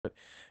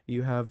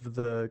you have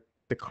the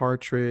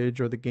cartridge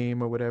or the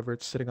game or whatever.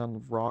 It's sitting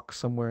on rock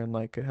somewhere and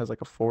like it has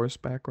like a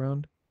forest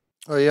background.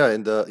 Oh yeah,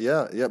 and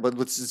yeah, but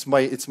it's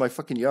my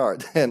fucking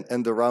yard,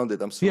 and around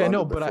it I'm Yeah,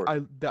 no, surrounded by but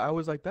forest. I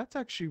was like, that's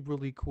actually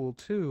really cool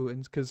too,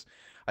 and because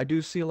I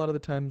do see a lot of the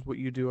times what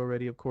you do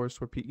already, of course,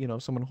 where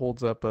someone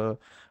holds up a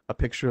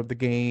picture of the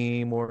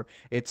game, or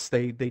it's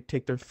they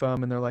take their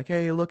thumb and they're like,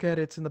 hey, look at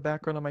it, it's in the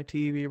background on my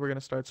TV, we're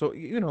gonna start. So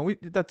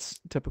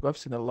that's typical. I've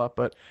seen that a lot,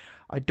 but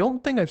I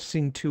don't think I've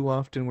seen too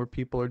often where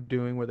people are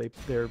doing where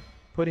they're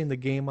putting the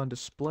game on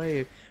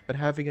display, but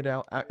having it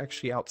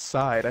actually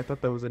outside. I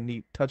thought that was a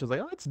neat touch. I was like,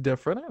 oh, that's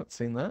different. I haven't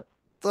seen that.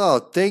 Oh,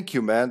 thank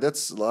you, man.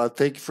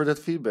 Thank you for that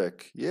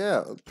feedback.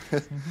 Yeah. Hmm.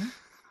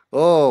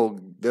 Oh,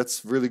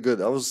 that's really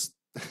good. I was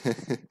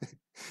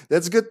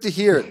That's good to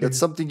hear. That's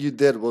something you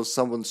did was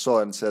someone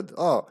saw and said,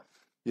 "Oh,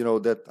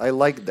 that I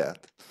like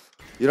that."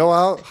 You know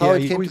how Yeah,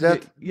 it you came to always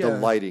that? get The yeah.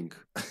 lighting.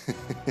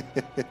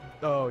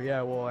 Oh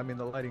yeah, well, I mean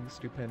the lighting's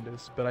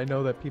stupendous, but I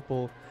know that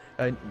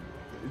uh,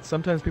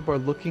 sometimes people are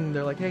looking.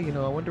 They're like, hey,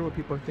 I wonder what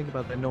people are thinking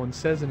about that. No one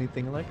says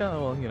anything. I'm like,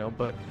 oh well,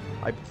 but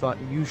I thought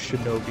you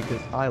should know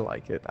because I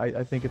like it.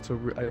 I think it's I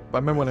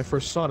remember when I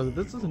first saw it,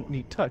 this is a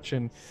neat touch,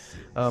 and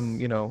um,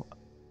 you know,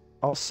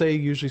 I'll say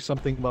usually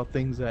something about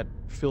things that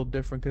feel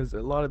different because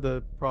a lot of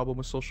the problem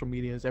with social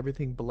media is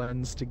everything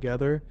blends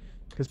together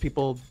because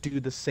people do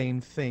the same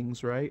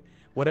things, right?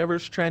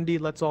 Whatever's trendy,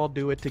 let's all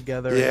do it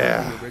together and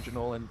not be Yeah.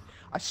 original. And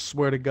I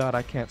swear to God,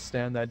 I can't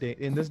stand that day.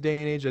 In this day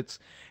and age, it's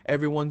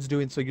everyone's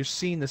doing so you're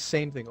seeing the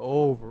same thing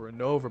over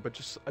and over, but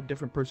just a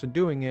different person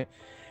doing it.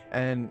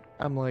 And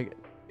I'm like,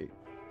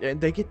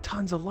 and they get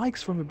tons of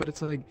likes from it, but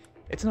it's like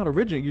it's not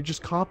original. You're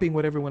just copying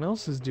what everyone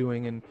else is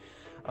doing, and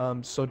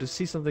so to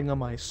see something on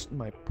my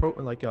pro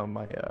like on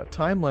my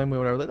timeline or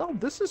whatever, like, oh,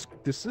 this is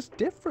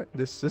different.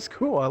 This is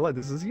cool. I like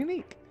this is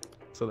unique.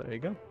 So there you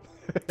go.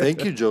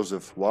 Thank you,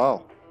 Joseph.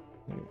 Wow.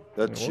 You're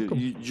That welcome.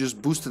 you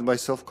just boosted my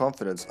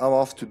self-confidence. I'm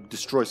off to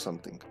destroy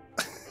something.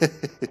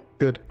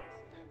 Good.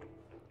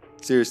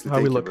 Seriously, How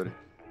are we thank you, buddy. looking?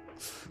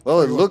 Well,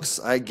 Oh, it you're welcome. looks,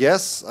 I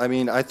guess, I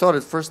mean, I thought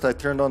at first I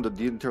turned on the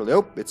detail.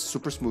 Nope, it's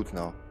super smooth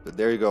now. But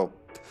there you go.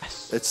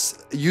 Yes.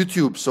 It's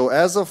YouTube. So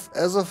as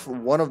of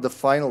one of the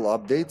final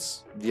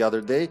updates the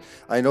other day,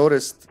 I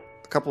noticed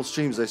a couple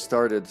streams I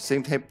started.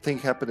 Same thing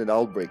happened in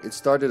Outbreak. It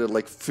started at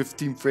like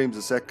 15 frames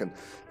a second.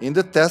 In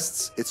the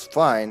tests, it's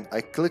fine.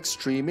 I click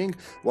streaming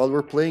while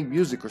we're playing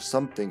music or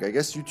something. I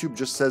guess YouTube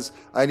just says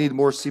I need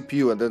more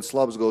CPU, and then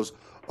Slobs goes,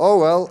 "Oh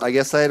well, I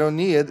guess I don't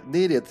need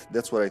it."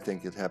 That's what I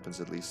think it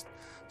happens at least.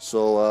 So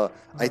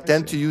I I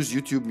tend see. to use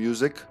YouTube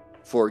Music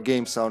for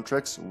game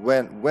soundtracks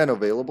when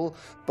available.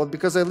 But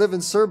because I live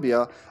in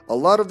Serbia, a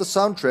lot of the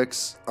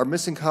soundtracks are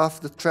missing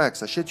half the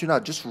tracks. I shit you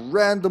not. Just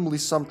randomly,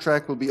 some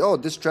track will be, oh,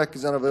 this track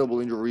is unavailable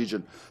in your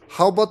region.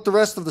 How about the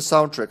rest of the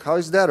soundtrack? How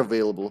is that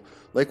available?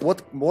 Like,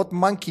 what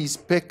monkeys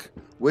pick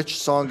which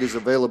song is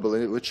available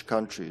in which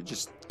country?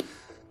 Just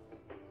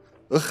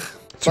ugh.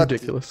 It's But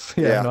ridiculous.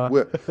 Yeah, yeah, no.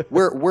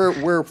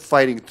 we're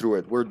fighting through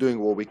it. We're doing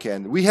what we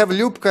can. We have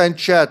Ljubka in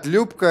chat.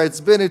 Ljubka,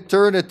 it's been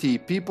eternity.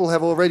 People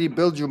have already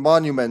built you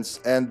monuments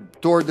and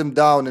tore them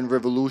down in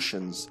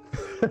revolutions.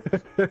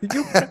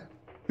 You. Hello,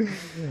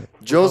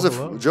 Joseph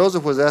hello.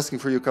 Joseph was asking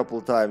for you a couple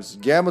of times.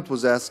 Gamut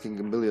was asking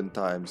a million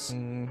times.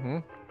 Mm-hmm.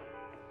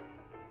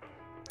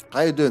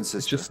 How you doing, It's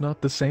sister? just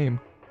not the same.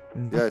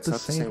 Yeah, Not it's the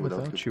not the same same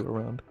without without you Ljubka.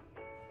 around.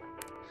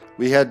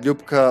 We had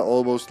Ljubka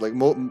almost like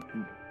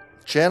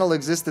channel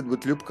existed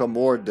with Ljubka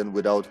more than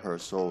without her,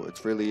 so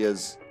it really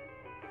is.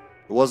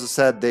 It was a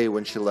sad day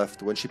when she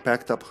left, when she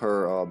packed up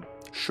her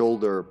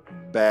shoulder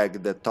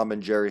bag that Tom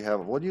and Jerry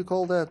have. What do you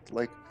call that?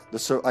 Like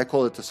I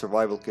call it the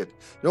survival kit.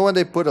 You know when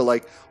they put a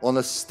like on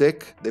a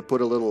stick, they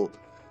put a little.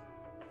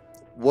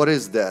 What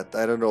is that?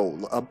 I don't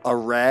know. A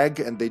rag,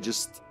 and they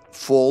just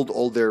fold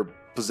all their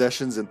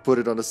possessions and put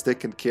it on a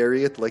stick and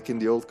carry it like in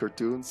the old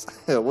cartoons.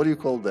 What do you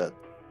call that?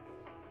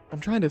 I'm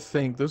trying to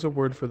think. There's a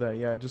word for that.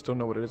 Yeah, I just don't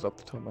know what it is off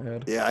the top of my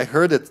head. Yeah, I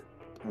heard it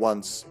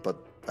once, but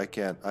I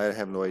can't. I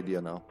have no idea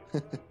now.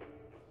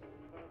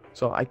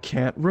 So I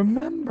can't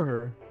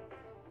remember.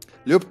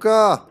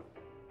 Ljubka!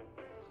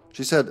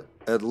 She said,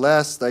 "At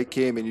last I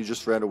came and you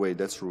just ran away.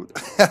 That's rude."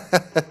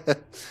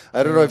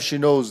 I don't know if Yeah. she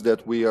knows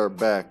that we are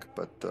back,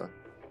 but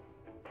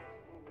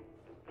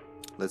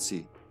let's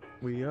see.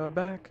 We are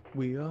back.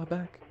 We are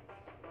back.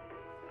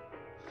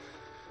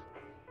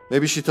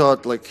 Maybe she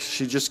thought like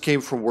she just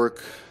came from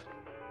work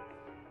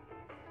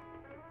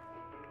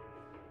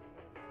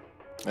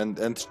and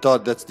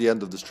thought that's the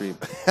end of the stream.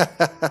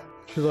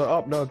 She's like,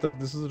 oh no,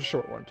 this is a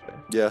short one today.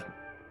 Yeah.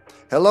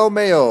 Hello,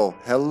 Mayo.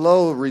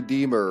 Hello,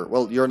 Redeemer.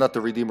 Well, you're not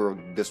the Redeemer of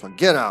this one.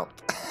 Get out.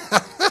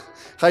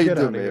 How you Get doing,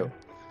 out of Mayo? here.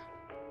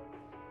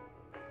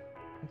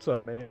 What's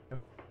up, man?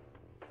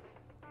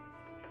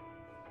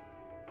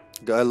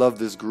 I love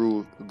this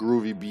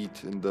groovy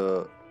beat in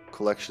the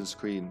collection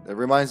screen. It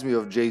reminds me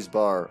of Jay's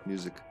Bar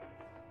music.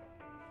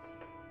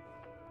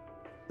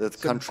 That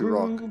It's a country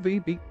rock.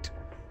 groovy beat.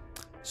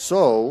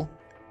 So,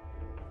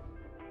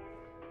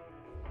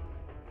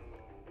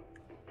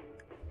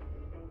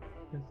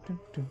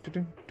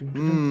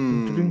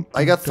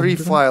 I got 3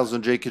 files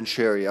on Jake and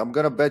Sherry. I'm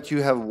gonna bet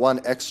you have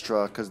 1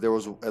 extra, because there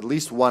was at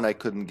least 1 I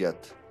couldn't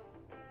get.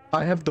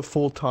 I have the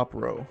full top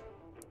row.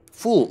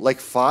 Full? Like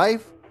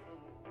 5?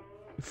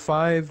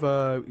 5,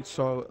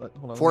 so,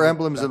 hold on. 4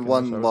 emblems and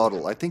 1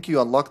 model. I think you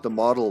unlock the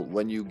model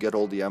when you get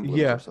all the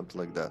emblems or something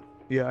like that.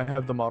 Yeah, I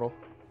have the model.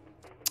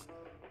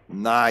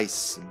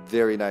 Nice.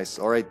 Very nice.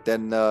 Alright,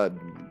 then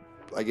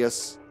I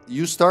guess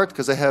you start,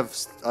 because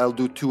I'll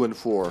do 2 and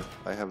 4.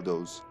 I have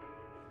those.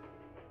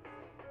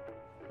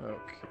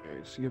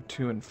 Okay, so you have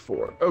 2 and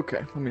 4. Okay,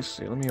 let me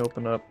see. Let me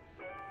open up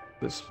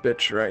this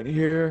bitch right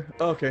here.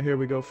 Okay, here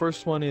we go.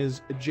 First one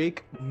is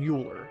Jake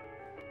Mueller.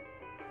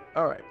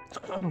 Alright.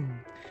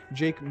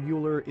 Jake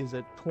Mueller is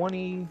a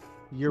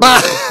 20-year-old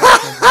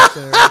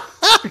professional.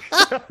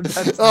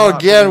 Oh,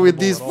 again with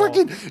these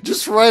fucking...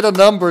 Just write a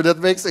number that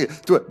makes it...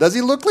 Does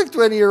he look like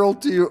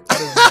 20-year-old to you?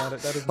 That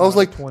is I was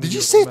like, did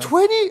you say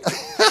 20?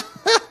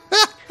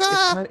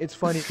 It's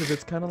funny because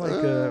it's kind of like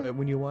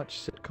when you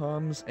watch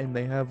sitcoms and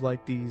they have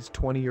like these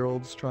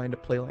 20-year-olds trying to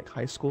play like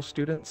high school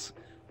students,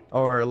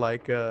 or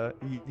like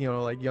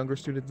like younger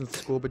students in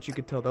school, but you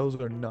could tell those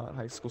are not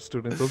high school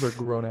students. Those are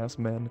grown-ass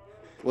men.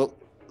 Well,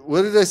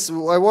 what did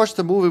I watched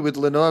a movie with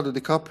Leonardo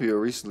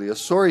DiCaprio recently.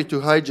 Sorry to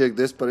hijack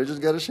this, but I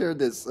just gotta share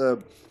this.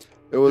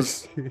 It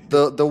was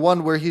the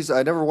one where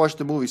I never watched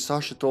the movie.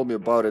 Sasha told me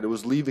about it. It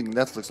was leaving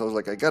Netflix. I was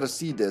like, I gotta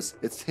see this.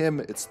 It's him.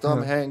 It's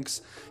Tom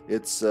Hanks.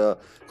 It's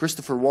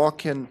Christopher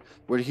Walken,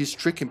 where he's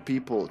tricking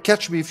people.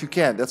 Catch Me If You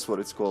Can. That's what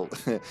it's called.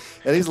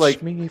 And he's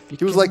like,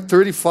 he was like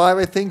 35,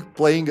 I think,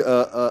 playing an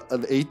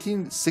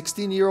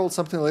 16-year-old,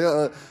 something like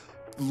that.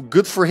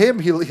 Good for him.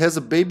 He has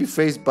a baby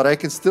face, but I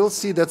can still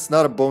see that's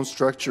not a bone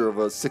structure of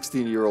a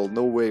 16-year-old.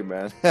 No way,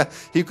 man.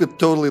 He could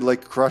totally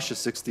like crush a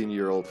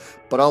 16-year-old.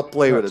 But I'll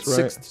play with it.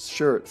 Right.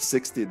 Sure,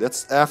 60.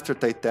 That's after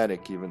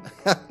Titanic, even.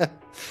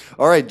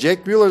 All right,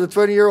 Jake Mueller, the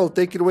 20-year-old.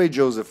 Take it away,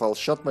 Joseph. I'll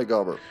shut my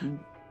gobber.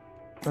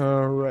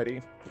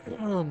 Alrighty.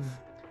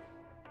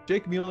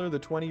 Jake Mueller, the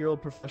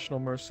 20-year-old professional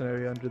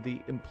mercenary under the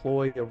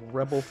employ of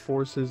rebel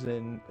forces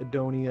in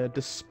Edonia.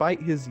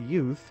 Despite his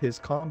youth, his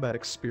combat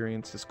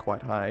experience is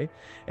quite high,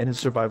 and his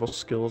survival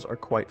skills are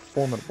quite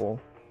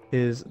formidable.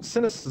 His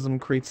cynicism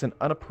creates an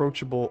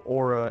unapproachable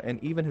aura,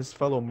 and even his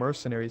fellow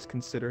mercenaries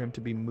consider him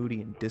to be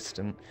moody and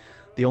distant.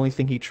 The only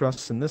thing he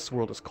trusts in this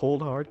world is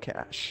cold hard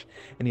cash,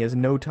 and he has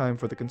no time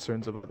for the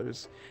concerns of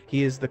others.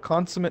 He is the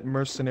consummate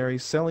mercenary,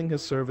 selling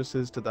his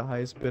services to the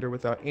highest bidder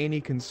without any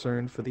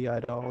concern for the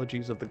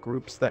ideologies of the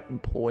groups that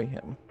employ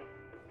him.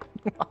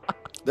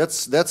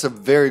 That's a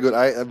very good...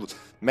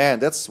 man,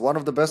 that's one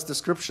of the best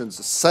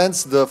descriptions.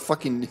 Since the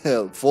fucking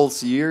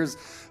false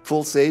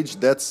age,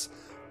 that's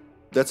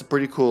a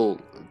pretty cool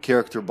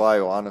character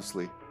bio,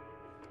 honestly.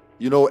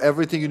 You know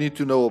everything you need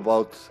to know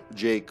about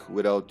Jake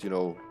without,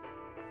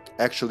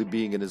 actually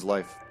being in his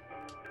life.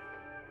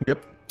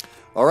 Yep.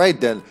 All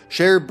right, then.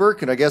 Sherry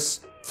Birkin, I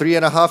guess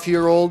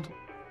 3.5-year-old.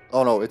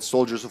 Oh, no, it's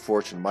Soldiers of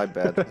Fortune. My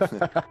bad.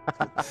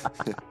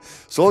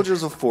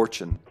 Soldiers of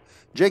Fortune.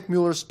 Jake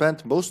Mueller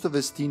spent most of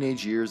his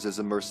teenage years as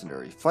a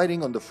mercenary,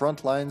 fighting on the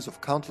front lines of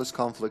countless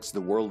conflicts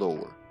the world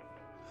over.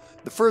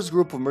 The first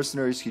group of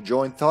mercenaries he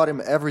joined taught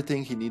him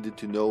everything he needed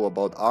to know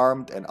about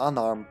armed and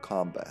unarmed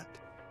combat.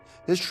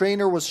 His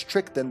trainer was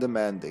strict and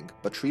demanding,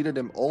 but treated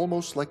him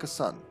almost like a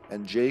son,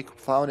 and Jake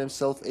found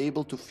himself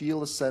able to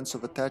feel a sense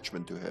of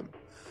attachment to him,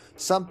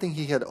 something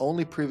he had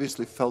only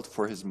previously felt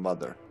for his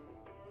mother.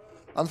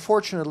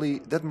 Unfortunately,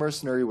 that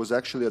mercenary was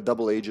actually a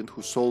double agent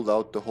who sold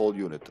out the whole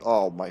unit.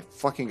 Oh my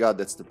fucking god,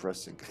 that's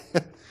depressing.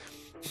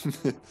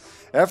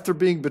 After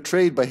being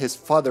betrayed by his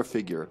father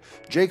figure,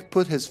 Jake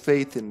put his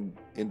faith in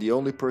the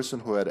only person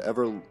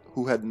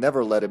who had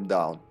never let him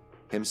down,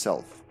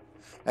 himself.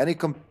 Any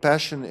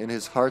compassion in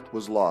his heart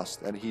was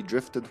lost, and he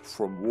drifted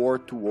from war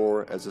to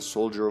war as a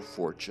soldier of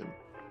fortune.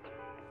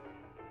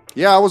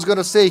 Yeah, I was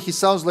gonna say, he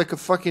sounds like a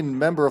fucking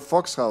member of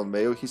Foxhound,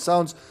 Mayo. He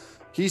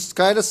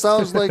kind of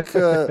sounds like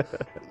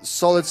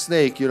Solid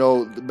Snake,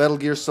 the Metal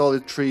Gear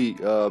Solid 3,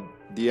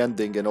 the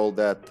ending and all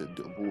that.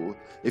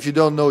 If you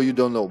don't know, you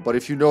don't know. But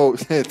if you know,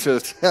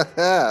 just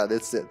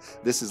that's it.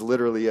 This is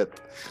literally it.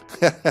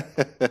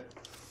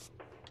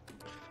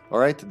 All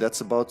right, that's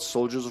about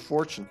Soldiers of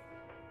Fortune.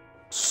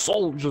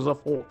 Soldiers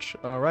of Fortune.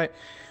 All right,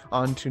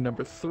 on to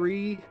number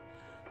 3.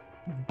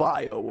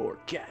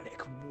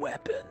 Bioorganic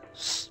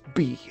weapons.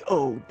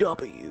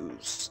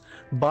 BOWs.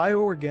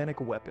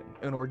 Bioorganic weapon.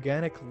 An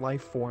organic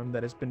life form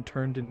that has been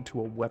turned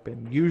into a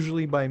weapon,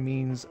 usually by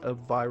means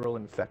of viral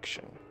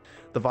infection.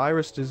 The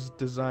virus is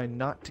designed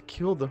not to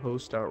kill the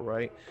host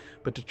outright,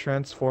 but to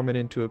transform it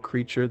into a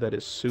creature that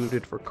is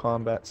suited for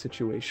combat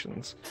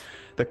situations.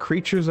 The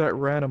creatures that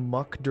ran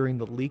amok during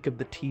the leak of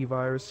the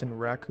T-virus in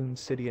Raccoon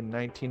City in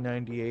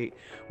 1998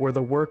 were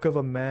the work of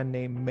a man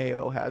named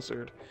Mayo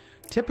Hazard.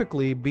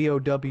 Typically,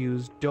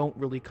 BOWs don't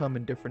really come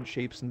in different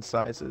shapes and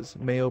sizes.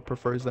 Mayo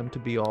prefers them to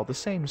be all the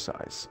same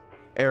size.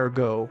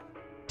 Ergo,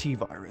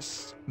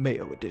 T-Virus,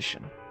 Mayo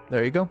Edition.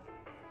 There you go.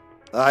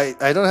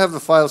 I don't have the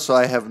file, so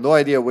I have no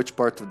idea which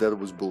part of that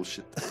was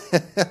bullshit.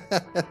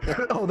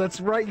 Oh, that's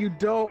right, you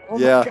don't. Oh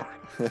my Yeah. god.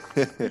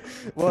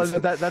 Well,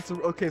 that's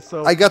okay.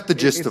 So I got the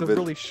gist it's a of it.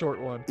 really short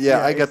one. Yeah,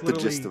 I it's got the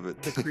gist literally of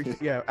it. the creature.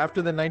 Yeah,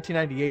 after the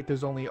 1998,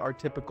 there's only are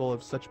typical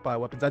of such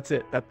bioweapons. That's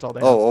it. That's all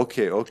they have. Oh,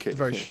 okay, okay. It's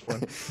a very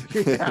short one.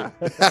 Yeah.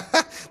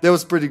 That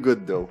was pretty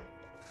good though.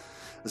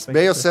 This Thank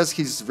you, Mayo sir. says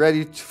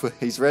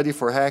he's ready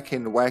for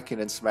hacking,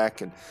 whacking, and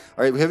smacking.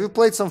 All right, have you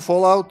played some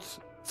Fallout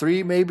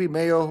 3 maybe,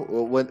 Mayo?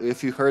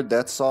 If you heard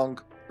that song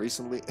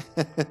recently.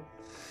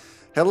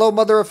 Hello,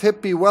 Mother of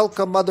Hippie.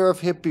 Welcome, Mother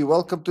of Hippie.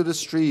 Welcome to the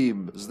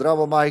stream.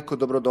 Zdravo majko,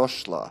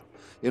 dobrodošla.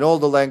 In all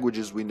the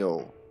languages we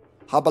know.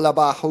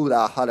 Habalaba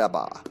huda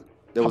haraba.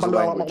 There was a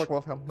language.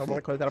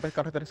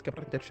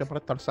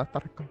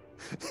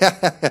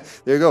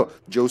 There you go.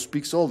 Joe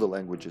speaks all the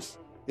languages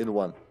in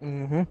one.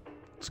 Mm-hmm.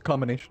 It's a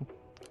combination.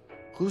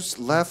 Who's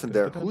laughing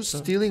there? Who's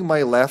stealing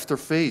my laughter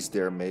face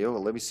there, Mayo?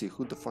 Let me see.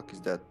 Who the fuck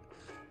is that?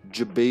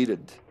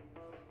 Jabated.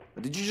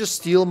 Did you just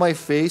steal my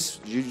face?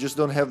 You just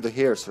don't have the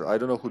hair, sir. I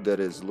don't know who that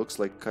is. Looks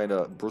like kind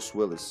of Bruce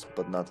Willis,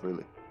 but not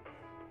really.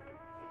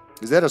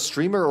 Is that a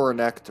streamer or an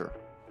actor?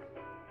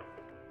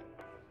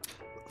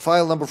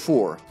 File number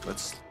 4.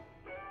 Let's...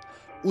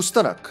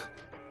 Ustanak.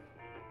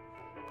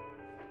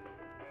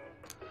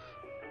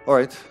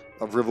 Alright,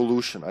 of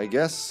revolution, I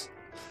guess.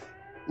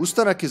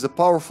 Ustanak is a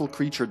powerful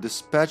creature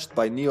dispatched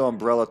by Neo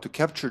Umbrella to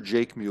capture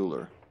Jake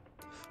Mueller.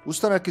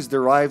 Ustanak is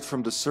derived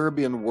from the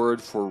Serbian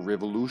word for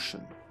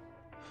revolution.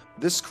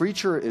 This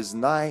creature is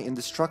nigh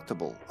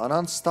indestructible, an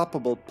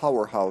unstoppable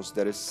powerhouse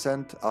that is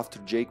sent after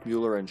Jake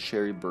Mueller and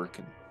Sherry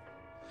Birkin.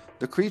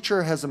 The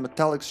creature has a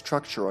metallic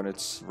structure on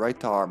its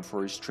right arm for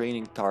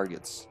restraining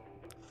targets.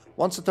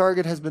 Once a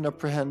target has been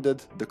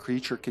apprehended, the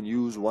creature can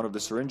use one of the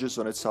syringes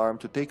on its arm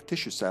to take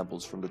tissue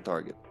samples from the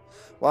target.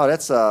 Wow,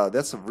 that's a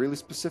really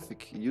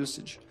specific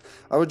usage.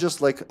 I would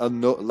just like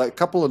a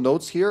couple of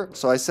notes here.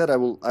 So I said I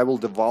will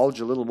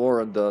divulge a little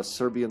more on the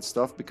Serbian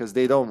stuff because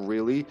they don't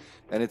really,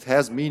 and it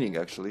has meaning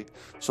actually.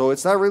 So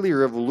it's not really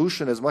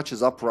revolution as much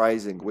as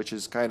uprising, which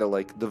is kind of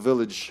like the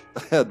village,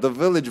 the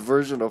village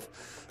version of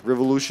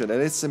revolution.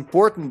 And it's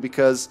important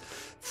because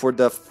for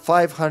the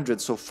 500,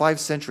 so 5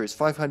 centuries,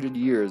 500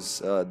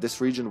 years, this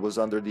region was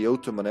under the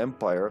Ottoman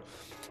Empire.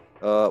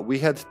 We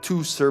had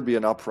 2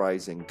 Serbian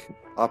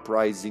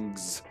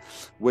uprisings,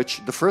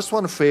 which the first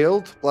one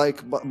failed.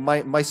 Like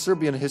my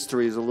Serbian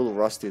history is a little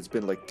rusty. It's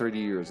been like 30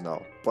 years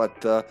now.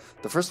 But the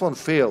first one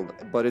failed,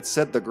 but it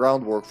set the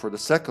groundwork for the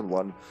second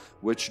one,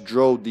 which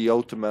drove the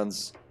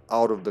Ottomans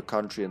out of the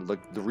country and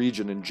like the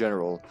region in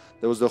general.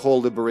 There was the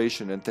whole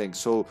liberation and things.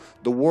 So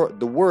the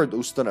word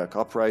Ustanak,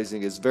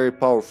 uprising, is very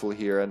powerful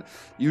here, and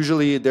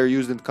usually they're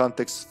used in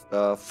context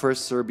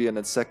first Serbian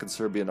and second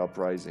Serbian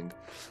uprising.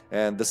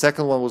 And the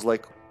second one was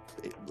like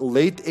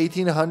late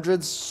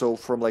 1800s, so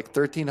from like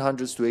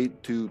 1300s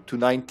to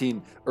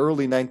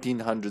early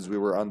 1900s we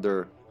were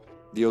under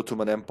the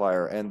Ottoman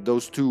Empire, and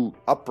those 2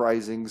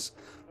 uprisings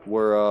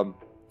were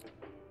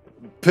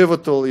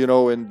pivotal, you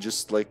know, in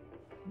just like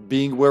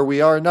being where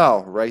we are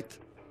now, right?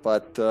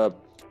 But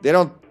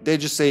they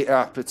just say,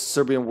 it's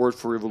Serbian word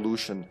for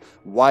revolution.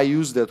 Why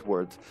use that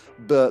word?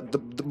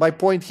 My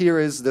point here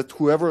is that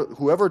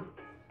whoever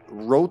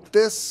wrote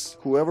this,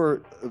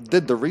 whoever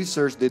did the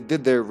research, they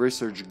did their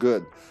research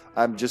good.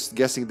 I'm just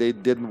guessing they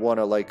didn't want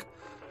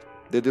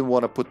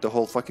to put the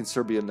whole fucking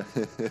Serbian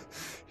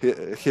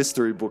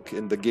history book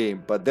in the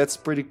game. But that's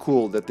pretty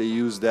cool that they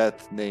use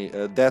that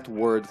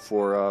word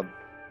for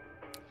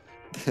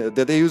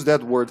that they use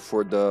that word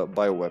for the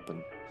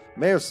bioweapon.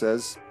 Mayo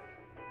says,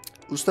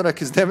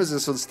 Ustanak is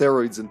Nemesis on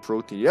steroids and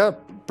protein. Yeah,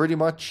 pretty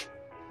much.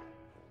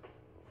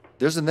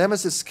 There's a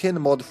Nemesis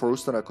skin mod for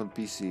Ustanak on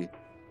PC.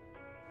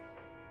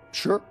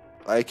 Sure,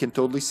 I can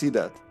totally see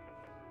that.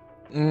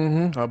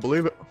 Mm-hmm. I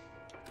believe it.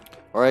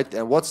 All right,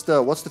 and what's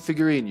the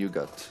figurine you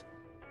got?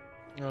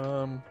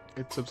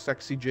 It's of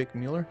sexy Jake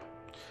Mueller.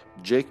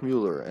 Jake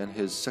Mueller and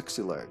his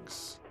sexy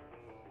legs.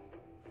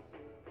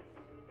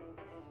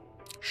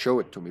 Show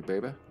it to me,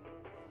 baby.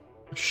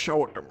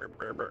 Show it to me,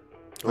 baby.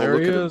 Oh, There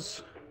he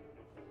is.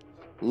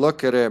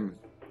 Look at him.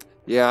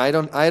 Yeah, I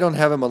don't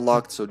have him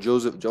unlocked, so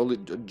only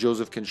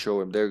Joseph can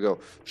show him. There you go.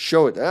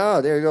 Show it.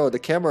 Ah, there you go. The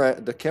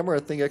camera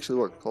thing actually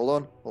worked.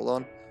 Hold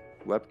on.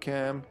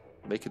 Webcam.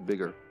 Make it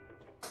bigger.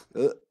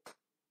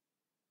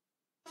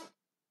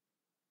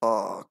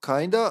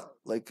 Kinda.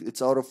 Like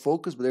it's out of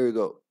focus, but there you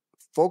go.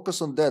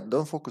 Focus on that.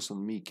 Don't focus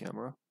on me,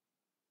 camera.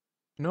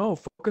 No,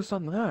 focus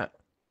on that.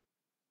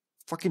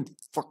 Fucking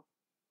fuck.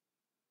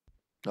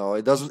 No,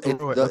 it doesn't. It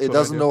That's what I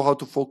doesn't do. know how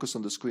to focus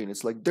on the screen.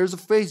 It's like there's a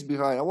face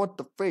behind. I want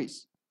the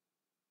face.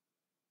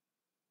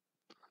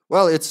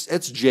 Well,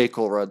 it's Jake,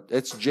 alright.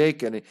 It's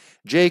Jake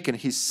and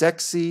he's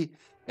sexy,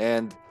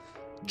 and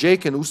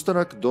Jake and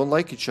Ustanak don't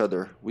like each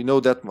other. We know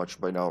that much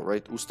by now,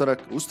 right?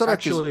 Ustanak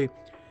Actually,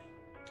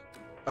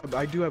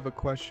 I do have a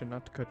question,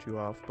 not to cut you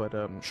off, but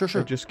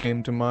Sure. it just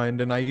came to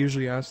mind, and I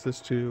usually ask this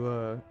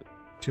to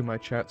my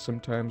chat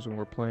sometimes when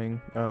we're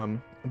playing.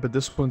 But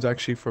this one's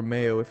actually for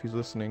Mayo if he's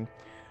listening.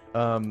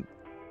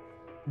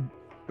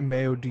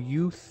 Mayo, do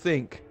you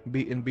think,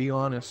 be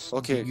honest,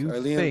 Okay, do you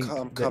Eileen, think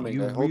I'm that coming.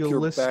 you I hope your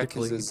back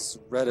is realistically as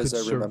red as could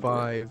I remember it.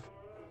 survive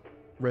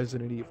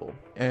Resident Evil?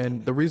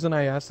 And the reason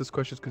I asked this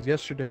question is because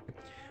yesterday,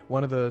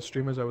 one of the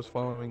streamers I was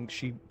following,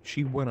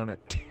 she went on a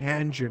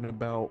tangent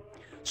about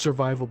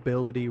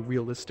survivability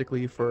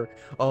realistically for,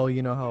 oh,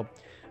 you know how,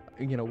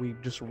 you know, we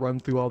just run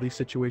through all these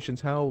situations.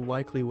 How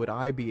likely would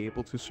I be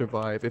able to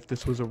survive if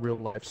this was a real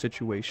life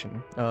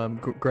situation?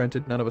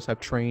 Granted, none of us have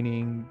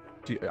training.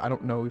 I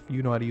don't know if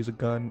you know how to use a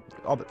gun,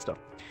 all that stuff.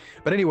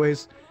 But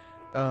anyways,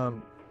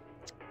 um,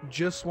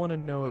 just want to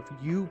know if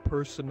you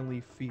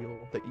personally feel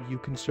that you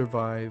can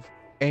survive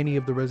any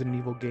of the Resident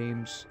Evil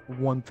games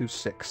 1 through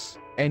 6.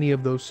 Any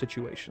of those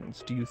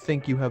situations. Do you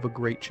think you have a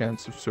great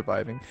chance of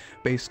surviving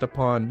based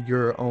upon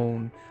your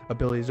own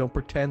abilities? Don't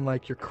pretend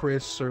like you're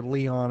Chris or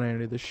Leon or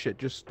any of this shit,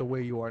 just the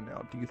way you are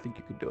now. Do you think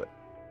you could do it?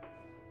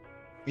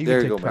 You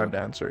There can you take go, time Mayo.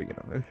 to answer, you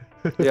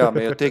know. Yeah,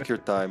 Mayo, take your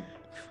time.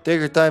 Take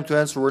your time to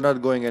answer. We're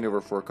not going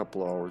anywhere for a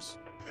couple of hours.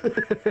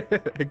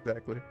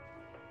 Exactly.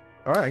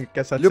 All right, I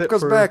guess that's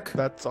Ljubka's it for back.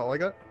 that's all I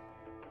got.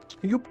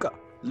 Ljubka.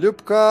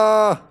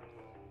 Ljubka!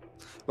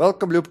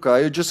 Welcome,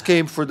 Ljubka. You just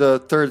came for the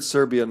third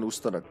Serbian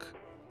ustanak.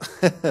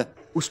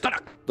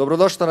 Ustanak.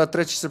 Dobrodošla na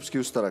treći srpski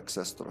ustanak,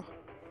 sestro.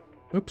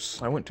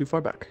 Oops, I went too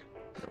far back.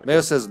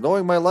 Mayo says,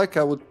 knowing my luck,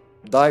 I would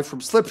die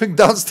from slipping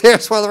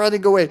downstairs while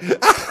running away.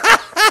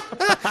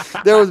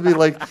 There would be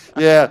like,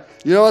 yeah,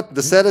 you know what?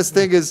 The saddest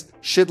thing is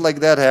shit like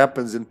that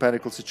happens in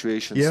panical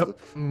situations. Yep.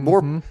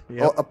 More,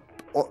 Yep.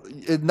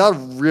 not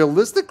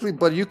realistically,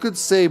 but you could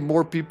say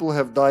more people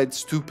have died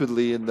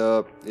stupidly in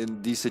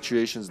these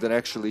situations than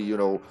actually, you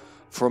know,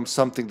 from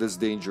something that's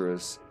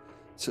dangerous.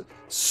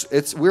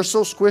 We're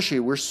so squishy.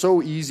 We're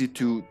so easy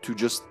to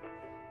just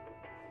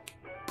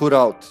put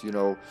out, you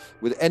know,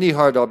 with any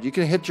hard object. You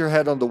can hit your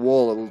head on the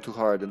wall a little too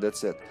hard, and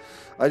that's it.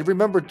 I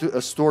remember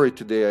a story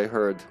today I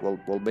heard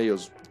while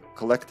Mayo's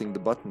collecting the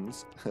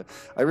buttons.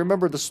 I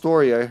remember the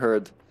story I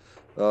heard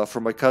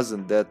from my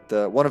cousin that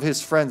one of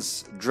his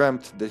friends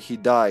dreamt that he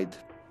died,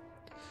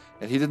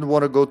 and he didn't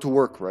want to go to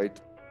work, right?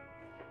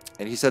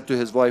 And he said to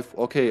his wife,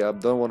 "Okay, I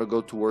don't want to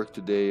go to work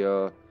today.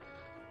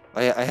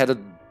 I had a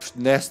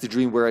nasty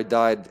dream where I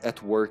died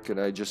at work, and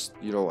I just,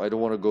 you know, I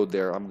don't want to go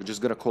there. I'm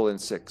just gonna call in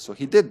sick." So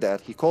he did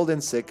that. He called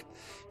in sick.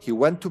 He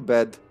went to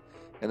bed,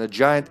 and a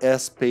giant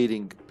ass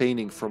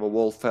painting from a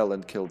wall fell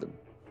and killed him.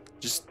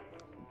 Just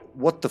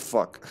what the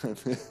fuck?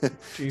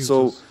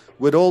 So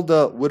with all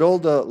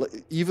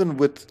the even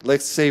with,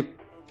 let's say,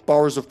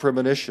 powers of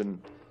premonition,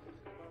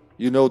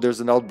 you know there's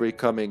an outbreak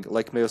coming.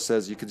 Like Mayo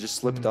says, you could just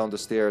slip down the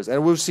stairs,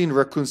 and we've seen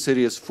Raccoon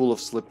City is full of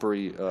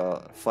slippery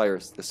fire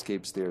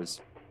escape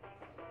stairs.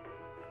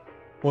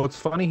 Well, it's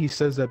funny he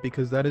says that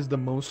because that is the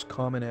most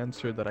common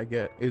answer that I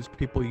get is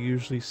people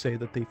usually say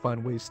that they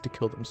find ways to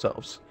kill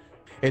themselves.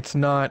 It's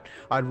not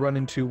I'd run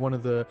into one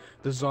of the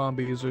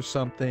zombies or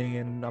something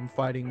and I'm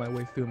fighting my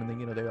way through them and then,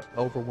 you know, they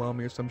overwhelm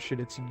me or some shit.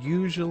 It's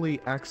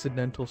usually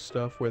accidental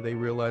stuff where they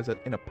realize that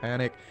in a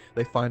panic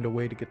they find a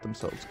way to get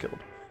themselves killed.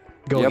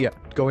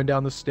 Going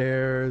down the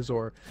stairs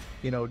or,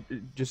 you know,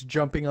 just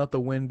jumping out the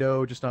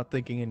window, just not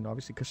thinking, and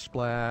obviously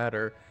splat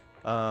or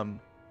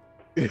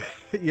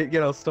you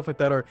know, stuff like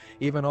that, or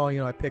even you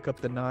know, I pick up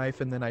the knife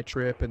and then I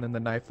trip and then the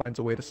knife finds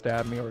a way to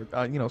stab me, or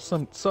you know,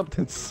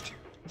 something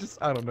just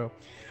I don't know.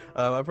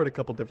 I've heard a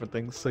couple different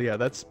things, so yeah,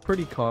 that's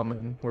pretty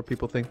common where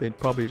people think they'd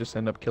probably just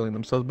end up killing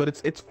themselves.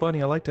 But it's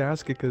funny. I like to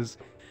ask it because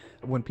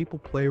when people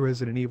play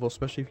Resident Evil,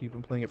 especially if you've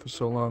been playing it for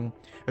so long,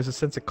 there's a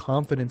sense of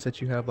confidence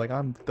that you have. Like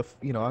I'm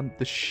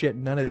the shit.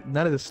 None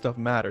of this stuff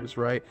matters,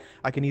 right?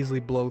 I can easily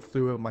blow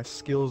through it. My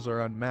skills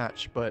are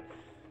unmatched, but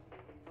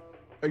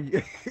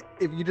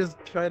if you just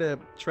try to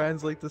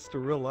translate this to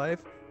real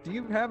life, do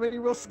you have any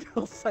real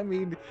skills? I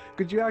mean,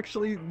 could you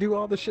actually do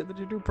all the shit that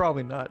you do?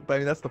 Probably not. But I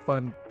mean, that's the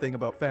fun thing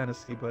about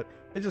fantasy. But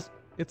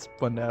it's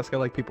fun to ask. I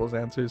like people's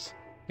answers.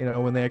 You know,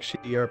 when they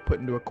actually are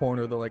put into a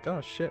corner, they're like, "Oh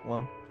shit,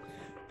 well,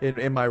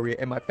 in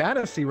my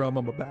fantasy realm,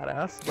 I'm a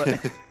badass."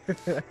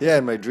 But yeah,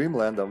 in my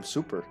dreamland, I'm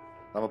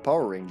a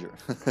Power Ranger.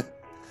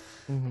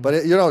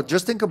 But you know,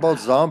 just think about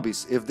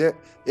zombies.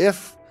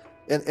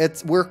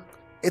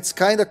 It's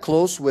kind of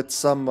close with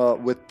some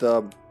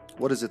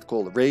what is it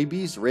called?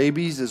 Rabies.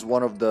 Rabies is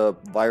one of the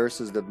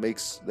viruses that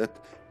makes that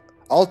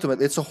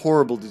ultimately it's a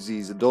horrible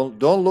disease. Don't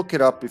look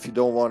it up if you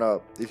don't wanna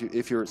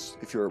if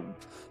you're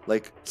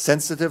like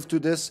sensitive to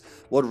this.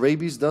 What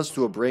rabies does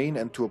to a brain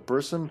and to a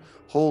person,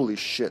 holy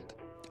shit.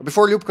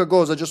 Before Ljubka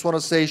goes, I just want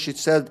to say she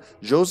said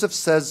Joseph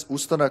says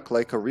Ustanak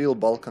like a real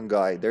Balkan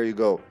guy. There you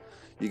go.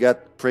 You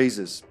got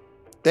praises.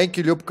 Thank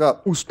you,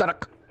 Ljubka.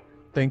 Ustanak.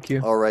 Thank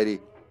you. Alrighty.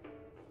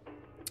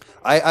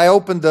 I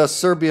opened the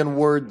Serbian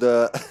word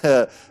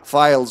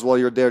files while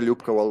you're there,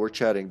 Ljubka, while we're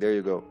chatting. There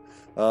you go.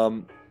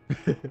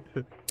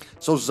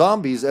 So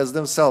zombies as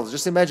themselves,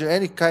 just imagine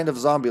any kind of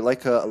zombie,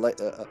 like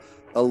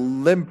a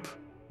limp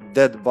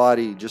dead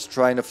body just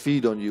trying to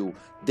feed on you.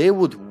 They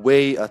would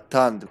weigh a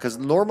ton because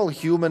normal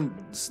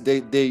humans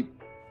they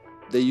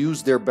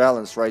use their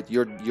balance, right?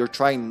 You're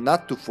trying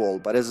not to fall,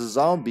 but as a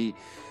zombie,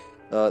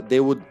 they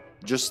would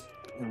just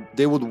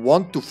they would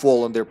want to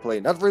fall on their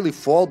plane. Not really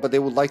fall, but they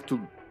would like to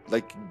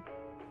like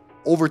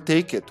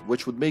overtake it,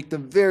 which would make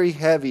them very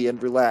heavy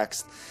and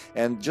relaxed.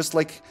 And just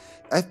like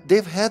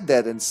they've had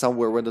that in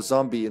somewhere when the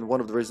zombie in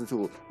one of the Resident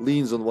Evil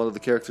leans on one of the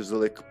characters to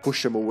like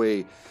push him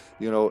away.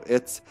 You know,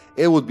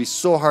 it would be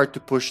so hard to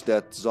push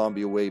that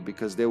zombie away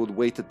because they would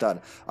wait a ton.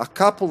 A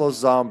couple of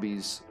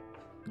zombies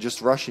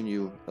just rushing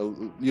you,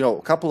 you know,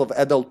 a couple of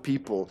adult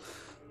people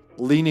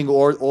leaning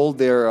all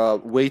their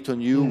weight on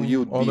you,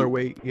 you'd all be, their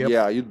weight, yep.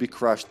 Yeah, you'd be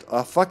crushed.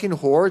 A fucking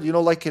horde, you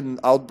know, like in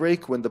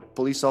Outbreak when the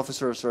police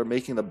officers are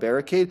making a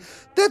barricade,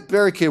 that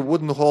barricade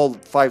wouldn't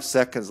hold 5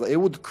 seconds. It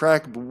would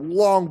crack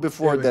long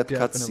before that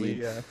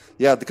cutscene.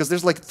 Yeah, because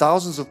there's like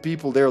thousands of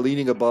people there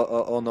leaning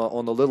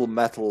on a little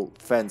metal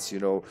fence, you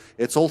know.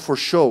 It's all for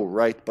show,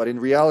 right? But in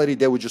reality,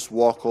 they would just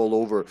walk all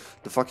over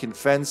the fucking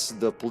fence,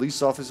 the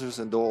police officers,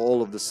 and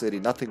all of the city.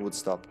 Nothing would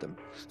stop them.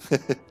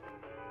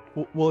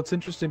 Well, it's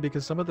interesting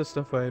because some of the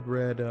stuff I had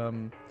read,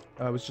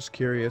 I was just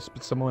curious,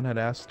 but someone had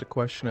asked a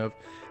question of,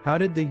 how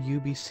did the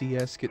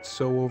UBCS get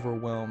so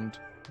overwhelmed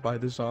by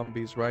the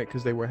zombies, right?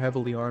 Because they were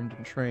heavily armed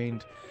and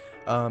trained,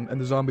 and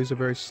the zombies are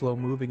very slow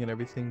moving and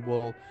everything.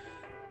 Well,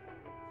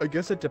 I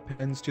guess it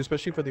depends too,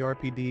 especially for the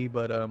RPD,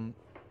 but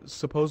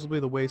supposedly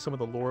the way some of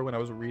the lore, when I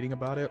was reading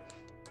about it,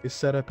 is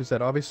set up is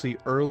that obviously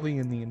early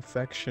in the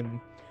infection,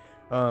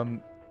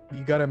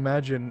 you gotta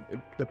imagine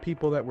the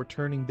people that were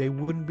turning, they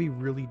wouldn't be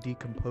really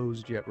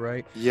decomposed yet,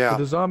 right? Yeah. So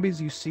the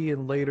zombies you see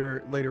in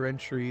later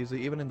entries,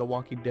 even in the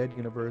Walking Dead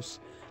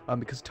universe,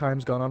 because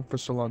time's gone on for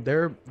so long,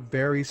 they're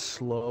very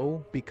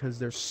slow because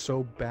they're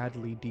so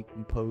badly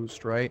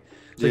decomposed, right?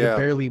 So they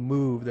barely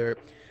move. They're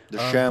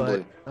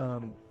shambling.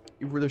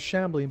 They're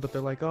shambling, but they're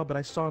like, oh, but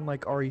I saw in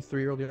like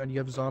RE3 earlier on, you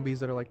have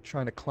zombies that are like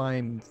trying to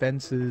climb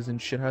fences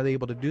and shit. How are they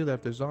able to do that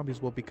if they're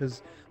zombies? Well,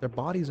 because their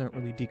bodies aren't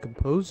really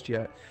decomposed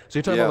yet. So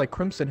you're talking about like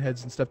Crimson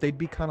Heads and stuff. They'd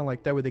be kind of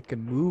like that where they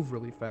can move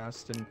really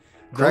fast, and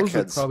those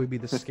would probably be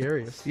the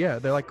scariest. Yeah,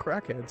 they're like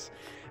crackheads,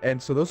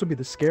 and so those would be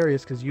the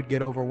scariest because you'd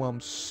get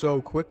overwhelmed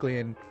so quickly,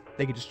 and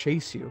they could just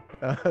chase you.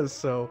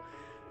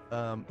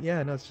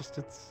 Yeah, no, it's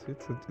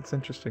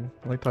interesting.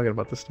 I like talking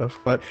about this stuff,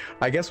 but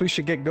I guess we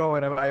should get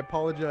going. I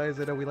apologize.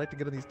 I know we like to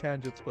get on these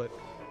tangents, but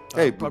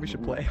hey, probably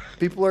should play.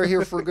 People are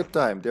here for a good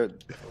time.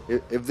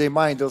 If they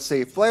mind, they'll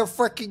say, "Play a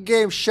fucking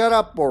game. Shut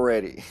up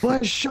already."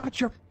 Play,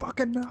 shut your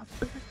fucking mouth,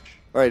 bitch.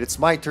 All right, it's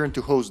my turn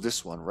to host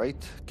this one, right?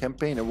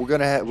 Campaign, and we're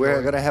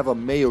gonna have a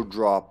mail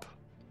drop.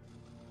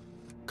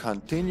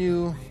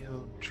 Continue.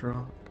 Mail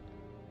drop.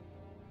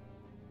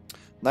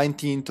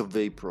 19th of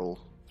April.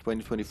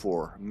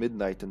 2024,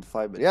 midnight and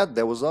 5 minutes. Yeah,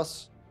 that was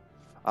us.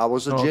 I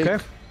was a Jake.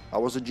 I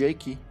was a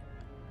Jakey.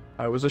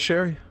 I was a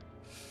Sherry.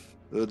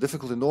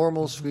 Difficulty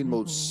normal, screen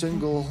mode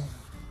single.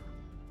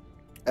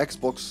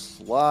 Xbox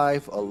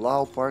Live,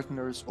 allow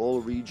partners,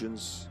 all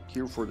regions,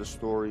 here for the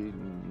story,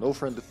 no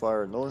friendly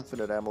fire, no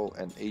infinite ammo,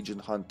 and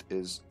Agent Hunt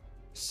is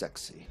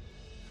sexy.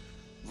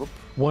 Whoop.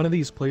 One of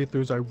these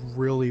playthroughs I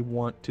really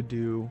want to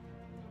do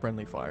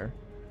friendly fire.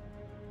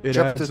 It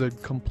adds a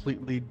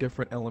completely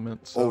different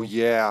element. So oh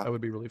yeah, that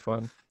would be really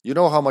fun. You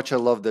know how much I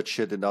love that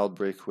shit in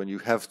Outbreak when you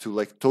have to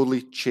like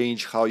totally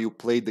change how you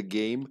play the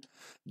game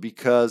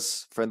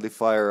because friendly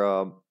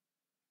fire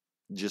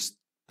just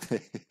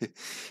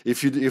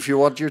if you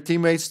want your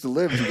teammates to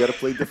live, you gotta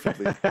play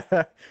differently.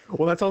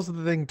 Well, that's also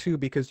the thing too,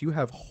 because you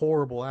have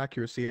horrible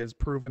accuracy as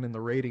proven in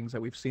the ratings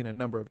that we've seen a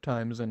number of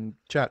times, and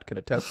chat can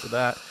attest to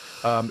that.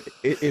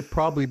 It'd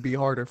probably be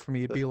harder for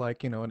me. It'd be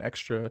like, you know, an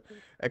extra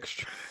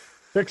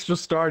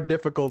star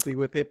difficulty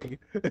with Hippie.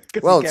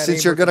 Well,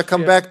 since you're gonna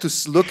come back to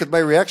look at my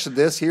reaction,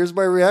 here's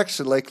my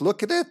reaction. Like,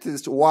 look at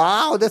it.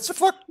 Wow, that's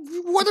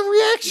what a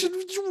reaction.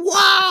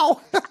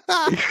 Wow.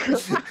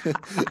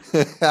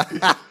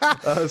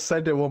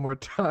 Send it one more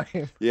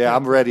time. Yeah,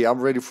 I'm ready.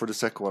 I'm ready for the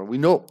second one. We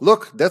know.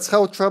 Look, that's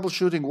how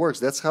troubleshooting works.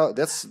 That's how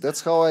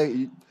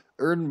I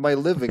earn my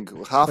living.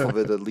 Half of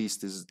it, at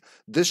least, is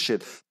this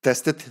shit.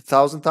 Test it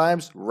 1,000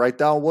 times. Write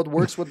down what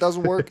works, what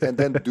doesn't work, and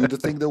then do the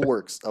thing that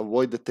works.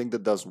 Avoid the thing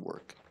that doesn't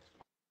work.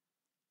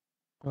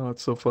 Oh,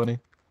 it's so funny.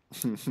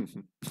 There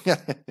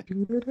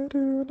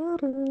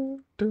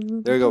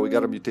you go. We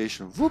got a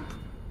mutation. Whoop.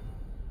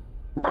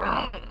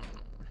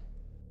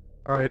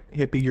 All right,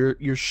 Hippie,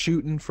 you're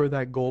shooting for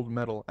that gold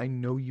medal. I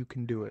know you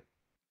can do it.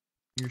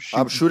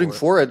 I'm shooting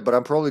for it, but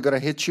I'm probably gonna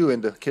hit you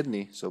in the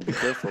kidney, so be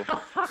careful.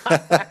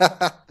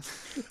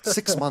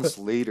 6 months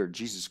later,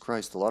 Jesus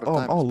Christ, a lot of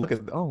time. Look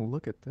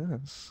at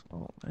this.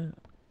 Oh man.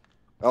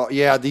 Oh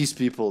yeah, these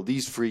people,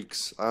 these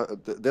freaks.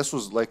 This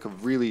was like a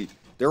really.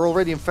 They're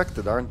already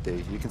infected, aren't they?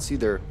 You can see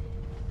their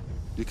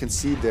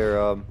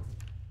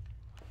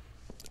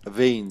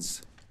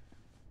veins.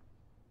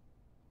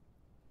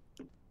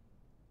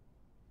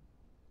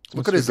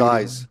 Look at his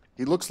eyes.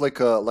 He looks like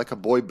a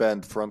boy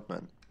band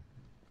frontman.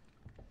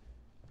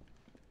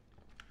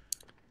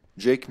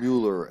 Jake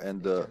Mueller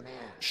and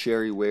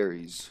Sherry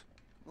Waries.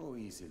 Oh,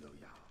 he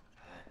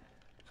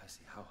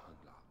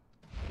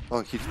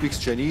speaks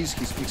Chinese,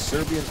 he speaks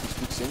Serbian, he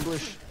speaks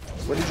English.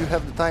 When did you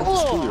have the time to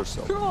school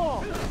yourself?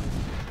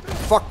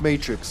 Fuck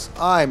Matrix.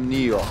 I'm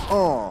Neo.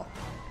 Oh.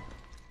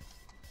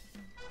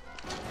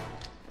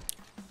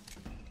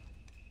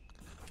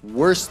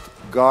 Worst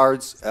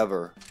guards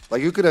ever.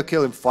 Like, you could have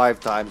killed him 5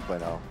 times by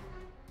now.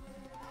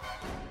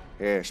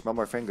 Here, smell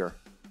my finger.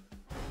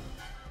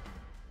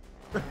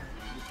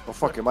 Oh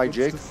fuck, am I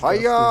Jake?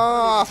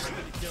 Hiya!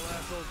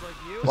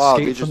 Wow,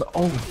 they just...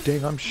 Oh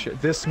dang, I'm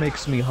shit. This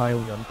makes me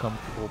highly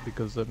uncomfortable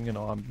because you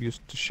know, I'm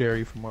used to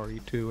Sherry from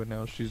RE2 and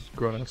now she's a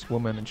grown-ass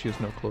woman and she has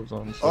no clothes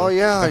on. So Oh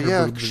yeah, her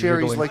yeah, boobs are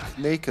Sherry's jiggling. like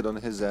naked on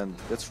his end.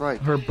 That's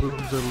right. Her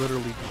boobs are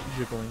literally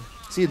jiggling.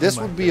 See, this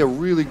would be a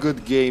really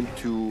good game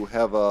to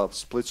have a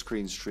split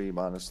screen stream,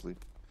 honestly.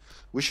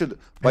 We should,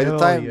 by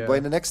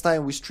the next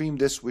time we stream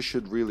this, we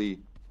should really,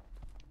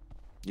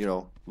 you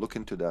know, look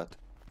into that.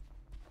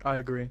 I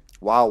agree.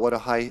 Wow, what a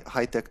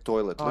high-tech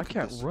toilet. Oh, Look I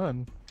can't at this.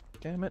 run.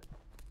 Damn it.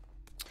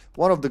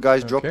 One of the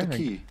guys dropped a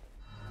key.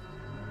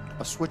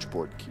 A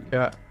switchboard key.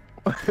 Yeah.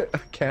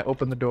 Can't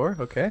open the door,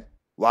 okay.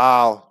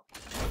 Wow.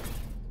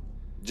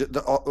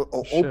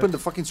 Open the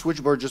fucking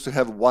switchboard just to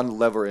have one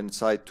lever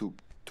inside to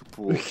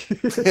pull.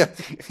 Yeah.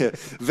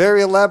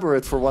 Very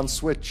elaborate for one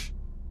switch.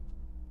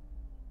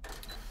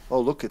 Oh,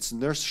 look, it's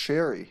Nurse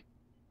Sherry.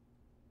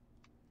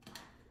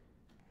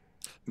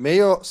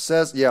 Mayo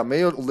says, yeah,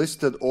 Mayo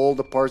listed all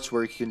the parts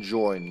where he can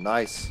join.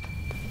 Nice.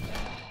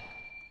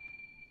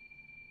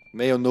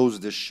 Mayo knows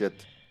this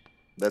shit.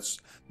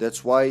 That's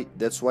why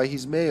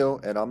he's Mayo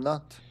and I'm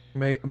not.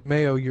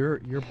 Mayo, your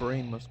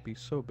brain must be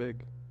so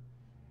big.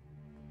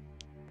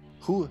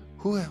 Who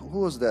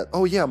was that?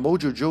 Oh yeah,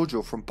 Mojo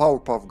Jojo from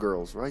Powerpuff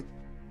Girls, right?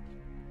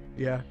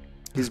 Yeah.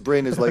 His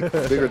brain is like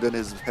bigger than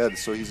his head,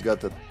 so he's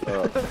got that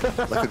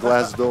like a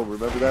glass dome.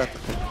 Remember that?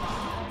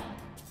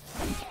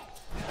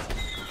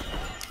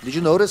 Did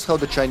you notice how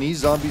the Chinese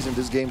zombies in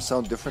this game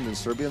sound different than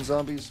Serbian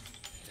zombies?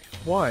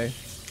 Why?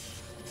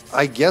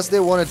 I guess they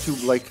wanted to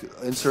like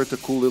insert a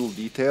cool little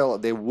detail.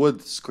 They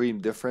would scream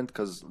different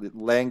because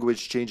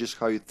language changes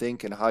how you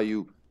think and how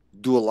you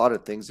do a lot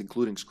of things,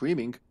 including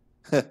screaming.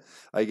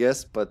 I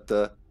guess, but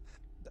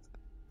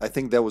I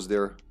think that was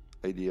their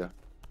idea.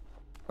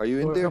 Are you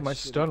in there? My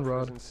stun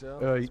rod.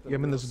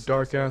 I'm in this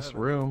dark ass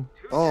room.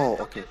 Oh,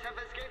 okay.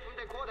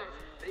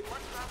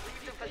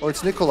 Oh,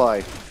 it's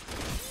Nikolai.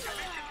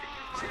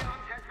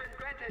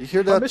 You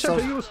hear that? Mission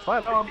to use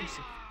firearms.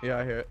 Yeah,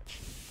 I hear it.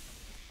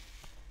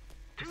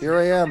 Here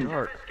I am.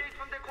 Dark.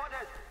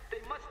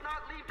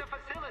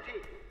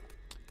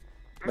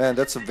 Man,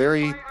 that's a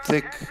very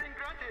thick...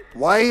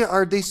 Why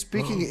are they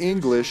speaking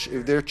English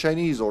if they're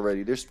Chinese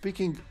already? They're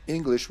speaking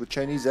English with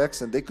Chinese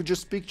accent. They could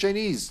just speak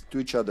Chinese to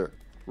each other,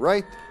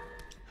 right?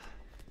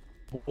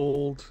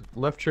 Hold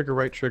left trigger,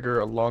 right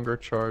trigger. A longer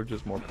charge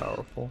is more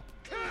powerful.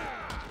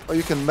 Or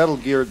you can Metal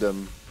Gear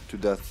them to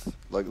death.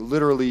 Like,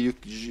 literally,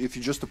 if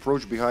you just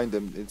approach behind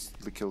them, it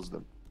instantly kills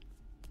them.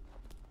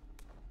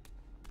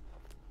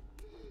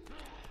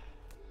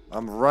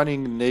 I'm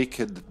running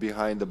naked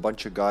behind a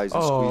bunch of guys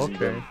and squeezing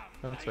them.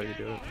 That's how you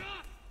do it.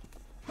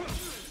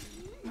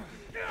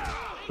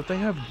 But they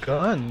have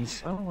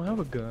guns. I don't have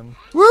a gun.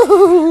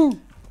 Woohoo!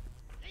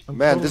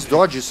 Man, this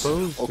dodge is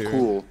so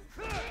cool.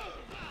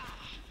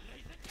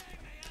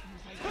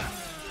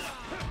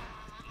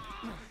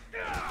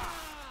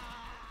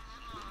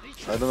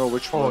 I don't know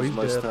which one is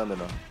my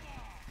stamina.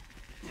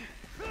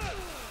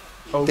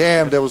 Oh,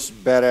 damn, that was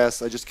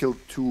badass. I just killed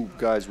 2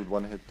 guys with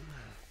 1 hit.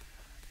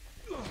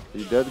 Are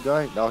you dead,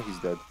 guy? No, he's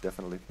dead,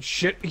 definitely.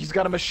 Shit, he's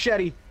got a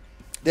machete.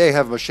 They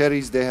have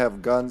machetes, they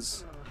have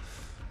guns.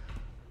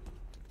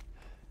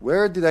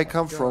 Where did I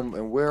come from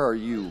and where are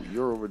you?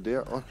 You're over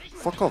there. Oh,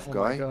 fuck off,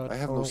 guy. I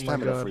have no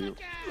stamina for you.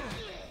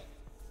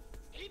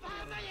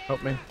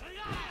 Help me.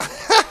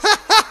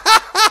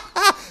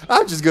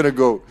 I'm just gonna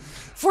go.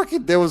 Fuck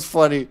it, that was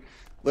funny.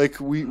 Like,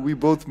 we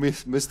both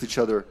missed each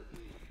other.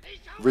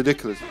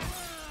 Ridiculous.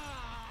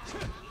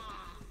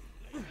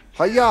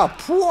 Hiya!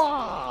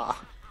 Pwah!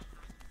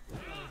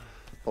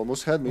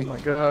 Almost had me. Oh my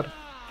god.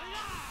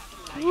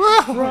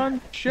 Run,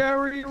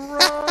 Sherry,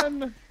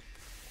 run!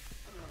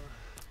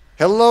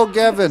 Hello,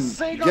 Gavin.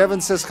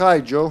 Gavin says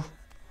hi, Joe.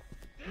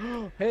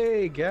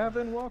 Hey,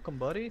 Gavin, welcome,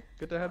 buddy.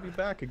 Good to have you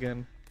back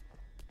again.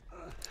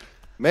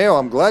 Mayo,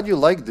 I'm glad you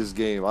like this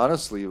game,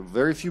 honestly.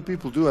 Very few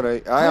people do,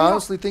 and I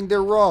honestly think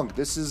they're wrong.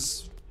 This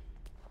is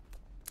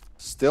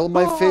still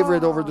my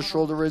favorite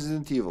over-the-shoulder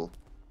Resident Evil.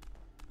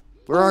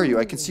 Where are you?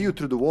 I can see you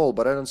through the wall,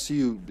 but I don't see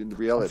you in the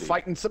reality. I'm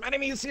fighting some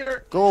enemies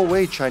here! Go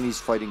away, Chinese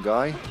fighting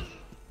guy.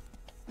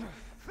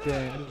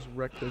 Dang, I just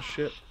wrecked this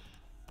shit.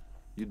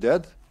 You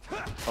dead?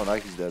 Oh, no,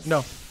 he's dead.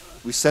 No.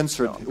 We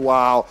censored. No.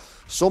 Wow.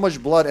 So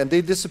much blood, and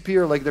they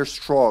disappear like they're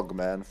Strog,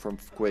 man, from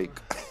Quake.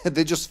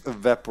 They just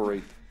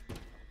evaporate.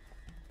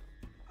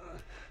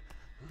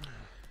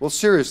 Well,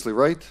 seriously,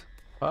 right?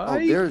 Oh,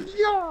 there.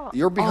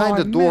 You're behind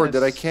a door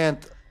that I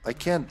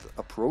can't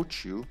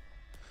approach you,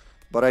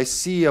 but I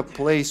see a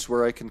place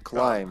where I can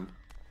climb.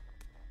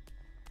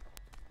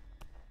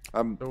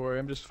 Don't worry,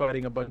 I'm just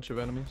fighting a bunch of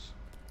enemies.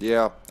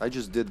 Yeah, I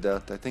just did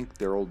that. I think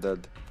they're all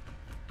dead.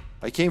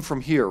 I came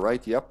from here,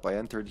 right? Yep, I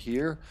entered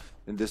here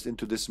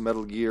into this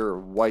Metal Gear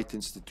white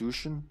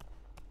institution.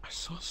 I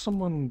saw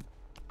someone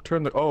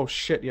turn the. Oh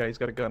shit! Yeah, he's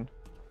got a gun.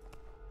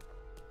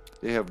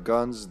 They have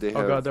guns. They Oh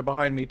have. god, they're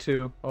behind me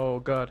too. Oh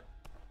god.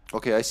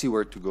 Okay, I see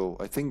where to go.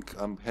 I think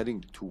I'm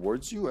heading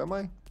towards you. Am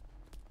I?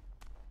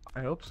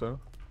 I hope so.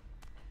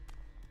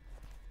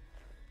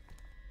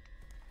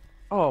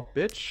 Oh,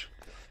 bitch.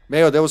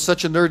 Mayo, that was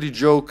such a nerdy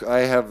joke. I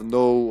have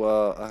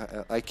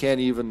no. I can't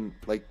even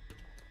like.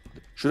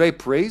 Should I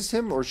praise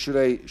him or should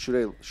I? I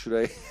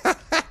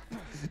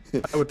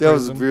would That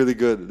was praise him. really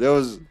good. That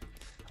was.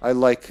 I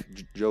like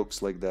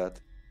jokes like that.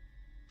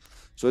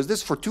 So is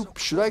this for two?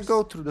 Should I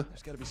go through the?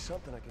 There's got to be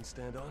something I can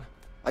stand on.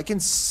 I can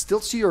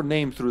still see your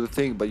name through the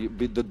thing, but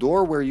the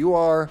door where you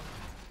are,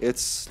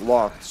 it's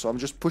locked. So I'm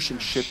just pushing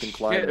shit and Yeah,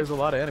 climbing. there's a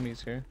lot of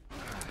enemies here.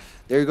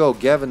 There you go.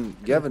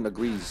 Gavin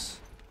agrees.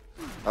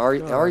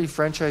 RE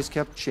franchise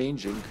kept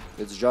changing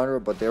its genre,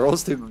 but they're all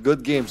still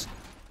good games,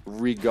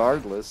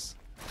 regardless.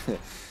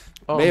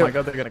 Oh Mayo, my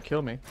god, they're gonna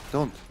kill me.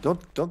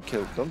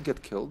 Don't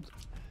get killed.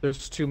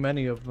 There's too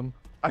many of them.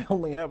 I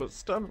only have a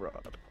stun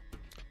rod.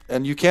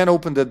 And you can't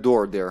open that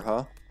door there,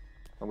 huh?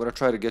 I'm gonna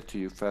try to get to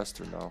you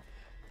faster now.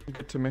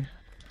 Get to me.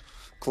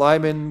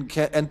 Climbing,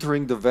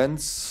 entering the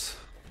vents.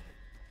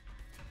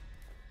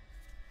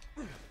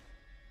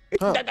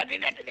 Huh.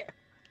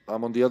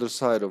 I'm on the other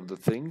side of the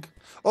thing.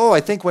 Oh,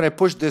 I think when I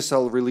push this,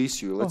 I'll release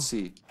you. Let's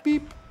see.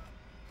 Beep.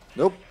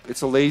 Nope,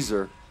 it's a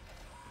laser.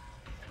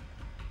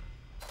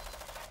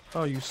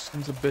 Oh, you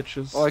sons of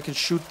bitches. Oh, I can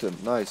shoot them.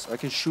 Nice. I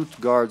can shoot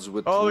guards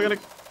with. Oh, they're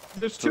gonna.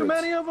 There's too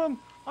turrets. many of them.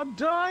 I'm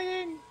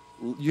dying.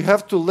 You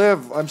have to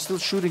live. I'm still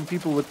shooting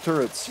people with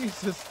turrets.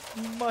 Jesus,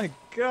 my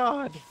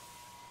god.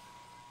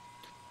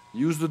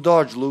 Use the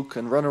dodge, Luke,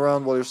 and run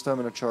around while your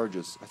stamina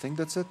charges. I think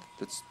that's it.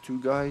 That's two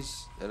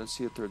guys. I don't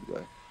see a third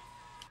guy.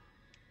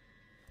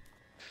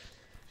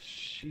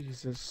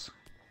 Jesus.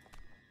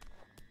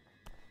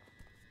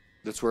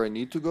 That's where I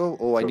need to go?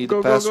 Oh, I need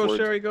go, the password. Go,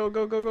 Sherry,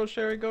 go,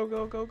 Sherry, go.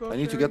 I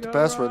need to Sherry, get the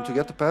password. And to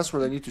get the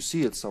password, I need to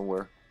see it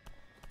somewhere.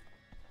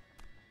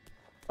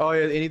 Oh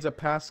yeah, it needs a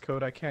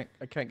passcode. I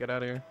can't get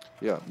out of here.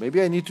 Yeah,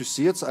 maybe I need to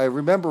see it. I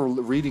remember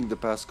reading the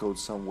passcode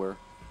somewhere.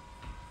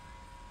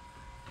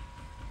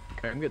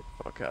 Okay, I'm getting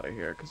the fuck out of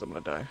here because I'm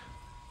gonna die.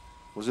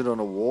 Was it on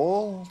a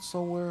wall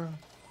somewhere?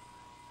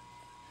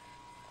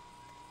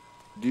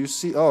 Do you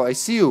see? Oh, I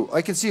see you.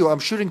 I can see you. I'm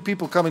shooting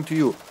people coming to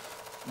you.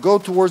 Go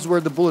towards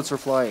where the bullets are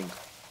flying.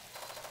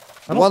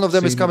 One of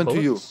them is coming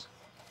to you.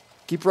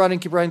 Keep running,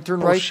 turn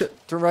right.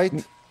 Shit. Turn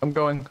right. I'm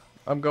going.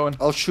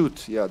 I'll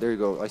shoot. Yeah, there you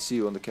go. I see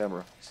you on the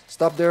camera.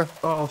 Stop there.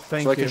 Oh,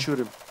 thank you. So I can shoot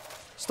him.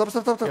 Stop.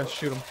 Yeah,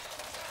 shoot him.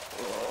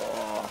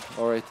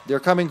 Alright, they're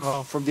coming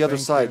from the other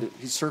thank side. you.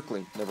 He's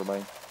circling. Never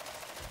mind.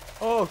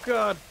 Oh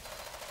god.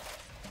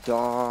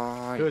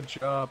 Die. Good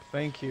job.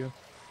 Thank you.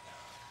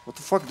 What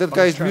the fuck? That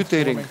guy is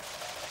transforming.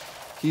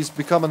 mutating. He's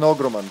become an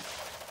Ogroman.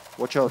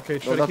 Watch out. Okay, No,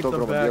 try to not keep them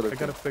Ogroman, the back. other I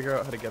gotta thing. figure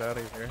out how to get out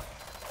of here.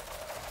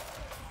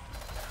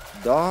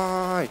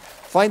 Die.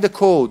 Find the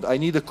code. I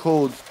need a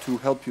code to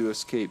help you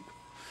escape.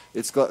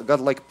 It's got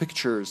like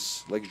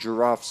pictures, like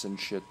giraffes and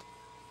shit.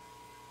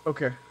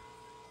 Okay.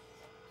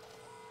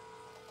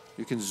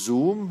 You can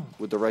zoom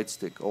with the right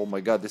stick. Oh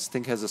my god, this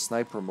thing has a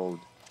sniper mode.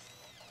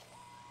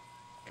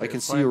 I can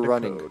see you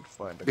running.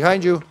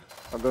 Behind you.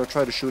 I'm gonna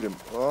try to shoot him.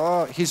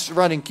 Oh, he's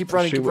running. Keep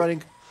running. Keep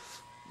running.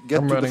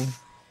 Get to the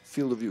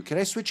field of view. Can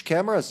I switch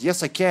cameras?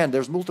 Yes, I can.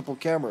 There's multiple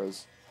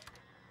cameras.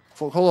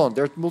 Hold on.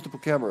 There's multiple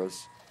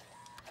cameras.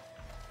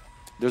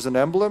 There's an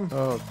emblem.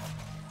 Oh.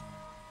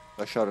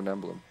 I shot an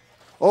emblem.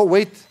 Oh,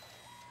 wait.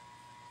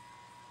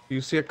 Do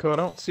you see a code? I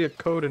don't see a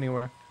code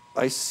anywhere.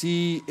 I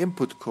see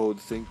input code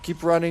thing.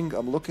 Keep running.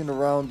 I'm looking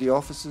around the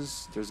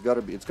offices. It's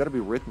gotta be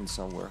written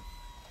somewhere.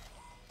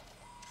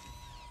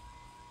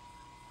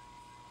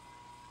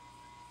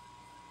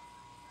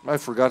 I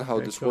forgot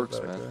how this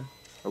works, man.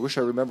 I wish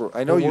I remember.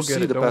 I know you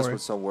see the password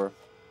somewhere.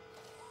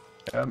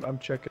 I'm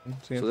checking.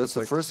 So that's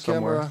the first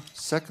camera.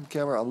 Second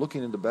camera. I'm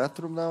looking in the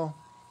bathroom now.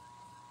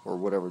 Or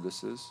whatever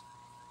this is.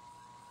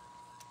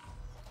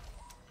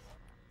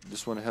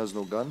 This one has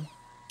no gun.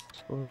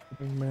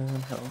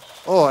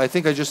 Oh, I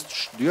think I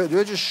just... Do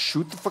I just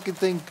shoot the fucking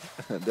thing?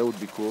 That would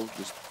be cool.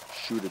 Just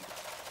shoot it.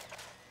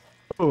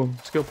 Oh,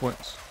 skill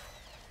points.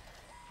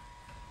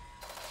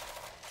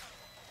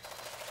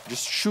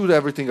 Just shoot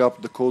everything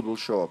up, the code will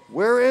show up.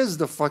 Where is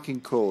the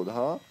fucking code,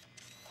 huh?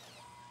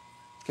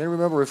 Can't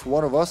remember if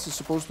one of us is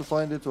supposed to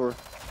find it or...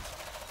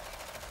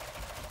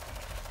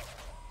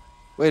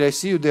 Wait, I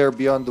see you there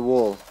beyond the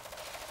wall.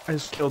 I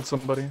just killed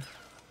somebody. Okay,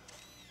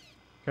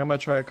 I'm gonna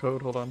try a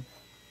code, hold on.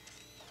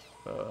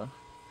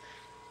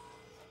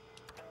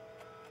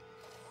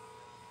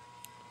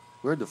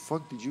 Where the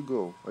fuck did you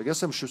go? I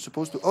guess I'm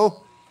supposed to...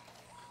 Oh!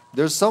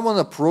 There's someone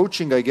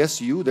approaching, I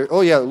guess you. There.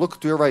 Oh yeah, look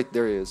to your right,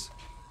 there he is.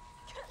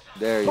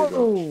 There you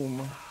go.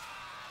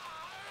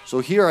 So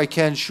here I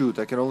can't shoot,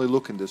 I can only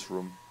look in this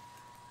room.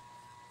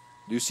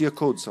 Do you see a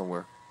code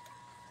somewhere?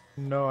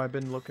 No, I've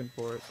been looking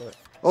for it, but...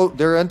 Oh,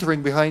 they're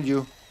entering behind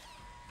you.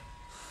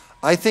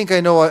 I think I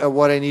know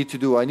what I need to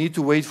do. I need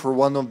to wait for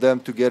one of them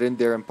to get in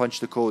there and punch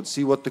the code.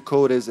 See what the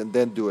code is and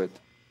then do it.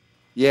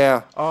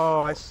 Yeah.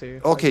 Oh, I see.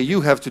 Okay,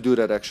 you have to do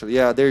that actually.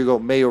 Yeah, there you go.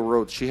 Mayo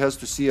wrote. She has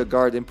to see a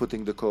guard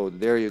inputting the code.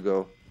 There you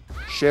go.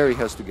 Sherry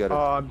has to get it.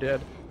 Oh, I'm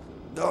dead.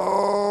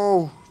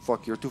 No!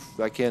 Fuck, you're too...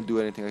 I can't do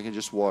anything. I can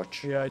just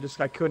watch. Yeah,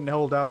 I couldn't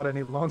hold out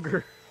any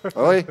longer.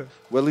 Alright.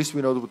 Well, at least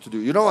we know what to do.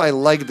 You know, I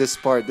like this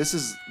part. This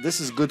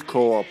is good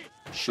co-op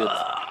shit.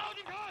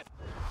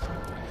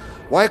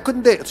 Why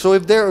couldn't they... So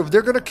if they're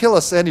gonna kill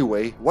us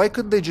anyway, why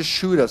couldn't they just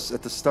shoot us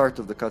at the start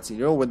of the cutscene?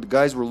 You know, when the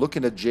guys were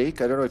looking at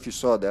Jake, I don't know if you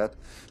saw that.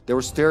 They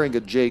were staring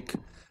at Jake,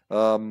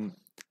 and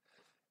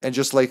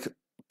just like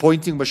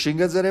pointing machine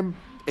guns at him.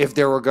 If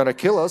they were gonna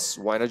kill us,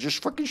 why not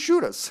just fucking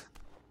shoot us?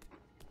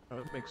 Oh,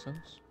 that makes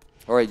sense.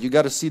 Alright, you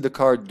gotta see the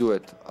guard do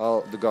it.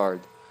 The guard.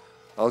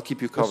 I'll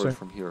keep you covered Yes,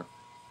 from here.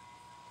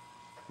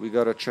 We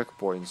got a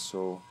checkpoint,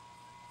 so...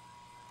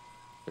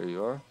 There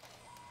you are.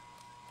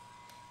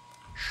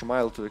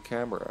 Smile to the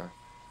camera.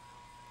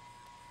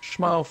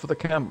 Smile for the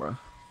camera.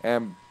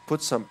 And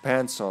put some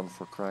pants on,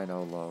 for crying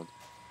out loud.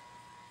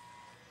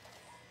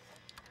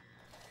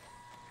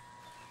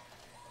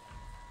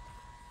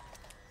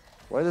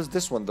 Why does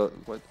this one do...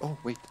 What? Oh,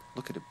 wait.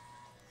 Look at him.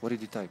 What did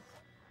he type?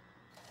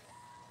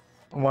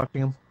 I'm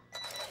watching him.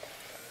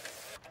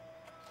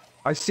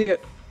 I see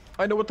it.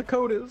 I know what the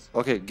code is.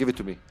 Okay, give it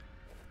to me.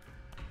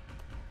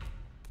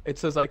 It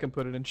says I can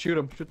put it in. Shoot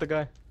him. Shoot the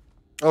guy.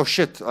 Oh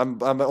shit!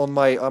 I'm on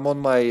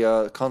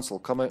my console.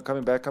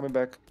 Coming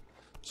back.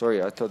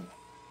 Sorry, I thought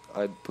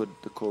I'd put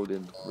the code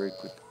in very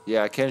quick.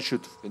 Yeah, I can't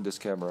shoot in this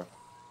camera.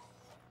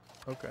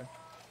 Okay.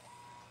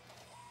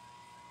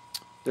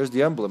 There's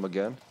the emblem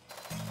again.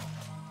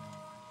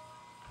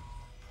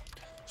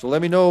 So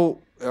let me know.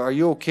 Are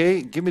you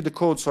okay? Give me the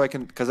code so I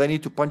can, because I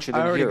need to punch it in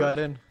here. I already got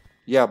in.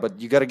 Yeah, but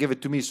you gotta give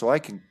it to me so I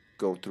can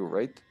go through,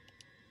 right?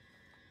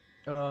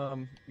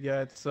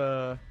 Yeah, it's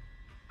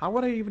how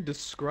would I even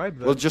describe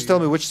that? Well, just tell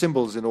me which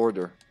symbol's in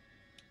order.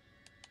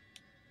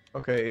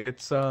 Okay,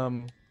 it's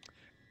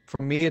for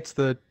me it's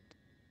the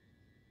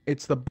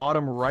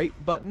bottom right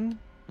button,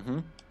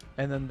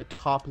 and then the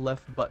top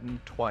left button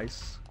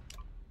twice.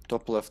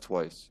 Top left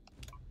twice.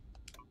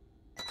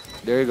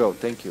 There you go.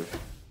 Thank you.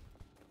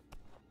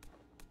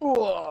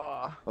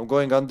 Whoa. I'm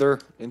going under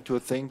into a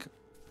thing.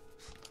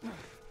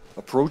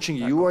 Approaching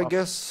you, I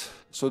guess.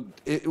 So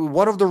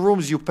one of the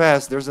rooms you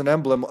pass, there's an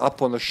emblem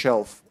up on a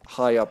shelf,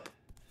 high up,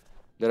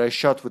 that I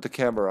shot with the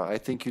camera. I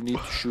think you need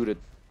to shoot it,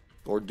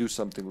 or do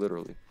something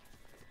literally.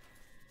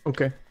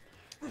 Okay.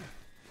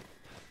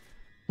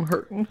 I'm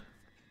hurting.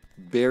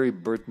 Barry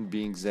Burton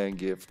being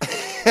Zangief.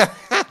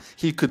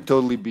 He could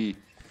totally be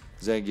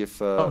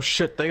Zangief. Oh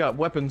shit! They got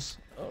weapons.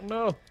 Oh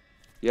no.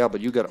 Yeah,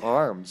 but you got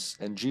arms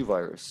and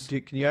G-Virus.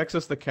 Can you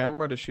access the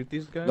camera to shoot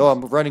these guys? No,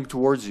 I'm running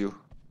towards you.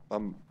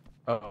 I'm...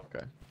 Oh,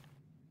 okay.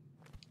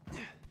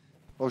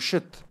 Oh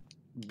shit.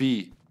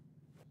 B.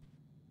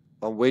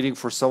 I'm waiting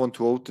for someone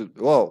to open...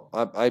 Whoa,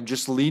 I'm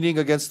just leaning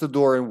against the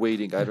door and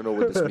waiting. I don't know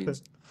what this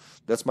means.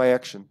 That's my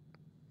action.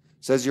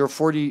 It says you're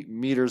 40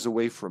 meters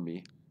away from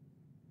me.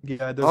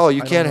 Yeah, oh,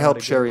 you can't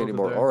help Sherry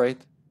anymore. Alright.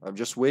 I'm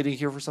just waiting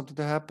here for something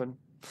to happen.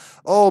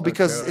 Oh,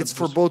 because it's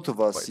for both of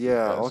us.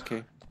 Yeah,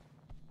 okay.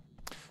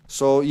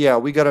 So, yeah,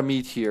 we gotta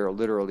meet here,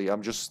 literally.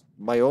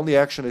 My only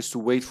action is to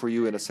wait for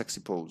you in a sexy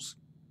pose.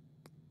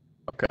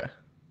 Okay.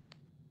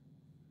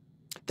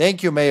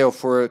 Thank you, Mayo,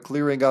 for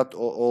clearing out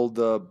all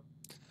the,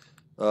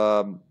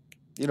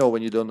 you know,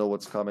 when you don't know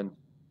what's coming.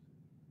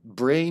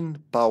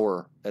 Brain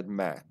power at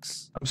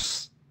max.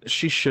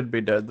 She should be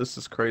dead. This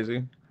is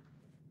crazy.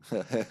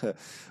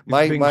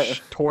 my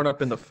torn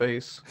up in the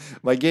face.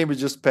 My game is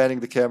just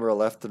panning the camera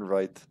left and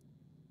right.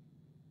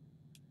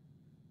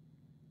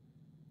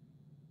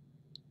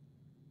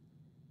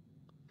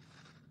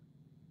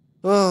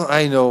 Oh,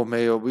 I know,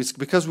 Mayo.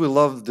 Because we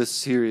love this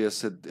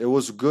series. It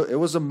was good. It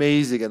was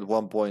amazing at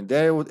one point.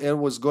 Then it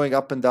was going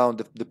up and down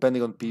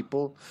depending on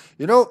people.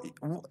 You know,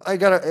 I'm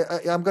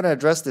gonna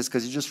address this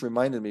because you just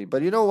reminded me.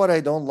 But you know what I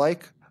don't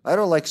like? I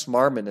don't like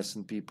smarminess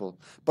in people.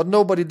 But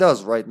nobody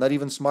does, right? Not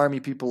even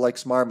smarmy people like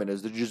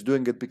smarminess. They're just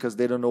doing it because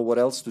they don't know what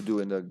else to do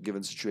in a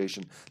given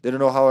situation. They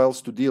don't know how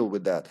else to deal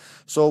with that.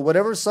 So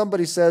whenever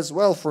somebody says,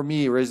 well, for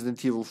me,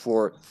 Resident Evil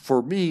 4,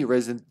 for me,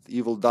 Resident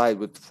Evil died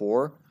with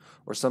 4,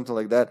 or something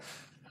like that,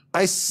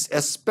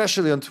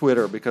 especially on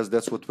Twitter, because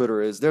that's what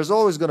Twitter is, there's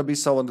always going to be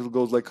someone who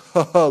goes like,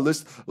 haha,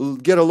 let's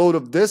get a load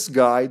of this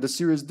guy, the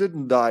series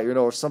didn't die, you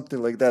know, or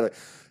something like that.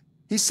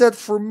 He said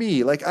for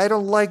me, like, I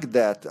don't like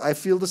that. I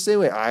feel the same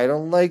way. I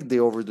don't like the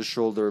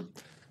over-the-shoulder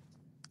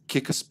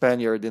kick a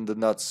Spaniard in the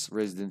nuts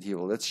Resident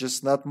Evil. That's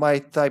just not my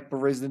type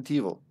of Resident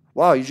Evil.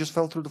 Wow, you just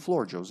fell through the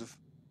floor, Joseph.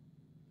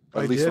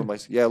 At least on my...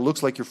 Yeah, it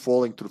looks like you're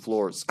falling to the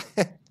floors.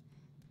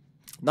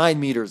 9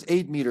 meters,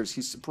 8 meters,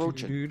 he's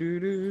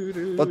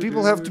approaching. But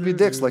people have to be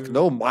dicks, like,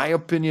 no, my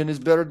opinion is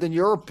better than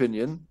your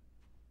opinion.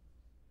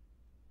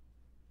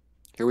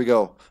 Here we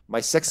go. My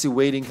sexy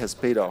waiting has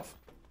paid off.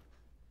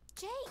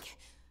 Jake!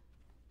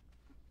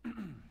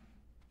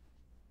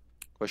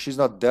 But she's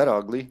not that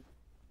ugly.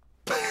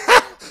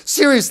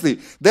 Seriously,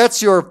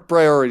 that's your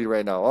priority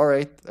right now. All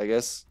right, I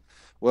guess.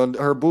 When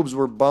her boobs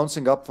were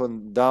bouncing up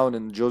and down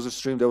in Joseph's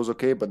stream, that was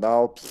okay, but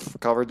now,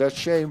 cover that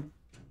shame.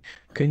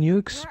 Can you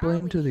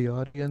explain to the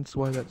audience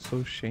why that's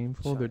so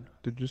shameful?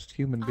 They're just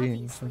human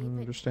beings. I Obviously, don't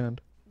but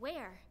understand.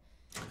 where?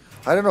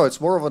 I don't know, it's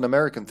more of an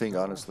American thing,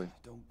 honestly.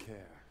 Don't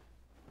care.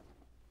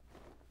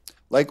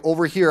 Like,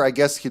 over here, I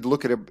guess he'd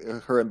look at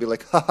her and be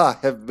like, haha,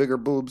 have bigger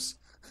boobs.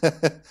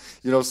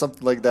 You know,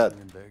 something like that.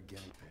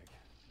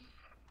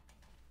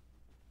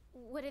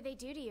 What did they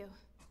do to you?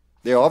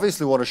 They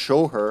obviously want to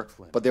show her,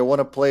 but they want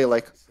to play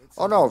like,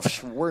 oh no,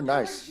 we're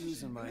nice.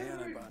 Using my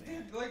antibody.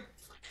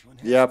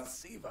 Yep.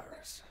 C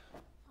virus.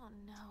 Oh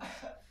no.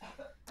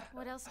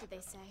 What else did they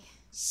say?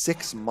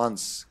 6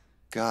 months.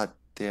 God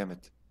damn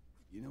it.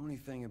 You know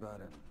anything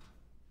about it,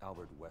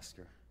 Albert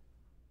Wesker?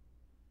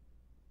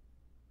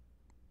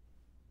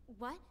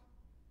 What?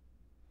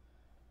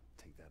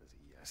 Take that as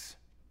a yes.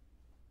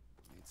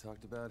 We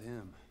talked about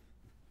him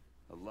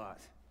a lot.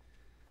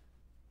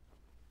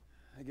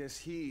 I guess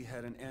he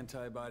had an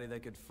antibody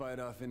that could fight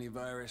off any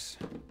virus.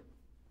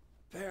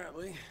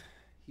 Apparently,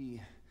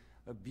 he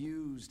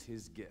abused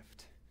his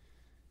gift,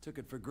 took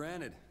it for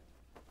granted,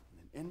 and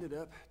then ended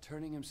up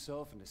turning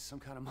himself into some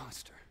kind of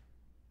monster.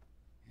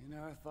 You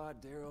know, I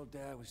thought dear old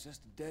dad was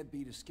just a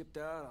deadbeat who skipped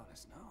out on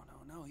us.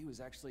 No, he was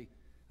actually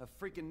a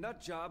freaking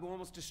nut job who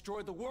almost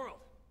destroyed the world.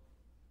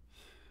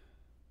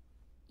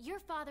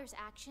 Your father's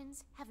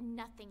actions have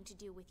nothing to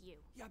do with you.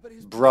 Yeah, but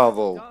his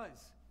Bravo.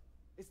 does.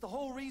 It's the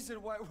whole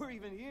reason why we're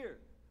even here.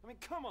 I mean,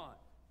 come on.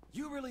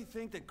 You really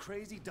think that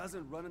crazy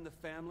doesn't run in the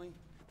family?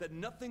 That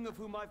nothing of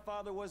who my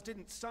father was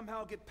didn't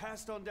somehow get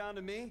passed on down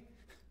to me?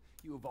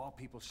 You of all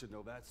people should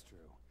know that's true.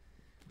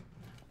 I'm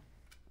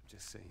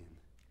just saying.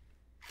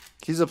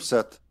 He's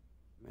upset.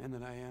 Man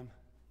that I am.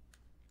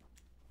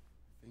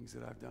 Things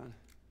that I've done.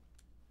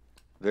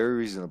 Very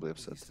reasonably At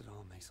upset. least it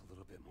all makes a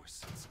little bit more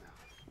sense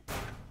now.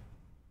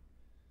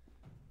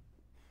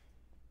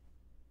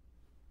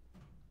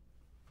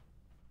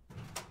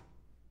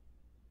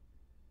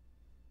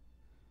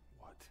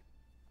 What?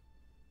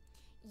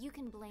 You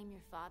can blame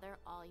your father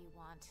all you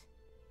want.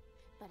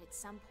 But at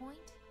some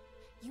point,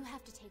 you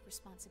have to take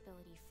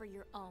responsibility for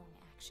your own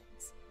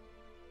actions.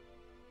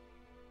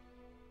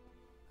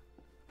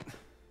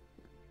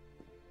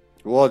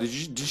 Whoa, did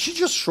she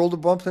just shoulder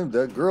bump him?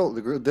 That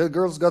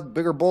girl's got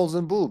bigger balls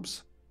than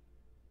boobs.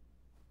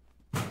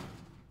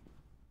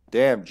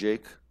 Damn,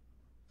 Jake.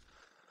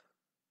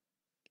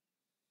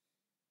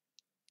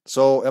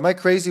 So, am I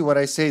crazy when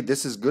I say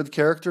this is good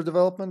character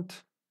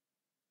development?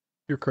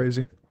 You're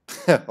crazy.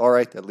 All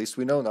right, at least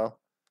we know now.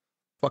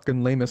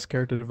 Fucking lamest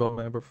character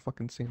development I've ever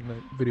fucking seen in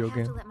a video I have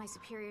to game. let my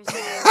superiors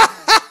know.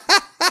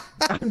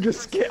 I'm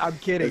just kidding. I'm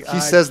kidding. He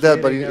says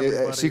that, but kidding,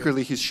 everybody.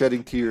 secretly he's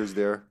shedding tears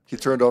there. He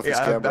turned off his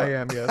Yeah, camera. I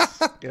am.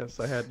 Yes, yes.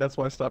 I had. That's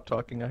why I stopped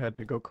talking. I had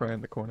to go cry in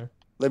the corner.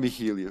 Let me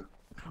heal you.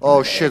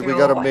 Oh shit, we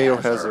got a Mayo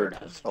hazard.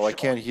 Oh, I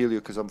can't heal you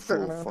because I'm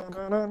full.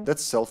 Fuck.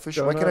 That's selfish.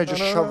 Why can't I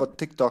just shove a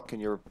TikTok in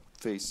your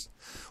face?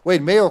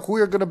 Wait, Mayo, who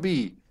are gonna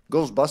be?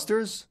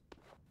 Ghostbusters?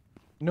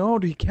 No,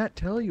 he can't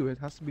tell you. It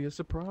has to be a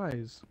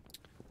surprise.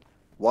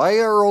 Why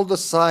are all the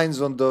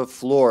signs on the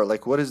floor?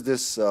 Like, what is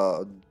this,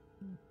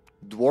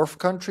 dwarf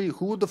country?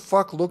 Who the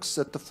fuck looks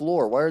at the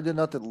floor? Why are they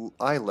not at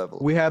eye level?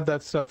 We have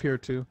that stuff here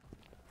too.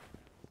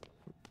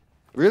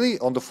 Really?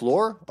 On the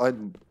floor?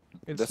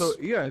 It's so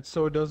yeah. It's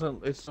so it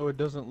doesn't. It's so it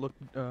doesn't look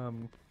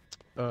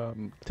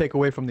take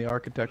away from the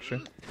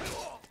architecture.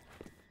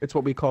 It's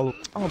what we call.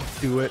 I'll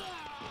do it.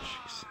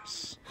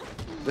 Jesus.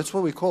 That's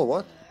what we call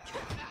what?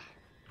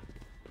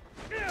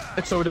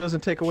 It's so it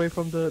doesn't take away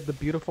from the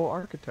beautiful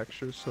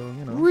architecture. So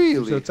you know.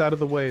 Really? So it's out of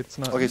the way. It's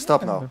not. Okay,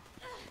 stop now.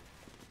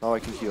 Now I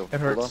can heal.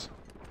 It Hold hurts.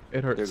 on.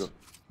 It hurts. There you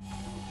go.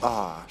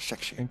 Ah,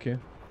 sexy. Thank you.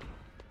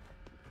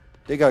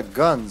 They got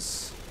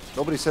guns.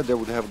 Nobody said they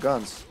would have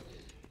guns.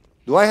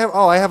 Do I have?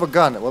 Oh, I have a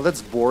gun. Well,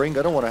 that's boring.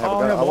 I don't want to have a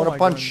gun. I want to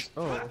punch.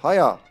 Oh.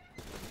 Hiya.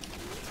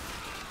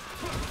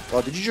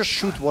 Oh, did you just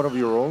shoot one of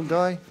your own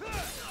guy?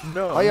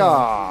 No.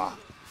 Hiya.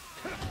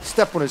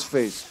 Step on his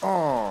face.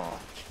 Oh.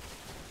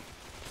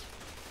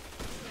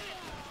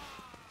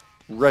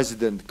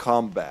 Resident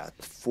Combat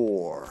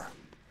 4.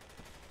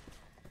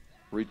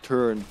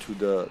 Return to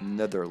the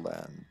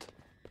Netherland.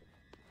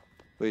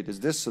 Wait,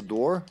 is this a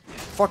door?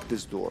 Fuck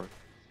this door.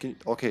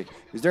 Okay,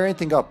 is there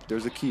anything up?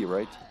 There's a key,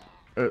 right?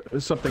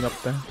 There's something up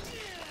there.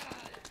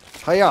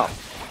 Hiya!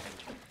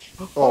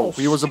 Oh,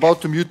 he was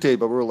about to mutate,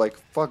 but we were like,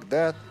 fuck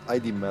that.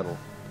 ID metal.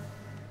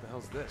 What the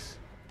hell's this?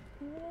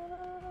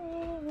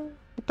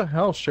 What the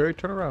hell, Sherry?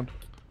 Turn around.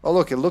 Oh,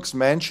 look, it looks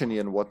mansiony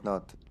and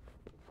whatnot.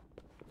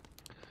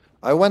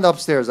 I went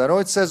upstairs. I know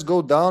it says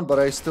go down, but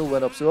I still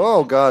went upstairs.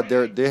 Oh god,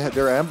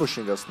 they're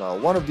ambushing us now.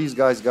 One of these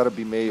guys gotta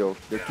be Mayo.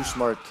 They're too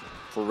smart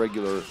for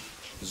regular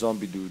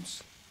zombie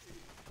dudes.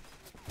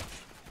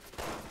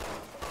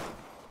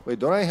 Wait,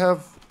 don't I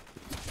have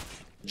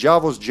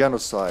Javo's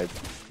genocide?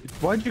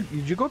 Did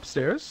you go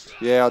upstairs?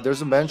 Yeah,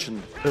 there's a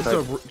mansion.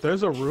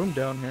 There's a room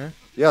down here.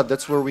 Yeah,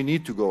 that's where we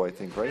need to go, I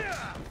think, right?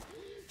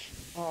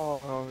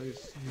 Oh,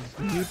 he's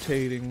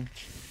mutating.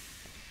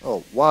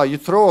 Oh, wow, you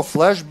throw a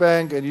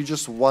flashbang and you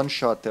just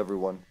one-shot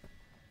everyone.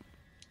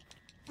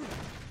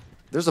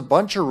 There's a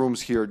bunch of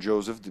rooms here,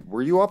 Joseph.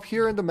 Were you up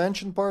here in the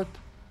mansion part?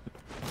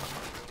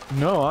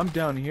 No, I'm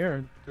down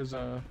here. There's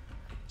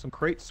some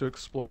crates to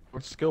explore,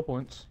 skill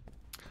points.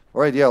 All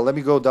right, yeah, let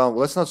me go down.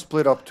 Let's not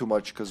split up too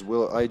much, because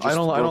I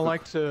don't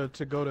like to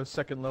go to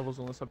second levels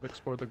unless I've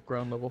explored the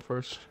ground level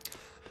first.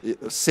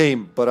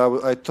 Same, but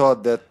I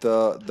thought that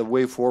the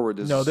way forward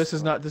is... No, this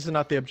is not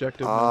the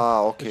objective.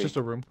 Ah, no. okay. It's just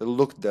a room. It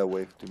looked that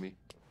way to me.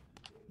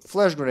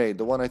 Flash grenade,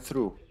 the one I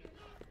threw.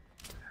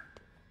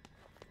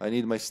 I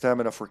need my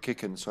stamina for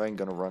kicking, so I ain't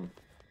gonna run.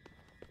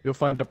 You'll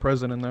find a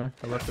present in there.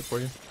 I left it for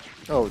you.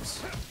 Oh,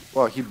 it's...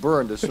 Wow, he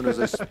burned as soon as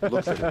I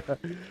looked at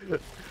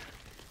it.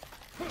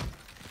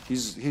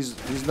 He's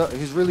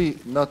really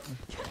not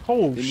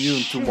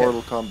immune to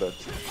Mortal Kombat.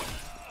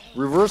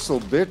 Reversal,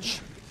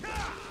 bitch.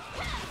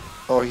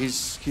 Oh,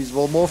 he's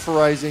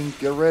volmorphorizing.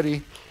 Get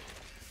ready.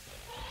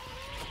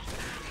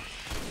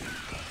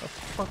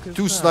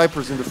 Two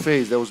snipers in the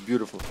face. That was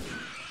beautiful.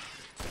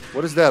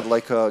 What is that?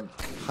 Like a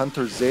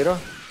Hunter Zeta?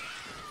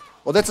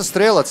 Oh, that's a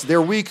Strelats.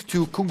 They're weak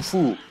to Kung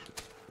Fu.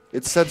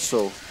 It said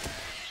so.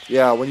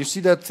 Yeah, when you see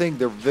that thing,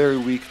 they're very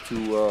weak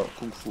to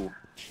Kung Fu.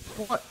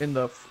 What in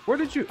the... Where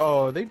did you...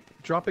 Oh, are they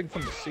dropping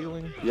from the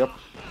ceiling? Yep.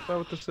 Is that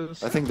what this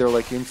is? I think they're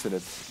like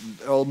infinite.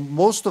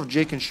 Most of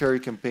Jake and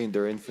Sherry campaign,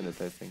 they're infinite,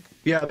 I think.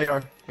 Yeah, they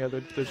are. Yeah,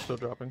 they're still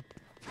dropping.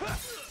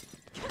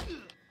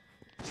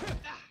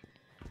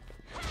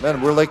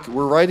 Man,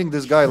 we're riding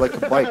this guy like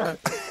a bike.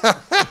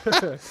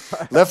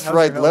 Left,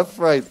 right, left,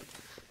 right.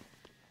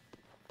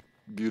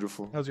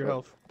 Beautiful. How's your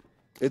health?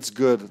 It's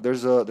good.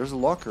 There's a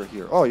locker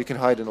here. Oh, you can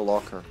hide in a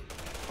locker.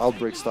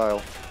 Outbreak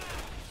style.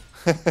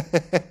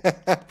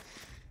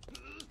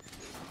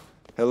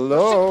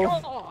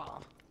 Hello.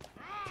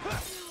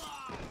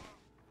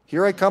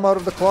 Here I come out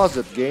of the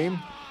closet, game.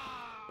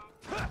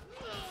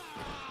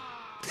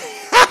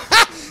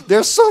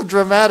 They're so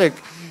dramatic.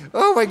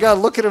 Oh my god,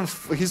 look at him.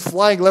 He's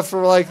flying left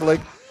or right. Like,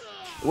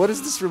 what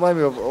does this remind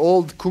me of?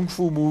 Old kung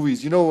fu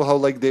movies. You know how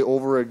like they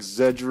over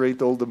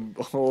exaggerate all the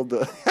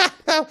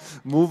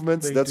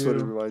movements? That's what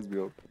it reminds me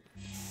of.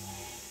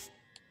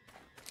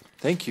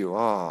 Thank you.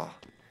 Ah.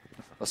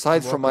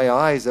 Aside from my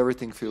eyes,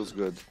 everything feels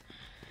good.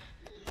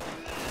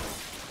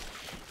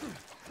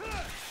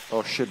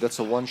 Oh shit, that's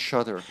a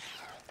one-shotter.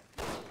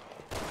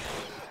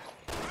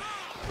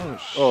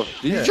 Oh,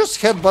 did you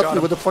just headbutt me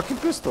with a fucking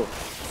pistol?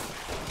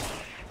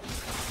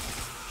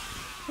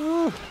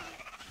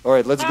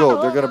 Alright, let's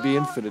go. They're gonna be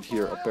infinite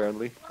here,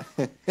 apparently.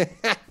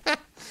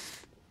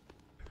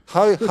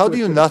 How do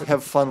you not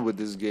have fun with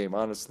this game,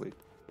 honestly?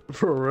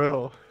 For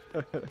real.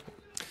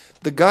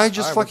 The guy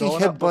just fucking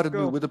headbutted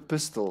me with a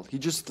pistol. He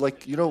just,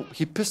 like, you know,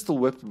 he pistol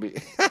whipped me.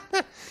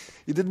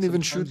 He didn't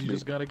even shoot me. You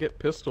just gotta get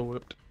pistol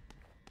whipped.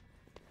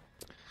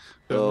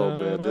 Oh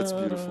man, that's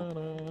beautiful.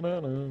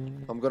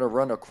 I'm gonna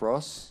run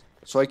across.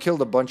 So I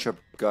killed a bunch of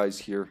guys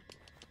here.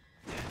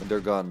 And they're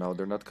gone now.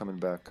 They're not coming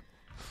back.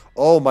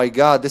 Oh my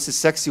god, this is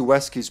Sexy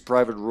Wesky's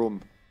private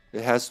room.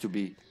 It has to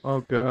be. Oh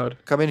god.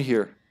 Come in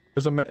here.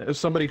 There's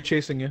somebody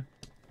chasing you.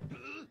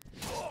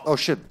 Oh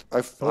shit.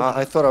 I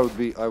thought I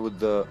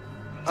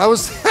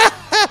was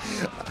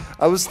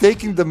I was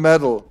taking the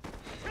medal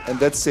and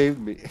that saved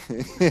me.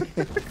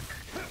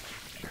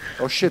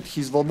 Oh shit,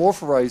 he's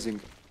volmorphorizing.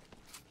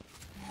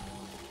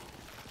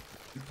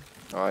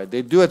 Alright,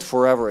 they do it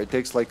forever. It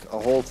takes like a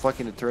whole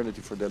fucking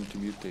eternity for them to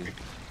mutate.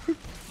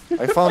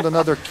 I found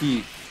another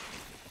key.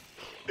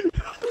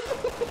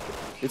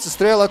 It's a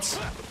Strelats.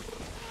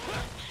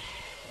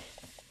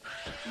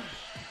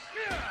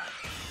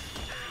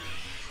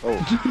 Oh,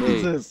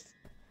 hey.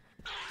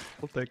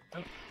 We'll take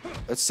that.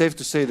 It's safe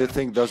to say that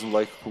thing doesn't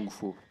like Kung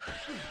Fu.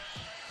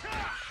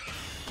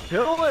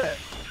 Kill it!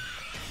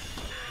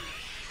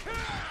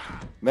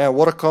 Man,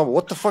 what a combo.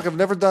 What the fuck? I've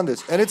never done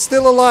this. And it's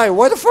still alive.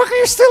 Why the fuck are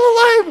you still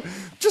alive?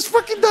 Just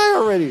fucking die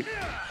already.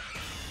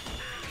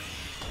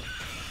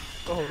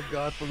 Oh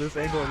god, from this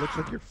angle it looks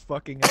like you're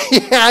fucking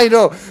Yeah, I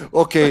know.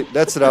 Okay,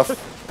 that's enough.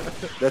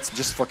 That's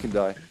just fucking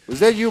die. Was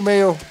that you,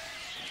 Mayo?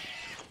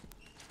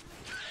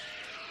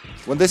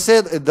 When they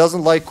said it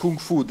doesn't like Kung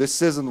Fu,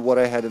 this isn't what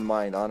I had in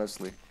mind,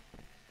 honestly.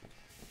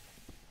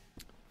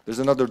 There's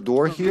another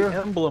door here. The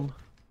emblem.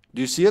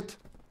 Do you see it?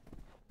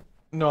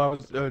 No, I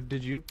was.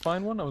 Did you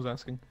find one? I was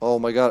asking. Oh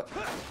my god.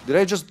 Did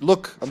I just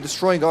look? I'm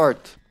destroying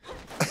art.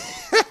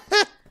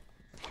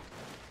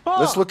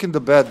 Let's look in the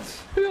bed.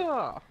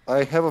 Yeah.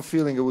 I have a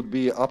feeling it would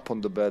be up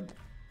on the bed.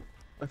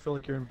 I feel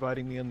like you're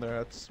inviting me in there.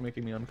 That's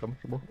making me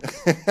uncomfortable.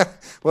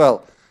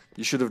 Well,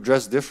 you should have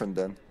dressed different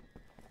then.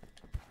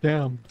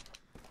 Damn.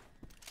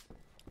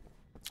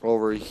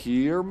 Over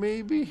here,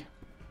 maybe?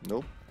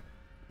 Nope.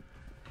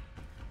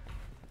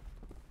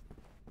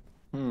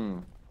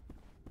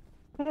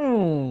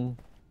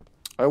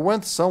 I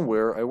went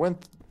somewhere.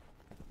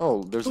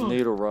 Oh, there's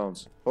NATO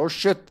rounds. Oh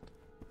shit!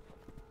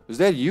 Is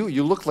that you?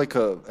 You look like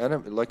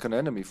an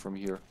enemy from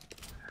here.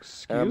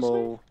 Excuse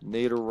me?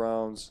 NATO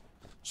rounds.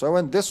 So I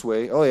went this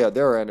way. Oh yeah,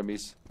 there are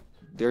enemies.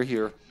 They're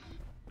here.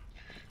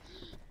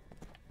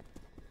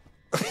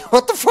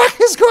 What the fuck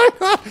is going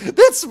on?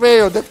 That's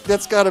Mayo.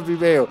 That's gotta be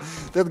Mayo.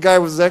 That guy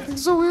was acting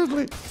so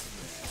weirdly.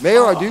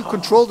 Mayo, do you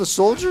control the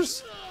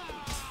soldiers?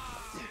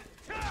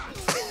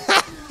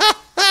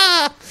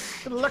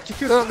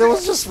 That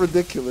was just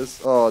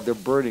ridiculous. Oh, they're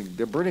burning.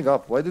 They're burning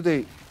up. Why do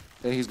they...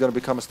 And he's gonna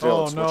become a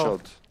Strelix. Oh, no. Watch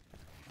out.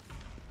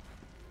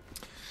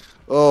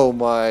 Oh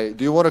my...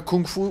 Do you want to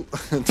kung fu?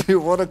 Do you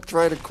want to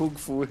try to kung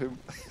fu him?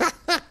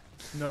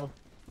 No.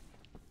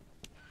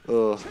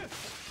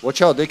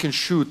 Watch out, they can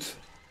shoot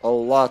a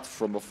lot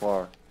from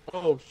afar.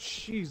 Oh,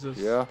 Jesus.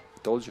 Yeah,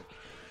 told you.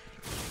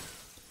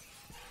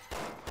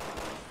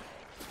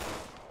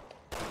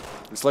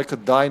 It's like a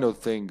dino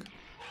thing.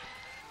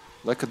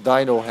 Like a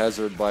dino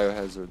hazard,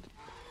 biohazard.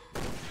 I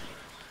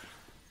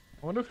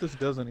wonder if this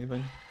does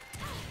anything.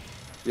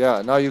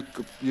 Yeah, now you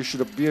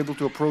should be able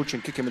to approach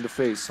and kick him in the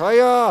face.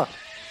 Hiya!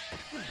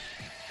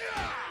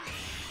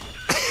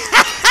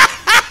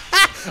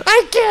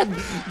 I can't!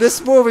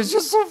 This move is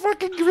just so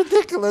fucking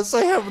ridiculous.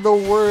 I have no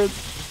words.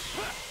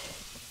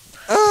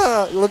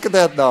 Ah, look at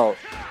that now.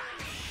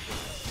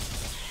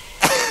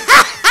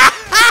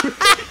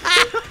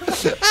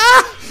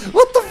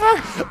 What the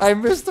fuck? I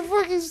missed the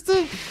fucking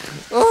stick.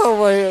 Oh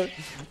my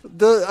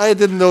god. I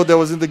didn't know that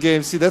was in the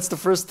game. See, that's the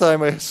first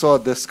time I saw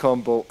this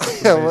combo.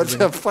 What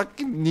the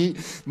fucking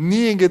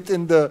kneeing it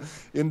in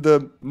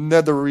the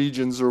nether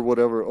regions or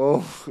whatever.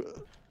 Oh,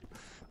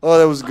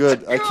 that was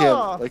good. I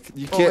can't. Like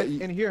you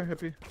can't. In here,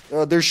 Hippie.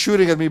 They're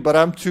shooting at me, but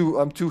I'm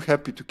too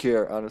happy to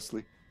care.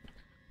 Honestly,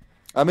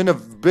 I'm in a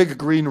big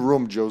green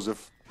room,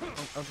 Joseph.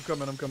 I'm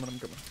coming.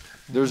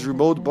 There's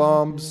remote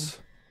bombs.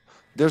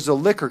 There's a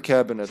liquor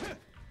cabinet.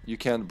 You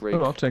can't break.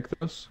 Oh, I'll take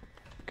this.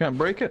 Can't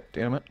break it.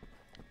 Damn it.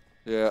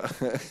 Yeah.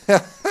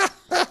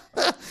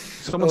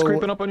 Someone's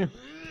creeping up on you.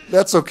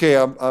 That's okay.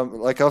 I'm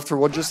like after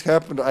what just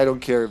happened, I don't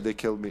care if they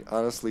killed me.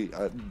 Honestly,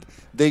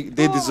 they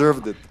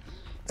deserved it.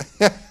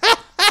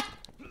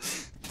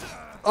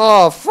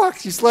 Oh fuck!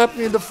 She slapped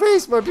me in the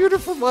face, my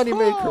beautiful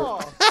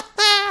moneymaker.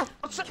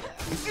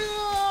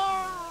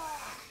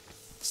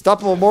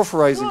 Stop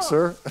homomorphorizing,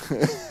 sir.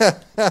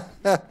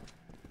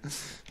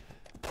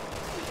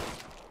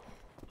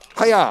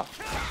 Hiya!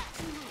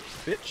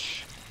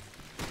 Bitch.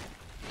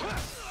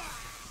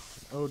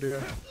 Oh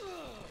dear.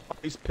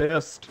 He's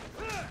pissed.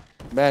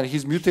 Man,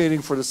 he's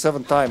mutating for the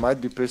 7th time.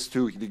 I'd be pissed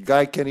too. The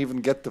guy can't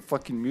even get the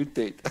fucking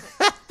mutate.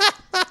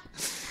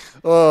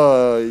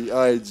 Oh,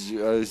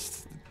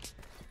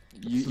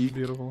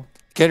 Beautiful.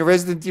 Can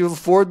Resident Evil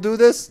 4 do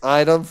this?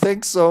 I don't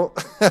think so.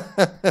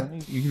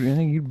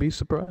 You'd be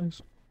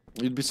surprised.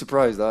 You'd be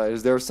surprised.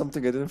 Is there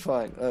something I didn't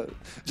find?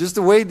 Just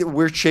the way that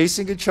we're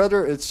chasing each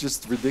other, it's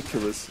just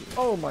ridiculous.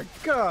 Oh my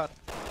god.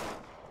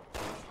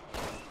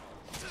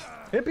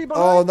 Hippie behind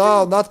Oh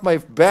no, you. not my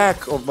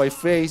back of my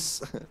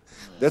face.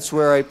 That's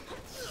where I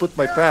put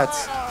my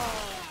pats.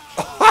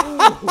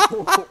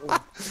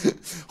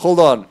 Hold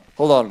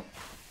on.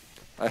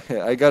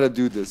 I gotta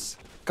do this.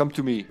 Come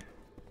to me.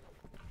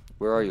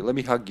 Where are you? Let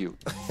me hug you.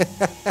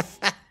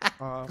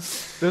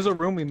 There's a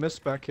room we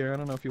missed back here. I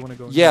don't know if you want to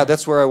go. Yeah,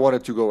 that's where I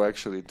wanted to go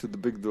actually, to the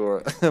big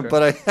door. Okay.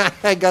 But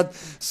I got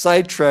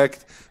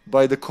sidetracked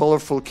by the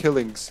colorful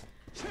killings.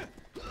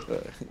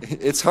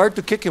 It's hard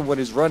to kick him when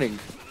he's running.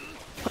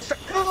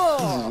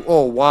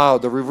 Oh wow,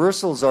 the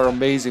reversals are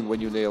amazing when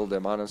you nail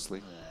them,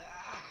 honestly.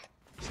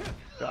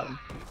 Got him.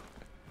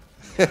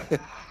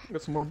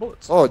 Got some more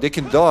bullets. Oh, they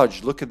can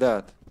dodge. Look at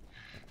that.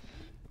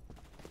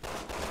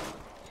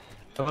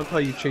 I love how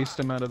you chased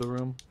him out of the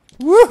room.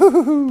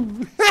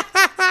 Woohoo!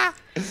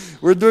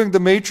 We're doing the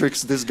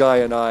Matrix, this guy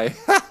and I.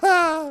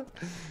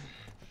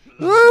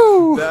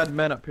 Woo! Bad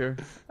men up here.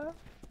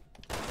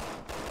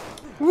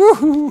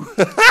 Woohoo!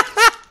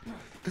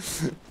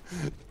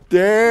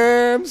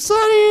 Damn,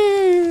 Sonny!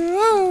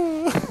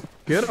 Oh.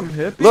 Get him,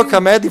 Hippie. Look,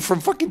 I'm Eddie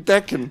from fucking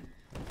Tekken.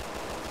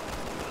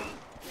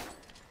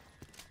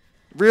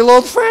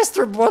 Reload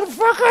faster,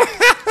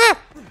 motherfucker!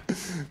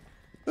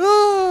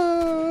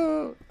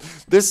 Oh.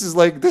 This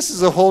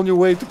is a whole new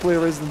way to play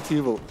Resident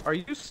Evil. Are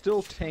you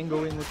still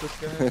tangoing with this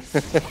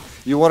guy?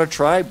 You want to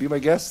try? Be my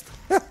guest.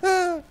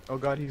 Oh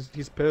god,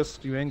 he's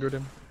pissed. You angered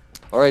him.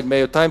 All right,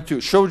 Mayo, time to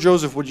show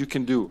Joseph what you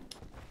can do.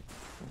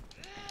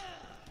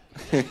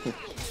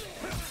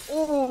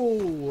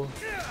 Oh!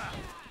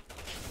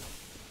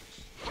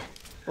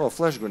 Oh,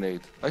 flash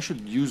grenade. I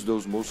should use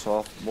those more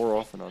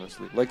often,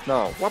 honestly. Like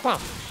now. Wapa!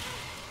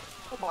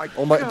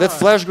 Oh my! That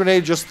flash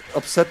grenade just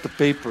upset the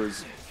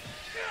papers.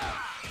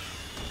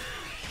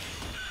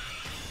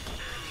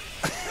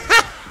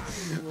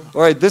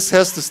 All right, this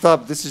has to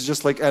stop. This is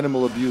just like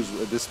animal abuse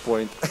at this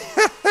point.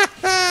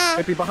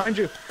 Hippie behind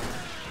you.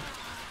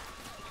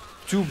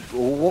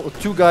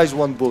 Two guys,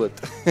 one bullet.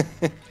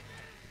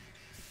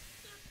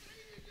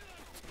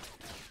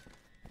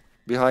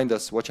 Behind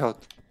us, watch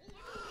out.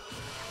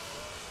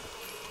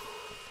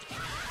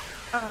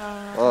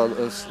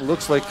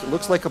 Looks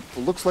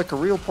like a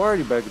real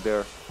party back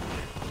there.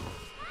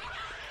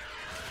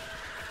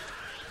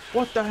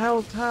 What the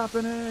hell's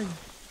happening?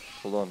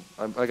 Hold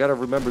on, I gotta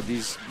remember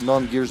these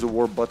non-Gears of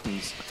War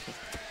buttons.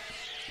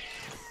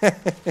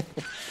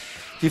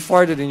 He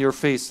farted in your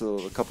face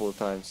a couple of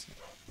times.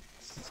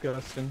 It's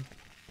disgusting.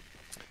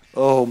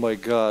 Oh my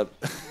god.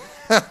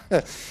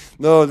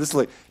 No, this is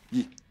like...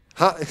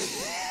 How...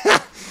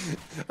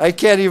 I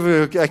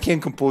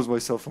can't compose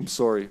myself, I'm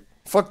sorry.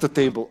 Fuck the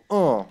table.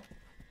 Oh.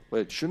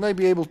 Wait, shouldn't I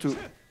be able to...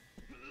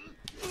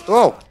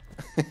 Oh!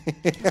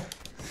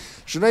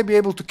 Shouldn't I be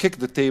able to kick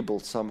the table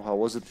somehow?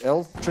 Was it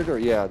L trigger?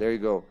 Yeah, there you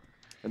go.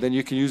 And then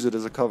you can use it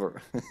as a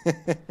cover.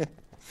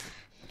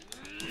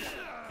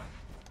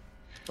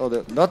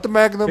 Oh, not the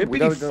Magnum. Hippy,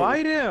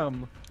 fight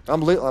him!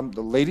 I'm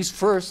the ladies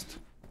first.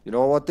 You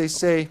know what they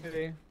say.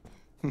 Okay.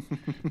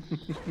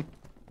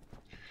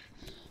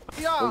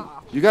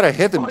 Well, you gotta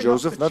hit him, Fly off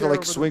Joseph, the not to chair like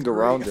over the swing tree.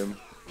 around him.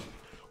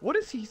 What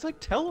is he? He's like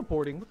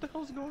teleporting. What the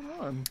hell's going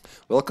on?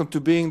 Welcome to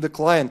being the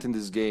client in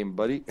this game,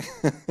 buddy.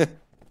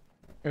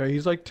 Yeah,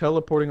 he's like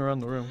teleporting around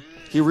the room.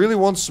 He really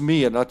wants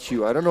me and not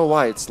you. I don't know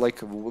why. It's like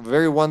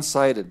very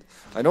one-sided.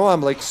 I know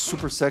I'm like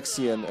super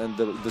sexy and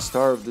the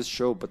star of this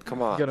show, but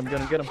come on. Get him, get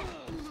him, get him.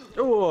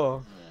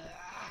 Oh.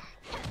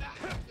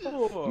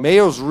 Oh.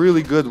 Mayo's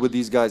really good with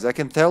these guys. I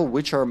can tell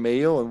which are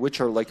Mayo and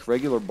which are like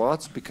regular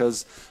bots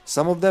because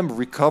some of them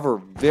recover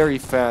very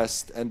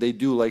fast and they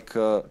do like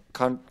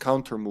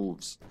counter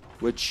moves,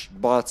 which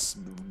bots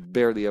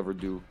barely ever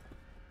do.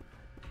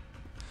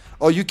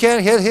 Oh, you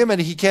can't hit him and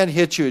he can't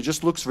hit you. It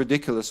just looks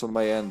ridiculous on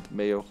my end,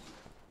 Mayo.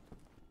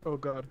 Oh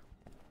god.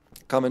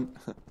 Coming.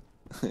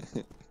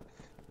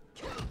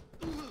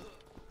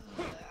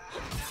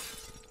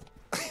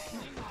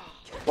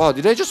 Wow,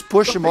 did I just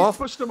push him off?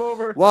 Pushed him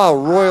over. Wow,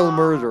 royal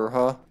murder,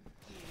 huh?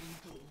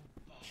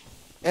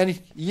 And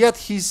yet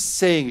he's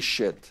saying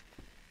shit.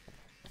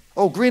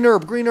 Oh, green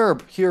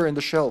herb, here in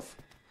the shelf.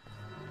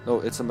 No,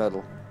 it's a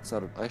metal. It's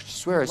not. I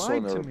swear I saw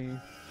an Lied to herb. me.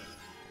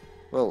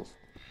 Well,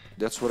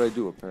 that's what I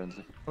do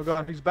apparently. Oh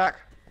god, he's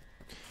back.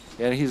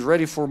 And he's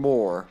ready for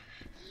more.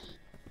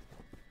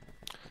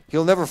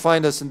 He'll never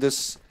find us in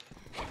this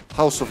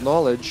house of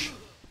knowledge.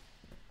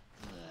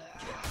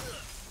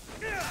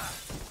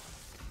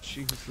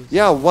 Jesus.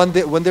 Yeah, when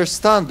they're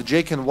stunned,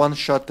 Jake can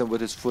one-shot them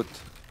with his foot.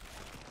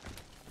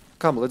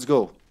 Come, let's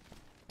go.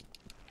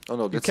 Oh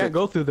no, You that's can't it.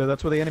 go through there.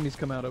 That's where the enemies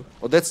come out of.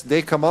 Oh,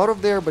 they come out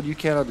of there, but you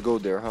cannot go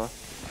there, huh?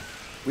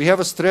 We have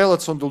a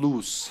strelets on the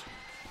loose.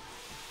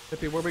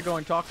 Hippy, where are we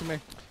going? Talk to me.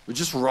 We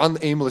just run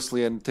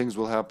aimlessly and things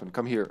will happen.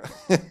 Come here.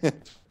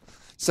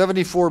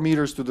 74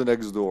 meters to the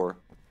next door.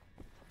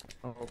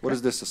 Okay. What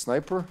is this, a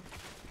sniper?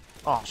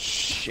 Oh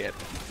shit.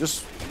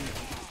 Just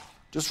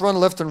run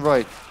left and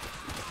right.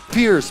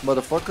 Pierce,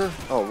 motherfucker.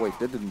 Oh, wait,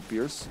 that didn't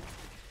pierce.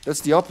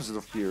 That's the opposite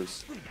of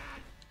pierce.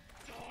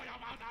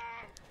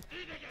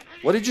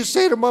 What did you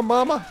say to my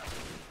mama?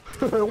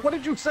 What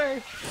did you say?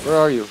 Where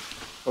are you?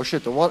 Oh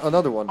shit,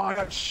 another one. Oh, I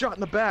got shot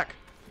in the back.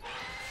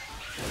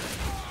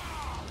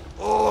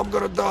 Oh, I'm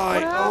gonna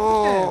die. What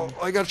Oh, happened?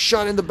 I got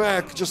shot in the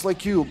back, just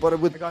like you, but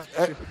with got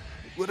you.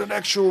 with an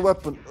actual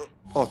weapon.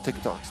 Oh,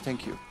 TikToks,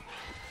 thank you.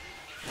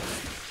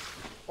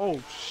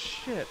 Oh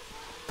shit.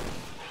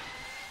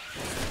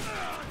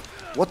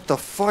 What the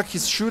fuck?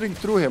 He's shooting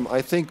through him.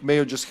 I think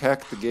Mayo just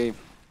hacked the game.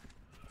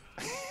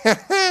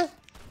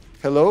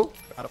 Hello?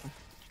 Got him.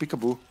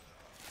 Peekaboo.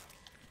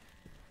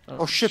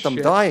 Oh shit, I'm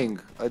dying.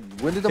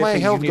 When did Hippy, my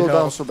you health need go down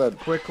help. so bad?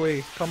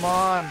 Quickly, come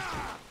on.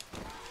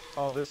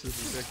 Oh, this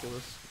is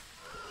ridiculous.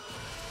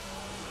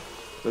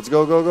 Let's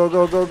go, go, go,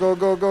 go, go, go,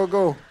 go, go,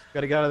 go.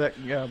 Gotta get out of that.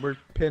 Yeah, we're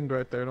pinned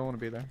right there. I don't want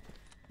to be there.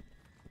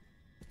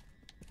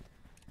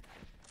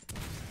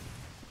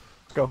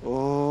 Let's go.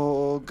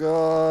 Oh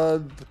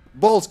god.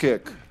 Balls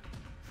kick.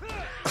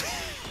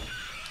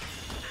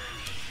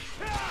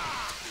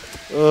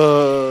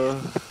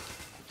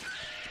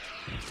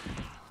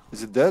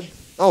 Is it dead?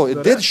 Oh,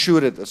 it did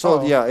shoot it. So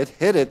Oh. yeah, it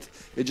hit it.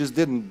 It just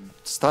didn't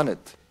stun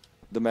it.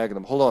 The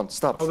Magnum. Hold on,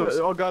 stop Oh, first.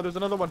 oh god, there's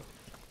another one.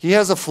 He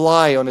has a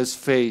fly on his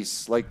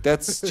face. Like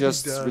that's He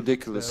just does,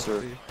 ridiculous,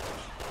 sir. nasty.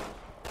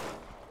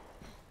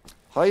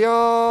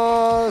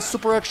 Hiya,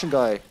 super action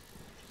guy.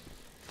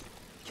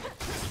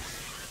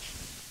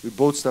 We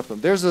both stepped him.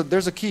 There's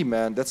a key,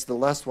 man. That's the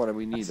last one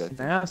we need. I think.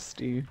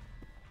 Nasty.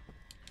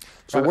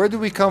 So where did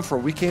we come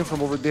from? We came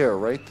from over there,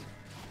 right?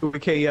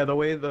 Okay, yeah, the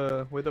way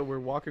that we're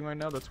walking right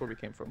now, that's where we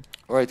came from.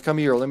 All right, come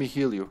here. Let me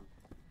heal you.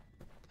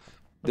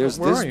 There's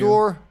Where this are you?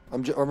 door.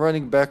 I'm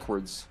running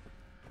backwards.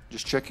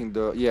 Just checking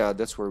the. Yeah,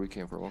 that's where we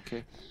came from.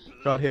 Okay.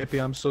 God, Hippy,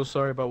 I'm so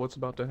sorry about what's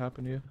about to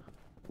happen to you.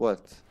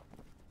 What?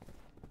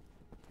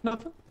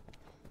 Nothing.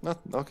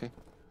 Nothing. Okay.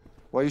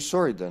 Why are you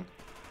sorry then?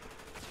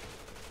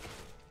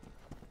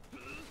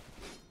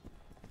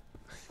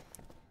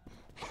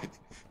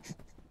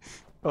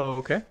 Oh,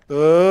 okay.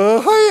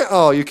 Hi.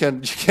 Oh, you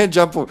can't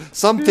jump over.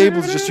 Some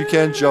tables just you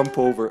can't jump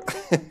over.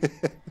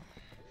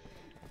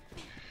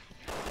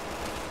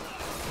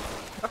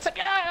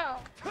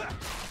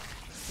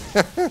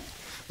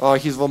 Oh,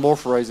 he's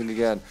Volmorphorizing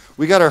again.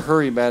 We gotta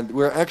hurry, man.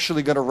 We're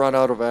actually gonna run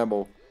out of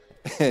ammo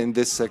in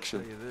this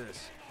section. Tell you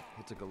this,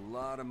 it took a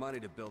lot of money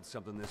to build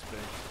something this big.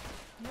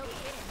 No kidding.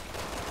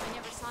 I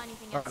never saw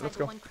anything Alright, outside let's the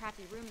go. one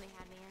crappy room they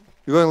had me in.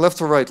 You're going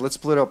left or right? Let's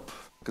split up,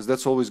 because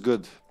that's always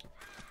good.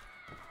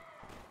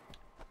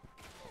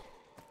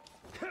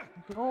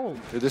 Oh.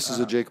 Hey, this is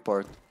a Jake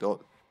part.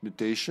 Don't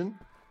mutation.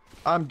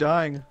 I'm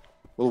dying.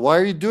 Well, why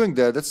are you doing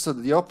that? That's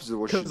the opposite of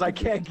what Because you I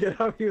do. can't get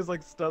up. He was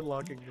like stun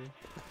locking me.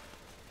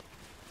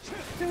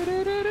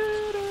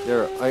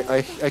 There,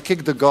 I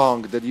kicked the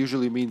gong. That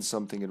usually means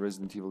something in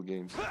Resident Evil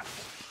games. Where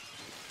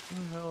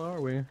the hell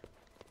are we?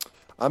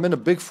 I'm in a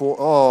big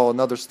Oh,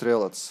 another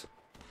Strelets.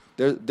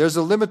 There's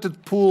a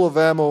limited pool of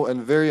ammo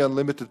and very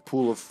unlimited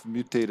pool of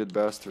mutated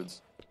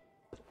bastards.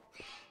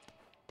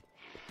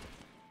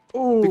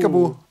 Ooh.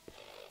 Peekaboo!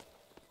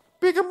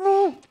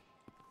 Peekaboo!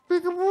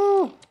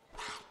 Peekaboo!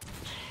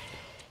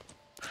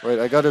 Right,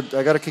 I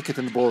gotta kick it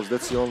in the balls.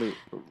 That's the only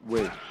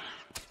way.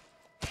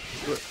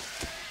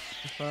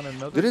 I found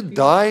another Did it piece.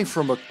 die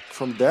from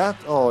that?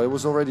 Oh, it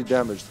was already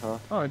damaged, huh?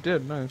 Oh, it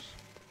did. Nice.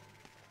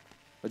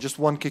 Just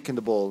one kick in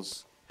the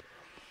balls.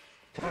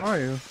 Where are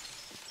you?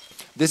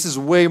 This is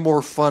way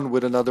more fun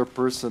with another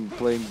person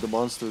playing the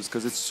monsters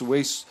because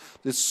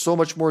it's so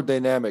much more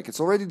dynamic. It's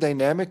already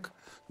dynamic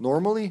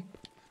normally,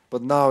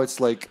 but now it's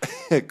like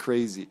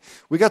crazy.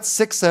 We got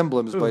 6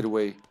 emblems, by the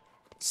way.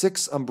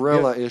 6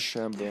 umbrella-ish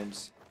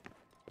emblems.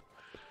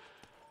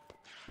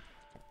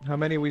 How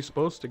many are we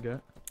supposed to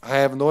get? I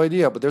have no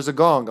idea, but there's a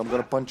gong. I'm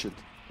gonna punch it.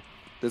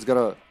 There's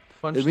gotta.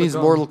 Punch It the means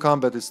gong. Mortal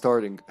Kombat is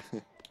starting.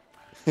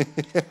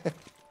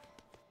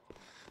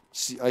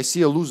 I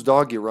see a loose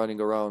doggy running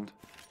around.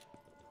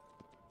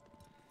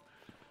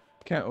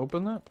 Can't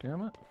open that?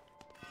 Damn it.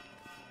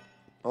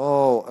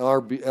 Oh,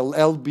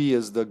 LB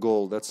is the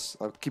goal.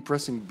 I keep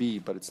pressing B,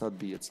 but it's not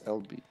B, it's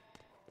LB.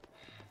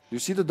 You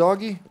see the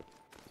doggy?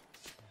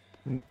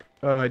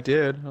 I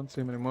did. I don't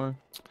see him anymore.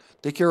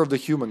 Take care of the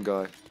human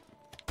guy.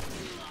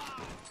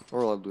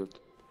 Or I'll do it.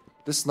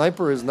 This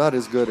sniper is not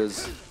as good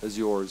as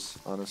yours,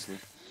 honestly.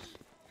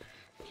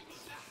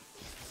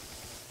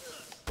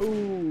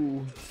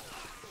 Ooh.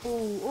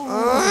 Ooh.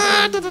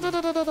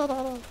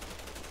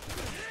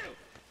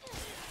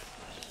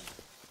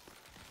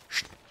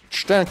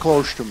 Stand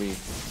close to me.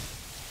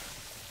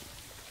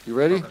 You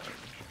ready?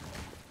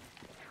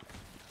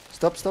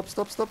 Stop.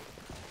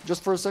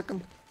 Just for a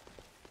second.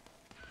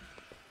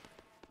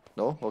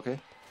 No? Okay.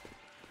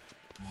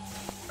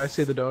 I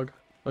see the dog.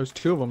 There's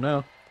 2 of them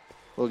now.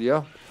 Well,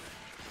 yeah.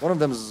 One of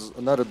them is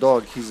not a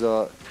dog. He's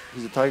a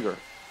tiger.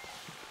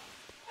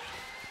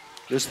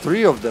 There's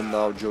 3 of them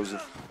now,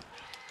 Joseph.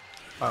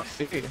 Ah,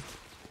 see.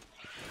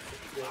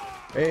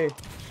 Hey.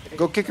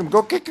 Go kick him.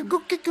 Go kick him. Go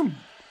kick him.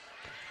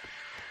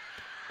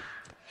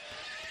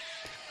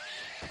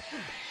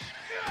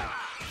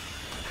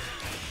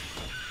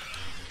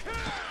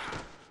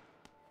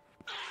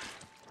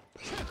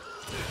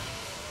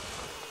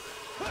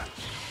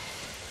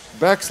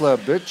 Backslap,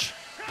 bitch.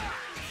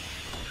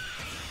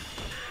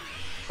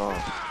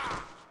 Oh.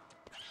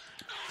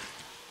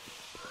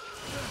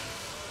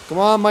 Come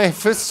on, my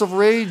fists of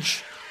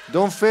rage.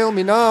 Don't fail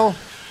me now.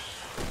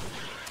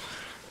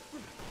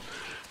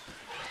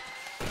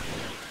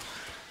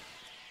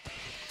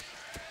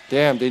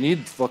 Damn, they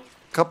need a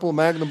couple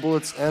magnum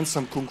bullets and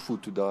some kung fu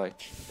to die.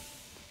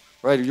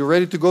 Right, you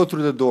ready to go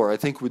through the door? I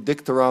think we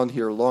dicked around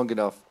here long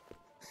enough.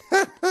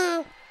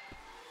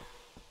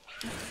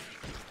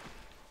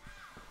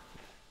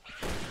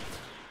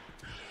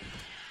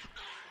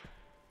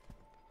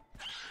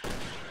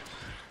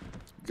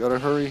 Gotta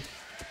hurry.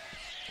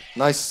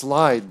 Nice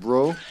slide,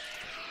 bro.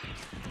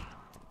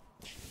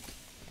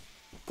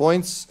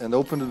 Points and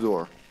open the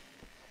door.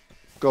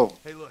 Go.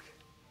 Hey, look,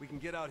 we can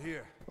get out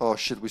here. Oh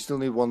shit, we still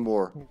need one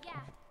more. Yeah,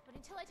 but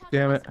until I talk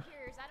Damn to it. my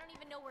superiors, I don't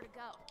even know where to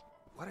go.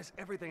 What is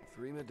everything?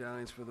 3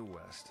 medallions for the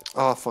west.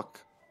 Oh fuck.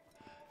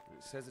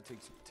 It says it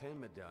takes 10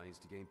 medallions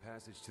to gain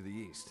passage to the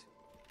east.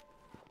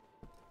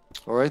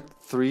 Alright,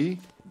 3.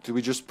 Do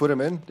we just put them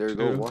in? There you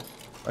go. 2. 1,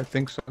 I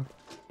think so.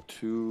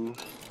 2.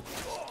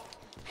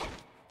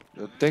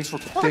 Thanks for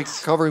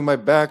covering my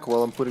back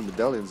while I'm putting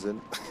medallions in.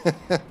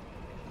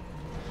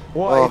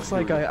 Well, Oh, it's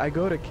like here we I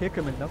go to kick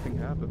him and nothing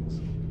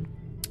happens.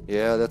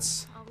 Yeah,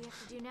 that's All we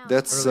have to do now.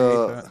 that's I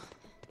really hate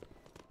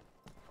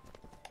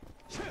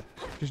that.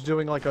 She's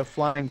doing like a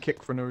flying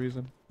kick for no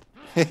reason.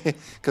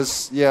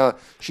 because yeah,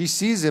 she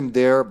sees him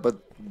there, but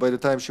by the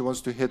time she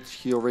wants to hit,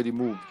 he already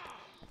moved.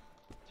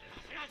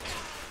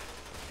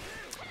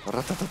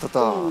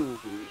 Ratatatata.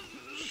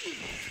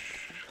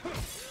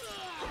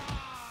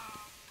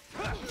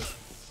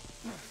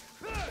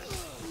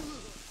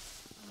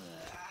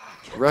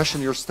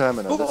 Ration your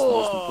stamina. That's the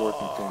most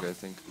important thing, I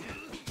think.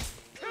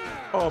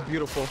 Oh,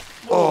 beautiful.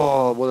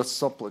 Oh, what a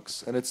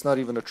suplex, and it's not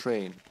even a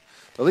train.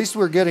 At least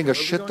we're getting a we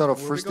shit going- ton of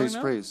where we first going aid now?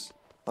 sprays.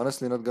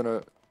 Honestly, not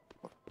gonna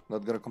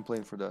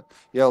complain for that.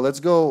 Yeah, let's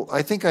go.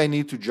 I think I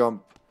need to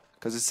jump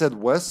because it said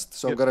west,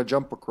 so I'm Yep. gonna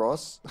jump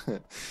across.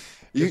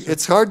 Yes, sir.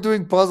 It's hard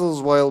doing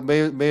puzzles while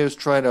Mayor's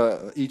trying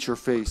to eat your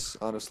face.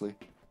 Honestly,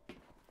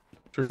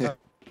 Sure.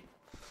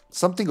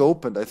 something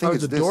opened. I think Oh,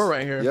 it's the this. door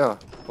right here. Yeah,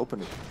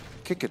 open it.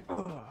 Kick it.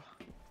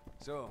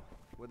 So,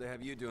 what they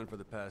have you doing for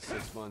the past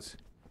 6 months?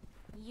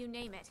 You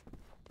name it.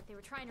 They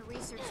were trying to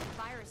research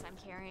the virus I'm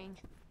carrying.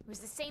 It was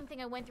the same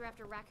thing I went through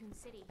after Raccoon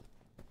City.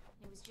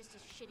 It was just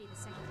as shitty the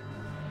second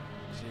time.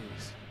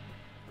 Jeez.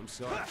 I'm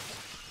sorry.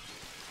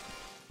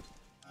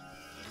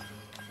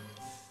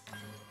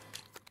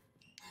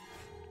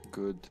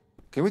 Good.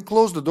 Can we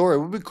close the door? It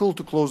would be cool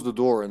to close the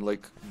door and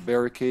like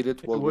barricade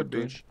it while we're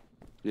doing.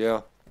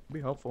 Yeah. Be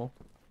helpful.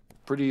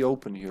 Pretty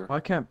open here. I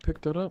can't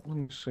pick that up. Let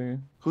me see.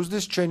 Who's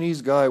this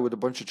Chinese guy with a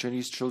bunch of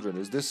Chinese children?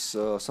 Is this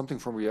something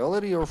from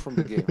reality or from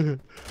the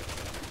game?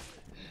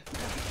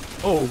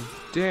 Oh,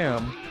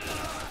 damn.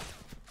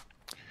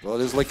 Well,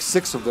 there's like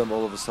 6 of them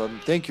all of a sudden.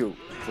 Thank you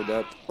for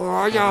that.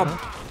 Oh, yeah.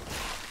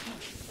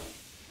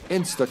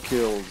 Insta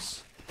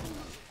kills.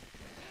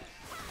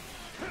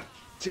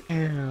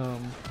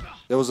 Damn.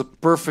 That was a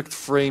perfect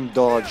frame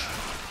dodge.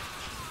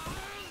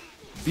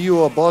 Be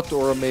you a bot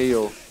or a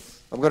Mayo?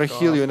 I'm gonna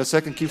heal you in a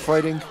second. Keep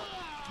fighting.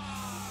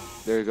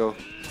 There you go.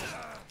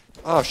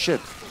 Oh, shit.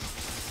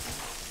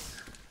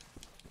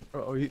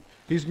 Uh-oh,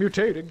 he's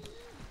mutating.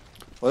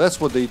 Well, that's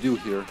what they do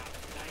here.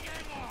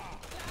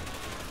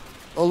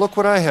 Oh, look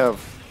what I have.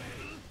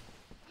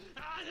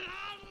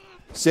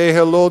 Say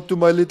hello to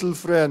my little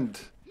friend.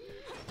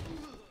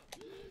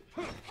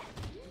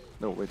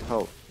 No, wait,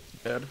 how?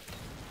 Dead.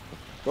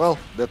 Well,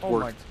 that Oh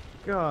worked. my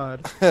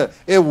god.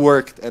 It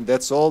worked, and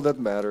that's all that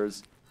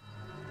matters.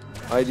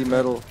 ID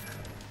medal.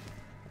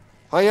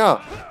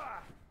 Hiya!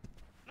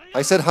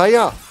 I said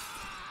hiya!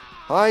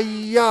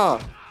 Hiya!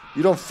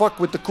 You don't fuck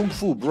with the kung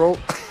fu, bro.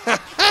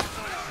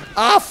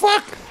 Ah,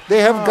 fuck! They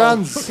have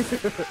guns!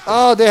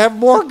 Oh, they have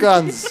more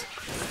guns!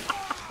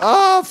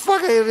 Oh,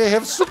 fuck! They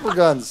have super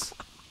guns!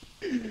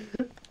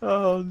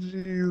 Oh,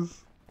 jeez.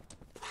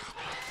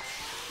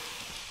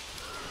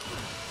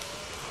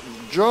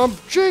 Jump,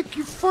 Jake,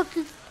 you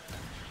fucking...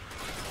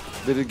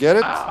 Did it get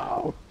it?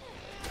 Ow!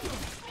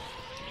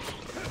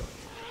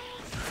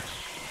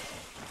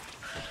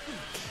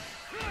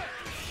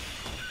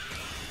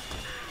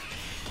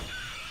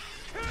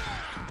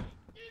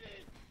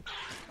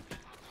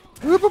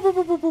 Whoop, whoop,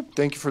 whoop, whoop, whoop.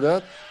 Thank you for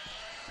that.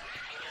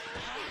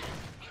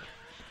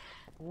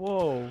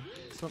 Whoa.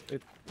 He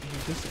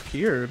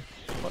disappeared.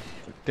 What?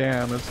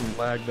 Damn, there's some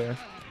lag there.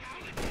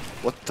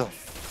 What the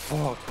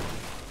fuck?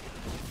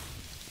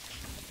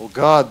 Oh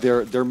god,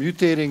 they're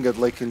mutating at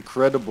like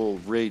incredible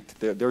rate.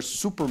 They're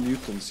super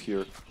mutants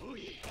here.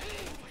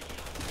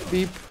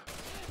 Beep.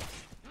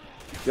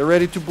 They're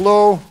ready to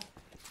blow.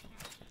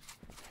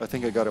 I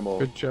think I got them all.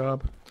 Good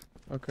job.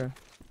 Okay.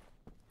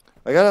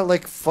 I got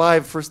like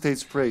 5 first aid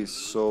sprays,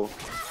 so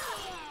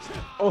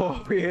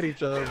Oh, we hit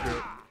each other.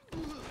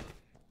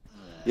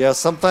 yeah.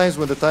 Sometimes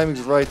when the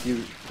timing's right,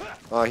 he's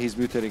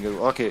mutating.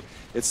 Okay,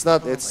 it's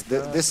not. It's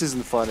this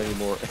isn't fun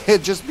anymore.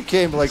 It just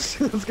became like.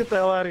 Let's get the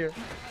hell out of here.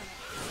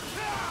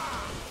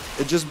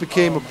 It just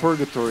became a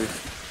purgatory.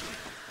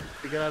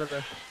 Get out of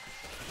there.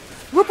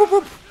 Whoop, whoop,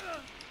 whoop.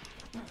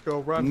 Go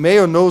run.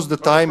 Mayo knows the Run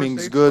first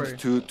timing's aid good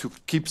spray.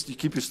 to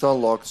keep you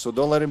stun locked, so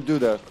don't let him do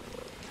that.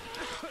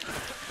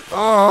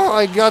 Oh,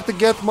 I got to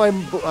get my.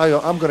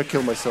 I'm gonna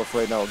kill myself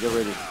right now. Get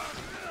ready.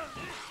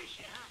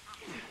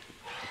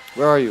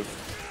 Where are you?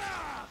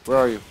 Where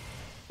are you?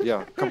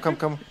 Yeah,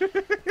 come.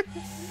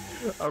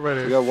 I'm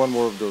ready. We got one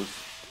more of those.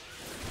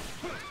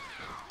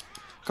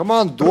 Come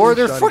on, door!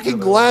 There's Shot each fucking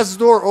other. glass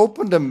door.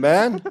 Open them,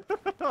 man.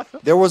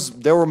 There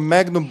were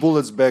magnum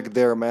bullets back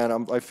there,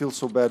 man. I feel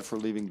so bad for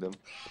leaving them.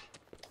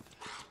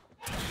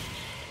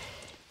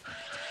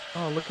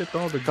 Oh, look at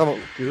all the Come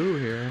on. goo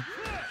here.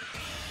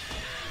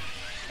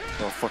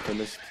 Oh fuck! I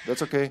missed.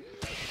 That's okay.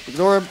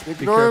 Ignore him.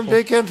 Ignore him. careful.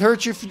 They can't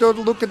hurt you if you don't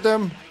look at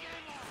them.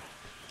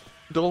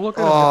 Don't look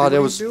at him. Oh, Hippie, that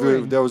what was are you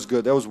doing? good. That was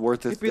good. That was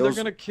worth it. Hippie, That they're was-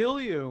 gonna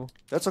kill you.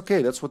 That's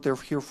okay. That's what they're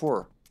here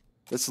for.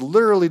 That's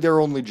literally their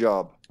only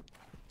job.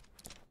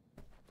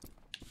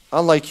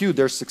 Unlike you,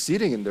 they're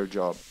succeeding in their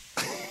job.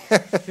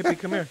 Hippie,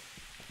 come here.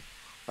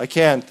 I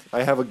can't.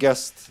 I have a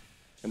guest,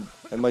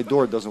 and my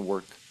door doesn't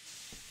work.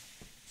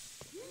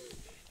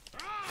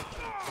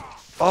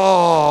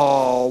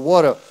 Oh,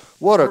 what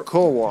a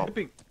co-op.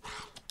 Hippie,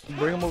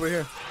 bring him over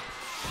here.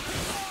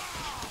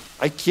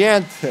 I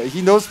can't.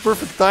 He knows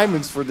perfect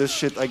timings for this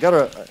shit. I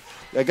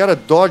gotta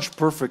dodge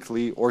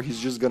perfectly, or he's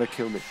just gonna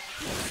kill me.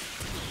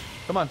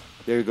 Come on.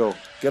 There you go.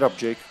 Get up,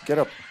 Jake. Get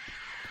up.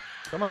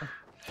 Come on.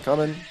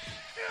 Coming.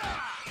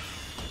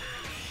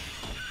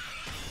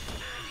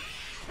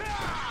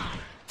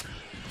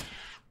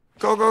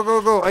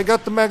 Go. I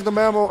got the magnum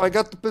ammo. I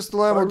got the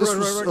pistol ammo. Right, This right,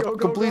 was right, a go,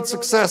 complete go.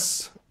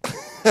 success.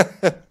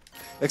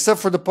 Except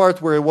for the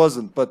part where it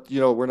wasn't. But, you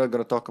know, we're not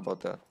going to talk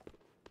about that.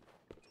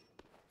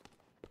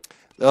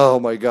 Oh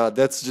my god.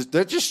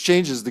 That just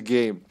changes the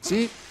game.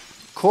 See?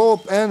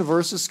 Co-op and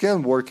versus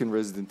can work in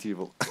Resident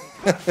Evil.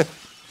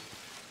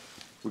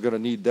 We're going to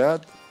need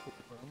that.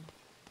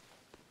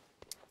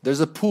 There's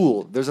a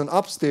pool. There's an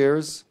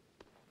upstairs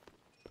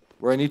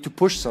where I need to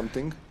push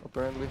something,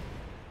 apparently.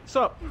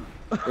 Sup?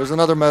 There's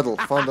another medal.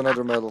 Found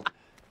another medal.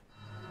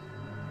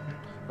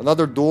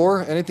 Another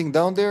door. Anything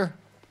down there?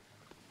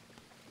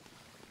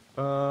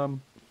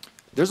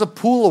 There's a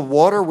pool of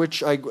water,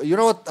 which you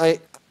know what?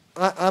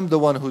 I'm the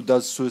one who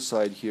does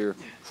suicide here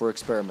for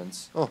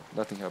experiments. Oh,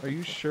 nothing Are happened.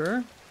 you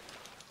sure?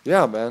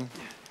 Yeah, man.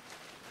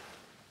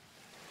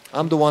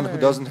 I'm the one who Okay.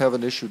 doesn't have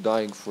an issue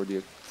dying for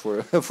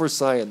for for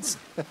science.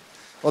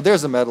 Oh,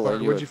 there's a medal. I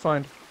knew What'd it. you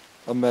find?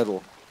 A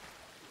medal.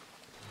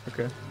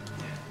 Okay.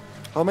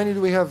 How many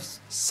do we have?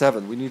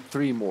 7. We need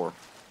 3 more.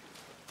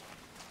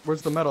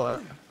 Where's the medal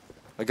at?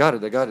 I got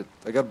it. I got it.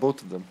 I got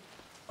both of them.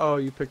 Oh,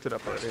 you picked it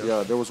up already.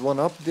 Yeah, there was one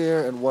up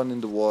there and one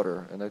in the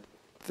water. And I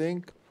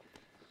think...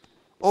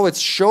 Oh, it's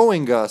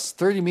showing us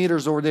 30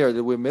 meters over there.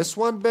 Did we miss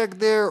one back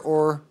there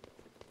or...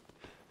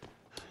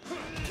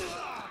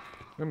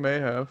 We may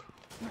have.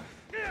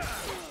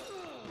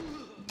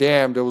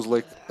 Damn, that was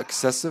like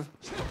excessive.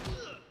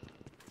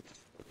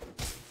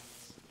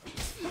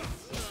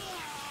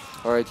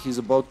 Alright, he's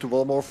about to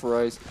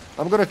volmorphorize.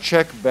 I'm gonna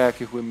check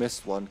back if we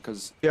missed one,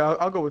 cause... Yeah,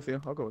 I'll go with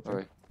you. I'll go with you.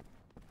 Alright.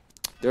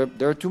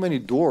 There are too many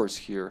doors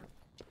here.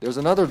 There's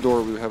another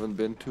door we haven't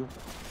been to.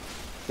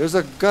 There's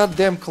a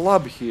goddamn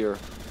club here.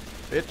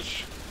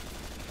 Bitch.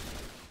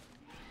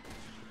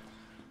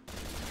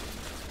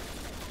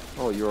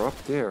 Oh, you're up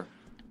there.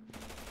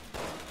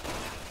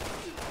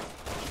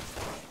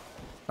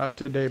 Not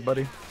today,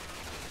 buddy.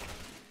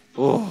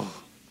 Oh.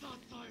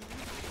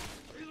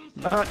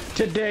 Not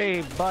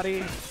today,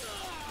 buddy.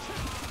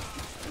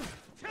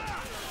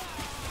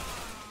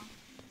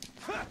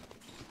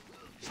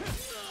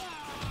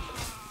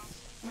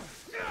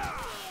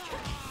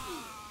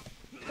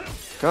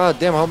 God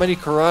damn, how many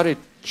karate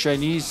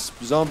Chinese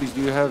zombies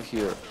do you have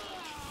here?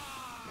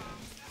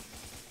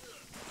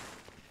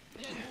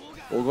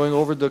 We're going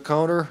over the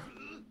counter.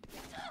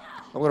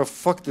 I'm gonna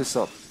fuck this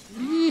up.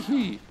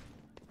 Yee-hee.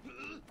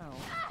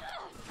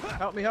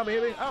 Help me, help me,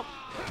 help me. Ow.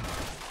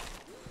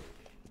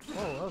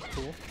 Oh, that was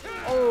cool.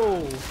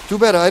 Oh. Too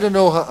bad I don't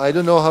know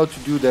how to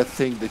do that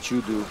thing that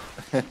you do.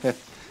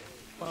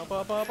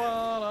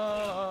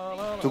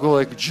 To go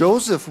like,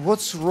 Joseph,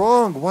 what's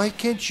wrong? Why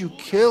can't you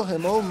kill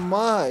him? Oh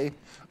my.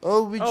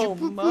 Oh, would Oh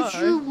you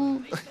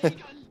my.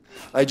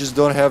 I just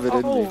don't have it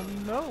in me. Oh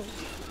no.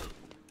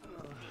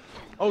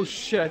 Oh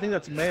shit, I think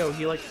that's Mayo.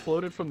 He like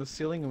floated from the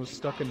ceiling and was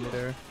stuck in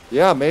midair.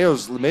 Yeah, Mayo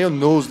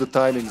knows the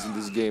timings in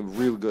this game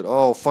real good.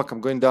 Oh fuck, I'm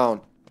going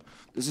down.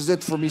 This is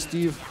it for me,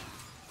 Steve.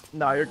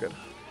 Nah, you're good.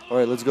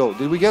 Alright, let's go.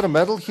 Did we get a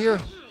medal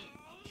here?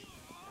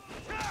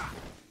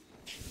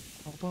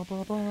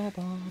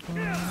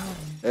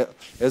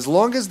 As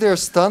long as they're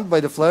stunned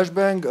by the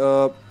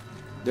flashbang,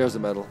 there's a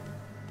medal.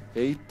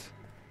 8.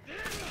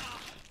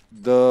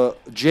 The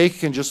Jake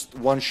can just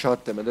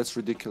one-shot them, and that's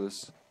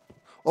ridiculous.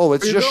 Oh,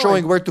 it's just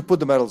showing where to put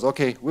the medals.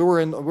 Okay, we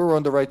were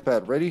on the right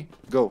path. Ready?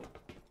 Go.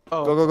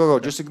 Oh. Go, go, go, go.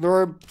 Just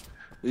ignore him.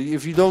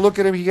 If you don't look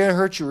at him, he can't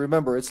hurt you.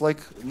 Remember, it's like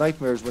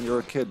nightmares when you're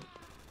a kid.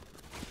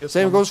 Yes,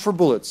 Same Mama. goes for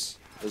bullets.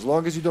 As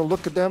long as you don't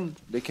look at them,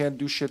 they can't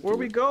do shit. Where are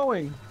we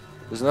going?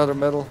 There's another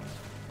medal.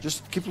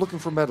 Just keep looking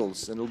for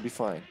medals, and it'll be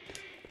fine.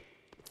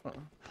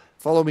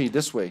 Follow me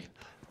this way.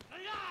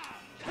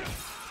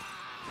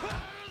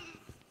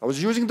 I was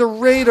using the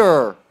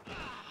radar.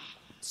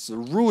 It's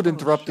rude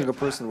interrupting a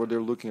person while they're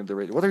looking at the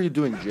radar. What are you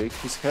doing, Jake?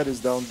 His head is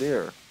down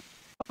there.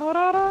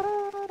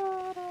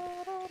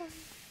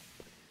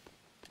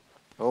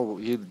 Oh,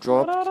 he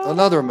dropped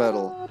another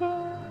medal.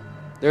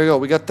 There you go.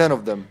 We got 10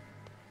 of them.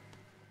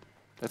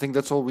 I think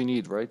that's all we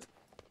need, right?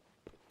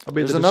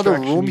 There's another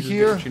room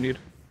here.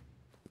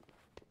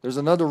 There's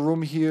another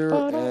room here,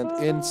 and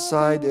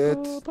inside it...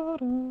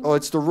 Oh,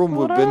 it's the room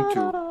we've been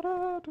to.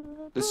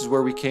 This is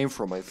where we came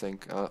from, I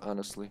think,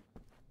 honestly.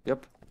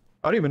 Yep.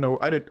 I don't even know.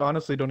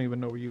 Honestly don't even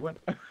know where you went.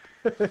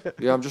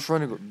 Yeah, I'm just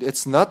running.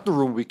 It's not the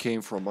room we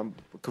came from. I'm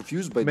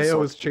confused by this. Mayo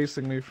was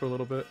chasing me for a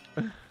little bit.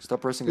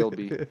 Stop pressing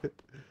LB.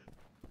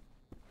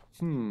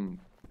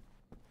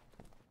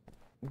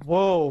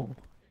 Whoa.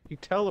 He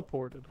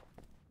teleported.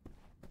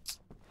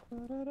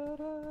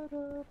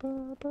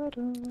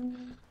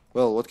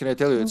 Well, what can I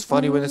tell you? It's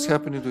funny when it's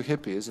happening to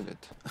Hippie, isn't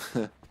it?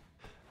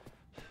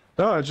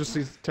 No, it's just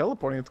he's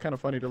teleporting. It's kind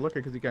of funny to look at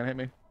because he can't hit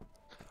me.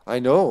 I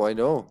know, I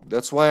know.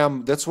 That's why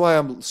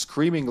I'm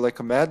screaming like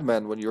a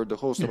madman when you're the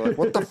host. I'm like,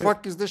 what the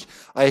fuck is this?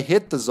 I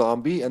hit the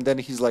zombie, and then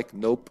he's like,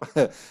 nope.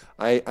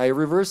 I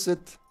reverse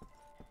it.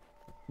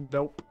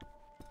 Nope.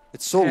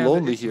 It's so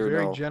lonely it's here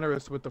very now.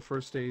 generous with the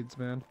first aids,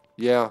 man.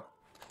 Yeah,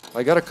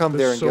 I gotta come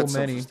there and so get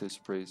some many. of this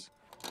sprays.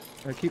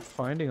 I keep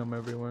finding them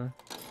everywhere.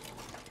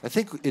 I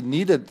think it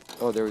needed.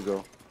 Oh, there we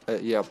go.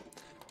 Yeah.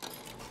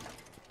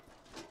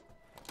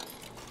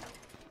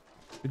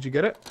 Did you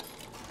get it?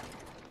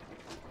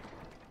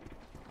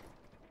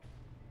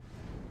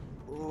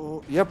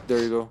 Oh, yep. There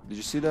you go. Did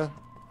you see that?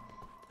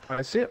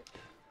 I see it.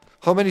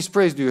 How many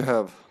sprays do you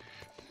have?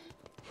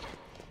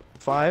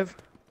 5.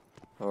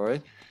 All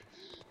right.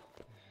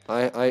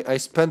 I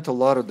spent a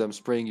lot of them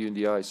spraying you in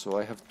the eye, so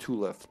I have 2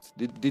 left.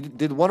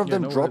 Did one of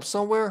them no drop worries.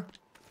 somewhere?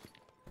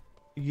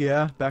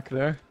 Yeah, back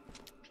there.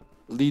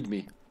 Lead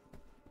me.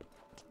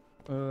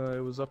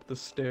 It was up the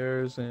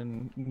stairs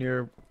and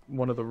near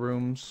one of the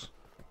rooms.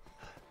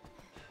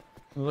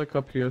 It was like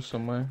up here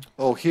somewhere.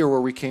 Oh, here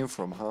where we came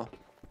from, huh?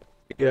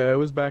 Yeah, it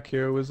was back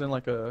here. It was in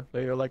like a,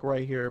 they are like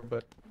right here,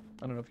 but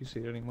I don't know if you see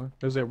it anymore.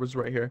 It was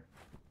right here.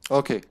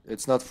 Okay,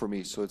 it's not for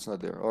me, so it's not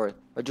there. All right.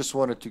 I just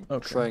wanted to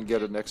try and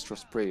get an extra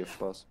spray if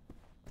possible.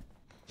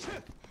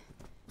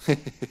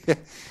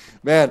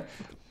 Man,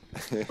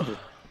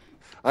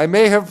 I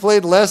may have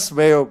played less,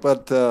 Mayo,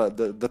 but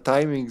the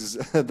timings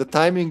the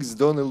timings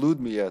don't elude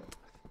me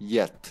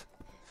yet.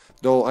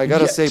 Though I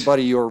gotta say,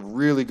 buddy, you're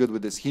really good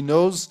with this. He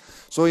knows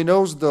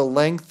the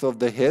length of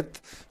the hit,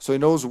 so he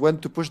knows when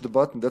to push the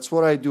button. That's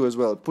what I do as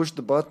well. Push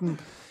the button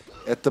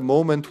at the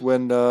moment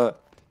when the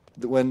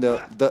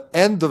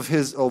end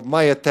of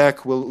my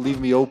attack will leave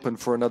me open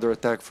for another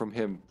attack from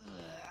him.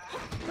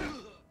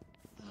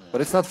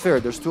 But it's not fair.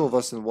 There's two of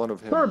us and one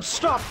of him. Herb,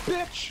 stop,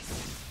 bitch!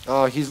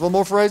 He's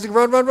volmorphorizing.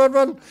 Run, run, run,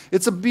 run!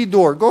 It's a B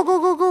door. Go, go,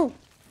 go, go!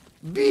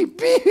 B,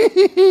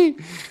 B!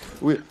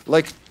 We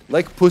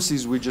like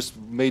pussies. We just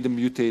made him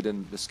mutate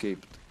and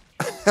escaped.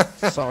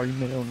 Sorry,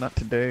 Mayo, not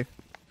today.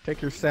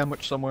 Take your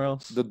sandwich somewhere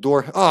else. The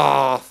door.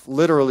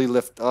 Literally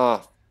left.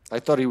 I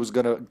thought he was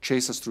gonna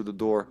chase us through the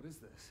door. What is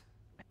this?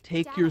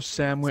 Take your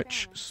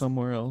sandwich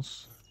somewhere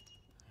else.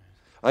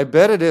 I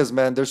bet it is,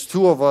 man. There's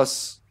two of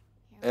us,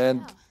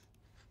 and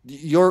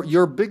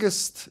your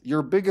biggest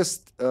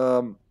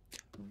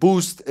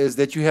boost is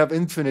that you have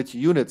infinite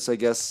units. I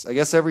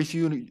guess every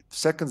few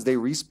seconds they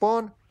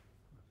respawn.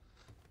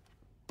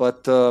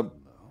 But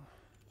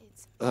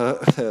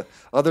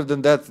other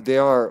than that, they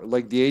are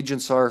like the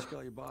agents are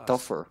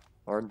tougher,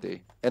 aren't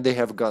they? And they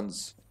have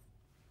guns.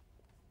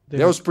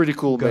 That was pretty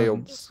cool,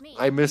 Mayo.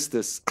 I missed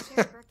this.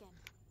 Sherry Birkin.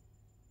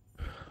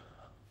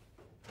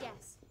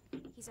 Yes,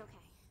 he's okay.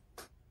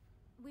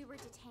 We were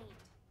detained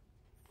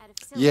at a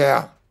facility.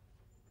 Yeah.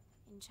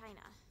 In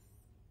China.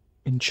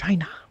 In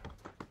China.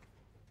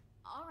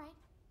 All right,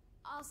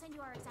 I'll send you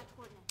our exact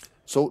coordinates.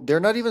 So they're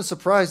not even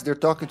surprised they're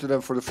talking to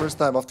them for the first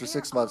time after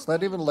 6 months.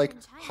 Not even like,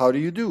 how do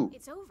you do?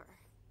 It's over.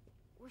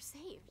 We're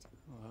saved.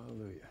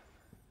 Hallelujah.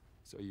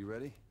 So you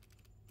ready?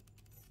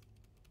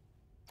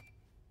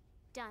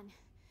 Done.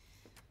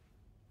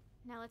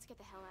 Now let's get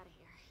the hell out of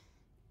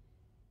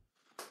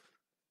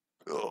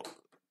here.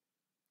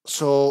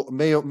 So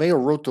Mayo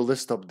wrote the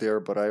list up there,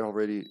 but I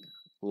already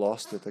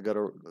lost it. I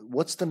gotta.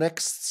 What's the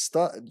next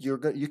stuff? You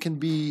can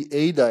be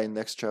Ada in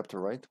next chapter,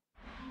 right?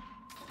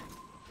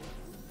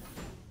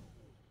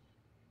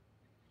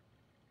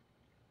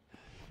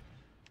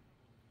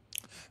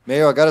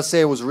 Mayo, I gotta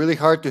say it was really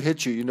hard to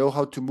hit you. You know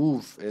how to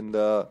move in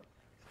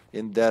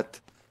that.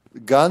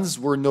 Guns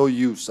were no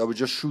use. I would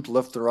just shoot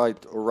left and right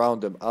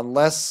around them.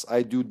 Unless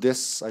I do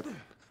this, I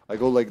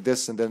go like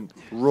this and then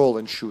roll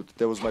and shoot.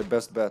 That was my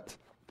best bet.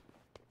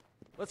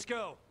 Let's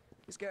go.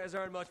 These guys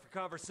aren't much for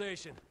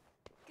conversation.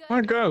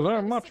 My guys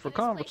aren't much for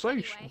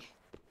conversation.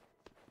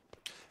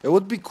 It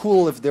would be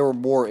cool if there were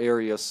more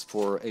areas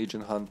for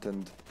Agent Hunt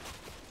and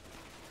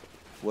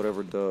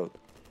whatever the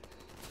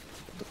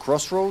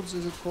crossroads,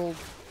 is it called?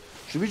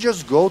 Should we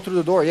just go through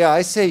the door? Yeah,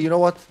 I say, you know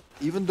what?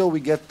 Even though we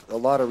get a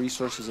lot of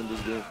resources in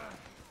this game.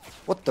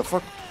 What the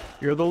fuck?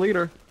 You're the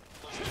leader.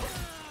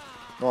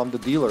 No, I'm the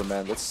dealer,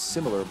 man. That's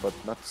similar, but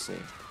not the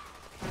same.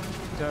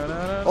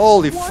 Da-da-da.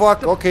 Holy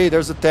fuck! Okay,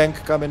 there's a tank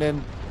coming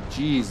in.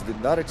 Jeez,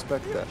 did not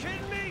expect that.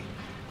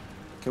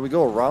 Can we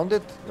go around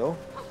it? No?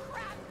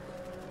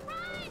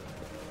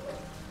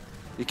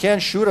 You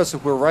can't shoot us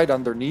if we're right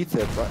underneath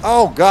it. Right?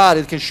 Oh god,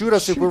 it can shoot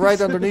us if we're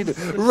right underneath it.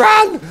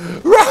 Run!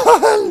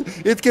 Run!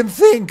 It can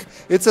think!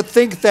 It's a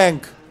think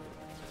tank.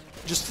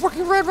 Just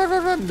fucking run, run,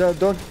 run, run. No,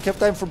 don't have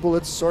time for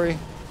bullets, sorry.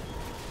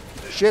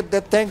 Shit,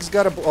 that tank's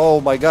got a...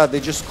 Oh my god, they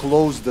just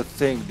closed the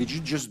thing. Did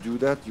you just do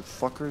that, you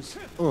fuckers?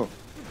 You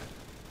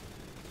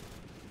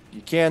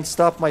can't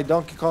stop my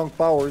Donkey Kong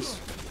powers.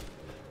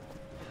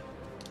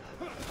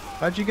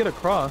 How'd you get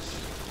across?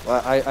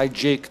 I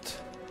jaked.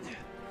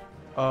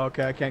 Oh,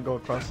 okay, I can't go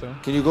across there.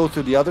 Can you go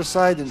to the other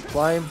side and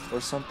climb or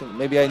something?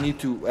 Maybe I need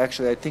to...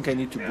 Actually, I think I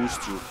need to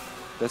boost you.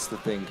 That's the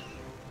thing.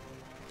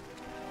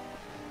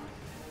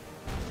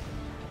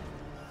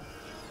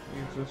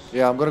 Jesus.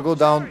 Yeah, I'm gonna go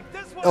down.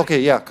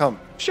 Okay, yeah, come.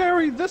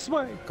 Sherry, this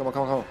way! Come on,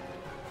 come on, come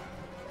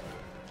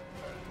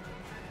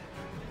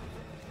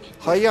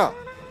on. Hiya!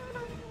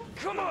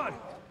 Come on!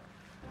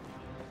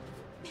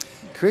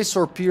 Chris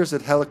or Pierce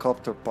at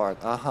helicopter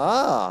part.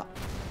 Aha!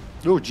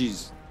 Oh,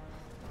 jeez.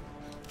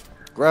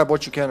 Grab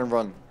what you can and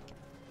run.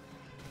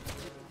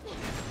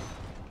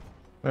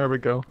 There we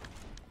go.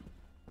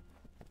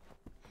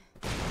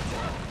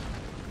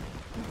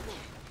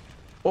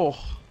 Oh.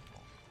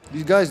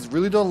 These guys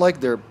really don't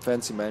like their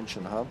fancy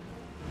mansion, huh?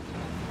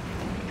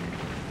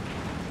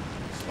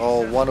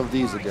 Oh, one of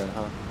these again,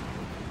 huh?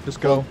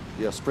 Just go.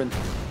 Yeah, sprint.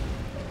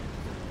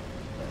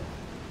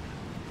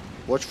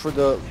 Watch for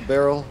the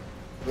barrel.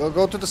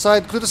 Go to the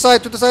side, to the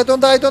side, to the side.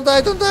 Don't die, don't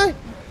die, don't die.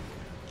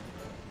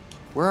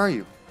 Where are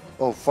you?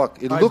 Oh fuck!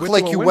 It I looked went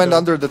like to a you went window.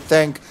 under the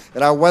tank,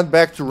 and I went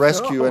back to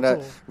rescue, and I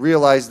No.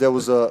 realized there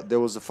was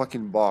a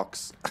fucking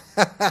box.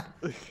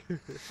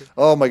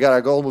 Oh my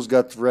god! Almost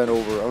got ran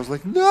over. I was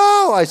like,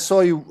 no! I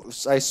saw you.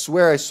 I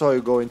swear I saw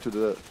you go into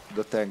the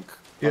tank.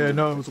 Yeah, Under-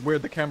 no, it was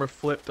weird. The camera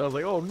flipped. I was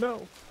like, oh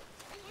no.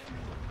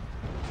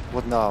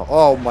 What now?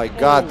 Oh my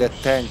god! That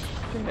tank.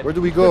 shit. Where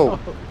do we go?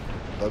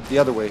 The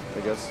other way, I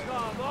guess.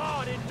 Come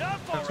on,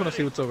 enough I just want to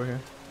see what's over here.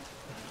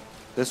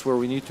 That's where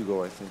we need to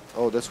go, I think.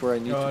 Oh, that's where I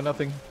need to.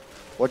 Nothing.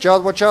 Watch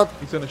out, watch out.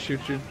 He's gonna shoot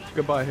you.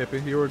 Goodbye,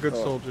 hippie. You were a good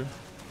soldier.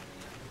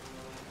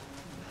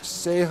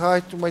 Say hi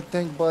to my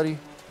tank, buddy.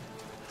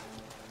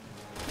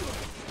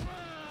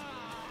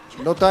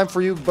 No time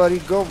for you, buddy.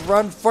 Go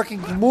run.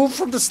 Fucking move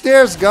from the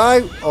stairs,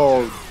 guy.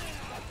 Oh.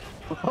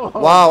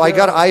 Wow, I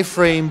got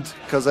iframed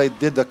because I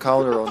did the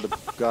counter on the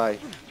guy.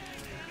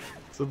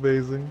 It's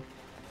amazing.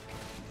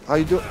 How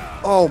you doing?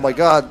 Oh my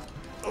god.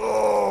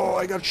 Oh,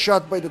 I got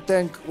shot by the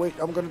tank. Wait,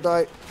 I'm gonna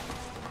die.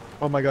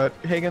 Oh my god.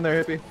 Hang in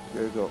there, hippie.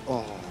 There you go.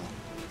 Oh.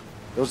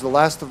 That was the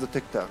last of the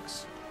Tic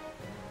Tacs.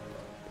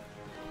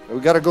 We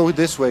gotta go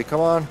this way.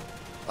 Come on.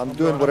 I'm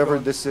doing whatever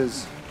this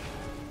is.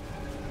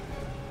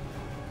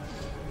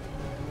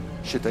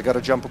 Shit, I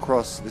gotta jump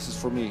across. This is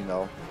for me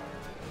now.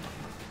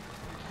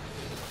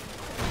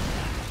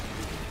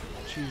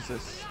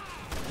 Jesus.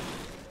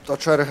 I'll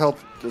try to help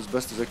as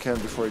best as I can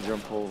before I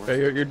jump over. Okay,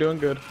 you're doing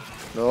good.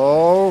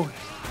 No.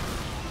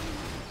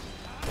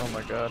 Oh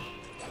my god.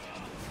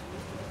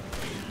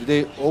 Did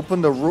they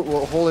open the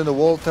hole in the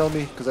wall? Tell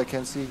me, because I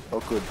can't see. Oh,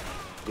 good.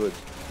 Good.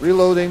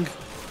 Reloading.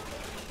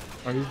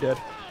 Oh, he's dead.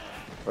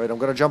 Right, I'm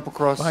gonna jump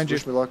across. Behind you.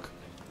 Wish me luck.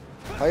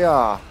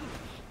 Hiya.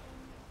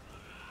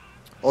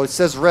 Oh, it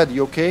says red.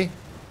 You okay?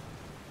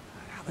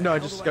 No, I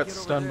just got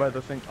stunned by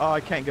the thing. Oh,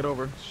 I can't get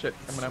over. Shit,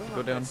 I'm gonna have to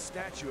go down.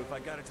 Statue if I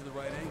got it to the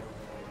right angle.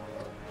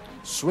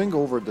 Swing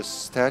over the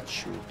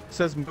statue. It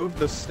says move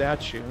the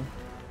statue.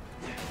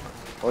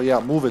 Oh yeah,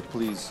 move it,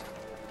 please.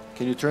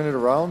 Can you turn it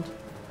around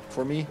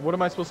for me? What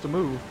am I supposed to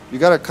move? You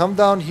gotta come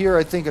down here,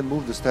 I think, and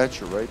move the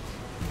statue, right?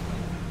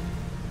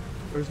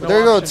 There's There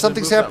you go. option to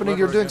Something's move that happening.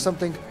 You're lever doing again.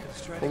 something.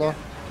 Hold on.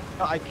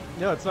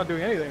 No, it's not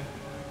doing anything.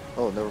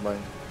 Oh, never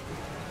mind.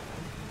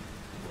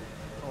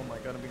 Oh my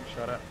god, I'm being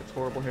shot at. It's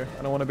horrible here.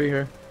 I don't want to be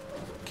here.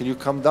 Can you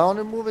come down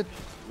and move it?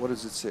 What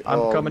does it say?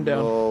 I'm coming down.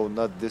 No,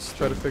 not this.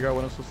 Try to thing. figure out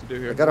what I'm supposed to do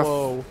here. I gotta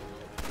Whoa.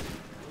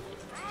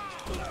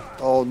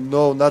 Oh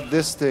no, not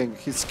this thing.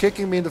 He's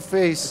kicking me in the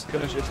face.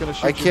 It's gonna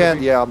shoot I you, can't.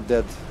 baby. Yeah, I'm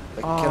dead.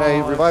 Like, can I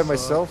Oh, revive that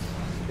sucks.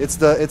 myself?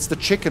 It's the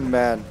chicken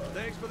man.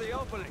 Thanks for the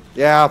opening.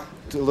 Yeah,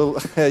 a little.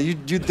 you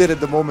did it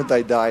the moment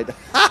I died.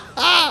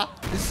 Damn.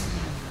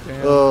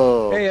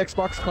 Oh, Hey,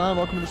 Xbox Clown,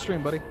 welcome to the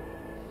stream, buddy.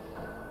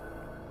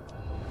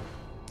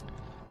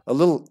 a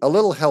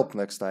little help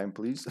next time,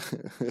 please.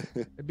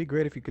 It'd be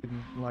great if you could,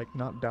 like,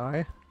 not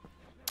die.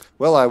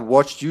 Well, I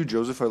watched you,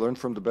 Joseph. I learned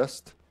from the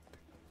best.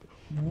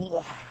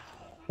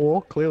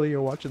 Well, clearly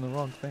you're watching the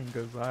wrong thing,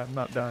 because I'm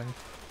not dying.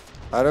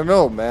 I don't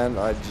know, man.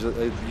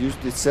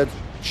 It said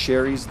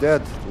Sherry's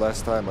dead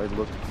last time I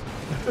looked.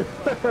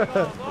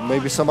 Or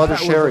maybe some other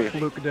That Sherry. was a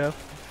fluke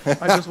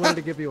death. I just wanted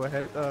to give you a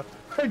head.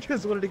 I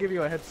just wanted to give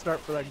you a head start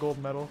for that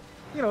gold medal.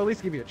 You know, at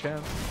least give you a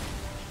chance.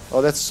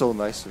 Oh, that's so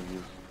nice of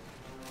you.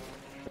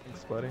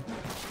 Thanks, buddy.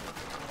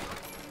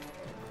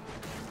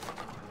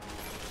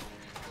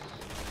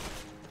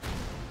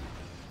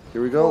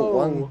 Here we go.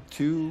 Whoa. 1,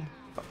 2.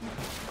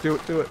 Do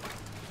it, do it.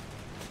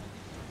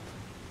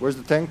 Where's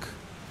the tank?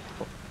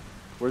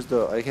 Where's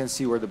the... I can't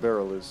see where the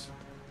barrel is.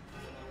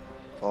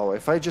 Oh,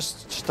 if I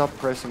just stop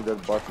pressing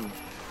that button.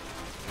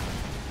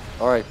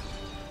 Alright.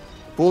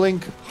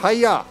 Pulling.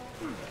 Hiya!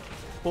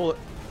 Pull it.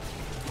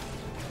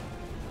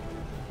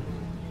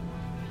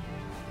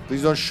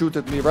 Please don't shoot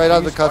at me right out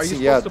of the cutscene.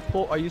 Yeah.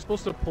 Are you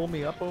supposed to pull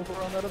me up over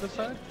on that other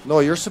side? No,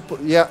 you're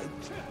supposed... Yeah.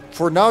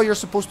 For now, you're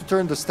supposed to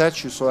turn the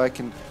statue so I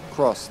can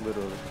cross,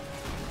 literally.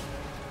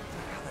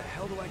 How the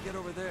hell do I get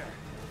over there?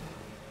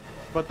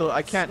 But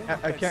I can't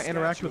that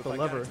interact statue with the if I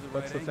got it lever. to the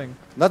That's right the thing.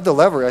 Not the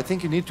lever. I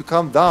think you need to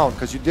come down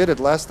because you did it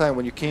last time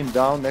when you came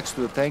down next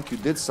to the tank. You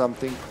did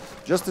something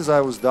just as I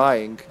was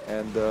dying,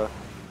 and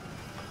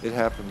it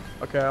happened.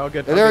 Okay, I'll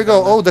get. And there you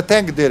go. Oh, the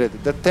tank did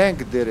it. The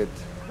tank did it.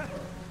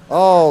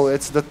 Oh,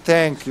 it's the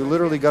tank. You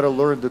literally got to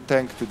learn the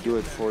tank to do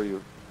it for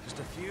you. Just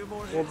a few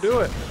more We'll hits. do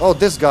it. Oh,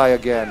 this guy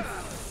again.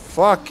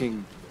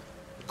 Fucking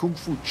kung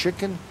fu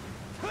chicken.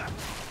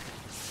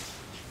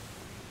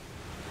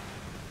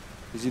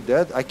 Is he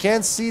dead? I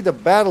can't see the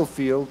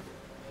battlefield.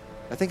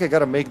 I think I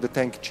gotta make the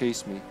tank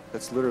chase me.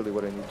 That's literally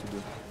what I need to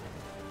do.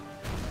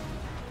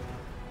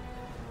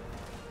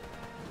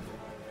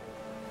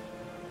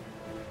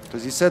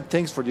 Because he said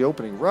thanks for the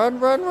opening. Run,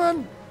 run,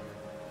 run!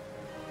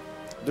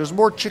 There's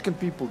more chicken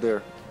people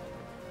there.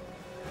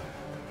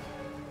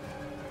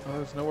 Oh,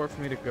 there's nowhere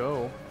for me to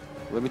go.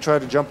 Let me try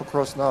to jump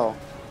across now.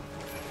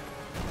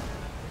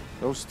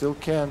 No, still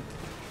can't.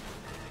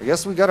 I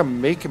guess we gotta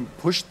make him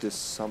push this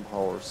somehow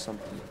or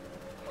something.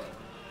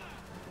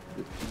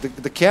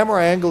 The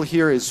camera angle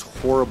here is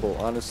horrible,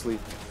 honestly.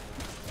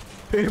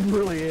 It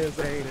really is.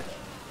 I hate it.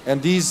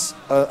 And these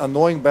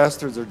annoying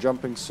bastards are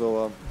jumping,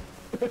 so...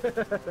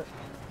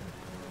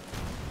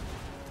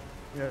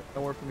 Yeah,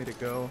 nowhere for me to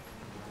go.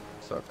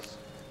 Sucks.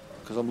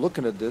 Because I'm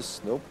looking at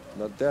this. Nope,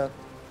 not that. It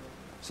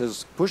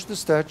says, push the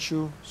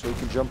statue so you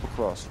can jump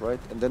across, right?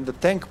 And then the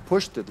tank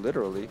pushed it,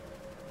 literally.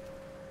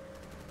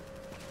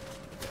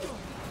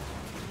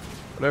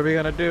 Whatever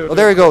you're gonna do. Oh,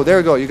 there you go, there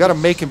you go. You gotta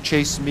make him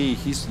chase me.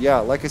 He's, yeah,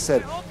 like I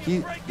said,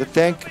 the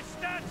tank...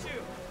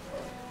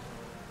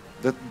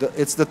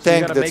 it's the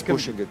tank gotta that's make him-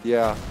 pushing it,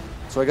 yeah.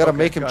 So I gotta Okay,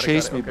 make him got it,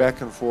 chase got it, me okay.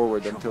 back and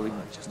forward until he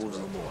Just a moves.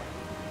 little more.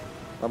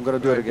 I'm gonna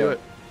do it Alright, again. do it.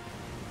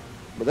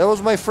 But that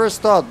was my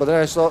first thought. But then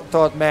I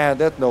thought, man,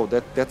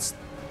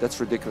 that's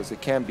ridiculous.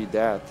 It can't be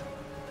that.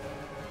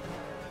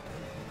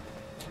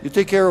 You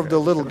take care of Okay, the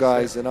just little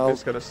gotta guys, stay- and I'll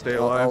just gotta stay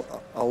alive.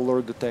 I'll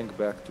lure the tank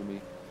back to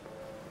me.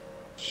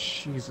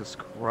 Jesus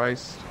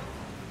Christ.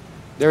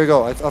 There you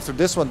go. After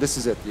this one, this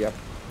is it. Yep.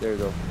 There you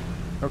go.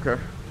 Okay.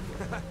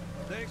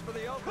 Thanks for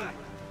the open.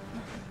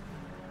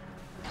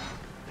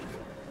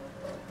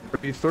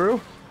 Are you through?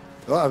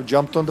 Oh, I've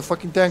jumped on the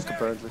fucking tank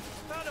apparently.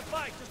 Found a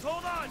bike. Just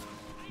hold on.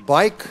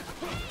 Bike?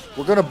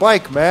 We're gonna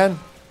bike, man.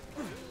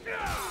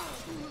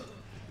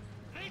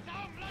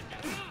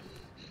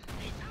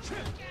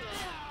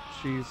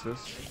 Jesus.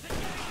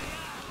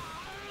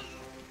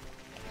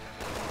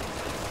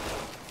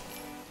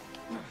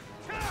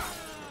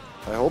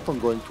 I hope I'm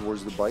going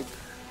towards the bike.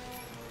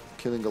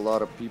 Killing a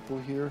lot of people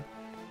here.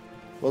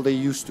 Well, they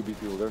used to be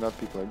people. They're not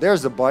people.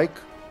 There's the bike.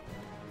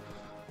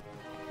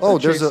 Oh,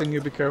 They're there's a... chasing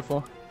you. Be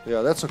careful.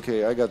 Yeah, that's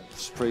okay. I got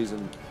sprays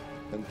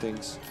and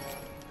things.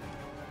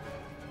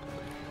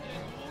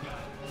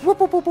 Whoop,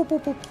 whoop, whoop, whoop,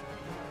 whoop,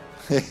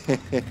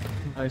 whoop.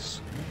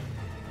 Nice.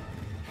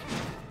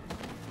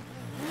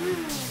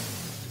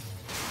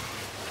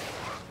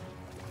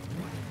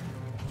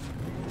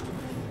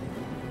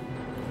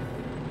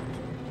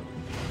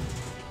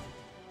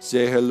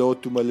 Say hello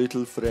to my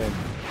little friend.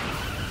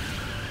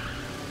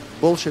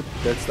 Bullshit.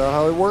 That's not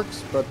how it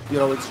works. But you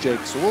know, it's Jake,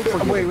 so we'll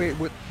forgive him.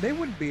 Wait. They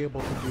wouldn't be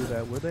able to do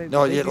that, would they?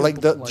 No, Would they yeah, be like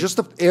able the to, just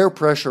the air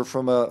pressure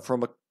from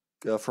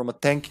a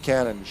tank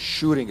cannon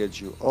shooting at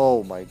you.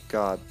 Oh my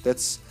god,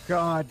 that's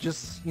God,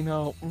 just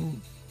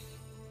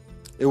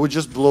it would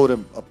just blow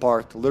them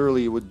apart.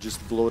 Literally, it would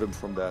just blow them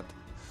from that.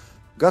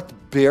 Got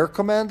bear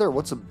commander?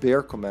 What's a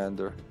bear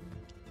commander?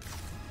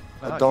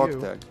 A Not dog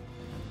you. tag.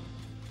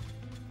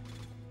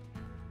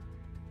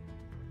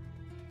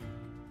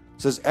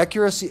 Says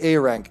accuracy A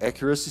rank,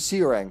 accuracy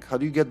C rank. How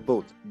do you get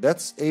both?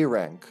 That's A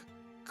rank.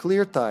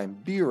 Clear time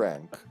B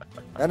rank.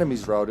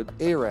 Enemies routed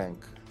A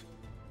rank.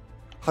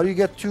 How do you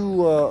get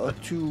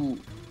two?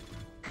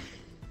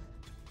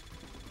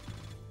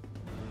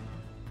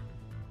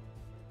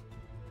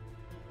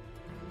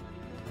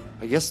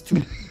 I guess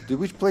two. Did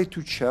we play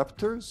 2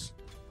 chapters?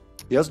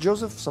 Yes,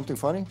 Joseph. Something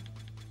funny?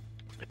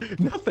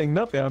 Nothing.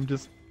 I'm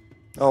just,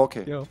 Oh,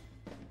 okay.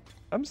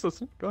 I'm just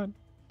listening. Go ahead.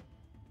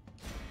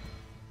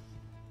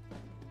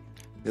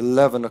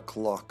 11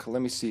 o'clock.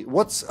 Let me see.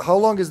 How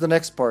long is the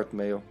next part,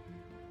 Mayo?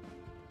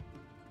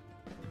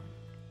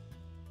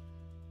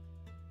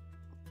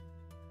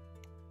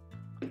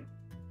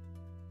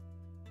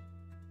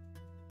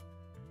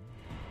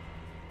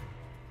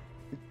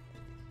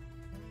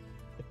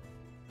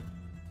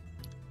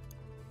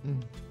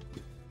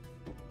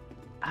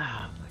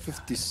 Ah,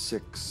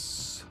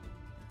 56.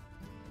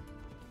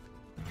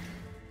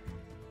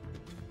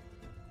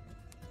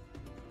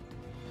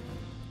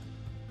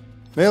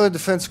 Melee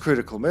defense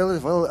critical. Melee.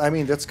 Well, I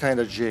mean that's kind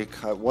of Jake.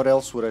 What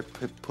else would I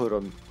put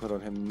on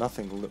him?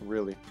 Nothing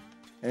really.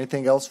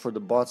 Anything else for the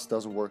bots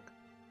doesn't work.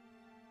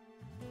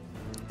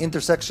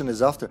 Intersection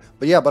is after.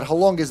 But yeah, but how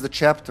long is the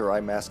chapter?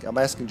 I'm asking. I'm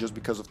asking just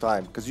because of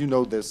time, because you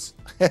know this,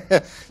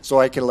 so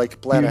I can like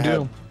plan you ahead.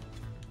 do.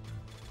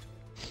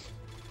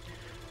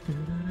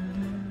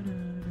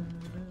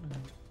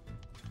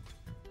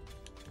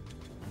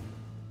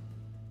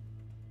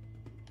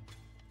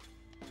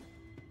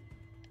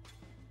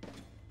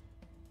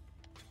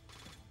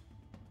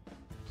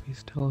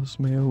 Please tell us,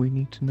 Mayo. We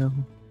need to know.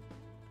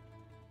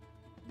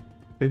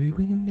 Baby,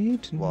 we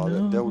need to Wow,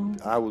 know. that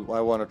would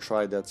I want to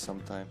try that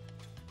sometime.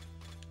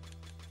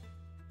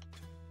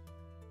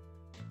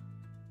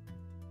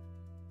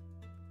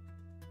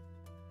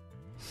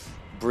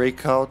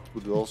 Breakout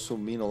would also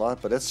mean a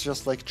lot, but that's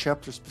just like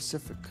chapter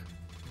specific.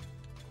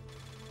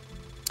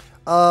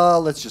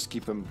 Let's just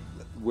keep them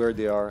where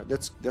they are.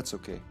 That's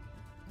okay.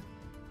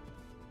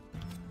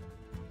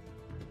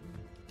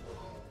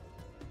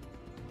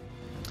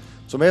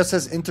 So Maya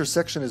says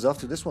intersection is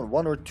after this one,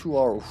 1 or 2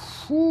 hours.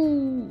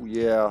 Whew,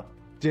 yeah.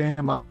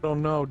 Damn, I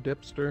don't know,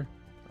 Dipster.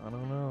 I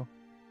don't know.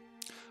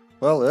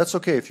 Well, that's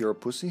okay if you're a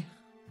pussy.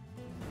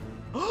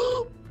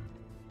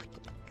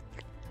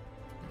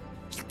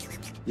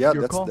 Yeah,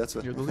 Your that's call. that's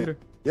a, You're the leader.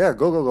 Yeah,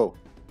 go.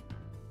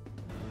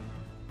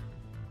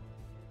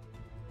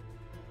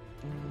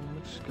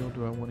 Which skill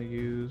do I want to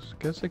use?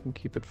 Guess I can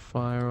keep it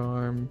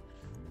firearm.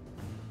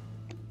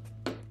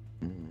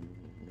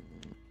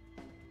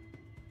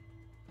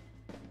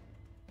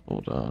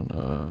 Hold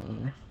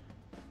on.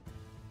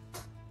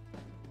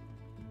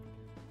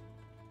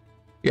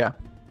 Yeah.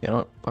 You know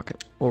what? Fuck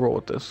it. We'll roll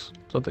with this.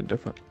 Something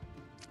different.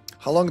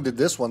 How long did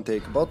this one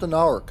take? About an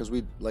hour, because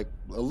we like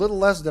a little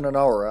less than an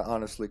hour,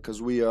 honestly,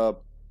 because we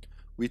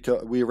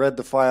read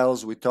the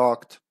files, we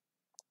talked,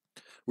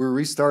 we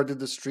restarted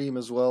the stream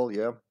as well.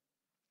 Yeah.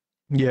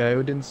 Yeah,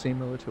 it didn't seem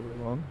relatively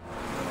long.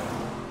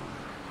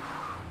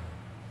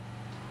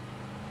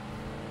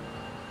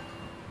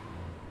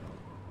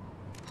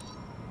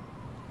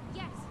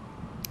 Yes,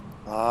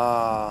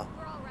 Ah,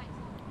 we're all right.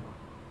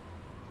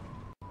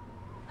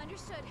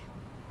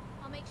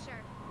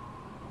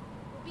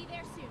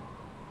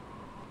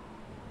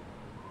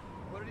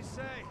 he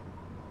say?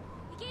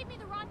 He gave me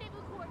the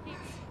rendezvous coordinates.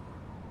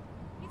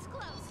 It's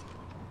close.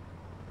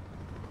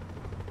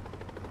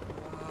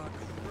 Oh,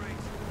 great.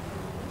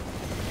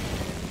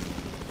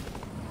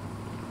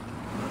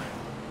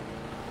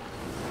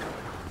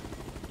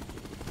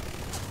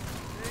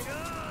 Hang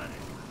on!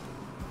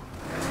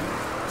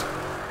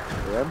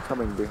 Yeah, I'm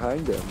coming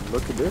behind him.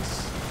 Look at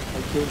this.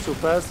 I came so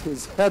fast,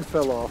 his head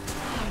fell off.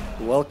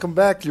 Welcome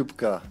back,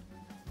 Ljubka.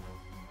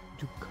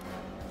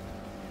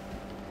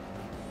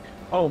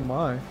 Oh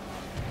my.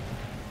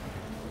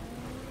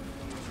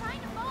 Trying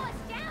to mow us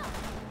down.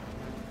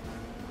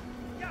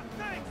 Yeah,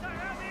 thanks, I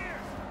have ears!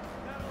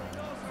 Not only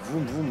those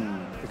Vroom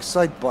vroom.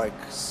 Excite bike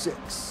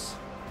 6.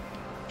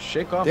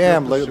 Shake off.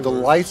 Damn, the like the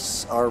sewers.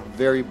 lights are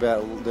very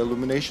bad. The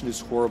illumination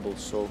is horrible.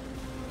 So,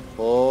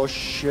 oh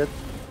shit.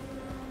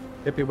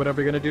 Hippie,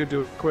 whatever you're gonna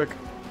do it quick.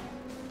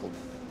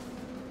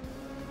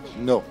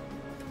 No.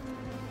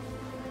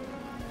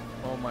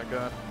 Oh my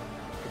god.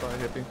 Goodbye,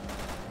 Hippie.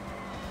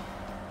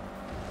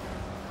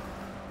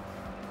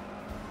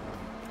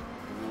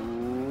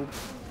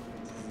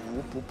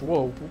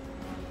 Whoa.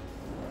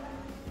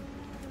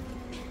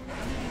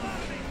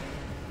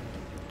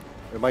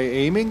 Am I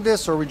aiming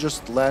this or are we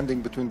just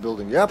landing between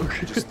buildings? Yep.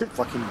 Just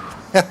fucking.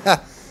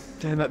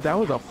 Damn, that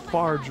was a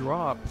far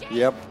drop.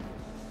 Yep.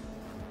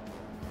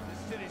 This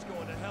city's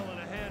going to hell in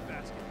a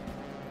handbasket.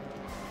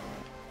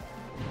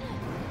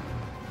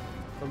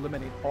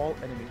 Eliminate all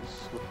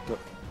enemies. What the?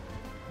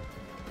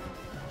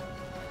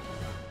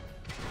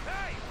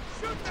 Hey!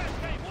 Shoot that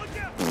thing, would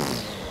ya?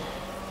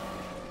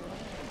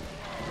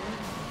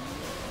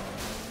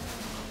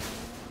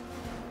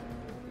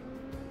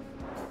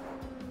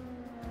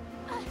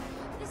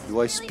 Do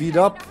I speed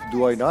up?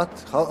 Do I not?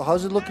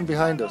 How's it looking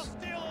behind us?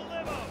 Steal a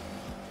limo!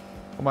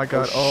 Oh my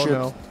god. Oh, shit.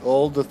 no.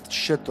 All the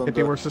shit on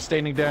Hippie, we're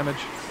sustaining damage.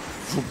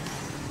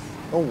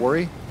 Don't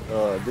worry.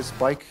 This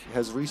bike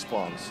has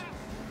respawns.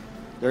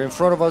 They're in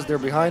front of us. They're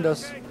behind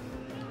us.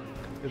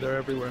 They're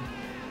everywhere.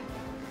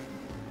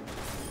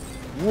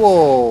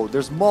 Whoa!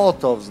 There's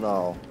Molotovs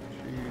now.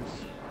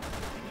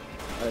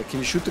 Jeez. Can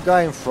you shoot the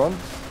guy in front?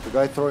 The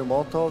guy throwing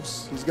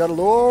Molotovs? He's got a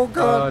low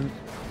gun.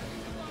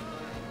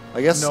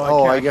 I guess. No,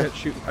 Oh, I I can't guess.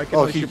 shoot. I can Oh,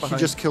 only he shoot behind.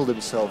 just killed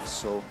himself.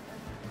 So.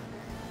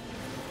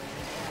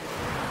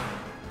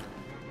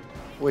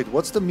 Wait,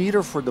 what's the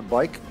meter for the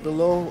bike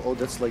below? Oh,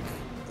 that's like.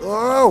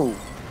 Oh!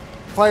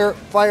 Fire!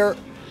 Fire!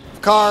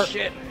 Car!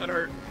 Shit, that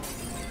hurt.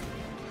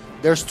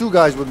 There's 2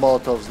 guys with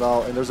Molotovs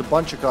now, and there's a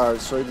bunch of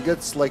cars, so it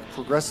gets like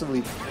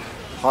progressively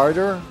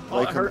harder, Oh,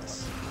 like it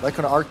hurts. like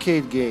an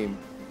arcade game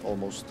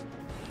almost.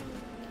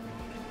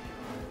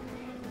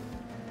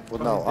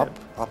 Well, now Oh, up,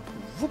 up,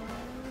 whoop.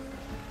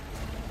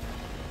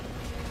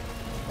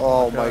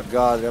 Oh my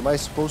god, am I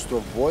supposed to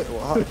avoid?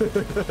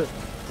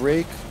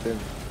 Break? Then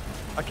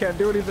I can't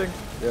do anything.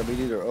 yeah, me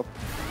neither. Up.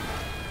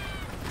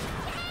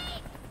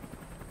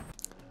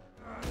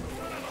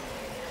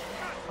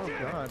 Oh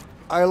god.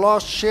 I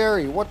lost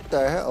Sherry. What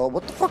the hell?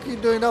 What the fuck are you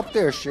doing up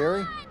there,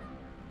 Sherry?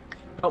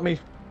 Help me.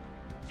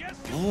 Yes,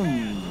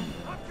 Boom.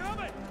 I'm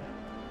coming!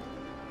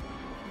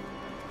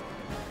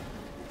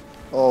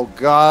 Oh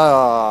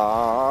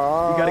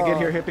god. You gotta get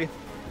here, Hippie.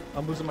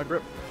 I'm losing my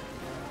grip.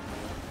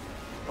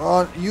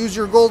 Use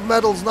your gold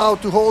medals now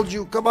to hold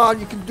you. Come on,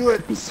 you can do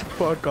it.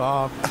 Fuck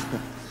off.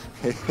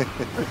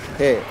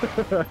 Hey.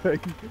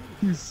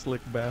 You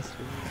slick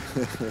bastard.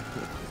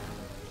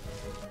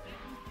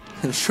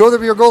 Show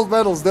them your gold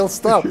medals, they'll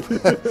stop.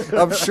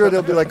 I'm sure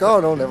they'll be like, oh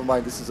no, never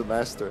mind, this is a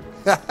master.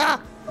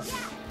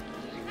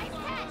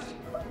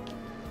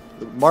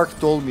 Mark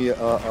told me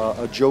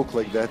a joke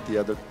like that the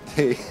other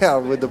day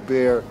with a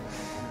bear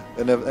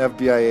and an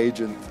FBI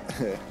agent.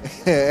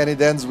 And it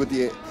ends with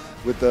the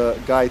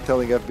guy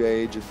telling FBI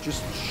agent,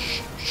 just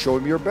show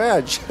him your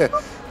badge.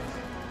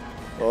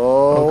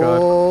 Oh, God.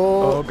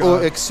 Oh,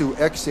 God.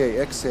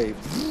 XA.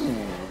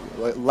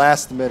 Like,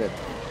 last minute.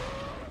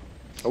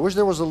 I wish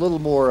there was a little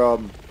more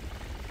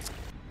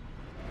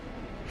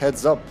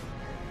heads up.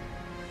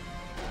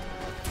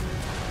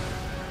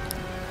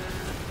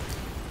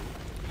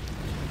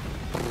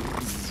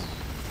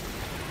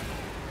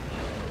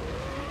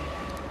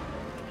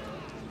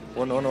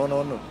 Oh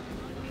no.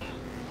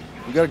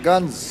 We got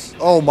guns.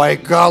 Oh my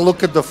god,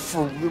 look at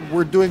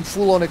we're doing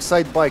full on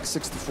Excite Bike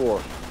 64.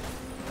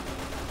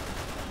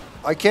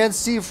 I can't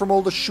see from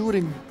all the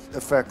shooting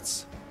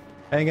effects.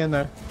 Hang in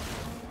there.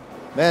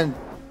 Man,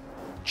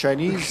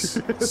 Chinese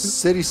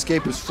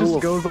cityscape is full Just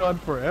of... goes on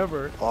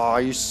forever. Oh,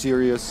 are you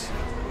serious?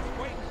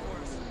 Waiting for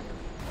us.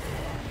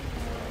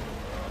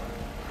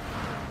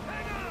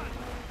 Hang on!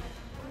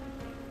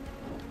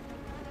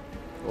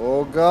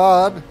 Oh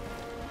god.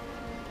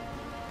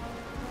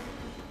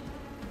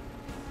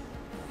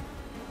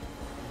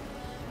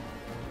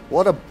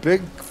 What a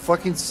big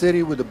fucking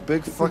city with a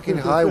big fucking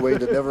highway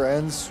that never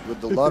ends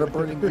with a lot of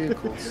burning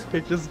vehicles.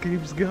 It just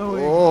keeps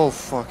going. Oh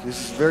fuck,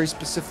 this is very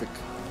specific.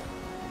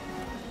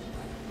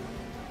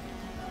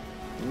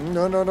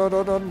 No.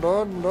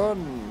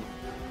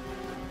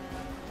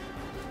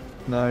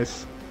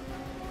 Nice.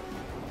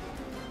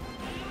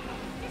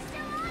 They're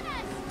still on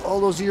us. All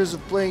those years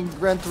of playing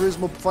Gran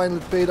Turismo finally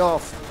paid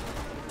off.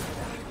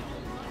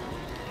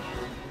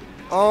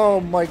 Oh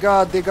my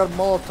god, they got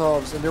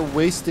Molotovs and they're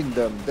wasting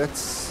them.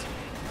 That's...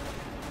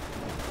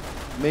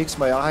 makes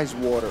my eyes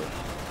water.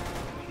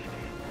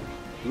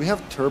 Do we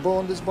have turbo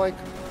on this bike?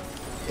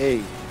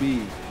 A,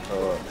 B,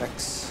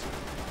 X.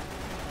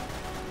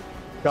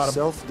 Got him.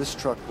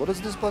 Self-destruct. What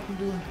does this button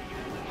do?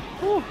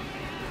 Ooh.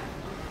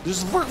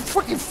 There's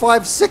fucking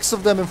 5, 6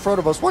 of them in front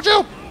of us. Watch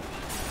out!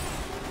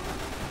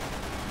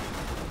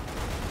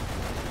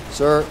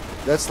 Sir,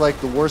 that's like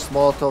the worst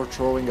Molotov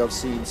throwing I've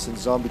seen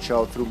since Zombie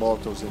Chow threw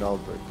Molotovs in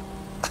Outbreak.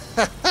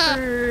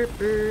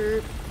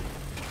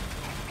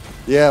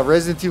 Yeah,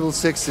 Resident Evil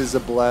 6 is a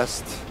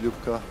blast,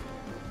 Ljubka.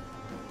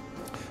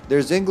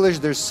 There's English,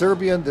 there's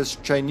Serbian, there's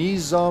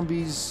Chinese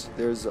zombies,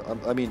 there's,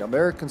 I mean,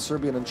 American,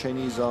 Serbian, and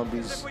Chinese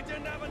zombies. We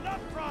didn't have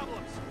enough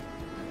problems.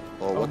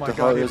 Oh, what my the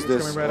God, hell is it's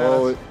this? coming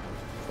right at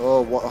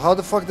Oh, us. how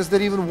the fuck does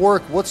that even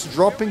work? What's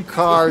dropping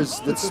cars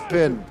that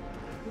spin?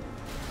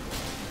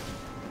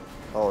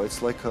 Oh,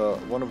 it's like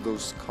one of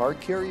those car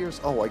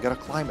carriers. Oh, I gotta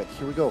climb it.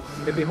 Here we go.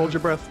 Maybe hold your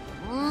breath.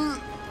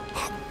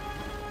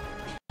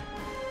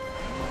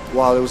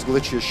 Wow, that was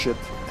glitchy as shit.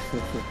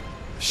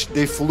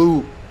 They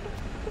flew.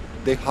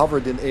 They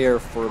hovered in air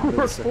for a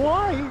millisecond.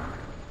 Why?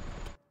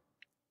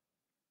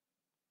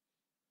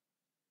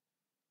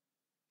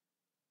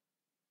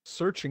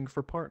 Searching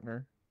for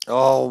partner.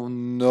 Oh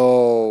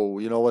no.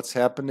 You know what's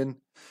happening?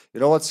 You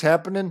know what's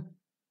happening?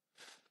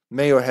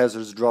 Mayo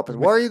Hazard's dropping.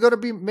 Why are you gonna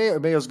be Mayo?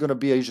 Mayo's gonna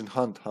be Agent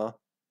Hunt, huh?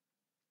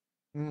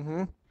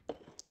 Mm-hmm.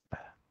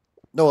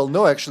 No, well,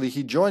 no, actually,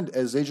 he joined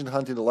as Agent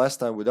Hunt in the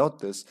last time without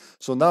this.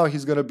 So now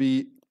he's gonna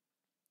be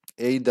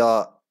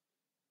Ada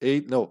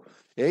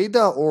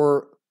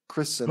or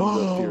Chris and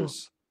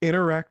Pierce.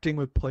 Interacting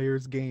with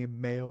players game,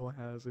 Mayo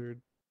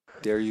Hazard.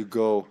 There you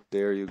go.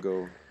 There you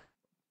go.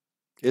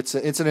 It's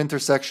an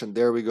intersection.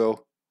 There we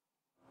go.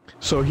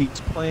 So he's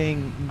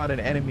playing not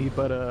an enemy,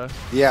 but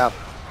Yeah.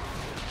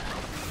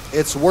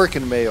 It's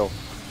working, Mayo.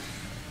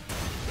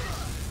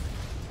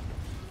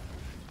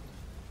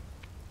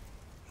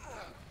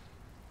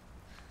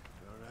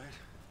 Alright?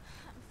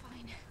 I'm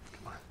fine.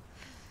 Come on.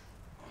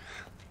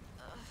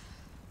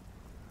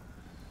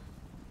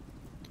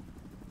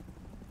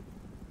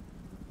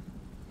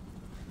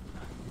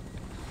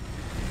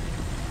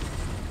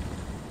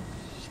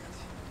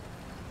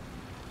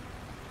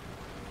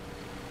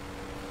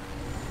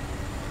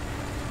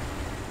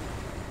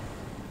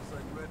 Looks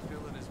like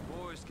Redfield and his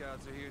Boy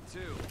Scouts are here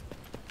too.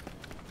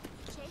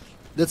 Jake?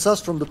 That's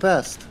us from the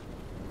past.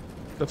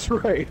 that's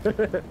right.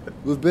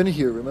 We've been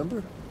here,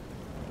 remember?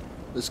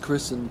 There's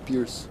Chris and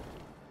Pierce.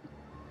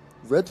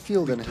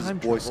 Redfield and his time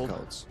Boy traveled.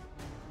 Scouts.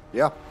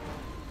 Yeah.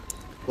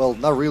 Well,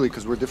 not really,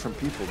 because we're different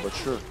people, but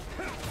sure.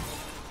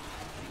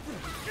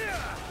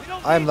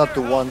 I am not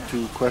the one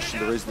to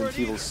question the Resident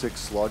Evil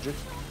 6 logic.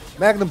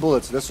 Magnum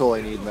bullets, that's all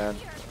I need, man.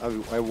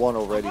 I won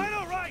already.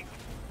 All right.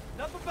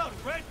 Enough about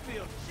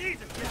Redfield.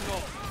 Jesus, get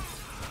old.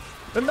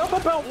 Enough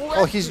about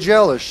Oh, he's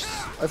jealous.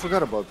 I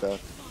forgot about that.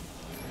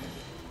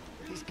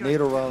 These guys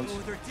NATO don't know rounds.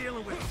 who they're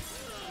dealing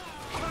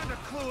with. Trying to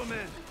clue him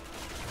in.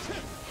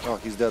 Oh,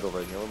 he's dead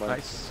already. Never mind.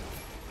 Nice.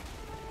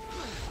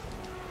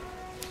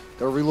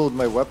 Gotta reload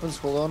my weapons.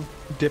 Hold on.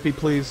 Dippy,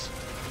 please.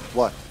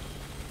 What?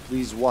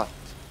 Please, what?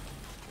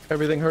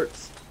 Everything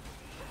hurts.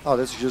 Oh,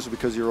 that's just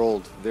because you're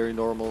old. Very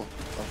normal,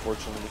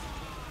 unfortunately.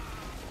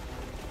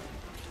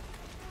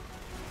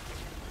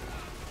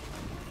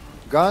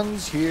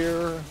 Guns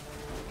here.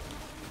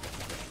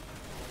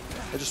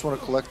 I just want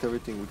to collect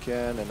everything we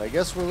can, and I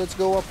guess let's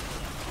go up.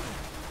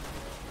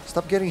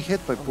 Stop getting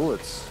hit by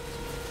bullets.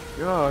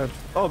 God.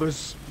 Oh,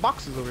 there's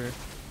boxes over here.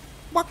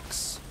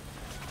 Bucks.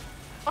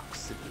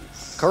 Boxes.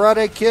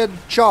 Karate Kid,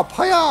 chop,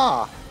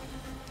 hiya!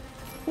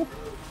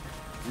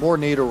 More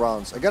NATO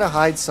rounds. I gotta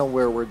hide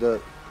somewhere where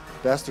the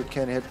bastard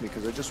can't hit me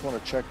because I just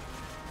want to check.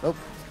 Nope,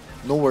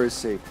 nowhere is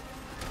safe.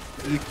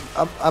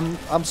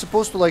 I'm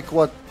supposed to like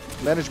what?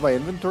 Manage my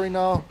inventory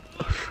now?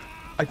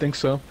 I think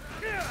so.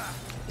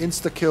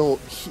 Insta kill,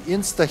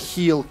 insta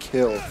heal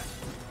kill.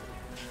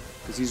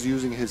 Because he's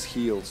using his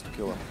heals to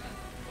kill him.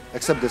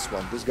 Except this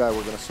one. This guy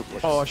we're gonna suplex.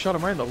 Oh, I shot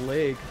him right in the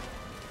leg.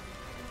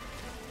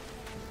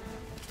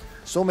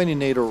 So many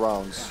NATO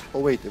rounds. Oh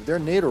wait, if they're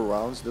NATO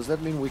rounds, does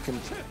that mean we can...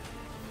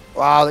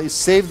 Wow, he's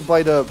saved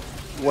by the...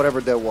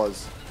 whatever that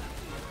was.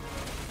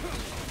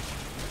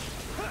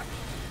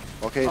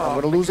 Okay, I'm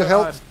gonna my lose a God.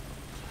 health.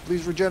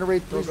 Please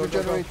regenerate, please Go, go, go, go.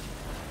 regenerate.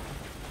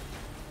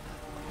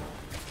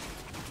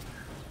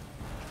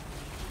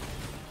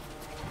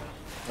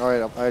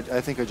 Alright,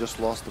 I think I just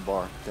lost the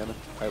bar. Damn it.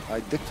 I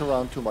dicked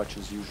around too much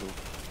as usual.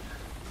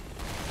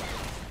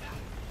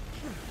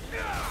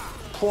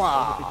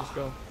 Let me just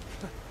go.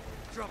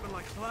 Dropping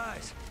like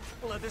flies.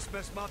 We'll have this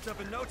mess mopped up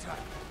in no time.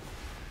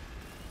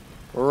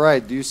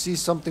 Alright, do you see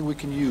something we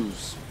can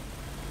use?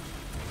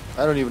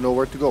 I don't even know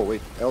where to go.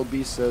 Wait,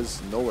 LB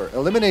says nowhere.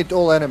 Eliminate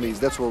all enemies.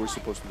 That's what we're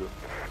supposed to do.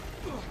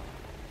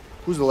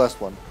 Who's the last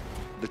one?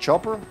 The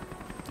chopper?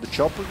 The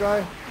chopper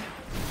guy?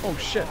 Oh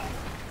shit.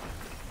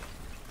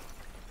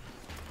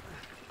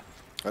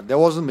 That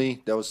wasn't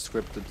me. That was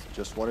scripted.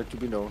 Just wanted to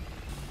be known.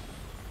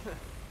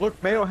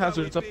 Look, Mayo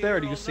Hazard's up there.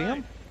 Do you see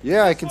him?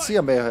 Yeah, I can see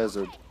a Mayo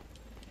Hazard.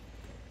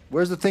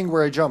 Where's the thing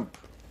where I jump?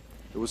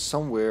 It was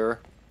somewhere.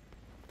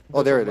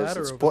 Oh, there it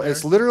is.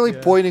 It's literally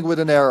pointing with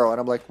an arrow, and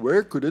I'm like,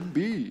 where could it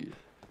be?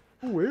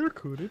 Where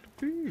could it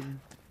be?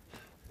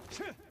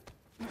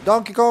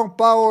 Donkey Kong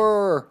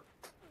power!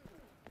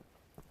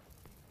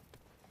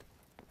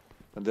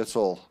 And that's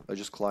all. I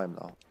just climb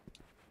now.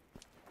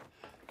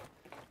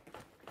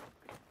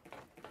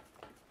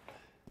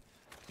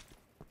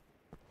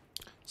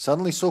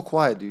 Suddenly so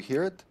quiet. Do you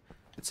hear it?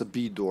 It's a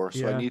B door,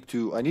 so I need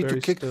to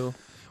kick. Still.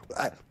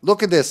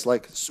 Look at this.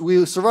 Like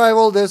we survive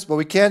all this, but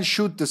we can't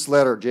shoot this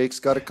ladder. Jake's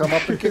got to come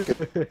up and kick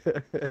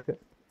it.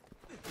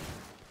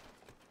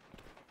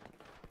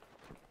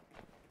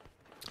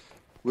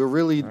 We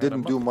really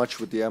didn't do much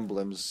with the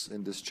emblems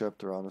in this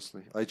chapter,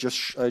 honestly. I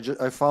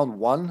found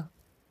one,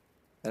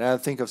 and I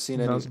don't think I've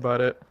seen any. That's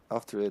about it.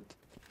 After it.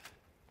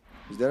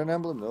 Is that an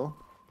emblem? No.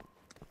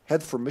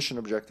 Head for mission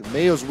objective.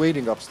 Mayo's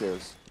waiting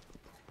upstairs.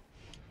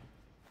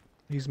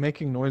 He's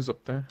making noise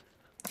up there.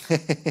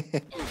 I'm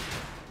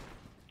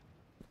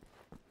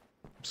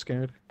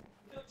scared.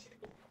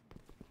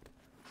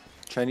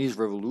 Chinese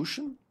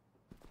Revolution?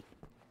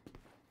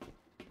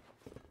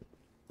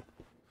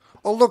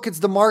 Oh look, it's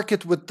the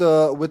market with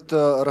the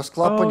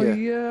Rasklapanye. Oh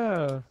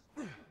yeah.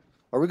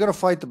 Are we gonna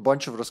fight a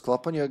bunch of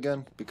Rasklapanye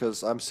again?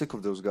 Because I'm sick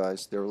of those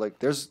guys. They're like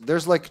there's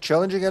like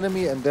challenging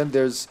enemy, and then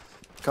there's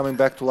coming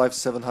back to life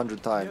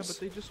 700 times. Yeah, but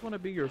they just want to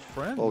be your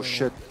friend. Oh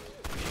shit.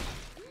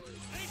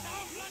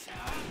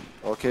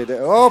 Okay,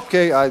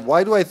 okay.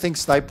 Why do I think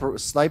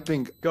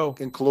sniping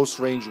in close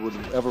range would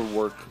ever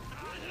work?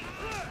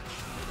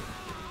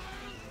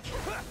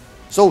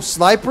 So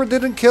sniper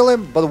didn't kill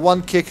him, but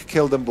one kick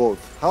killed them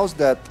both. How's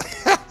that?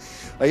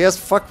 I guess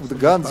fuck with the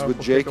guns with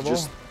Jake.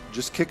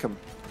 Just kick him.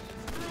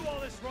 Through all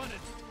this running,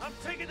 I'm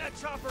taking that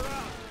chopper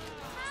out.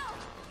 How?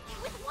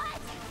 With what?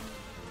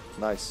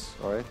 Nice.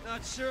 All right.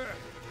 Not sure.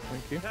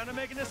 Thank you. Kind of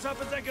making this up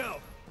as I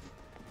go.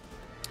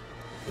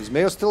 Is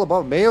Mayo still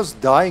above? Mayo's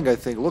dying, I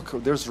think. Look,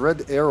 there's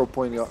red arrow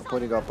pointing up.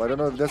 I don't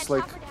know if that's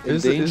like in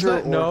danger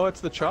or... No,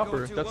 it's the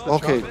chopper. That's the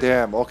okay, chopper.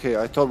 damn. Okay,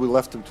 I thought we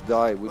left him to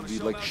die. We'd be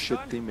like shit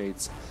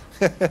teammates.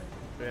 Yeah,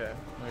 no,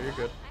 you're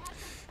good.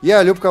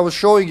 Yeah, Ljubka, I was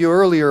showing you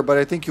earlier, but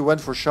I think you went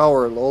for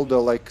shower. All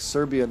the like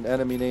Serbian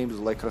enemy names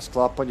like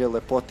Rasklapanje,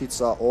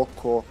 Lepotica,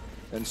 Oko,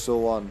 and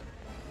so on.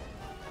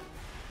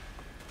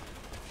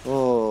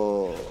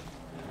 Oh,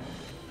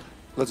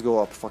 let's go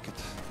up. Fuck it.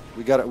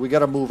 We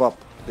gotta move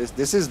up.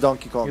 This is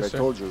Donkey Kong. Yes, I sir.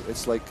 told you.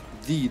 It's like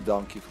the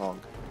Donkey Kong.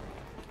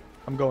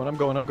 I'm going.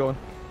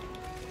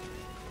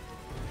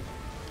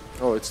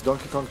 Oh, it's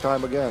Donkey Kong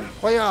time again.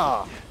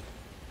 Hoya!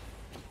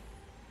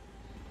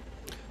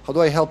 How do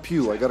I help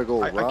you? I gotta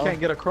go around. I can't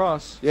get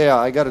across. Yeah,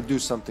 I gotta do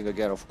something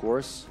again, of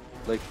course.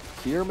 Like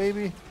here,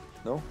 maybe?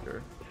 No?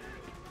 Sure.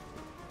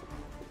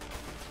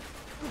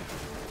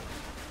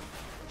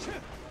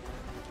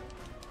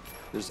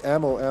 There's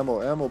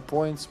ammo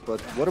points,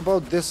 but what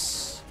about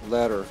this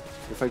ladder?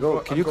 If I go,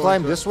 can you going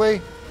climb to this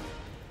way?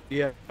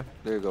 Yeah.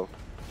 There you go.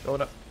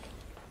 Going up.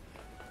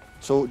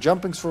 So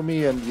jumping's for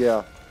me, and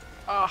yeah.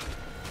 Ah.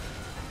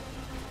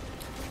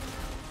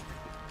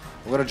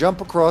 I'm gonna jump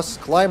across,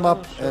 climb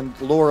up, and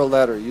lower a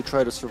ladder. You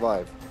try to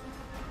survive.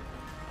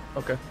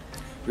 Okay.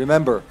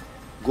 Remember,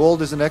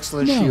 gold is an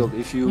excellent No, shield.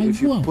 If you I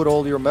won't. put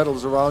all your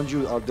medals around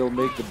you, they'll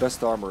make the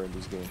best armor in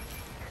this game.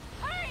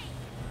 Hurry!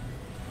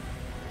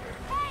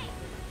 Hey!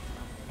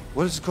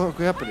 What is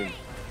happening?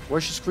 Why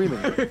is she screaming?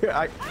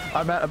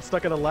 I'm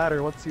stuck in a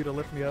ladder. Wants you to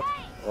lift me up.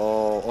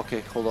 Oh,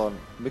 okay, hold on.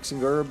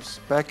 Mixing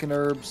herbs, packing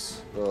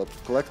herbs,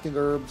 collecting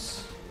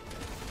herbs,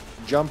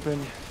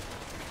 jumping.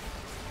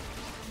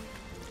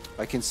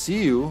 I can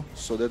see you,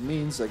 so that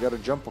means I gotta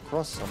jump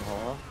across somehow,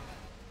 huh?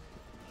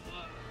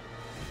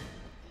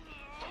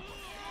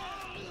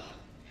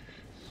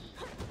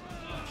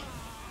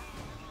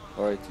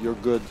 Alright, you're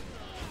good.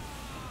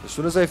 As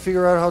soon as I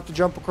figure out how to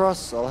jump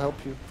across, I'll help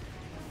you.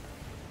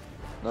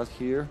 Not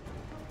here.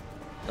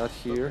 Not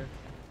here.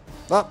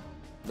 Ah!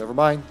 Never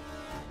mind.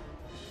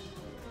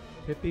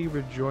 Hippie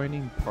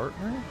rejoining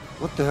partner?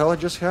 What the hell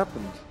just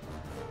happened?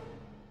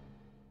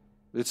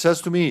 It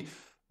says to me,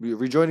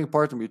 rejoining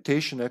partner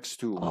mutation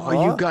X2. Oh,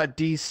 you got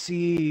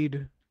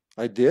DC'd.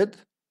 I did?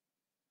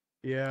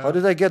 Yeah. How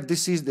did I get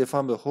deceased if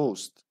I'm the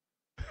host?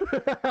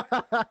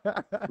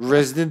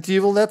 Resident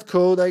Evil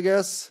netcode, I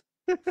guess.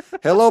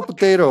 Hello,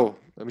 potato.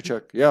 Let me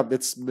check. Yeah,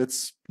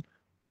 it's.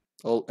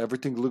 Oh,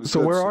 everything looks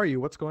So good. where are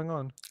you? What's going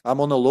on? I'm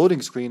on a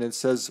loading screen. And it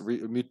says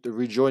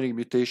rejoining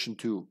mutation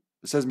 2.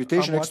 It says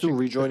mutation X2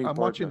 rejoining I'm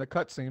partner. watching the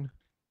cutscene.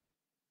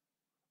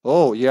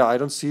 Oh yeah, I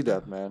don't see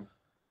that, man.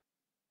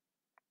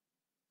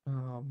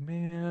 Oh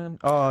man.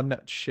 Oh no,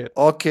 shit.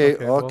 Okay,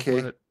 well,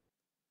 okay.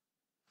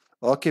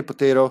 Okay,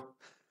 potato.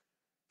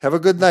 Have a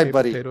good night, okay,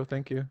 buddy. Potato,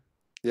 thank you.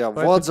 Yeah,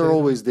 Bye, VODs are potato.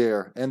 always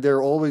there, and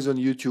they're always on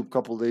YouTube a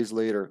couple days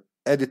later,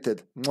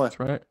 edited. Mwah. That's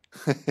right.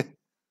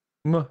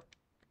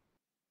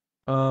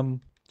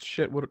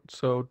 Shit. What?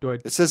 So do I?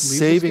 It says leave this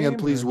saving and game,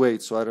 please or-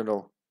 wait, so I don't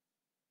know.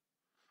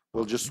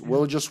 We'll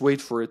just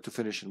wait for it to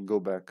finish and go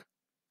back.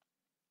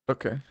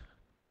 Okay.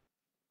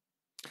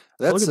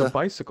 That's Look at the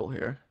bicycle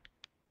here.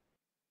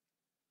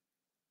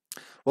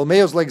 well,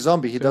 Mayo's like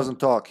zombie. He Yeah. doesn't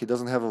talk. He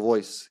doesn't have a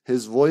voice.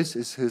 His voice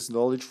is his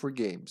knowledge for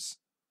games.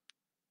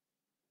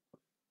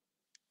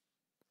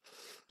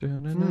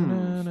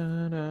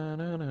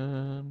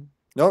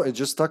 No, it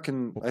just stuck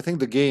in. I think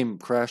the game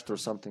crashed or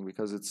something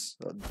because it's.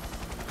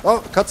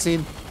 Oh,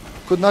 cutscene.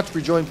 Could not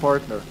rejoin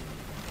partner.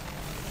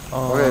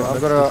 Okay, I'm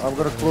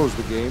gonna close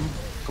the game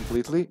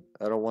completely.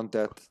 I don't want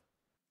that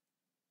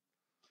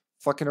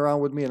fucking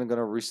around with me, and I'm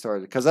gonna restart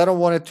it because I don't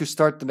want it to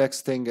start the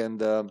next thing.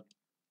 And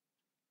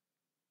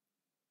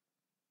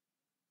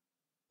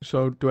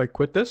So do I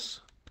quit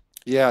this?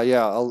 yeah,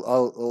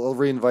 I'll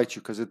reinvite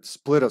you because it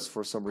split us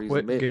for some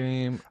reason. Quit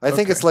game. I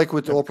think it's Okay. like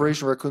with Okay.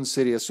 Operation Raccoon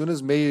City. As soon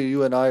as Mayo,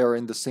 you and I are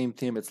in the same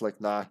team, it's like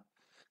nah,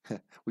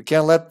 we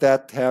can't let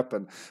that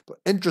happen. But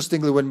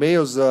interestingly, when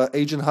Mayo's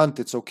Agent Hunt,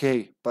 it's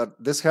okay. But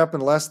this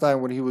happened last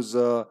time when he was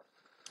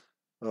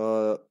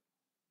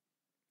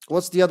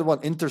what's the other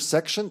one?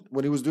 Intersection.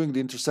 When he was doing the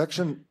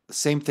intersection,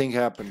 same thing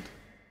happened.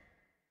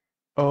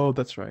 Oh,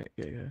 that's right.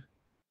 Yeah.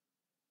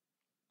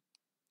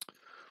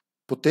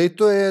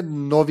 Potato je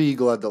novi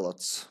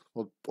gledalac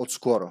od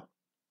skoro.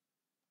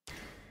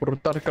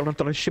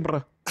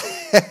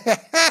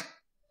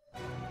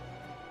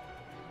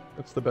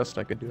 That's the best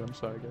I could do. I'm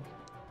sorry, guys.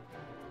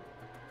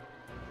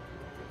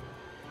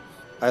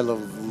 I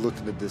love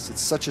looking at this. It's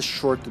such a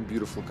short and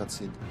beautiful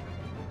cutscene.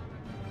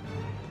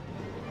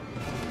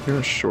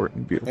 You're short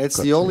and beautiful. It's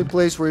the only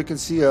place where you can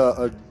see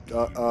a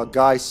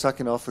guy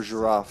sucking off a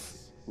giraffe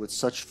with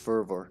such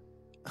fervor.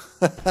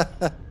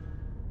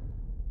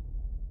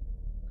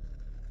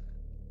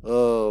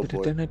 Oh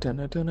boy.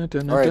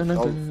 Alright,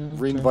 I'll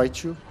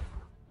re-invite you.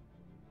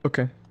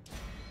 Okay.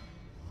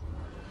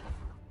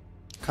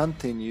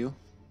 Continue.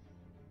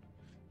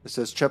 It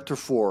says chapter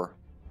 4.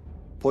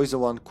 Poison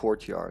One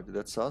Courtyard.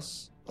 That's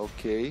us.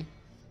 Okay.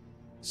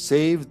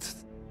 Saved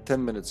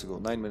 10 minutes ago,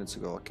 9 minutes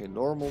ago. Okay,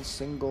 normal,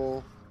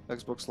 single,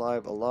 Xbox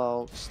Live,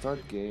 allow,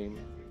 start game.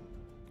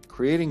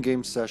 Creating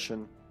game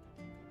session.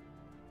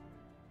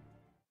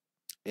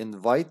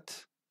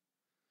 Invite.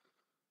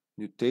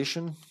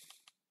 Mutation.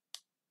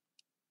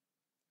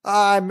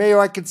 Ah, Mayo,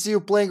 I can see you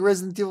playing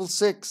Resident Evil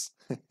 6.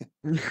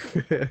 Did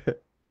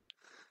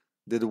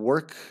it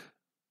work?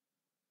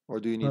 Or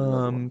do you need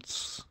another one?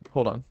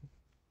 Hold on.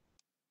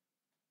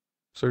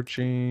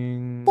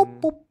 Searching. Boop,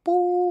 boop,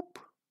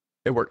 boop.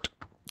 It worked.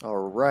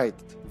 All right.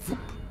 All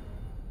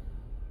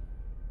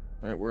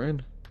right, we're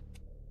in.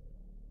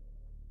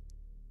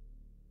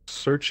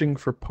 Searching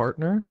for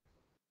partner.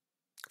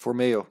 For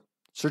Mayo.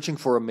 Searching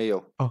for a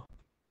Mayo.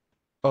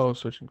 Oh,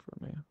 searching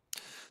for me.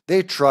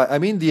 They try. I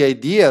mean, the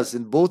ideas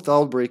in both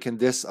Outbreak and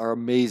this are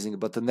amazing,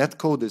 but the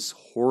netcode is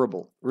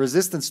horrible.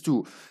 Resistance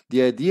 2.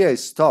 The idea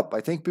is top. I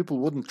think people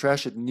wouldn't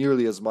trash it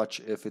nearly as much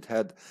if it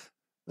had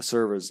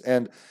servers.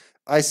 And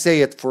I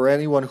say it for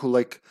anyone who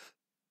like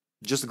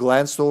just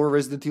glanced over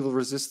Resident Evil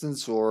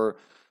Resistance or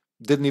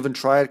didn't even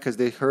try it because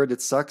they heard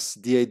it sucks.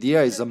 The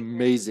idea is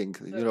amazing.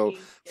 You know,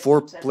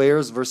 4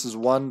 players versus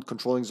 1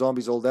 controlling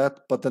zombies, all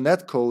that. But the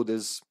netcode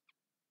is.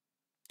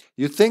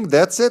 You think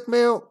that's it,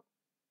 Mayo?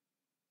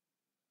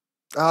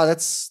 Ah,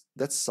 that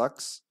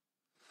sucks.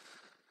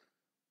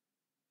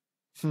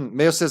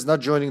 Mayo says not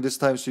joining this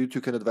time, so you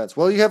two can advance.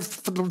 Well, you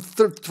have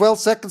 12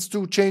 seconds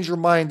to change your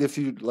mind if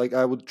you like.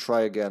 I would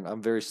try again.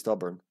 I'm very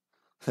stubborn.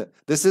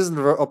 This isn't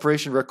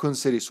Operation Raccoon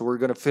City, so we're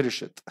gonna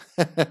finish it.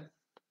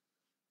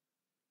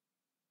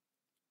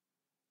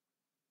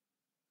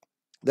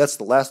 That's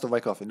the last of my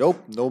coffee.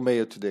 Nope, no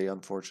Mayo today,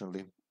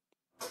 unfortunately.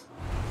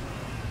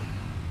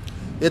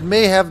 It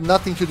may have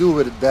nothing to do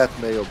with that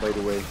Mayo, by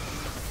the way.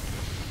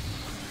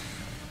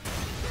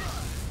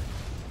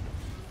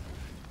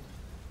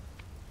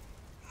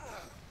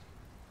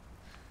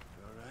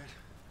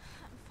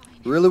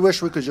 Really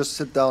wish we could just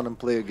sit down and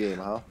play a game,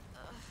 huh?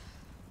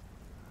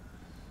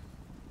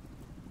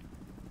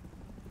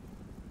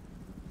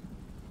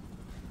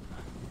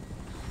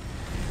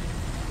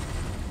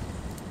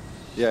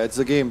 Yeah, it's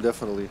a game,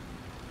 definitely.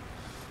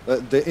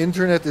 The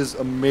internet is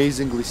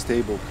amazingly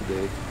stable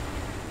today.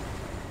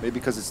 Maybe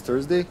because it's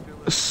Thursday?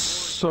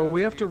 So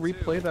we have to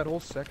replay that whole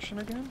section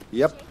again?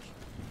 Yep.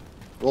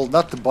 Well,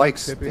 not the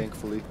bikes, Hippie.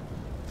 thankfully.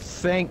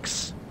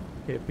 Thanks,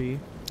 Hippie.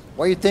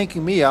 Why are you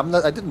thanking me?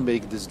 I didn't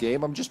make this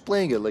game. I'm just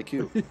playing it like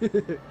you.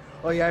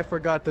 Oh yeah, I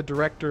forgot the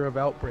director of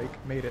Outbreak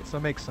made it, so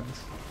it makes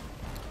sense.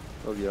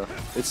 Oh yeah.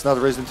 It's not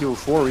Resident Evil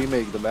 4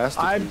 remake, the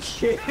masterpiece. I'm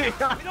kidding.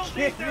 I'm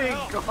kidding.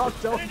 God,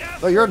 don't.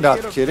 No, you're not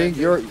kidding.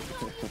 You're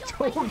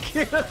Don't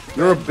get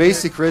you're a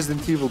basic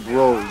Resident Evil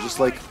bro. Just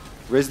like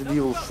Resident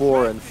Evil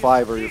 4 and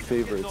 5 are your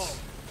favorites.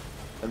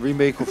 And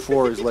remake of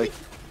 4 is like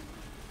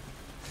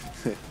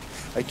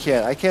I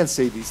can't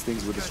say these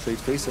things with a straight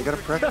face. I gotta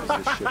practice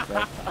this shit,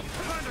 man.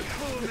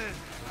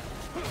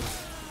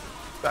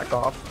 back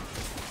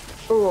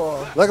off.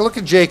 Oh. Like, look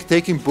at Jake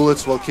taking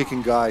bullets while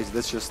kicking guys.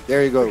 That's just,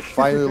 there you go.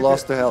 Finally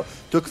lost the hell.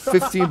 Took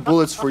 15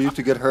 bullets for you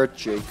to get hurt,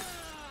 Jake.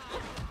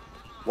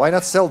 Why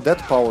not sell that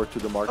power to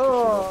the market? You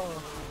know?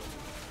 Oh.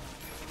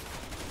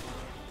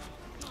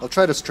 I'll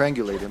try to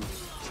strangulate him.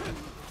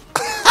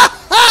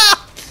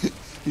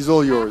 He's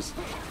all yours.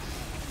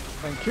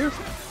 Thank you.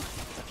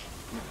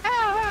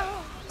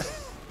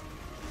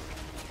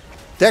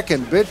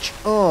 Tekken, bitch.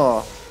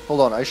 Oh,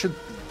 hold on. I should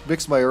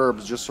mix my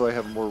herbs just so I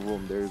have more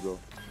room. There you go.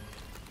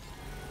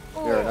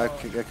 There, and I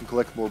can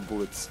collect more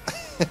bullets.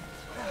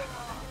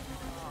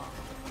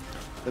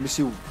 Let me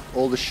see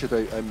all the shit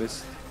I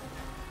missed.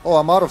 Oh,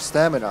 I'm out of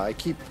stamina. I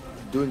keep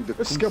doing the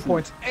There's kung skill fu.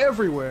 points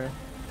everywhere.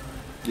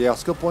 Yeah,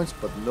 skill points,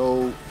 but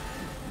no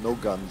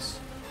guns.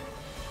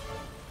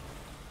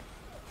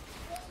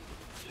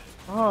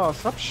 Oh,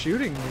 stop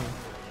shooting me.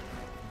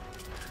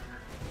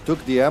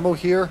 Took the ammo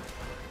here.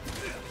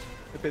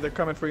 Okay, they're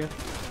coming for you.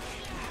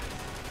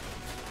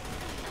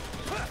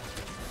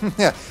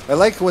 Yeah, I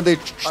like when they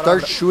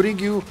start shooting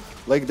you,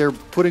 like they're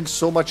putting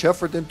so much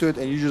effort into it,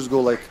 and you just go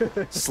like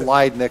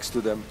slide next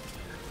to them.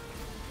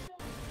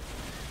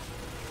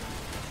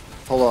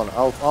 Hold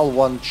on, I'll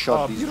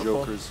one-shot these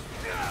beautiful. jokers.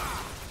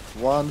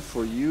 One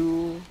for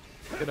you,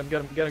 Get him,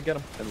 get him, get him, get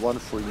him. and one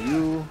for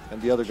you, and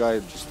the other guy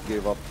just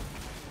gave up.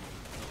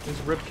 His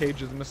rib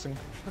cage is missing.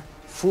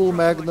 Full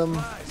magnum.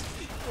 We'll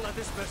have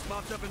this mess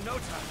mopped up in no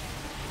time.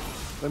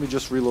 Let me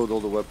just reload all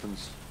the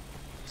weapons.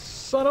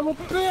 Son of a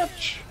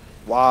bitch!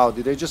 Wow,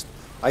 did they just...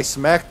 I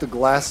smacked the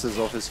glasses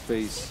off his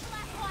face.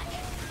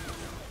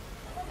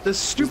 This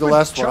He's stupid the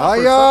last one. chopper, Ah,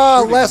 stop yeah,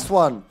 shooting last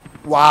one.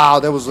 Wow,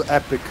 that was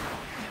epic. me.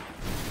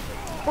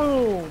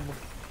 Boom!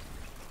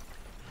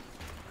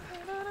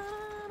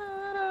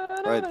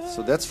 Right,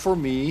 so that's for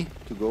me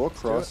to go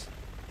across.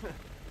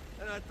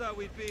 And I thought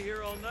we'd be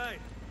here all night.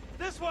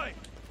 This way!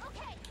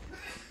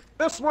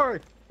 This way!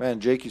 Man,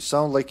 Jake, you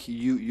sound like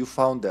you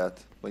found that,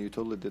 when you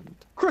totally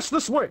didn't. Chris,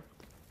 this way!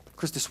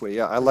 Chris, this way.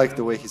 Yeah, I like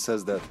the way he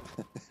says that.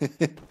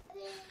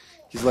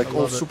 He's like I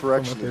all love it. super One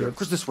of my action. Here. favorites.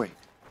 Chris, this way.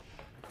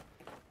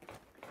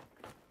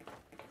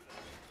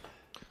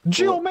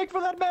 Jill, make for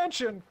that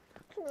mansion!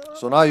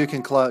 So now you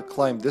can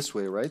climb this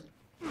way, right?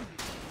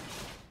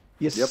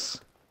 Yes. Yep.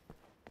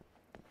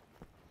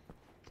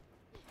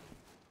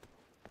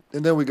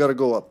 And then we gotta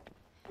go up.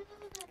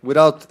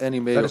 Without any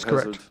mayo is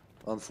correct. hazard,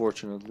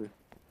 unfortunately.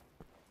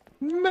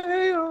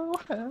 Mayo.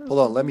 Hold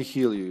on, let me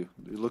heal you.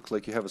 You look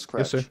like you have a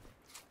scratch. Yes, sir.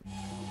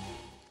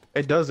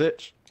 It does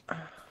itch.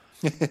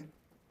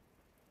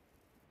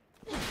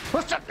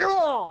 What's that?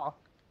 Oh!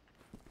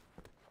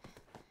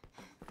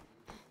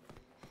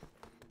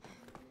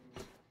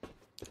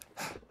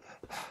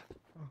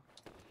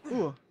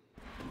 Ooh.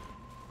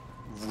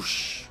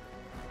 Whoosh.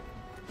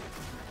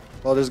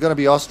 Oh, there's gonna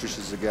be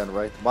ostriches again,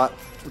 right?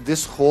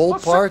 This whole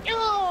What's part? that?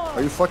 Oh!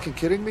 Are you fucking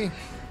kidding me?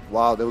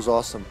 Wow, that was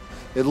awesome.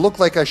 It looked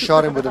like I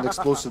shot him with an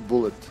explosive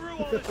bullet. Through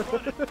all this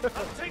running,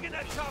 I'm taking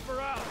that chopper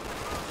out.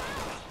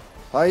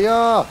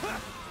 Hiya!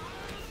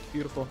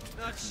 Beautiful.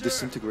 Not sure.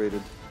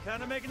 Disintegrated.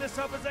 Kinda making this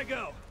up as I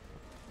go.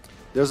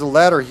 There's a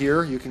ladder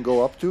here you can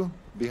go up to,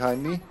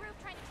 behind me.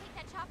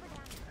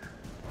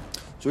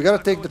 So we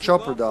gotta take the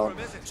chopper down.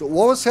 So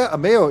what was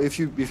Mayo, if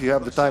you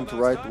have the time to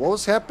write, what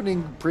was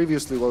happening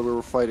previously while we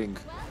were fighting?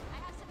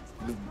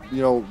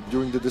 You know,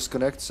 during the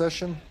disconnect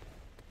session?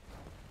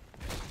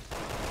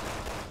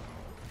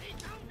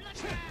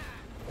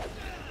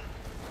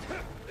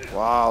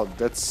 Wow,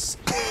 that's...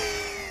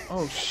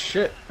 Oh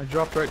shit! I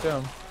dropped right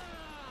down.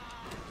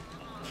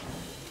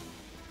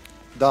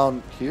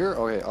 Down here?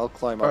 Okay, I'll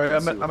climb up. Alright,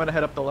 and I'm see. gonna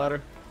head up the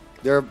ladder.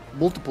 There are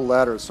multiple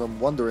ladders, so I'm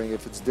wondering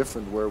if it's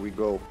different where we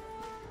go.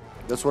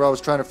 That's what I was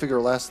trying to figure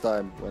last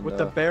time. When, With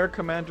the bear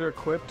commander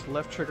equipped,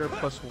 left trigger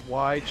plus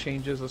Y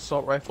changes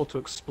assault rifle to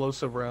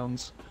explosive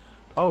rounds.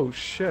 Oh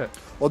shit.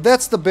 Oh,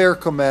 that's the bear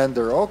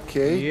commander.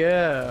 Okay.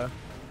 Yeah.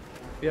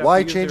 Yeah, Y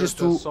if you use changes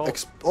your to...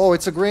 assault- Oh,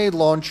 it's a grenade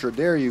launcher.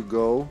 There you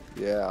go.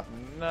 Yeah.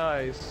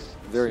 Nice.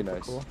 Very Super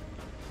nice. Cool.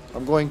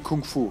 I'm going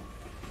kung fu.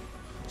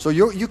 So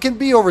you can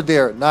be over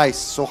there. Nice.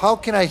 So how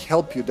can I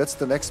help you? That's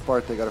the next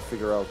part I gotta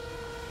figure out.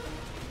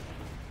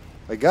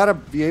 I gotta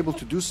be able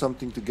to do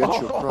something to get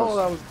you Oh, across.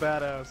 that was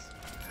badass.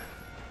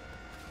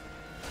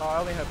 Oh, I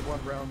only had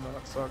one round though.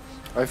 That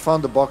sucks. I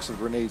found a box of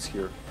grenades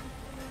here.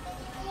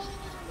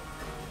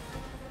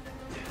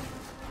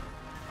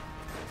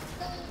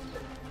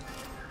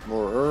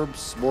 More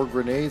herbs, more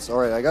grenades.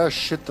 Alright, I got a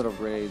shit ton of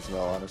grenades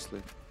now,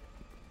 honestly.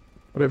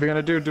 Whatever you're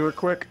gonna do, do it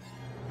quick.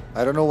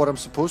 I don't know what I'm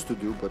supposed to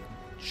do, but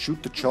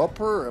shoot the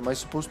chopper? Am I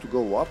supposed to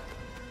go up?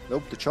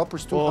 Nope, the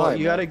chopper's too Well, high.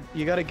 you man.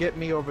 gotta get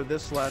me over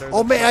this ladder. Oh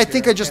that's man, up I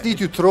think here. I just need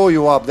to throw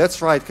you up.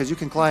 That's right, because you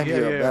can climb Yeah,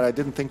 here. yeah. Man, I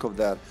didn't think of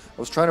that. I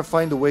was trying to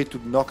find a way to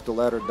knock the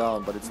ladder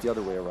down, but it's the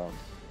other way around.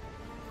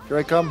 Here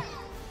I come.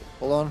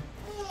 Hold on.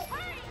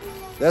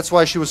 That's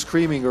why she was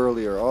screaming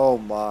earlier. Oh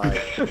my.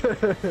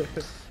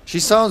 She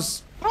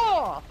sounds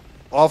Ah!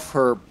 off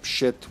her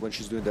shit when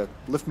she's doing that.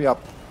 Lift me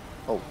up.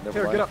 Oh, never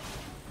Here, mind. get up.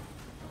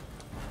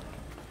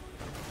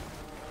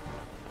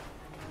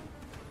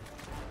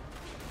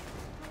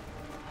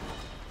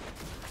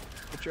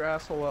 Get your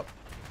asshole up.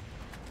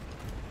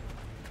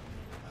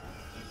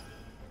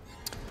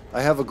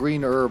 I have a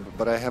green herb,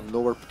 but I have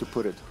nowhere to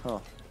put it. Huh.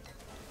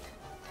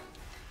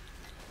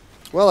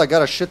 Well, I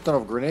got a shit ton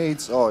of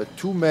grenades. Oh,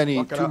 too many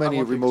Fuck it, I want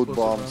the remote explosive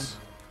bombs. rounds.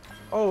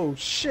 Oh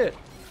shit!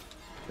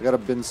 I gotta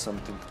bin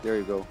something. There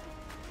you go.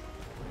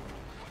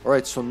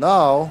 Alright, so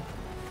now...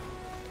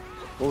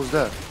 What was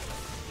that?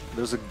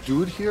 There's a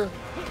dude here?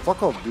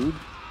 Fuck off, dude.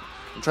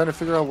 I'm trying to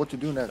figure out what to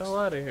do next. Hell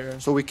out of here.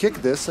 So we kick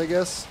this, I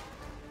guess.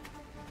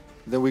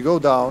 Then we go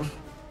down.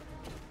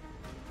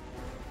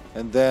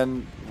 And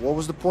then, what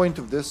was the point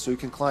of this? So you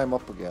can climb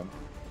up again.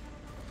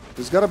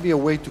 There's gotta be a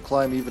way to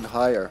climb even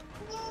higher.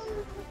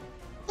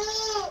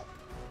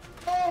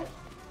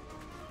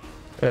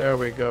 There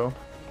we go.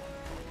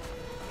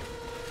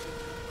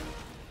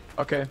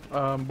 Okay,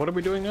 what are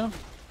we doing now?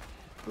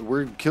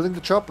 We're killing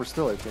the chopper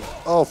still, I think.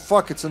 Oh,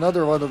 fuck, it's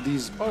another one of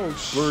these Oh,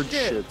 bird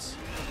shit. shits.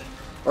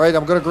 Alright,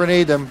 I'm gonna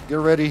grenade him. Get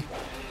ready.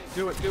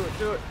 Do it, do it,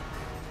 do it.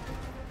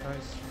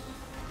 Nice.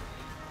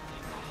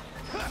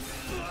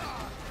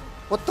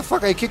 What the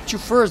fuck? I kicked you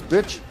first,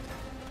 bitch.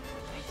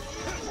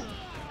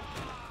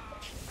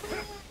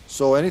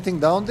 So, anything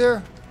down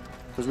there?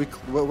 Because we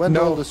went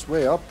all this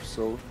way up,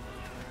 so...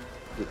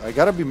 I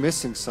gotta be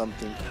missing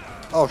something.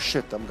 Oh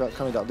shit, I'm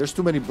coming down. There's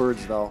too many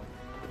birds now.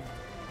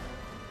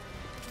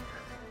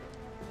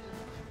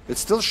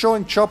 It's still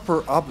showing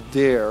chopper up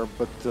there,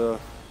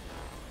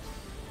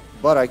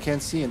 but I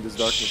can't see in this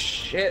darkness.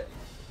 Shit.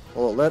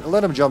 Oh,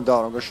 let him jump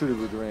down. I'm gonna shoot it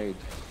with a grenade.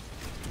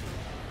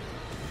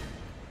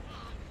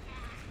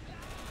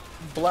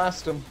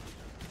 Blast him.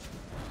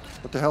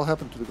 What the hell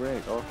happened to the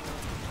grenade? Oh,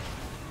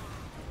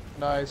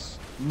 Nice.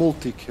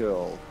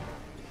 multi-kill.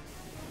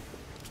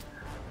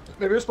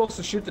 Maybe we're supposed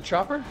to shoot the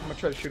chopper? I'm gonna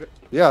try to shoot it.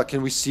 Yeah,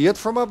 can we see it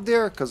from up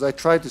there? Because I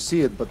tried to see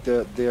it, but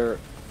they're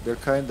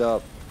kind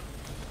of...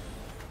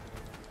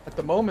 At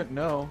the moment,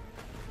 no.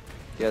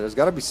 Yeah, there's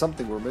gotta be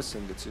something we're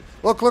missing. That's it.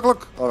 Look, look,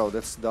 look! Oh no,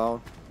 that's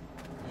down.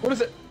 What is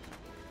it?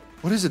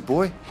 What is it,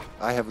 boy?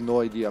 I have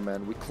no idea,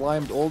 man. We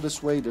climbed all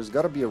this way. There's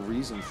gotta be a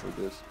reason for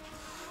this.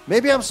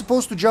 Maybe I'm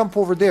supposed to jump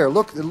over there.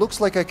 Look, it looks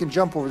like I can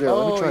jump over there.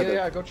 Let me Oh, try yeah, that.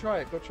 yeah, go try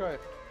it, go try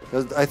it.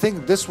 'Cause I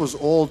think this was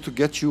all to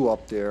get you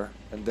up there,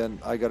 and then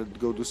I gotta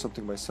go do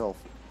something myself.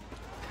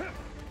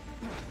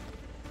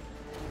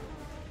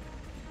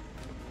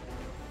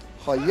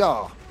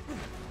 Hiya!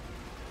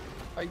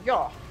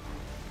 Yeah.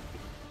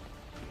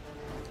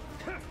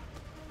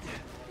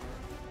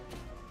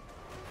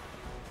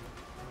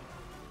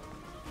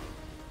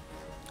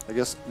 I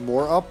guess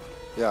more up?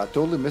 Yeah, I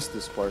totally missed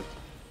this part.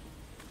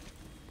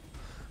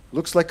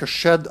 Looks like a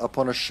shed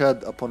upon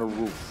a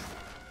roof.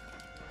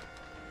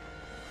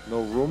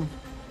 No room?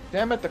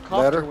 Damn it, the copter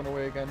Ladder? went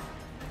away again.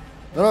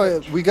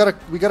 No, we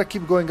gotta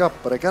keep going up,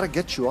 but I gotta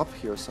get you up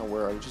here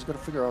somewhere. I just gotta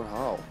figure out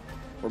how.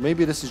 Or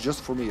maybe this is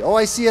just for me. Oh,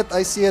 I see it,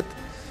 I see it.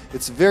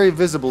 It's very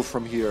visible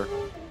from here.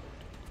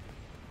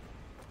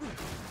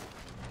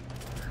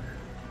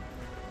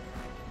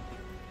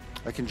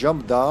 I can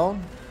jump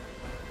down.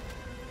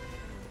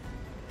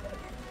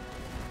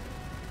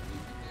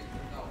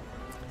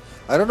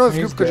 I don't know if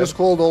He's Yupka dead. just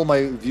called all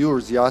my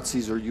viewers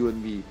Yahtzees or you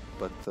and me,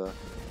 but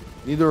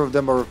neither of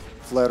them are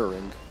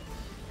flattering.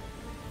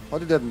 How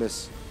did that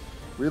miss?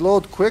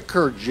 Reload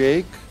quicker,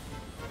 Jake.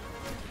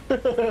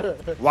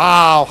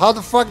 Wow, how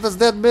the fuck does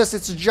that miss?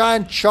 It's a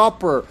giant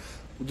chopper.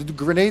 Did the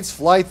grenades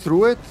fly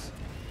through it?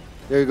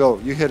 There you go,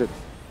 you hit it.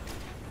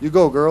 You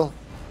go, girl.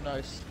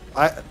 Nice.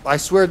 I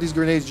swear these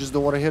grenades just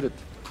don't want to hit it.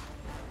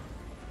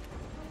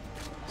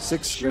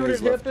 6 Shoot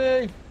grenades it, left.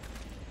 hippie!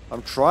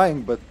 I'm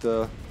trying, but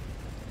My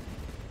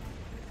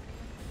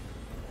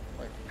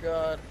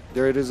god.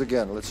 there it is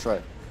again. Let's try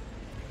it.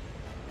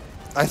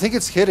 I think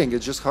it's hitting.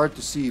 It's just hard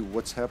to see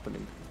what's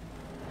happening.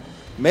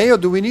 Mayo,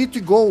 do we need to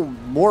go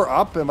more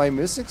up? Am I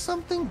missing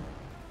something?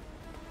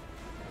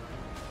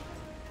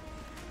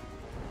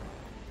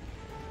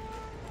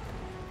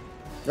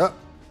 Yeah.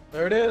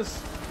 There it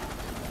is.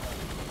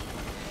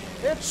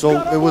 It's So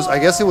gonna it was. I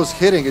guess it blow! was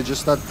hitting. It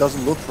just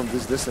doesn't look from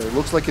this distance. It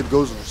looks like it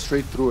goes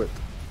straight through it.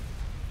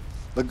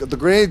 The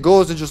grenade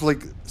goes and just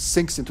like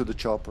sinks into the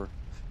chopper.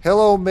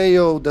 Hello,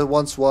 Mayo. That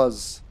once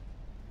was.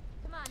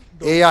 Come on.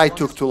 AI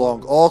took too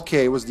long.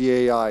 Okay, it was the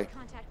AI.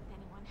 Contact with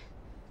anyone.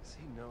 Does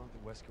he know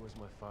that Wesker was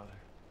my father?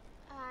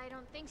 I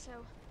don't think so.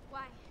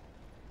 Why?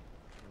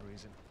 For a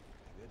reason.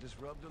 Maybe I just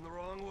rubbed him the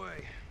wrong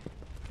way.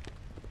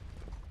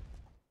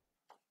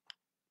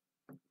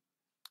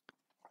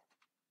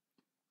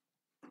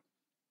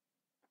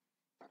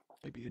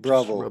 Maybe you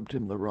Bravo. just rubbed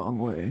him the wrong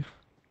way.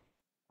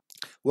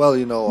 Well,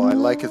 you know, I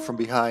like it from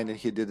behind, and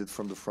he did it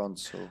from the front.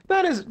 So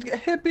That is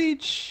hippie.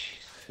 Jeez.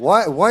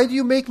 why do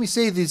you make me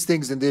say these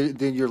things, and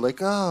then you're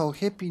like, oh,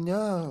 hippie,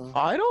 no.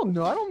 I don't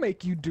know. I don't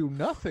make you do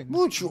nothing.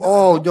 Mucho. No,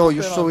 Oh don't no, put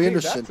you're that so on me.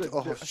 innocent.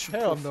 That's Oh,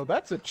 hell no,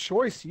 that's a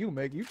choice you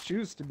make. You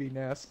choose to be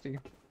nasty.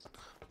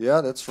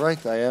 Yeah, that's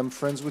right. I am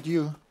friends with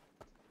you.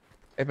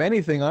 If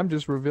anything, I'm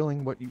just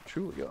revealing what you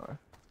truly are.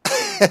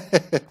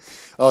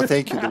 Oh,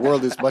 thank you. The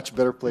world is much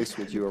better place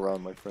with you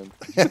around, my friend.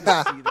 See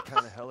the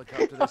kind of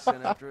helicopter they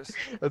sent after us?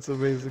 That's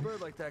amazing. Bird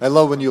like that I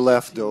love when costs you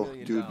laugh, $15 though,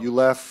 million. dude. You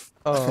laugh.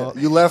 Oh.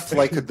 You laugh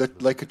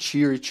like a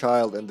cheery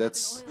child, and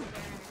that's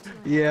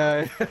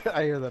Yeah,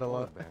 I hear that a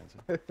lot.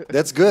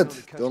 That's good.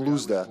 Don't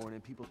lose that.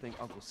 People think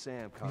Uncle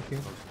Sam caused Okay.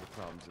 most of the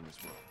problems in this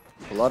world.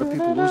 A lot of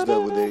people lose that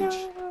with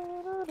age.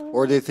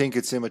 Or they think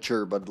it's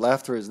immature, but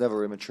laughter is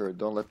never immature.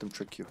 Don't let them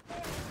trick you.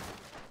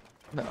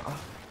 No.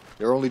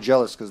 They're only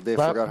jealous because they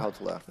Laugh- forgot how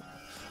to laugh.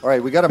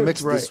 Alright, we gotta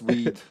mix Right. this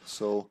weed,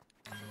 so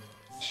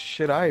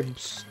Shit, I'm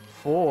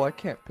full. I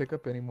can't pick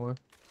up anymore.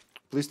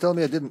 please tell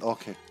me I didn't.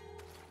 Okay.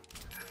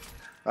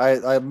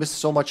 I missed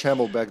so much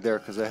ammo back there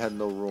because I had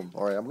no room.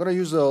 Alright, I'm gonna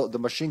use the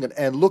machine gun.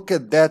 And look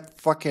at that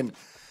fucking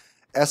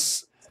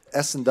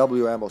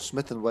S&W ammo,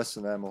 Smith &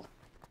 Wesson ammo.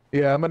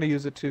 Yeah, I'm gonna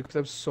use it too because I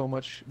have so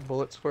much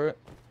bullets for it.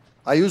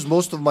 I used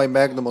most of my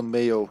Magnum on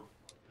Mayo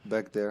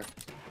back there.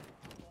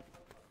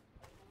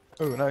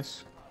 Oh,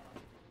 nice.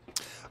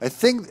 I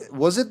think,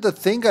 was it the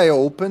thing I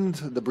opened,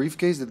 the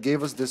briefcase that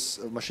gave us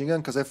this machine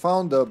gun? Because I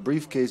found the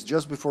briefcase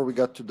just before we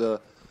got to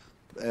the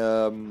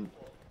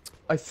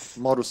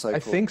motorcycle. I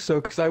think so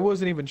because I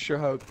wasn't even sure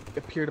how it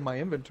appeared in my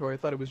inventory. I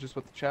thought it was just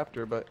with the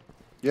chapter, but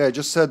Yeah, it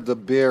just said the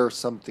bear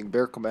something,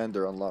 bear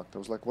commander unlocked. I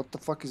was like, what the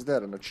fuck is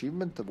that? An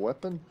achievement? A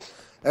weapon?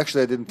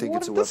 Actually, I didn't think where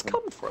it's a did this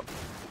weapon. come from?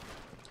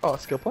 Oh,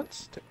 skill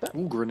points. Take that.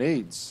 Ooh,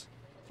 grenades.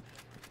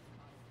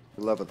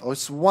 11. Oh,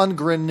 it's one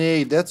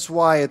grenade. That's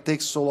why it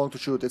takes so long to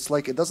shoot. It's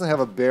like it doesn't have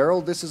a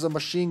barrel. This is a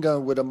machine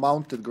gun with a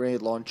mounted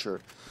grenade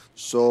launcher.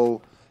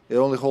 So it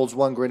only holds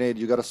one grenade.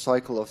 You gotta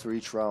cycle after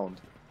each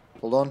round.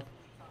 Hold on.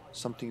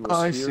 Something was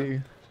I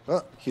here. see.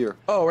 Here.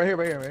 Oh, right here,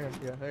 right here, right here.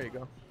 Yeah, there you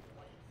go.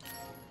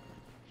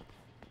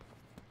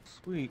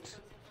 Sweet.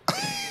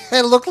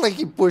 It looked like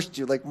he pushed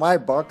you, like my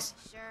box.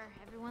 Sure,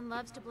 everyone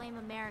loves to blame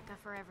America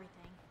for everything.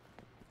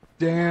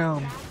 Damn.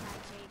 Bad guy,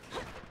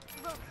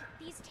 Jake. Look,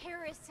 these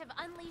terrorists have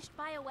unleashed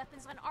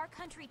bioweapons on our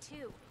country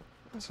too.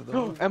 So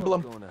Oh,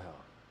 emblem. Going to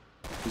hell.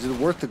 Is it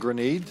worth the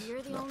grenade?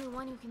 You're the only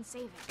one who can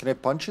save it. Can I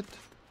punch it?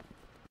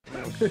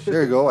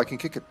 There you go. I can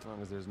kick it. As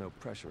long as there's no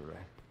pressure, right?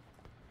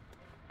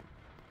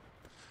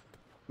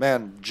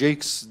 Man,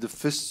 Jake the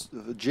Fists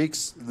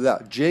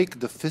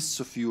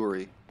of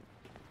Fury.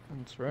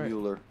 That's right.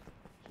 Mueller.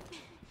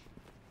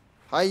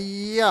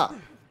 Hiya!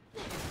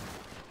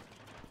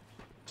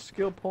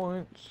 Skill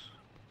points.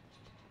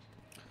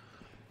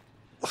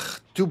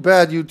 Too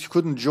bad you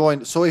couldn't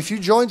join. So if you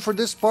joined for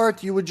this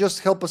part, you would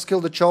just help us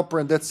kill the chopper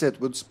and that's it.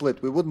 We'd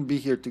split. We wouldn't be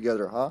here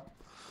together, huh?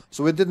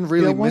 So we didn't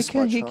really Yeah, why miss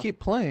can't much, he huh? keep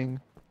playing?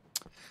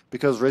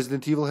 Because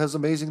Resident Evil has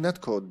amazing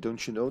netcode.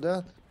 Don't you know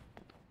that?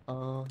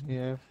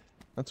 Yeah,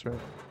 that's right.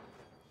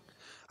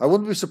 I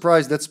wouldn't be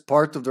surprised that's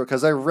part of the...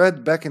 Because I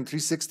read back in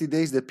 360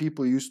 days that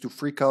people used to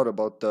freak out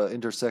about the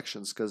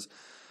intersections. Because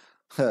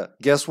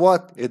guess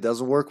what? It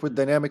doesn't work with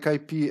dynamic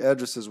IP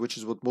addresses, which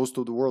is what most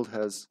of the world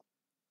has.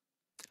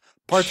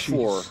 Part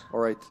 4.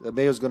 Alright,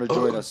 Mayo's gonna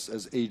join us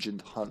as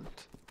Agent Hunt.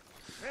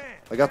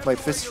 I got my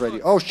fists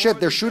ready. Oh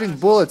shit, they're shooting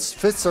bullets.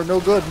 Fists are no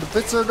good. The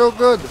fists are no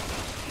good.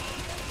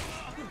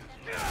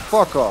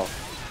 Fuck off.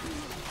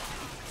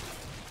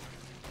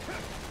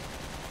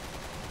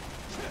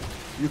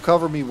 You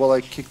cover me while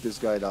I kick this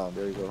guy down.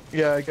 There you go.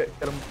 Yeah, I get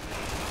him.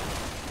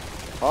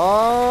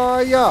 Ah,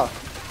 yeah.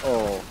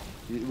 Oh,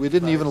 we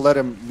didn't even let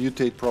him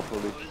mutate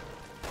properly.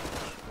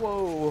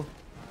 Whoa.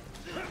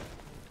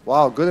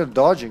 Wow, good at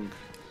dodging.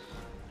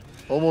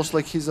 Almost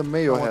like he's a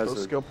Mayo I want those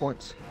hazard. skill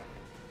points.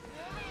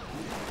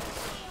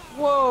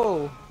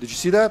 Whoa. Did you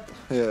see that?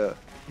 Yeah.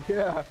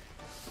 Yeah.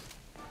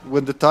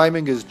 When the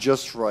timing is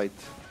just right.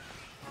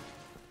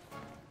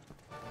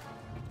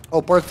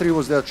 Oh, part 3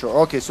 was that show.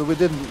 Okay, so we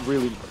didn't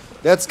really...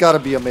 That's gotta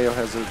be a Mayo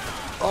hazard.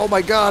 Oh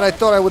my god, I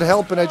thought I would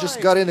help and I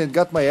just got in and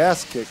got my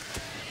ass kicked.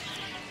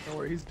 Don't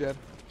worry, he's dead.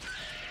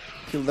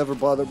 He'll never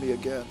bother me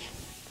again.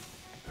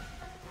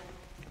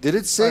 Did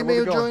it say Alright, where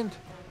we Mayo going?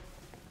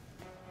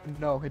 joined?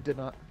 No, it did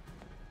not.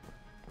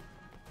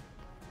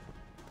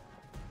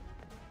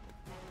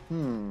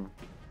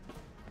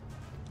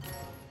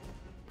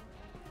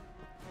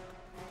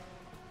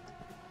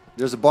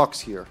 There's a box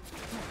here.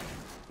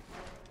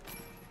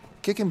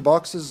 Kicking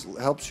boxes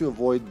helps you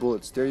avoid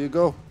bullets. There you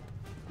go.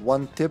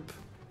 One tip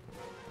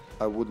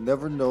I would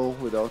never know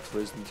without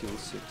Resident Evil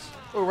 6.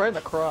 Oh, right in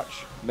the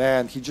crotch.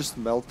 Man, he just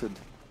melted.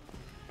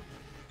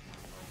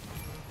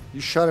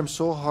 You shot him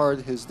so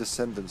hard his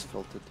descendants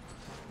felt it.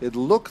 It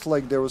looked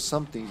like there was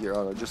something here.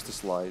 Oh no, just a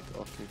slide.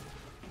 Okay.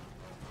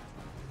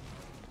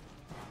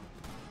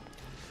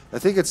 I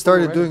think it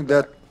started right doing in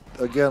the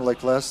that again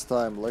like last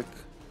time. Like.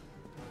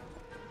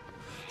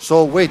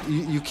 So wait,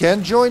 you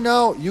can join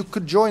now? You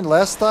could join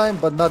last time,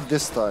 but not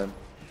this time.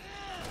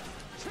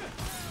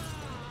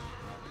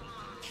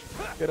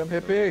 Get him,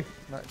 hippie.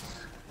 Nice.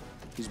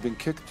 He's been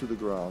kicked to the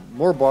ground.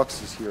 More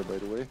boxes here, by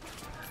the way.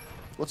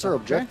 What's our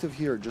Okay. objective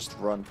here? Just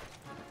run.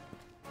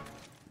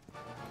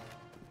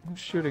 Who's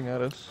shooting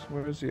at us?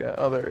 Where is he at?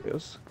 Oh, there he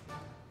is.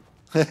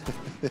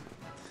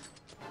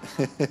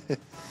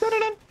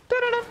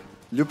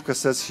 Ljubka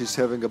says she's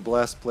having a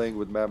blast playing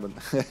with Mammon.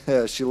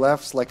 She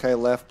laughs like I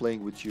laugh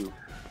playing with you.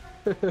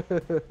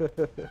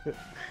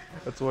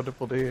 That's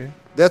wonderful to hear.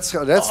 That's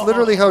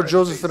literally how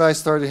Joseph and I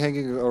started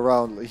hanging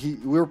around. We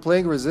were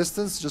playing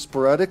Resistance just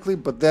sporadically,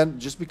 but then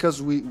just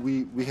because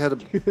we had a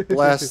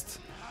blast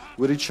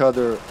with each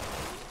other,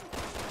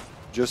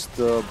 just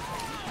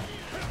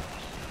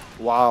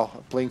wow,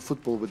 playing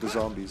football with the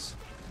zombies.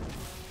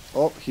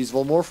 Oh, he's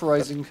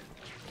volmorphorizing.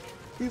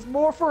 He's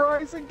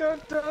morphorizing. Dun,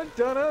 dun,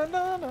 dun, dun,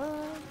 dun,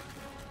 dun.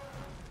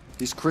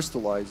 He's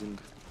crystallizing.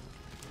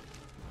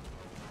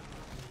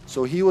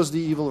 So he was the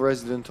evil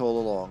resident all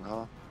along,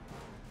 huh?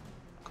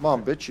 Come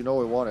on, bitch, you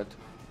know I want it.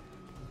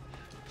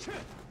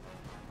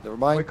 Never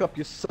mind. Wake up,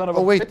 you son of a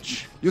Oh wait,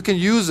 bitch. you can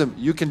use him.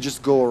 You can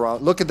just go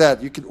around. Look at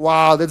that. You can.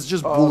 Wow, that's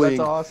just bullying.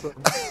 That's awesome.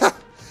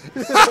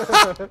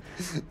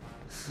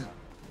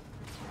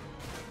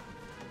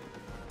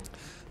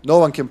 No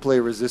one can play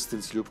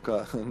Resistance,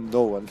 Ljubka.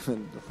 No one.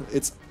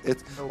 It's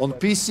on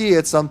PC.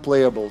 It's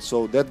unplayable.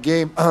 So that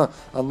game,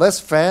 unless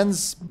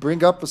fans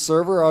bring up a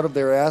server out of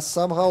their ass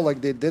somehow,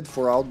 like they did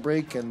for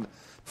Outbreak and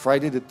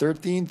Friday the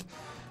 13th,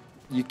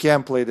 you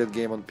can't play that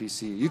game on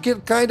PC. You can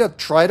kind of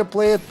try to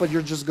play it, but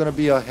you're just gonna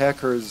be a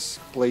hacker's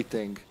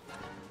plaything.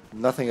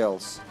 Nothing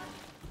else.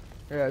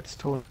 Yeah, it's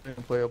totally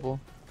unplayable.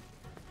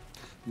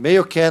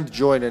 Mayo can't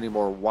join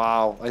anymore.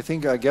 Wow. I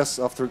guess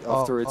after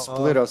it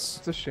split us.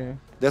 It's a shame.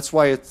 That's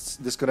why it's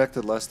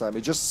disconnected last time.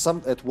 It just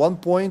at one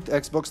point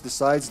Xbox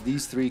decides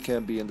these three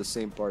can be in the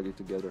same party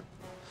together.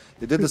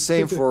 They did the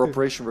same for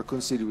Operation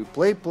Raccoon City. We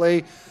play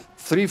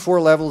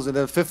 3-4 levels, and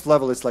then 5th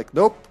level it's like,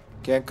 nope,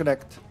 can't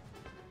connect.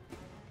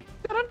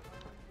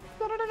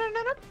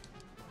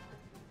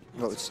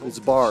 No, it's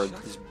barred.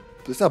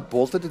 It's not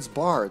bolted, it's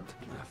barred.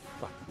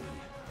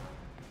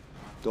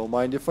 Don't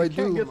mind if I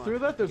Can't do. get through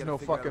that? There's no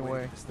fucking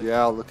way.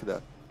 Yeah, look at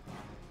that.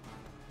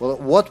 Well,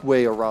 what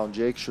way around,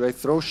 Jake? Should I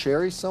throw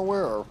Sherry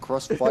somewhere or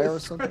cross fire or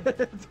something?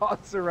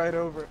 Toss her right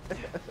over.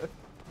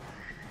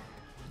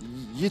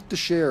 Yeet the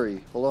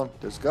Sherry. Hold on.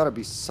 There's got to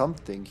be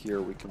something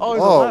here we can...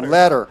 Oh, there's a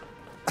ladder.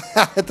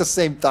 At the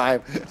same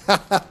time.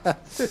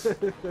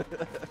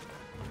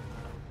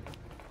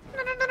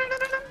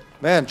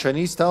 Man,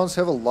 Chinese towns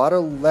have a lot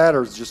of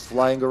ladders just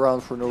flying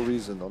around for no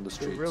reason on the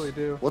streets. They really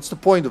do. What's the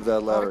point of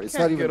that ladder? I It's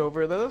can't not even... get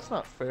over there. That's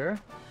not fair.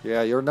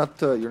 Yeah, you're not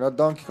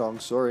Donkey Kong.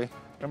 Sorry.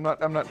 I'm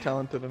not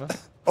talented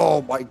enough.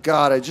 Oh my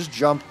God! I just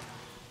jumped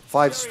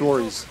 5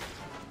 stories.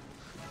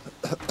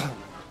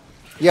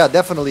 Yeah,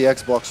 definitely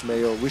Xbox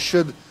Mayo.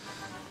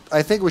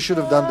 I think we should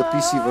have done the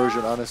PC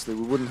version. Honestly,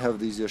 we wouldn't have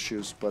these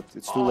issues. But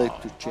it's too late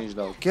to change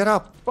now. Get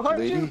up, Behind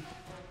lady. you!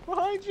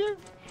 Behind you!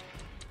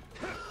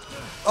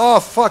 Oh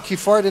fuck! He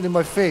farted in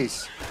my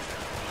face.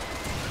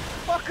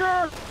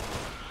 Fucker!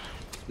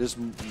 There's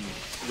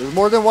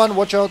more than one.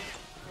 Watch out!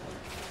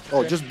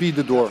 Oh, just beat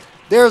the door.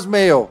 There's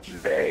Mayo.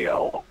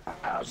 Mayo.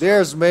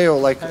 There's Mayo,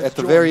 like at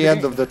the very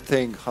end of the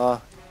thing, huh?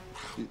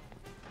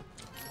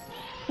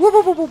 Whoop,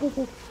 whoop, whoop, whoop,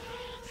 whoop.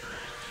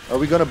 Are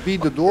we gonna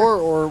beat the door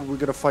or are we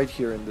gonna fight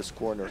here in this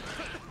corner?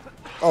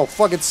 Oh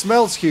fuck! It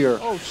smells here.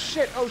 Oh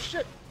shit! Oh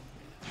shit!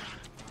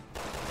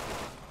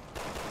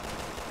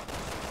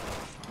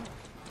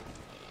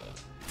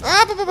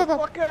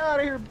 Fuck out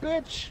of here,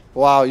 bitch!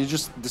 Wow! You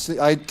just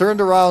I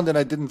turned around and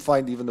I didn't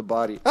find even the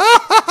body.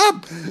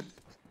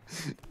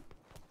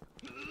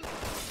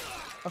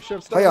 I should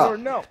have stopped the door.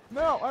 No,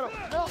 no, I don't.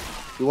 No.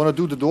 You want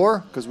to do the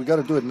door? Because we got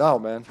to do it now,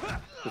 man.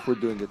 If we're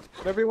doing it.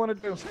 Whatever you want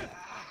to do.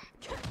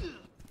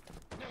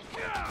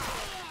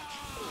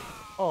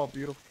 Oh,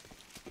 beautiful.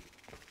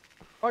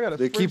 Oh, I got a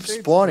They keep first aid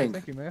spawning.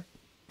 spray. Thank you, man.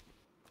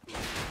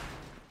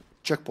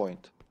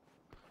 Checkpoint.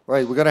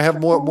 Right, we're gonna have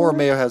more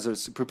Mayo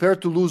hazards. Prepare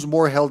to lose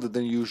more health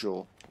than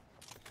usual.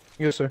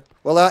 Yes, sir.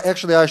 Well,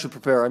 actually, I should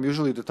prepare. I'm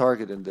usually the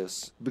target in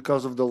this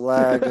because of the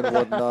lag and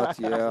whatnot.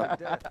 Yeah.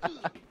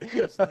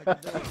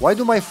 Why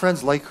do my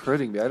friends like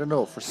hurting me? I don't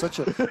know. For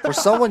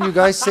someone you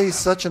guys say is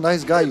such a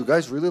nice guy, you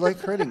guys really like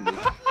hurting me.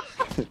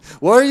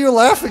 Why are you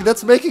laughing?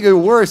 That's making it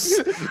worse.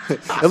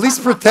 At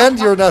least pretend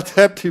you're not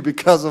happy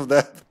because of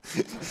that.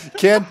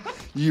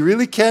 You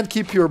really can't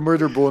keep your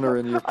murder boner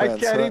in your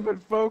pants. I can't even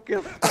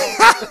focus.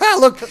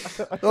 Look.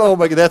 Oh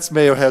my God, that's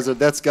Mayo hazard.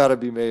 That's gotta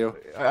be Mayo.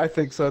 I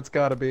think so. It's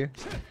gotta be.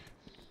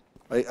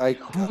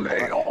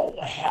 Mayo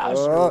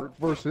Hazard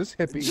versus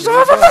Hippie.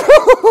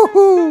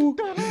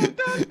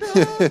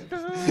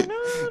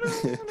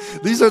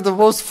 These are the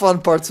most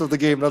fun parts of the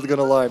game, not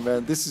gonna lie,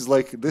 man. This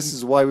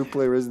is why we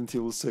play Resident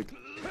Evil 6.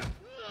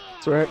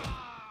 That's right.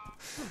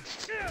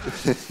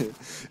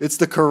 It's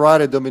the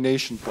karate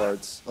domination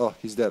parts. Oh,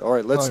 he's dead.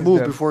 Alright, let's move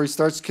dead. before he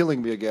starts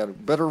killing me again.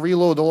 Better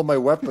reload all of my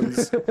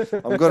weapons.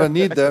 I'm gonna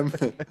need them.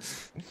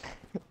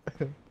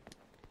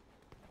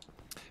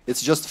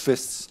 It's just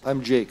fists.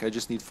 I'm Jake. I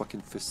just need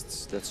fucking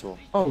fists. That's all.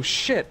 Oh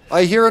shit!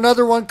 I hear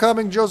another one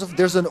coming, Joseph.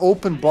 There's an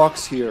open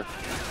box here.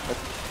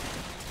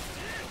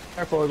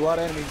 Careful, there's a lot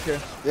of enemies here.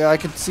 Yeah, I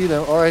can see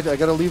them. Alright, I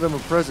gotta leave them a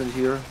present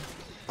here.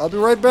 I'll be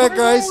right back,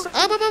 guys.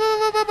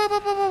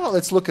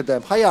 Let's look at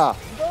them. Hiya!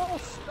 No,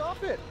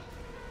 stop it!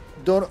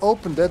 Don't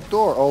open that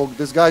door. Oh,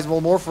 this guy's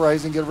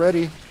volmorphorizing. Get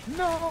ready.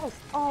 No!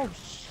 Oh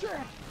shit!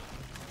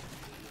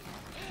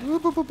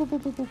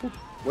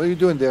 What are you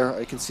doing there?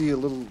 I can see a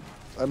little...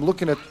 I'm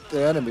looking at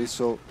the enemy,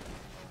 so...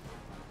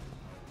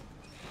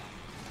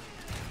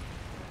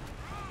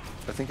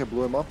 I think I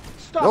blew him up.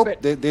 Stop Nope,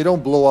 it! they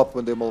don't blow up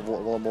when they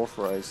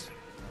metamorphorize.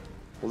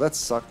 Well, that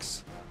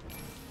sucks.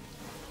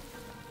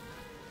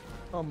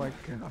 Oh my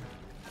god.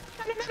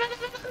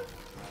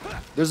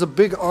 There's a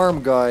big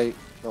arm guy.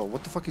 Oh,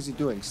 what the fuck is he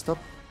doing? Stop.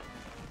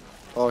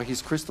 Oh,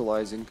 he's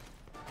crystallizing.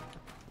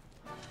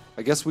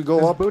 I guess we go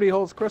His up. booty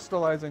hole's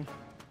crystallizing.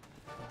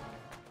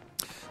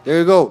 There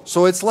you go.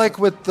 So it's like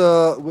with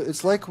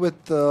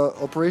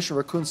Operation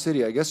Raccoon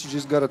City. I guess you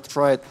just gotta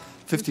try it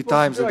 50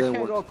 times and I then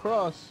can't go work.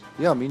 across.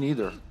 Yeah, me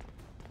neither.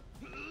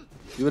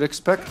 You would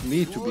expect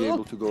me to be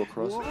able to go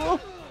across.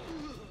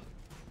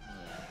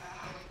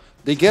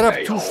 They get up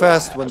too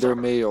fast when they're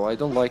Mayo. I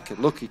don't like it.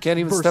 Look, you can't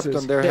even step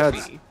on their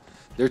heads.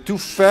 They're too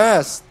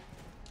fast.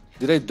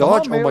 Did I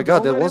dodge? Mayo, oh my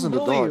god, don't that let wasn't a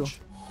him bully you. dodge.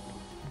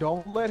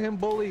 Don't let him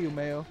bully you,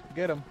 Mayo.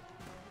 Get him.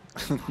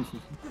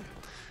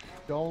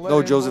 Don't let No,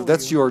 him Joseph, bully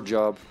that's you. your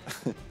job.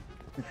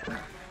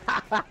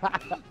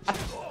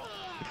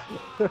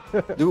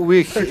 we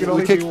only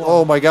kick. be one.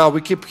 Oh my god,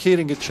 we keep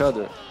hitting each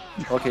other.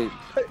 Okay,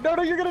 No,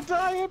 no, you're gonna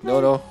die.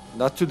 no,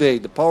 not today.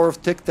 The power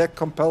of Tic Tac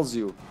compels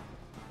you.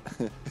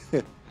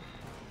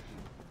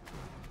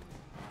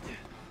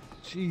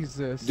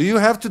 Jesus. Do you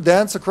have to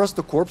dance across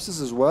the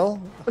corpses as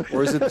well?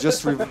 Or is it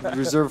just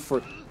reserved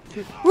for...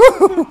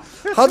 Woo!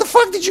 How the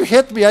fuck did you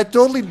hit me? I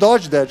totally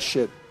dodged that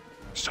shit.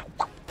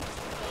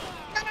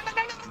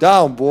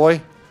 Down,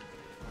 boy.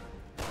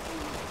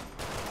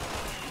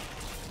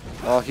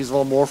 Oh, he's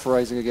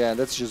metamorphizing again.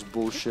 That's just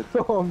bullshit.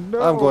 Oh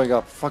no. I'm going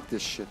up. Fuck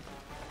this shit.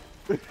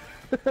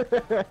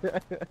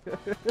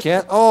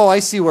 Can't... Oh, I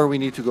see where we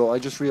need to go. I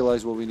just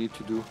realized what we need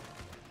to do.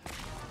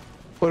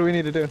 What do we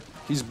need to do?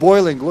 He's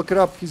boiling. Look it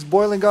up. He's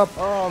boiling up.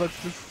 Oh,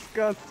 that's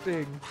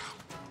disgusting.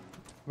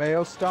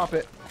 Mayo, stop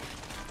it.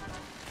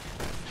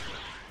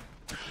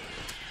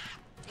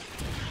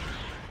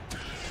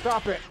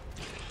 Stop it.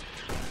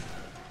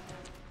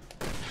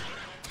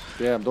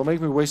 Damn, don't make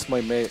me waste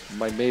my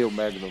Mayo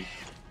Magnum.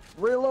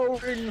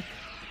 Reloading.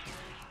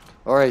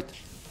 Alright,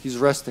 he's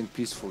resting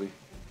peacefully.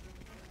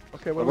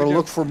 Okay, what I'm do we gonna do?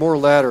 look for more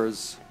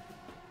ladders.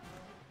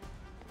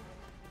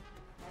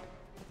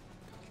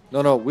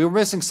 No, we were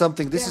missing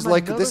something. This Damn, is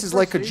like another a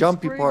first aid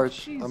jumpy spray?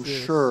 part. I'm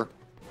Jesus. sure.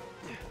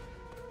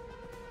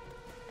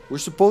 We're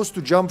supposed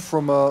to jump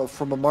from a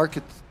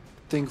market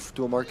thing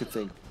to a market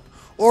thing,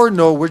 or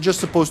no? We're just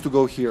supposed to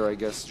go here, I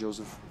guess,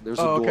 Joseph. There's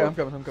a door. Okay, I'm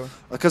coming.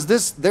 Because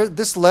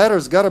this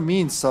ladder's gotta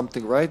mean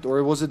something, right?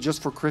 Or was it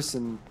just for Chris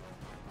and?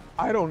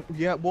 I don't.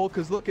 Yeah, well,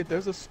 cause look,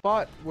 there's a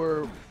spot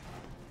where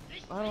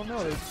I don't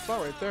know. There's a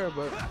spot right there,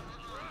 but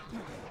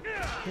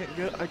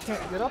I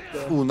can't get up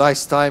there. Ooh,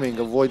 nice timing.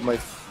 Avoid my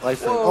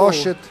iPhone. Whoa. Oh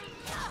shit!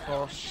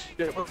 Oh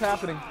shit! What's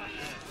happening?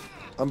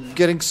 I'm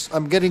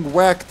getting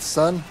whacked,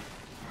 son.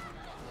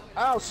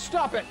 Ow!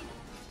 Stop it!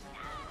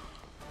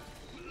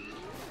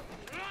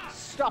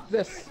 Stop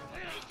this!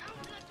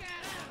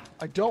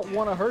 I don't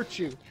want to hurt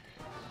you.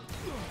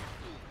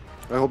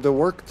 I hope that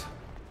worked.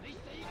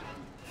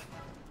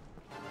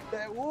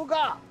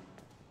 Ooga!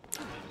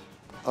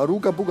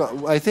 Aruga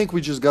booga. I think we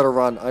just gotta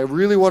run. I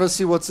really want to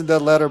see what's in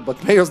that ladder,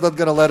 but Mayor's not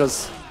gonna let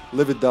us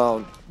live it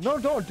down. No!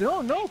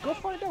 Go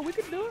find out. We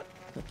can do it.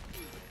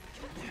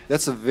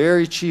 That's a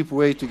very cheap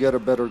way to get a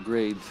better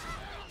grade.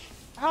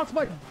 Ow! It's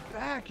my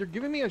back. You're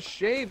giving me a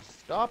shave.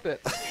 Stop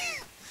it.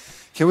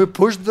 Can we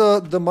push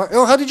the mark?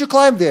 Oh, how did you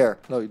climb there?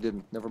 No, you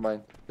didn't. Never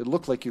mind. It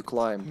looked like you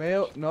climbed.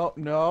 Mayo,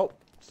 no.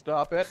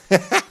 Stop it.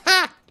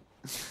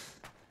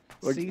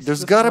 Cease There's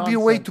this gotta be a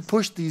way to nonsense.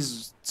 push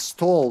these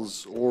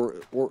stalls, or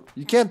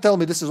you can't tell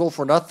me this is all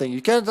for nothing.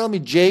 You can't tell me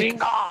Jake,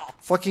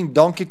 fucking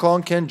Donkey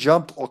Kong, can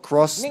jump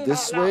across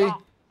this way.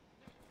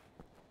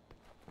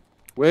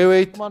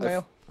 Wait. Come on,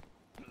 Mayo.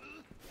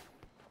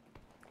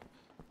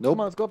 Nope. Come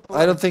on, let's go up the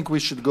I don't think we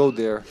should go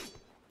there.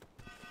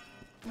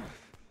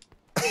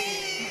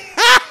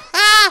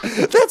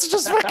 That's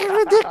just fucking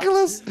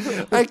ridiculous.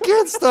 I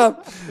can't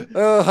stop.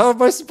 How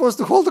am I supposed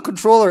to hold the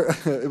controller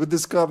with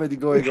this comedy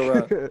going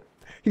around?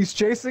 He's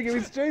chasing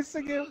him.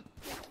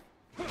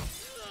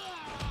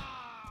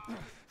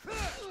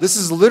 This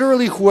is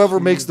literally whoever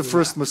makes the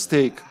first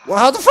mistake. Well,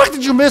 how the fuck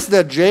did you miss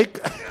that, Jake?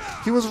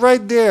 He was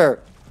right there.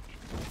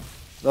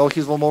 No,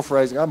 he's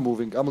metamorphizing. I'm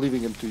moving. I'm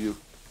leaving him to you.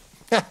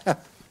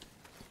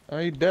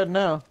 Are you dead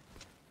now?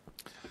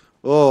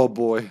 Oh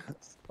boy.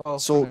 Oh,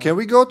 So can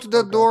we go to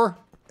that door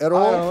at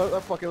all?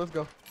 Fuck it, let's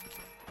go.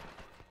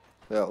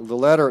 Yeah, the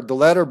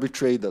ladder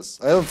betrayed us.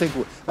 I don't think.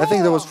 I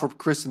think that was for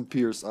Chris and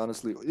Pierce,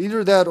 honestly.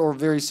 Either that or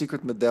very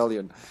secret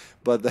medallion.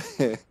 But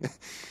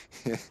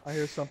I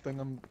hear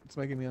something. It's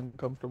making me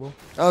uncomfortable.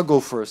 I'll go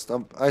first.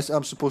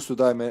 I'm supposed to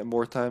die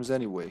more times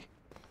anyway.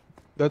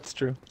 That's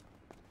true.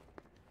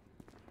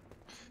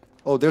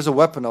 Oh, there's a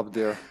weapon up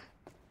there.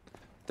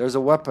 There's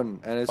a weapon,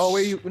 and it's. Oh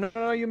wait,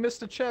 no, you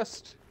missed a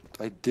chest.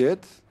 I did.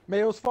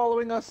 Mayo's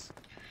following us.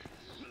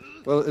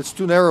 Well, it's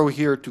too narrow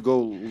here to go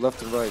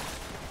left and right.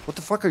 What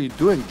the fuck are you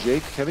doing,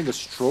 Jake? Having a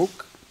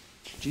stroke?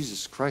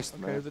 Jesus Christ,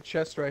 Okay, man. there's a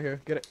chest right here.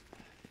 Get it.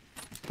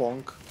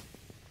 Bonk.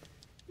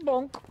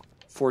 Bonk.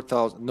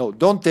 4,000. No,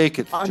 don't take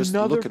it. Just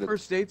Another look at it.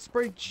 first aid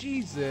spray?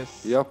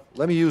 Jesus. Yep.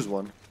 Let me use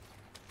one.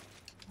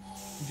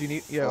 Do you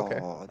need... Yeah, okay.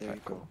 Oh, there you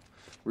Alright, go. cool.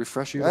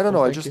 Refreshing. I Beautiful, don't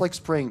know. I thank just you. like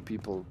spraying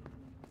people.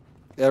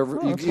 Oh, You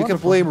that's can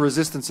wonderful. blame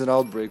Resistance and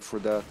Outbreak for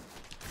that.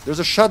 There's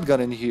a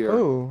shotgun in here.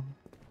 Oh.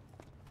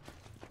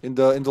 In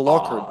the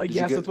locker. Oh, Did you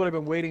yes, get... that's what I've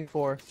been waiting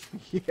for.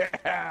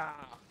 Yeah.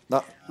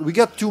 Nah, we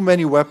got too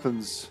many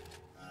weapons,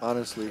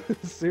 honestly.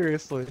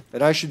 Seriously.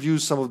 And I should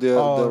use some of the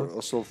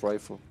assault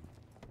rifle.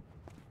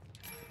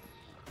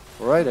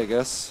 Alright, I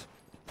guess.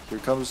 Here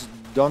comes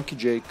Donkey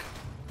Jake.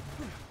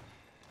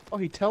 Oh,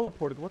 he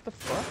teleported. What the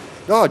fuck?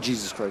 Oh,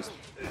 Jesus Christ.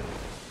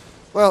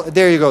 Well,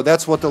 there you go.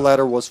 That's what the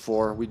ladder was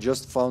for. We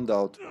just found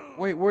out.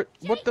 Wait, what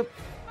the...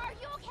 Are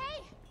you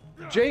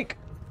okay? Jake!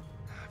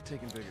 I've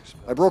taken bigger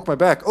spells. I broke my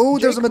back. Oh,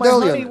 there's a Jake, my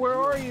honey, medallion. where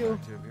are you?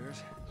 Two of yours.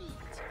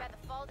 Too bad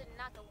the fall didn't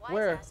knock the wise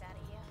Where? ass out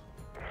of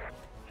you.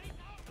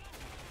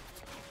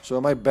 So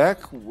am I back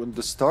in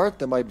the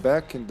start? Am I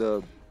back in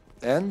the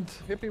end?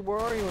 Hippie, where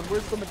are you? And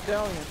where's the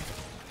medallion?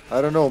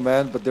 I don't know,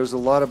 man, but there's a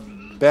lot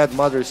of bad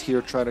mothers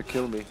here trying to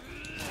kill me.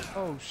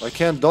 Oh, I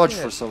can't dodge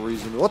for some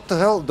reason. What the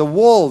hell? The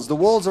walls! The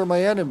walls are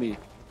my enemy.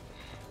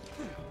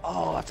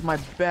 Oh, that's my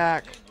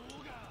back.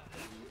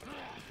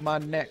 My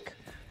neck.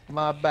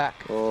 My back.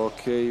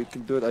 Okay, you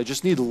can do it. I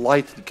just need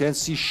light. You can't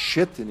see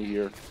shit in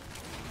here.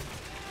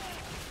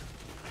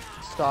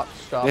 Stop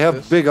They have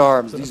this. big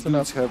arms. That's These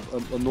enough. dudes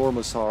have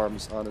enormous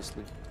arms,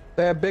 honestly.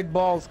 They have big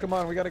balls. Come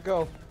on, we gotta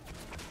go.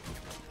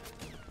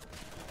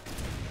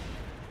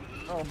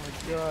 Oh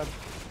my god.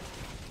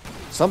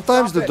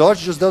 Sometimes Stop the it. dodge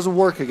just doesn't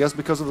work, I guess,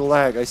 because of the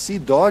lag. I see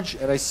dodge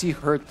and I see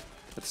hurt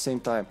at the same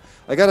time.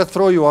 I gotta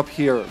throw you up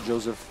here,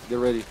 Joseph. Get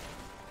ready.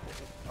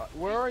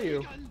 Where are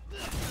you?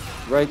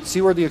 Right? See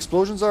where the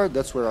explosions are?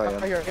 That's where I I'm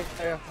am. here.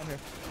 Yeah, I'm here.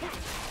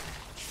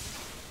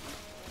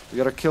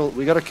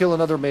 We gotta kill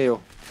another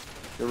Mayo.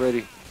 Get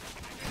ready.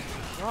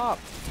 Stop.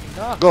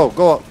 Stop.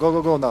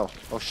 Go now.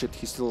 Oh shit,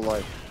 he's still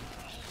alive.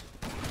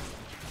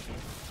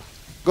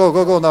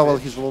 Go now while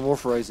he's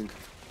warfarizing.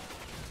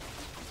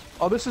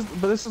 Oh, this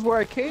is where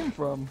I came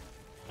from.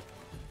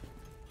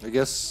 I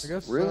guess. I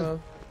guess. Really?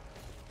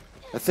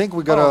 I think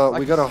we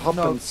gotta hop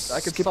no, and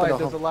I could skip slide. and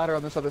There's a hop. ladder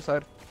on this other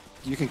side.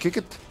 You can kick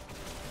it?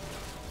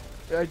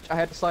 I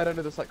had to slide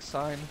under this like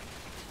sign.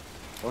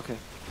 Okay.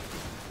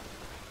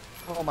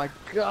 Oh my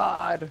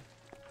god.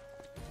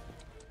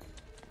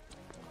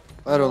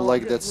 I don't Oh,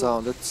 like I'm that getting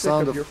sound. That sick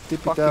sound of of your tippy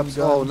fucking taps.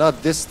 gun. Oh,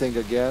 not this thing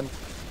again.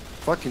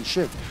 Fucking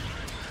shit.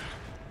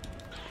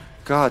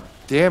 God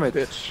damn it.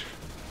 Bitch.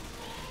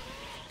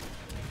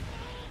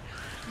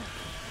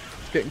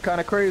 It's getting kind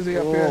of crazy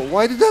up Oh, here.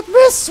 why did that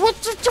miss? What?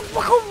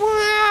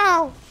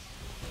 Wow.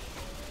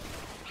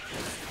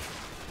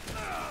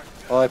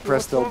 Oh, I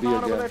pressed What's going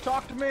on LB over there? again.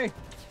 Talk to me.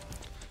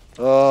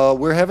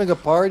 We're having a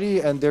party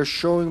and they're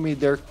showing me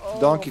their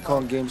Donkey my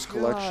Kong Games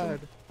collection. God.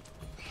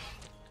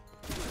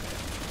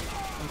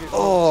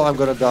 Oh, I'm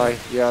gonna die.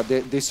 Yeah,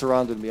 they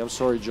surrounded me. I'm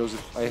sorry,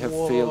 Joseph. I have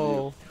failed you.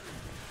 Whoa.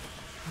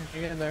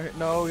 Hang in there.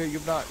 No,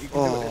 you've not. You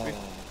can do it, Hippie.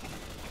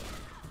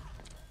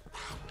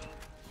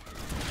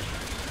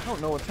 I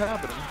don't know what's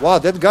happening. Wow,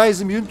 that guy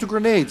is immune to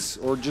grenades.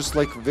 Or just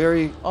like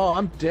very... Oh,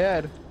 I'm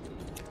dead.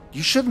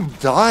 You shouldn't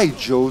die,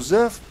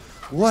 Joseph.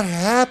 What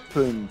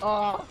happened?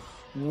 Oh,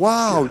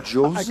 Wow,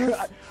 Joseph.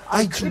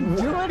 I couldn't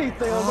do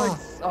anything. I was like,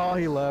 oh,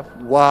 he left.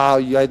 Wow,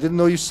 yeah, I didn't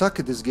know you suck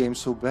at this game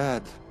so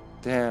bad.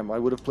 Damn, I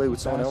would have played with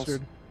someone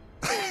Bastard.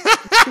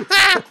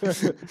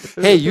 else.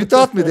 Hey, you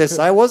taught me this.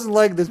 I wasn't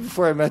like this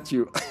before I met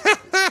you.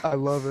 I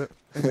love it.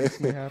 It makes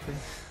me happy.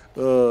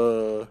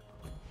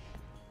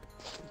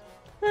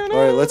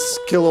 Alright, let's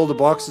kill all the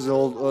boxes and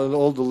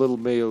all the little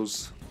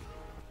Mayos.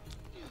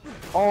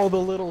 All the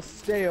little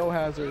steo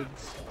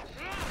hazards.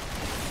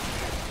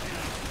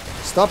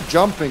 Stop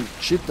jumping.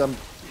 Shit, I'm...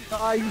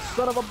 Ah, you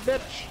son of a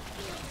bitch.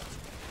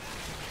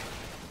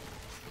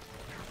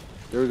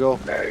 There we go.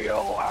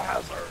 Steo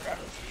hazard.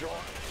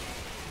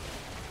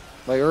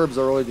 My herbs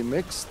are already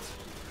mixed.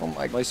 Oh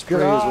my god. My spray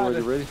is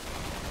already ready.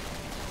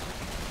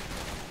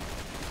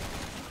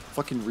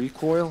 Fucking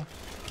recoil.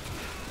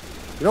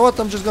 You know what?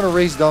 I'm just gonna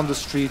race down the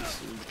street,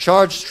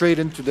 charge straight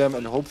into them,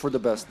 and hope for the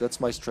best. That's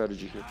my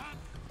strategy here.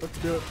 Let's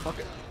do it. Fuck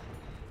it.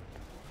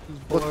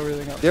 Just blow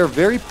everything up. They're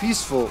very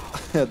peaceful.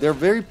 They're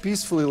very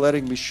peacefully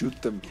letting me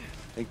shoot them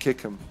and kick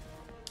them.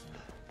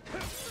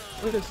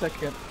 Wait a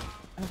second.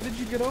 How did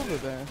you get over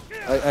there?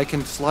 I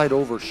can slide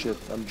over shit.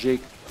 I'm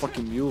Jake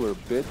fucking Mueller,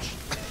 bitch.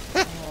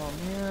 Oh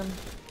man.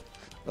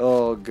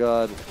 Oh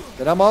god.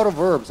 And I'm out of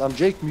herbs. I'm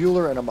Jake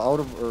Mueller and I'm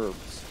out of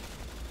herbs.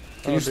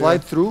 Can Oh, you dear.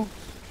 slide through?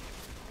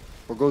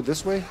 Or go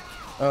this way?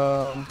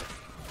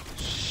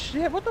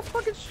 Shit, what the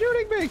fuck is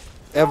shooting me?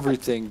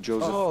 Everything,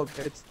 Joseph. Oh,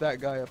 it's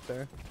that guy up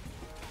there.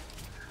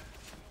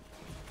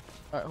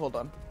 Alright, hold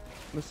on.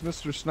 This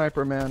Mr.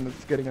 Sniper man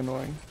is getting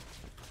annoying.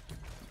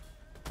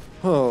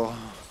 Oh.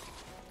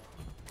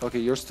 Okay,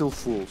 you're still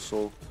full,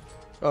 so...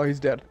 Oh, he's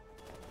dead.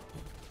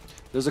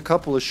 There's a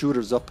couple of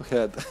shooters up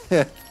ahead.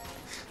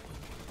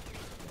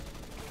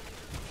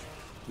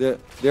 There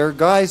are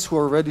guys who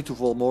are ready to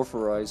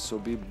volmorphorize, so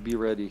be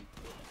ready.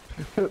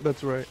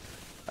 That's right.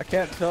 I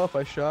can't tell if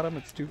I shot him.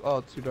 It's too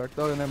dark.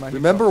 Oh, never mind.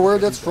 Remember where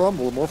that's from?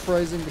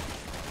 Volmorphorizing?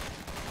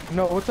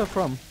 No, what's that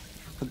from?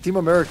 Team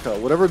America.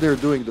 Whatever they're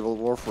doing, the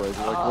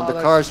volmorphorizing. Like when the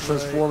that's car is right.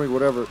 transforming,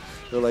 whatever,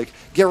 they're like,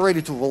 get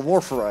ready to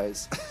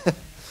volmorphorize.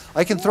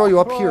 I can throw you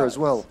up here as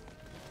well.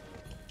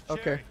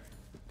 Okay.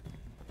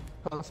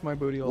 Toss my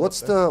booty.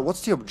 What's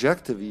the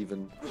objective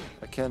even?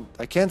 I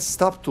can't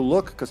stop to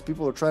look because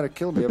people are trying to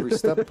kill me every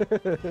step.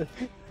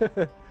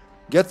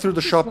 Get through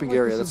the shopping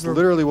area. That's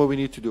literally what we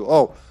need to do.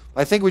 Oh,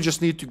 I think we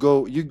just need to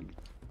go.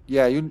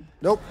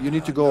 Nope. You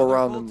need to go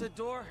around and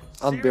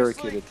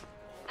unbarricade it.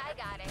 I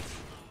got it.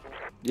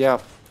 Yeah.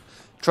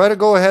 Try to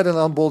go ahead and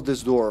unbolt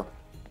this door.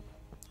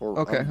 Or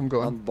Okay, I'm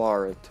going.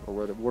 Unbar it or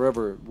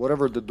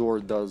whatever the door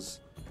does.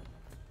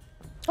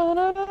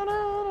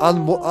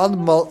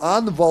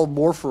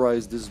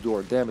 Unvolmorphorize this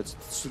door. Damn it,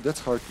 that's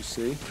hard to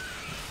say.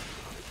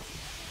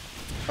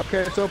 Okay,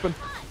 it's open.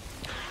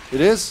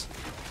 It is?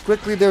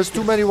 Quickly, there's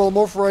too many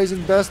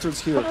volmorphorizing bastards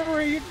here.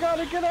 Hurry, you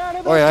gotta get out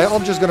of Oh yeah,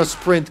 I'm just gonna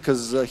sprint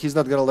because he's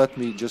not gonna let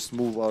me just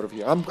move out of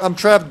here. I'm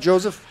trapped,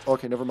 Joseph.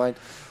 Okay, never mind.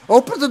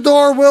 Open the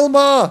door,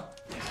 Wilma!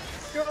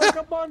 Go,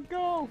 come on,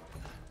 go!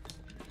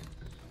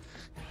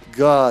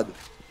 God.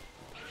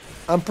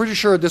 I'm pretty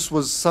sure this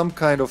was some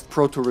kind of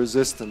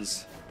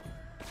proto-resistance.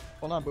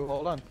 Hold on, boo,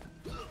 hold on.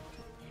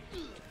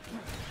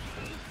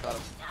 Got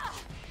him.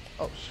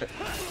 Oh, shit.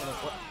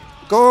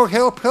 Go,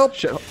 help!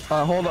 Shit,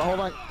 hold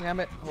on, damn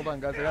it. Hold on,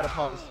 guys, I gotta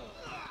pause.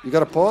 You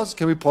gotta pause?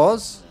 Can we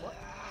pause?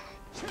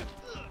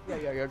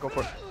 Yeah, go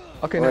for it.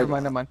 Okay, All never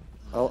right. mind.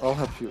 I'll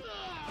help you.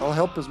 I'll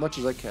help as much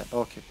as I can.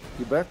 Okay,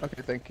 you back?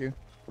 Okay, thank you.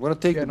 I'm gonna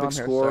take the no, big I'm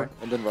here, score sorry.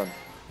 and then run.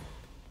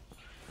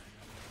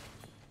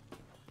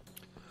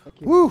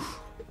 Thank you. Woo!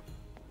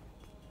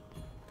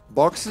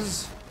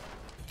 Boxes.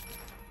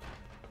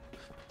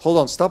 Hold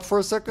on, stop for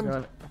a second.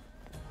 Got it.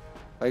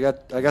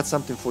 I got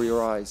something for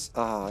your eyes.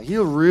 Ah, he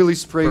really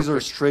sprays her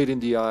Perfect. straight in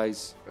the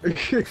eyes.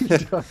 He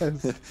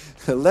does.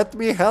 Let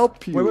me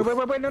help you.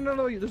 Wait,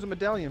 no, there's a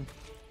medallion.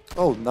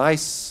 Oh,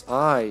 nice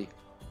eye.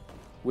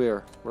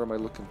 Where? Where am I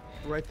looking?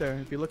 Right there.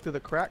 If you look through the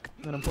crack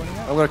that I'm pointing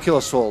I'm out. gonna kill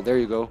us all. There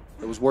you go.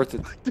 It was worth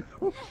it.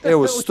 It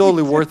was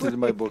totally worth it in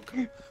my book.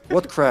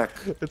 What crack?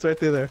 It's right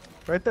there.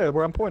 Right there,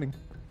 where I'm pointing.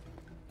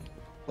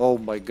 Oh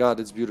my god,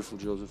 it's beautiful,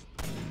 Joseph.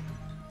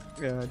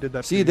 Yeah, I did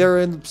that. See, they're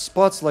in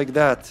spots like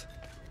that.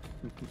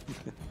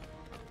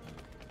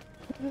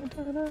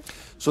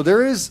 So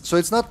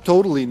it's not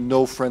totally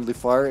no friendly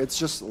fire, it's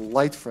just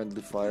light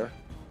friendly fire.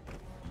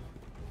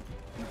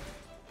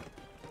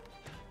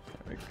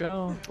 There we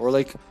go. Or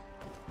like,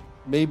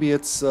 maybe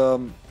it's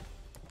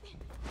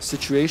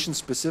situation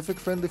specific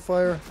friendly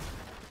fire.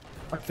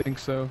 I think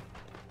so.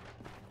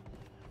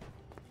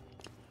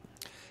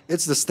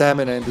 It's the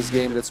stamina in this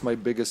game that's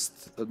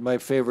my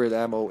favorite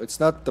ammo. It's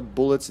not the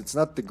bullets, it's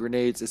not the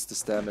grenades, it's the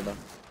stamina.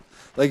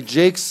 Like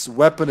Jake's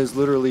weapon is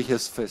literally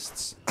his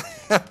fists.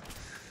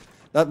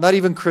 Not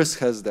even Chris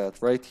has that,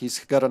 right?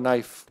 He's got a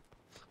knife,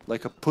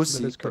 like a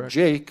pussy. That is But correct.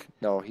 Jake,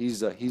 no,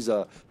 he's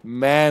a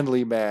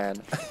manly man.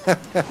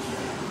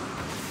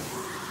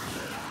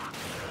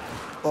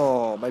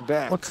 Oh, my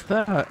back. What's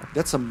that?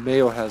 That's a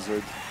Mayo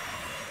hazard.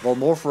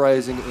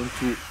 Volmorphorizing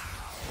into.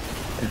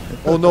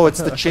 Oh no,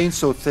 it's the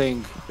chainsaw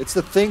thing. It's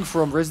the thing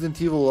from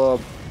Resident Evil.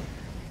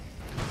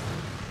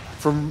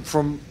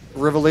 From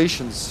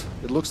Revelations.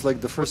 It looks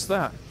like the What's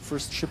that?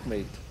 first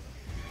shipmate.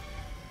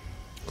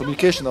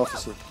 Communication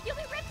officer. You'll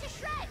be ripped to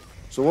shreds.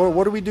 So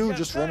what do we do? Yeah,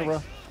 Just run thanks.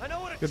 around? I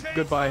know what a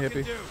Goodbye, chainsaw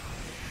can hippie. do.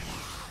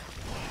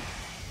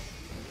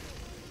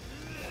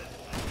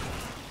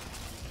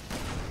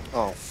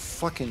 Oh,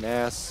 fucking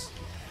ass.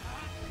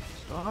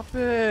 Stop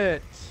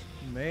it!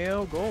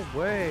 Mayo, go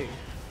away.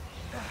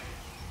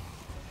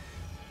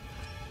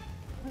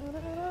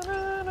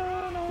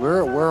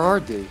 Where are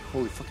they?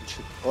 Holy fucking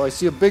shit. Oh, I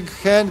see a big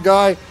hand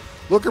guy.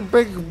 Look a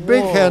big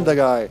Whoa. hand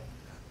guy.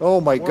 Oh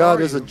my Where god, are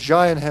there's a you?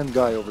 giant hand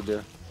guy over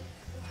there.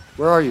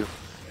 Where are you?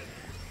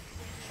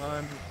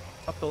 I'm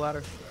up the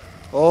ladder.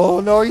 Oh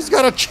no, he's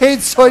got a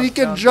chainsaw and he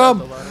can Down jump.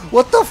 the ladder.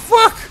 What the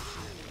fuck?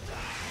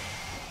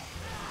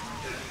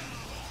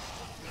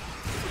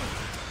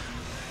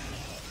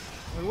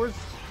 Wait,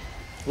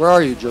 Where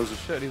are you,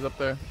 Joseph? shit? He's up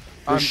there.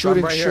 They're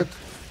shooting right shit. Here.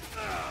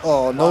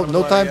 Oh, no, Bottom of no the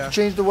ladder, time yeah. to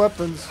change the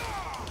weapons.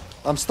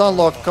 I'm stun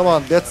locked. Come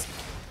on, that's.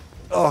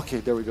 Okay,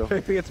 there we go.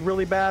 Hippie, it's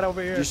really bad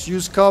over here. Just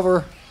use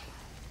cover.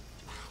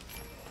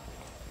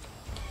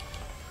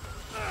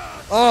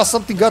 Ah,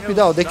 something got me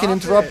down. They can stop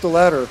interrupt it. the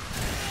ladder.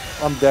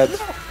 I'm dead.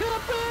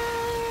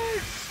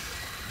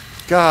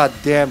 God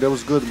damn, that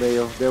was good,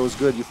 Mayo. That was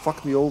good. You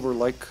fucked me over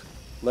like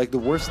the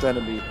worst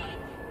enemy.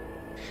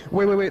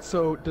 Wait.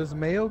 So does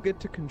Mayo get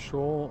to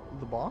control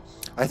the boss?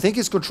 I think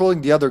he's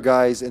controlling the other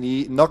guys, and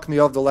he knocked me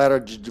off the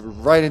ladder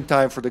right in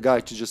time for the guy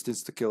to just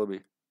insta-kill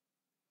me.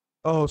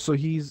 Oh, so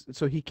he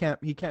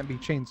can't be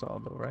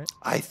chainsaw though, right?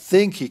 I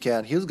think he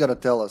can. He's gonna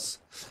tell us,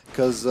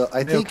 because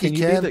I Mayo, think he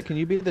you can. Can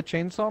you be the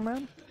chainsaw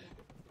man?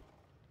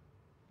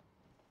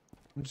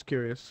 I'm just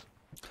curious.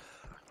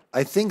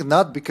 I think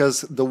not,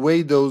 because the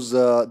way those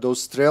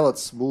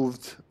strelets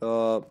moved,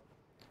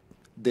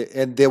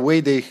 and the way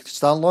they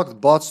stun locked,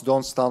 bots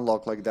don't stun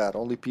lock like that.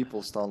 Only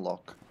people stun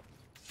lock.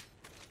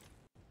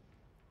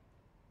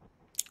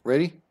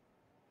 Ready?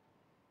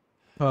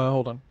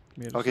 Hold on. Give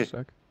me just Okay. a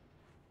sec.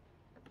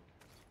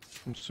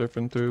 I'm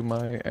surfing through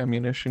my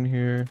ammunition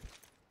here.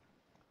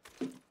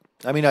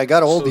 I mean, I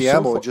got all So- the so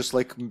ammo. far- Just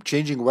like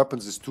changing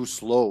weapons is too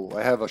slow.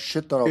 I have a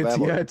shit ton of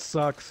ammo. Yeah, it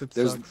sucks. It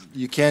There's sucks.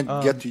 you can't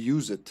get Um, to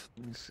use it.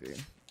 Let me see.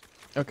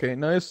 Okay,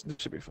 nice. This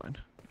should be fine.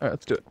 Alright,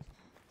 let's do it.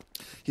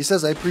 He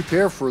says, I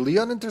prepare for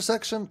Leon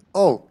intersection.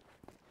 Oh,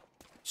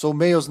 so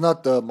Mayo's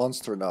not the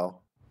monster now.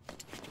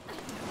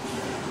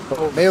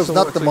 Mayo's So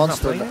not what, the so you're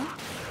monster playing now.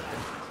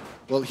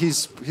 Well, he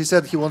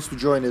said he wants to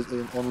join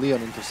on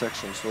Leon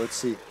intersection. So let's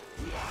see.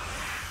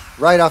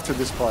 Right after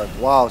this part.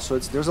 Wow. So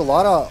there's a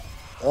lot of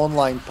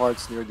online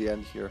parts near the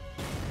end here.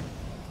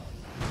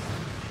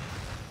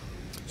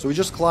 So we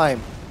just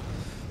climb.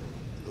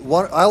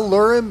 I'll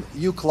lure him.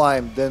 You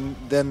climb.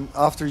 Then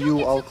after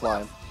you, I'll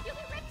climb.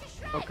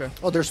 Okay.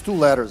 Oh, there's two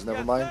ladders. Never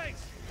Yeah, mind.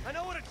 thanks. I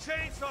know what a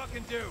chainsaw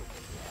can do.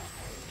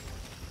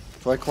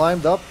 So I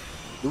climbed up.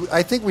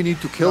 I think we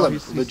need to kill No, him.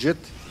 he's- Legit.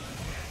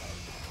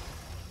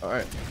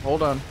 Alright,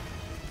 hold on.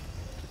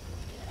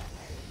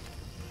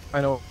 I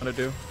know what I'm gonna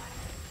do.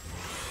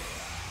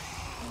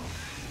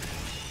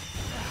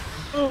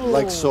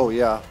 Like so,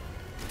 yeah.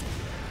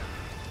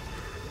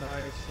 Nice,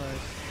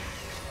 nice.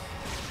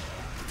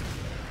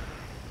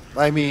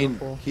 I mean,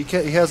 Beautiful.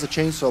 he has a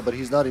chainsaw, but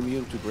he's not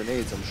immune to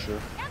grenades, I'm sure.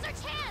 Now's our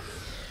chance.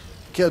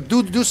 Okay,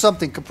 do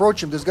something.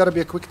 Approach him. There's got to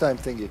be a quick time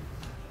thingy.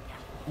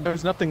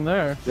 There's nothing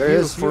there. There You,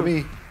 is for you.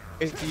 me.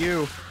 It's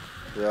you.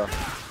 Yeah.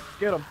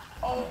 Get him.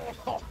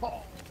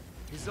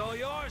 He's all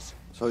yours.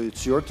 So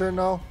it's your turn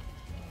now.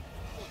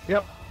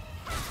 Yep.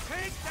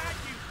 Take that,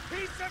 you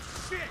piece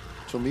of shit.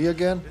 So me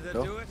again. Did that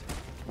No. do it?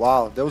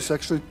 Wow, that was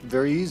actually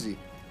very easy.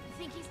 I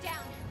think he's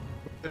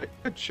down.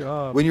 Good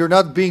job. When you're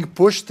not being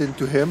pushed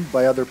into him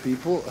by other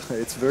people,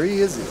 it's very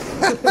easy.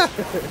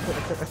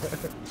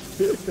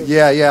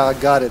 yeah, I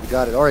got it.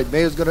 All right,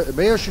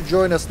 Mayo should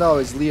join us now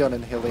as Leon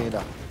and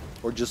Helena,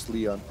 or just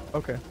Leon.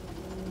 Okay.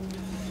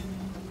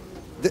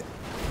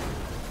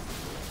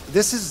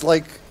 This is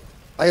like,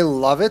 I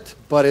love it,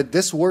 but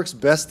this works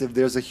best if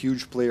there's a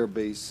huge player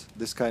base.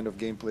 This kind of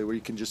gameplay where you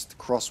can just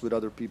cross with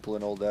other people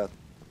and all that.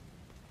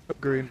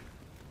 Agreed.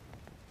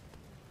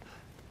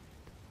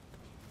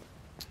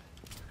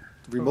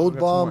 Remote we got some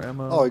bomb.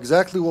 more ammo. Oh,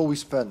 exactly what we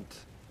spent.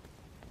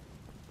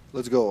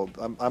 Let's go.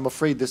 I'm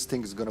afraid this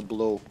thing is gonna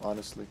blow.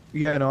 Honestly.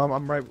 Yeah, no,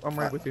 I'm right. I'm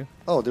right with you.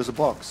 Oh, there's a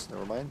box.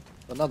 Never mind.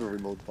 Another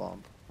remote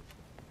bomb.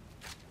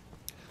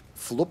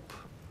 Flop.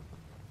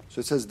 So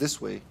it says this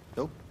way.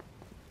 Nope.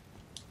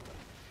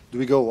 Do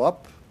we go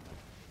up?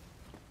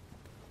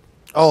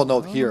 Oh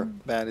no, here.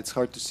 Man, it's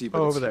hard to see.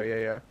 But Oh, it's over there. here.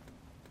 Yeah, yeah.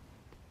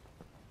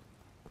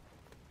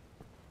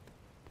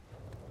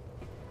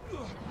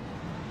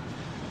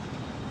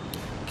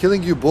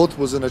 Killing you both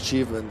was an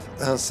achievement,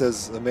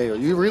 says Mayo.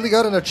 You really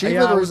got an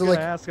achievement, Yeah, I or was is it gonna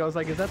like? ask. I was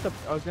like, is that the?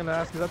 I was gonna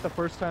ask, is that the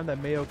first time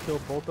that Mayo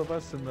killed both of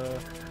us in the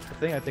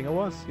thing? I think it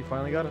was. He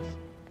finally got us.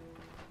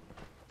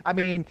 I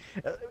mean,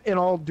 in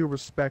all due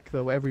respect,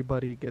 though,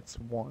 everybody gets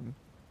one.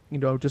 You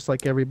know, just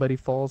like everybody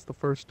falls the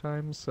first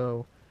time.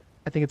 So,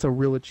 I think it's a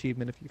real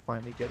achievement if you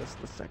finally get us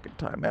the second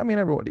time. I mean,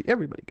 everybody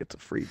gets a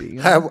freebie.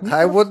 You know?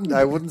 I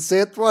wouldn't say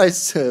it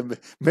twice.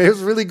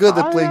 Mayo's really good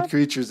at playing I-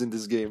 creatures in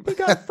this game. He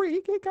got a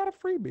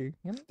freebie.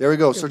 You know? There we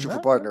go, Give him searching for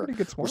that. partner. Everybody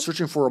gets We're one.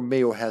 searching for a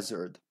Mayo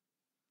hazard.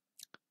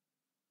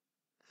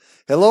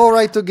 Hello,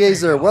 Right to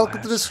Gazer. Mayo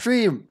Welcome to the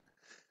stream.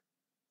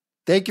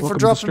 Thank you for Welcome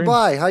to the dropping stream.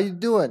 by. How you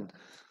doing?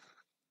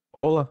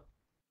 Hola.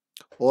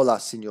 Hola,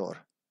 senor.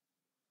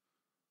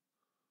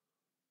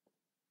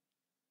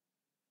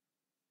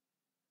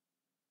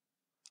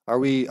 Are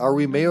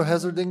we Mayo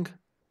hazarding?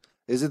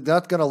 Is it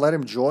not gonna let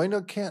him join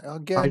again?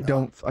 I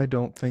don't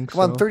think Come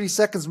so. on, 30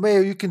 seconds,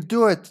 Mayo. You can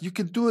do it. You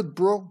can do it,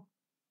 bro.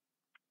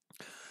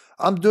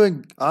 I'm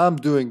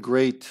doing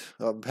great.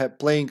 I'm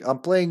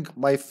playing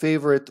my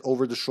favorite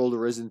over-the-shoulder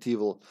Resident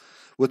Evil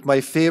with my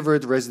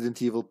favorite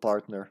Resident Evil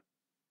partner.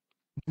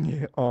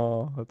 Yeah.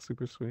 Oh, that's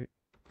super sweet.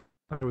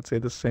 I would say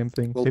the same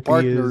thing. Well, Hippie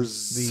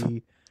partners- is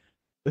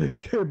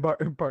they're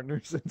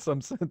partners in some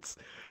sense.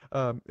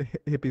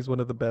 Hippie's one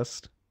of the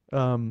best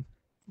when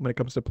it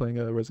comes to playing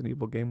a Resident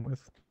Evil game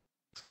with.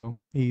 So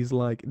he's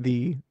like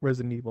the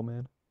Resident Evil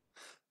man.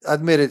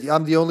 Admit it,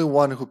 I'm the only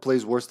one who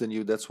plays worse than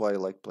you. That's why I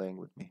like playing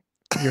with me.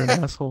 You're an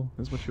asshole,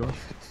 is what you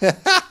are.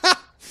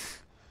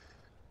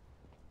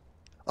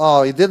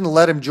 Oh, he didn't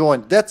let him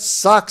join. That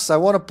sucks. I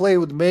want to play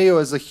with Mayo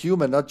as a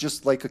human, not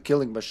just like a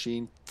killing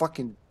machine.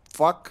 Fucking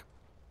fuck.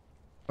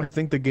 I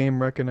think the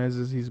game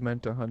recognizes he's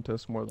meant to hunt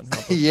us more than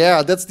help us.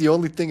 Yeah, that's the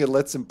only thing it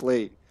lets him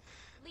play.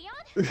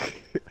 Leon?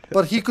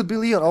 But he could be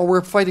Leon. Oh,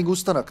 we're fighting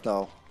Ustanak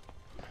now.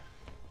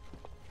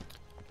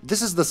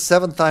 This is the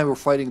 7th time we're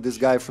fighting this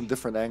guy from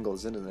different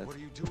angles, isn't it? What are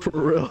you doing? For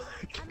real.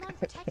 I'm on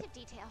protective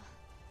detail.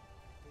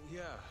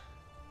 Yeah.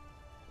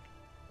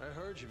 I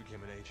heard you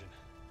became an agent.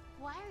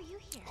 Why are you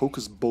here?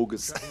 Hocus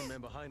bogus. Tracking the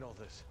man behind all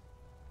this.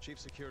 Chief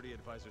Security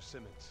Advisor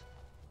Simmons.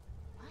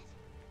 What?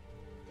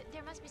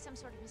 There must be some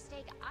sort of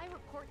mistake. I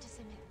report to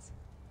Simmons.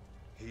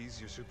 He's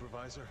your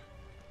supervisor?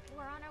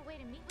 We're on our way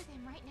to meet with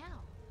him right now.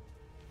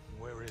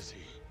 Where is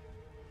he?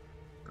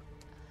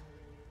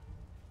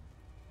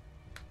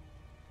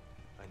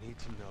 I need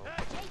to know.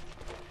 Jake!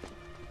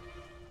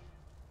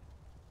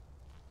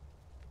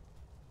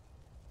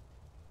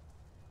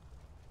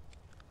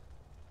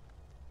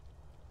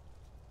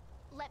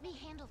 Let me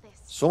handle this.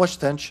 So much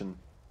tension.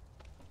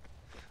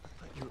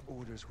 Your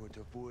orders were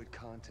to avoid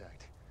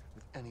contact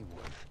with anyone.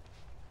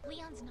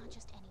 Leon's not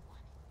just anyone.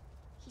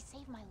 He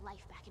saved my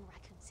life back in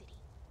Raccoon City.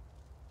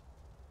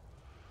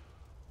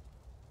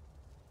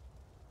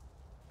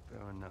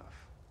 Fair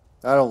enough.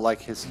 I don't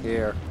like his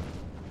hair.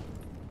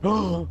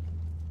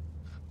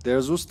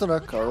 There's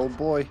Ustanak, our old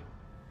boy.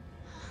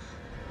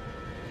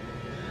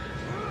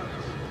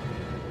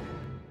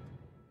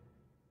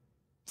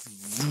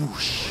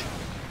 Whoosh.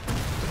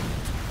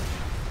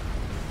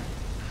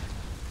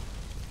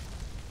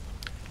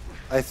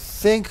 I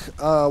think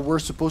we're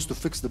supposed to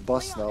fix the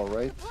bus now,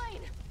 right?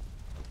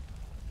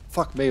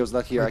 Fuck, Mayo's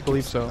not here. I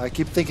believe so. I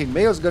keep thinking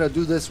Mayo's gonna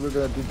do this, we're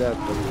gonna do that.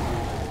 But...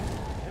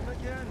 Him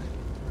again?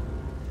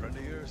 Friend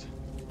of yours?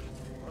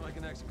 Or like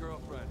an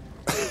ex-girlfriend?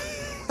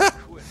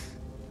 Quit.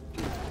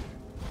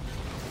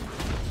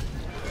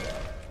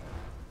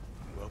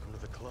 Welcome to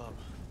the club.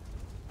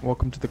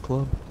 Welcome to the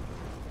club.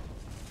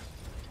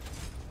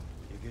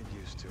 You get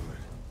used to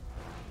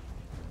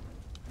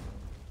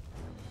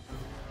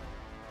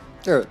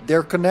it.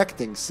 They're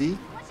connecting, see?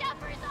 Watch out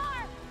for his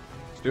arm!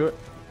 Let's do it.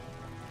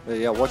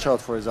 Yeah, watch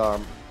out for his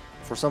arm.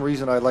 For some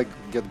reason I like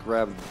getting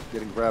grabbed by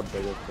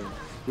that thing.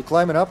 You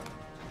climbing up?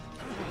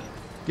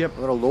 Yep.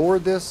 I'm gonna lower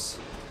this.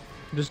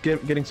 I'm just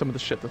getting some of the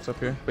shit that's up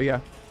here. But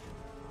yeah,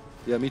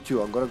 Yeah, me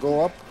too. I'm gonna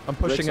go up. I'm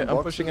break pushing some it. I'm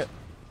boxes. pushing it.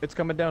 It's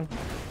coming down.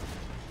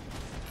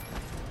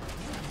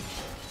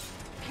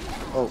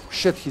 Oh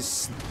shit,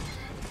 he's...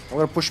 I'm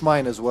gonna push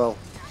mine as well.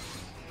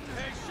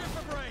 Hey,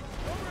 shipper brain,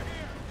 over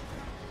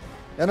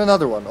here! And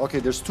another one. Okay,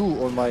 there's two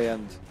on my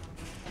end.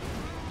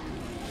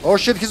 Oh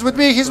shit, he's with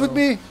me, he's with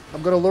me!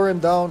 I'm gonna lure him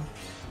down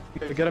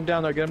Get him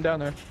down there. Get him down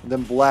there. and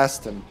then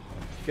blast him.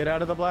 Get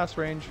out of the blast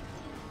range.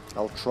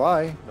 I'll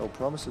try, no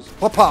promises.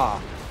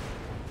 Papa!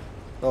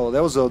 Oh,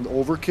 that was an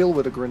overkill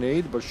with a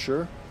grenade, but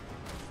sure.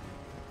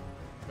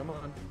 Come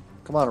on.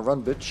 Come on,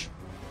 run, bitch.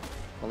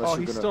 Unless Oh, you're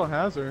he gonna... still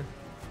has her.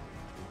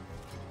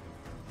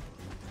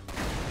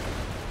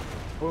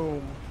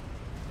 Boom.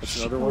 That's She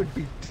another one. would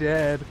be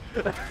dead.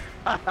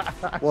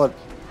 What?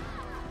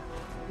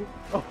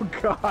 Oh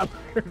god.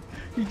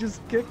 He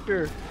just kicked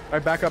her.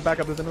 Alright, back up, back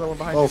up. There's another one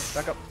behind Oh, you.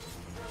 Back up.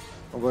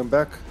 I'm going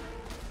back.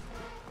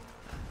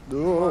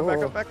 Come on, back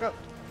Oh. up, back up.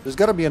 There's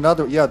gotta be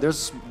another... Yeah,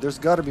 there's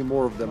gotta be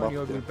more of them Come on, up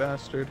you ugly there.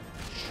 bastard.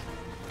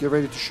 Get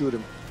ready to shoot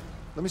him.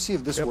 Let me see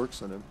if this Yep.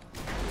 works on him.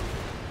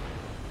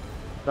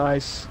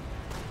 Nice.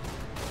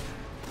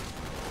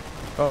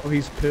 Oh,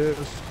 he's pissed.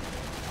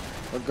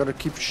 I'm gonna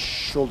keep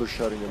shoulder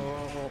shotting him.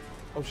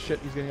 Oh shit,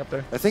 he's getting up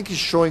there. I think he's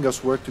showing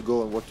us where to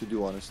go and what to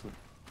do, honestly.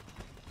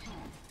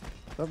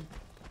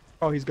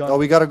 Oh, he's gone. Oh,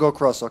 we gotta go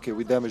across. Okay,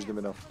 we damaged him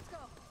enough.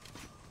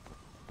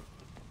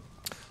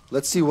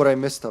 Let's see what I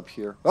missed up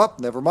here. Oh,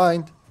 never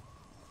mind.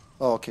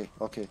 Oh, okay,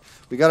 okay.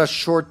 We got a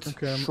short,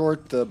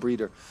 Okay,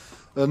 breeder.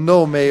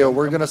 No, Mayo,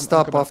 we're gonna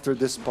stop coming. after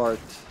this part.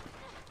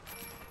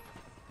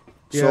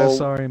 Yeah, So,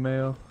 sorry,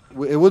 Mayo.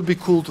 it would be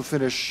cool to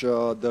finish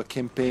the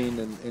campaign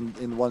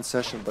in one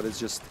session, but it's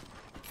just...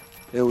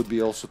 It would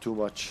be also too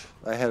much.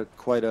 I had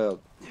quite a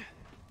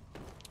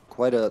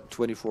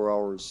 24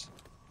 hours.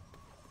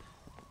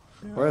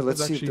 Yeah, All right, I was let's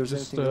see if actually there's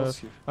just, anything else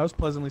here. I was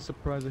pleasantly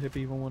surprised that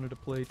Hippie even wanted to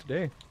play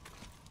today.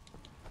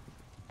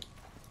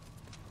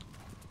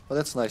 Well,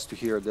 that's nice to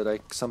hear that I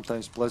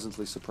sometimes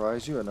pleasantly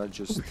surprise you and not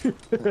just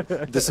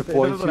It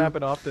disappoint doesn't you.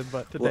 happen often,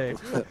 but today.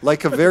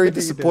 Like a very You did.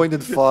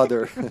 disappointed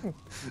father.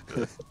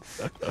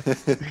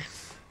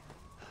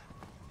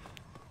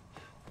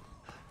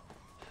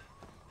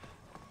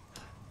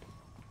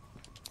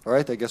 All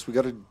right, I guess we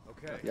gotta.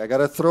 Okay. I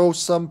gotta throw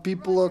some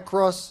people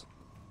across.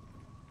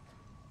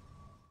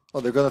 Oh,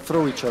 they're gonna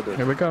throw each other.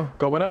 Here we go.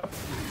 Going up.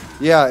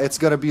 Yeah, it's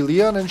gonna be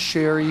Leon and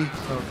Sherry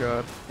Oh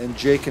god. and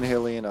Jake and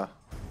Helena.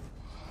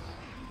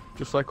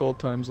 Just like old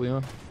times,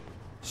 Leon.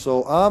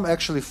 So I'm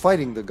actually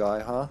fighting the guy,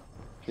 huh?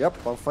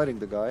 Yep, I'm fighting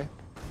the guy.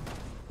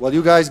 Well,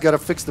 you guys gotta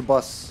fix the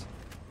bus.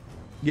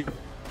 Yep.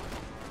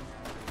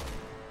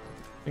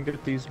 And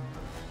get these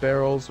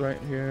barrels right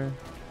here.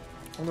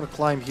 I'm gonna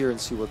climb here and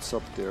see what's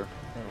up there.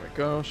 There we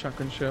go.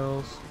 Shotgun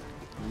shells.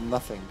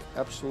 Nothing.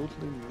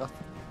 Absolutely nothing.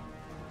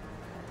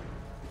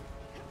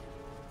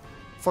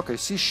 Fuck, I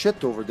see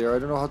shit over there. I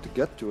don't know how to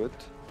get to it.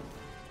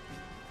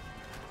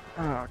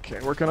 Okay,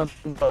 working on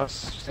the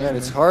bus. Man,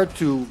 it's hard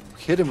to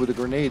hit him with a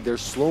grenade. They're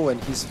slow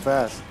and he's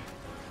fast.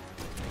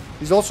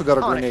 He's also got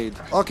a On it. grenade.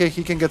 Okay,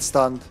 he can get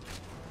stunned.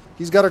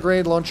 He's got a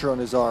grenade launcher on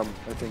his arm,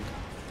 I think.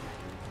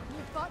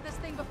 You fought this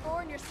thing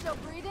before and you're still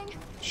breathing?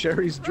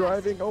 Sherry's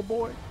driving. Oh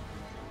boy.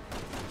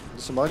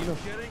 This a Magnum?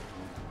 Kidding?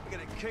 I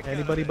gotta kick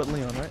Anybody out but of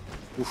Leon, right?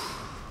 You're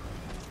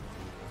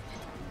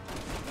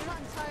not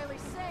entirely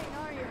sane,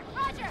 are you?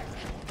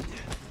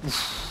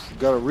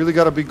 Roger! Really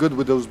gotta be good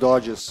with those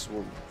dodges.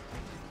 We'll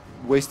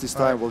waste his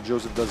time while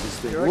Joseph does his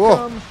thing. Here I Whoa!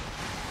 come.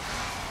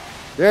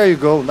 There you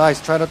go. Nice.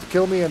 Try not to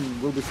kill me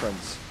and we'll be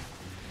friends.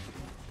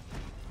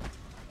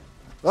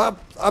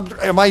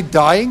 Am I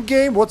dying,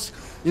 game? What's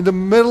in the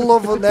middle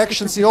of an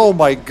action scene? Oh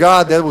my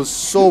god, that was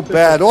so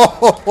bad.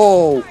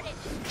 Oh,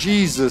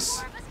 Jesus.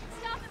 Stop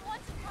it once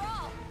and for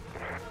all.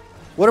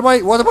 What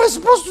am I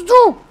supposed to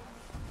do?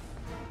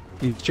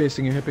 He's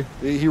chasing you, hippie.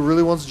 He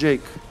really wants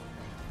Jake.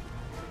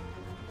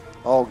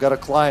 Oh, gotta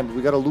climb.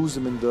 We gotta lose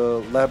him in the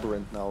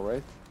labyrinth now,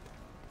 right?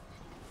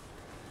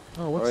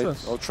 Oh, what's Alright,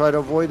 this? I'll try to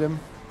avoid him.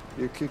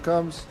 Here he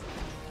comes.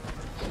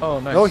 Oh,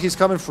 nice. No, he's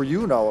coming for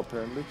you now,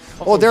 apparently.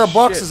 Oh, there are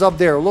boxes shit. up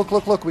there. Look.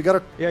 We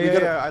gotta...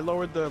 Yeah. I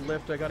lowered the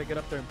lift. I gotta get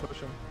up there and push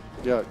him.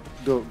 Yeah,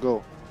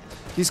 go.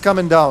 He's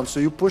coming down, so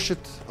you push it.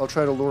 I'll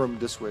try to lure him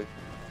this way.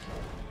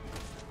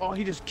 Oh,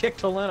 he just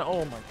kicked Helena.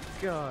 Oh my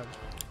god.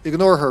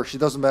 Ignore her. She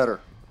doesn't matter.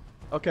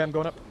 Okay, I'm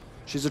going up.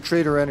 She's a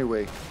traitor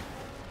anyway.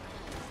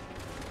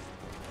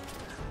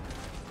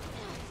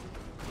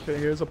 Okay,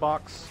 here's a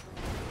box.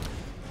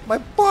 My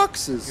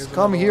boxes! Here's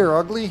Come another here,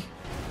 ugly.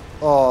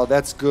 Oh,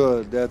 that's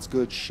good. That's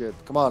good shit.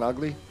 Come on,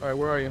 ugly. Alright,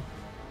 where are you?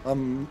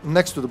 I'm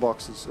next to the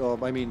boxes.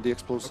 I mean, the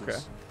explosives. Okay.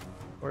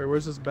 Alright,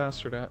 where's this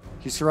bastard at?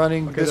 He's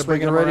running Okay, this they're way.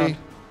 Get bringing him ready.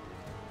 around.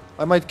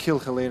 I might kill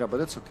Helena,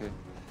 but it's okay.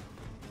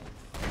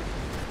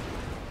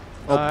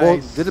 Oh,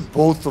 Nice. did it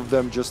both of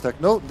them just act?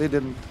 No, they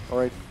didn't.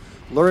 Alright.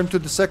 Lure him to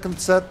the second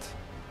set.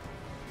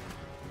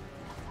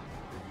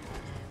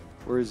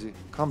 Where is he?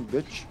 Come,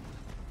 bitch.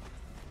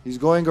 He's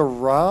going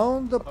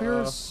around up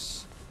here.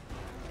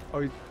 Oh,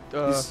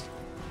 He's-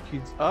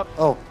 he's up.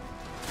 Oh.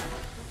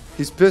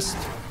 He's pissed.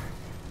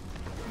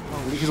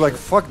 He's like,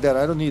 fuck that.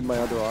 I don't need my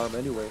other arm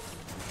anyway.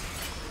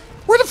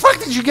 Where the fuck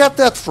did you get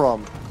that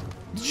from?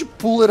 Did you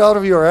pull it out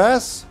of your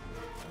ass?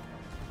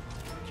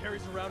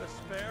 Carries around a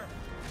spare.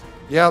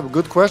 Yeah,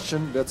 good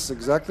question. That's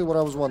exactly what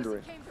I was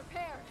wondering. Came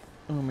prepared.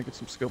 Oh, let me get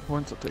some skill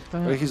points. I'll take that.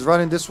 Alright, he's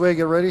running this way.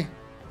 Get ready.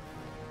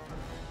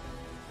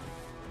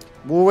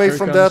 Move away Here he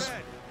from comes.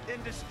 that.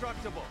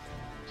 Indestructible.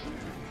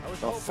 I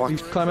was Oh, hoping fuck.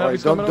 He's for it. climbing up. Alright,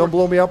 He's coming don't over.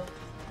 blow me up.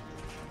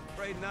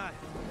 Afraid not.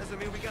 Doesn't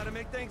mean we gotta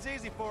make things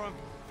easy for him.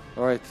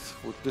 Alright,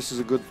 well, this is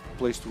a good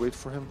place to wait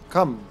for him.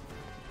 Come.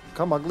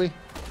 Come, ugly.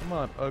 Come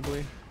on,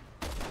 ugly.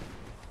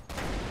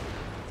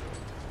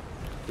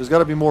 There's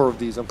gotta be more of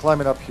these. I'm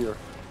climbing up here.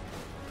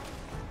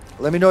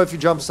 Let me know if he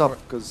jumps up,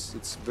 because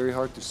it's very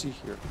hard to see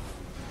here.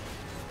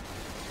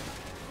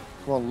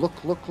 Come on, look.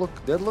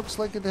 That looks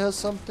like it has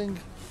something.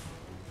 Did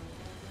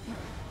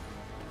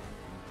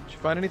you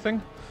find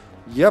anything?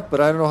 Yep, but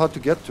I don't know how to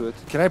get to it.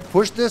 Can I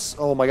push this?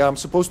 Oh my god, I'm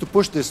supposed to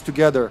push this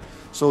together.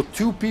 So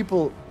 2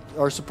 people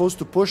are supposed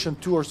to push and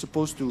 2 are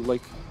supposed to,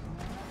 like,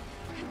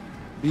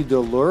 be the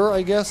lure,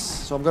 I guess.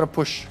 So I'm gonna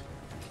push.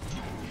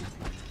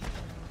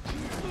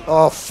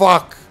 Oh,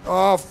 fuck.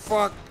 Oh,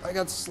 fuck. I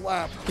got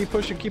slapped. Keep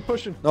pushing, keep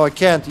pushing. No, I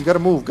can't. You gotta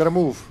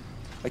move.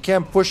 I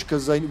can't push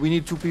because we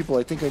need 2 people.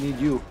 I think I need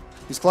you.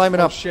 He's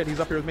climbing Oh up. shit, he's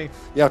up here with me.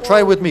 Yeah,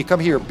 try with me. Come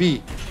here,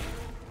 B.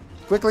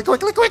 Quickly.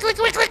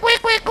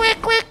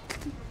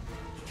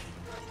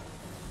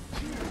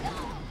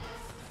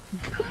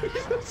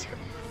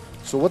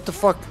 So what the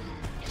fuck?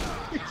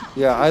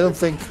 Yeah, I don't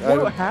think...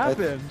 What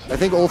happened? I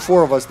think all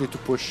 4 of us need to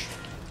push.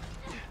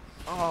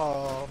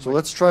 Oh. So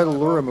let's try to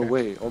lure him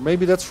away. Or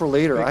maybe that's for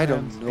later. Big I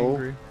man's don't know.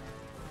 angry.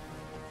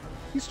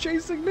 He's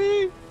chasing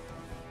me.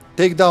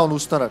 Take down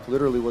Ustanak,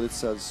 literally what it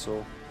says,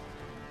 so...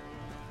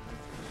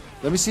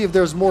 Let me see if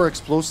there's more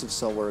explosives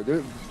somewhere.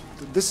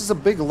 This is a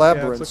big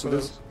labyrinth, let's so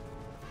look for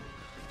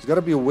there's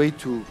gotta be a way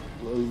to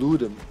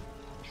elude him.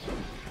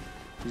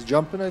 He's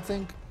jumping, I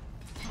think.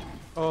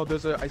 Oh,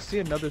 I see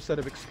another set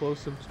of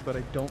explosives, but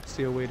I don't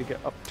see a way to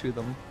get up to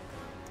them.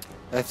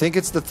 I think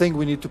it's the thing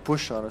we need to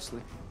push,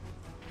 honestly.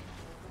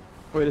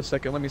 Wait a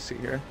second, let me see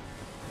here.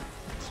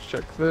 Let's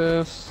check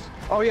this.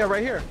 Oh yeah,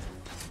 right here.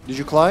 Did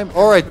you climb?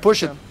 Alright,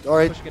 push it. Down.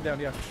 Alright, Pushing it down,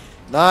 yeah.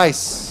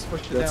 nice.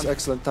 Push it That's down.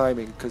 excellent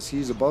timing, because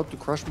he's about to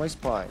crush my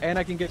spine. And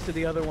I can get to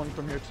the other one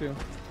from here too.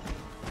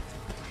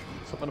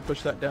 So I'm gonna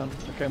push that down.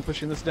 Okay, I'm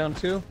pushing this down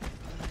too.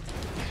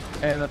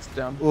 And that's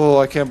down. Oh,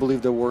 I can't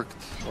believe that worked.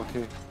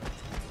 Okay.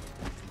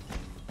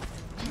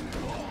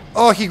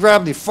 Oh, he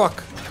grabbed me.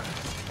 Fuck.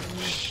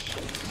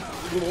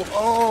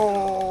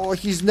 Oh,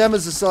 he's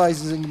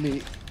nemesisizing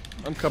me.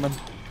 I'm coming.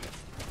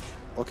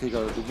 Okay,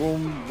 got it.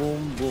 Boom,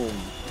 boom, boom.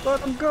 Let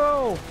him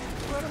go!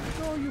 Let him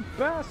go, you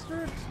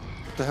bastard!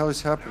 What the hell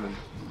is happening?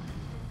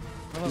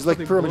 Oh, He's like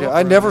something pyramid. blew up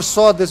I around never me.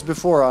 saw this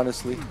before,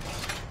 honestly.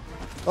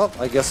 Oh,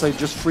 I guess I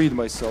just freed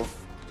myself.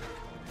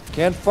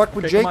 Can't fuck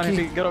with Okay, come on,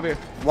 Jakey. Hippie, get over here.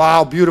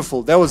 Wow,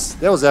 beautiful. That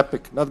was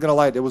epic. Not gonna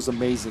lie, that was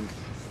amazing.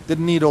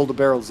 Didn't need all the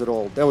barrels at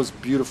all. That was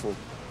beautiful.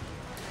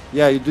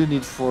 Yeah, you do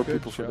need 4 Good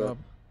people for that. job.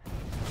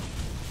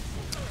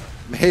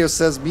 Mayo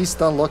says me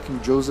stun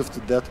locking Joseph to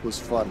death was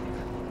fun.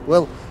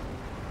 Well,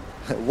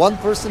 one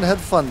person had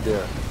fun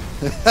there.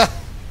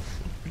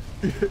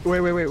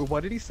 Wait.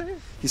 What did he say?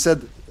 He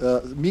said,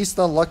 me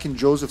stun locking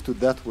Joseph to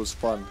death was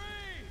fun.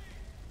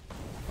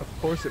 Of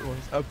course it was.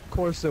 Of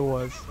course it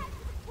was.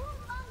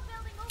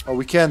 Oh,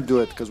 we can't do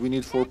it because we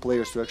need 4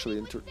 players to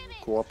actually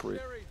cooperate.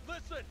 Sherry,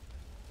 listen.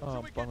 Oh,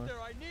 Till we get bummer.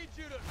 there, I need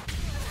you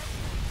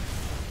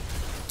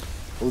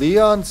to.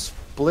 Leon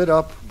split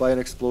up by an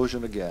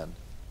explosion again.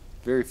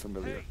 Very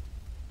familiar. Hey,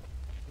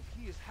 if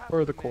he is half Or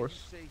the the man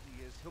course. you say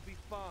he is, he'll be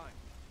fine.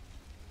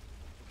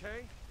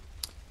 Okay?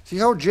 See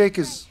how Jake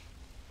is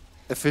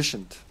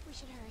efficient. We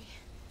should hurry.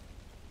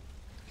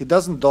 He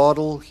doesn't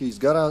dawdle. He's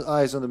got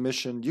eyes on the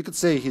mission. You could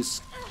say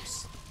he's...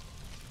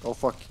 Oh,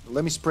 fuck.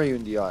 Let me spray you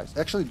in the eyes.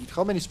 Actually,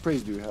 how many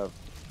sprays do you have?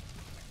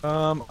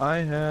 I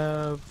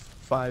have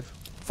 5.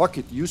 Fuck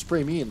it. You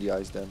spray me in the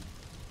eyes then.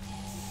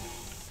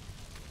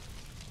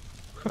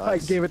 I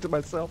Nice. gave it to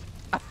myself.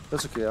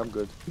 That's okay. I'm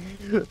good.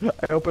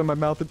 I opened my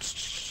mouth and.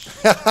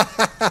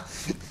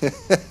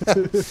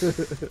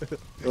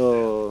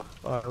 Oh.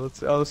 Alright, let's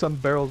see. Oh, there's some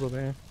barrels over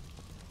here.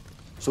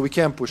 So we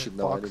can't push it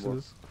now anymore.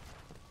 Boxes.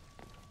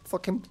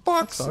 Fucking That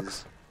boxes.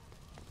 sucks.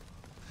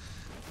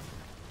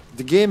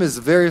 The game is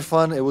very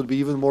fun. It would be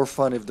even more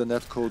fun if the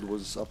netcode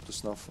was up to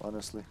snuff,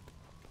 honestly.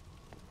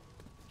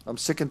 I'm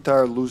sick and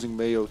tired of losing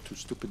Mayo to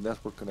stupid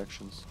network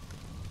connections.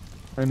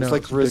 I know. It's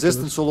like ridiculous.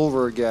 Resistance all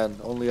over again,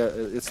 only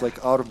it's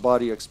like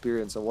out-of-body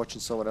experience. I'm watching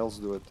someone else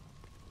do it.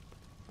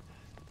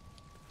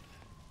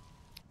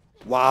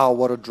 Wow,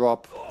 what a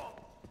drop.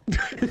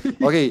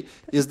 Okay,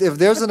 if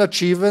there's an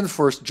achievement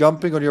for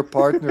jumping on your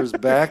partner's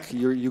back,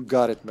 you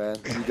got it, man.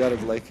 You got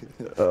it like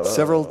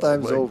several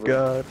times Oh my over.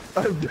 God,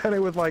 I've done it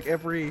with like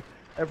every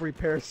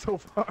pair so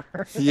far.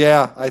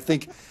 Yeah, I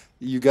think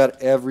you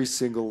got every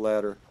single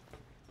ladder.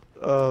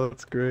 Oh,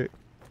 that's great.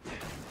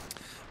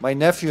 My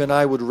nephew and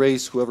I would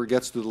race whoever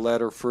gets to the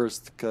ladder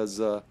first,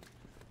 because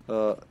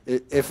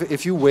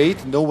if you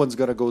wait, no one's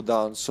gonna go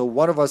down. So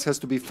one of us has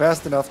to be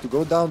fast enough to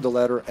go down the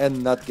ladder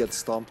and not get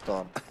stomped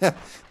on. That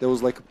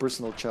was like a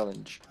personal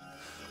challenge.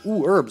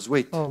 Ooh, herbs,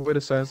 wait. Oh, wait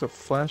a second. There's a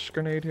flash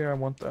grenade here. I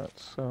want that.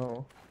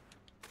 So,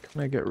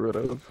 can I get rid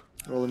of?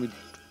 Well, let me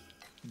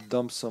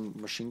dump some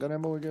machine gun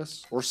ammo, I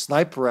guess. Or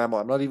sniper ammo.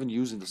 I'm not even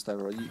using the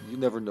sniper. You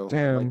never know. I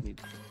Damn. might need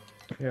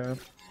it. Yeah.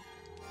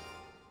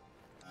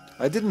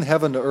 I didn't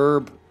have an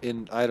herb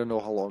in I don't know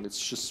how long. It's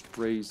just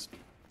sprays.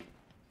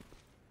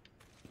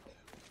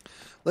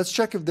 Let's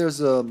check if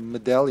there's a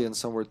medallion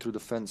somewhere through the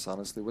fence,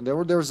 honestly.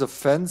 Whenever there's a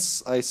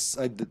fence, I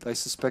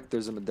suspect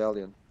there's a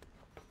medallion.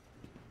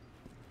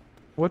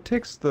 What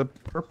takes the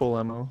purple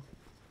ammo?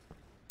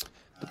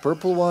 The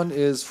purple one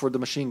is for the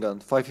machine gun,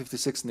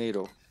 556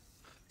 NATO.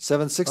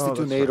 762 Oh,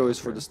 that's NATO right, is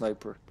for okay. the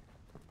sniper.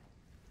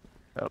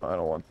 I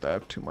don't want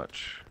that too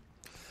much.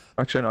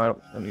 Actually, no, I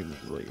don't even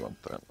really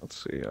want that.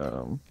 Let's see.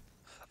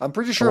 I'm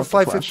pretty sure want the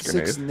flash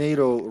 556 grenade.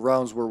 NATO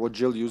rounds were what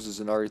Jill uses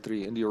in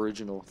RE3, in the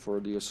original, for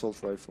the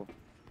assault rifle.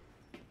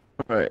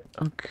 Right.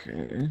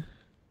 Okay.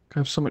 I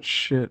have so much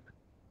shit.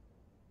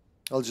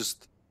 I'll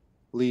just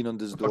lean on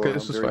this door. Okay, I'm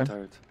this is very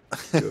fine.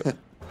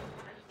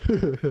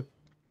 tired.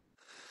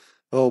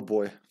 Oh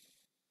boy.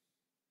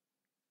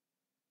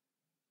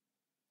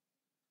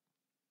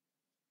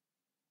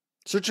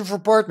 Searching for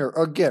partner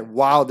again.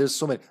 Wow, there's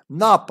so many.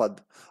 Napad.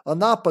 A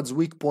Napad's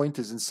weak point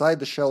is inside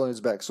the shell on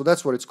his back. So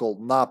that's what it's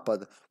called.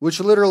 Napad, which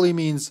literally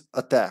means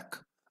attack.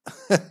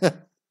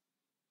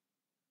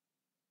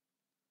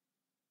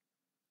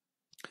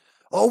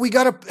 Oh, we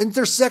got a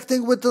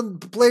intersecting with the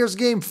player's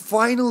game.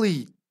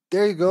 Finally.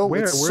 There you go.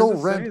 Where? It's Where so does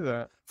it say random.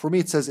 that? For me,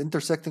 it says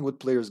intersecting with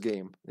player's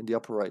game in the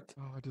upper right.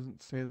 Oh, it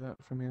doesn't say that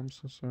for me. I'm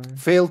so sorry.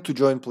 Failed to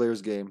join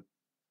player's game.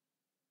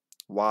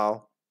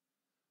 Wow.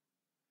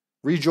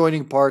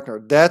 Rejoining partner.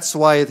 That's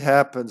why it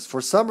happens. For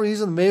some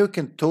reason, Mayo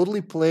can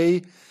totally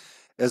play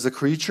as a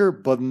creature,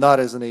 but not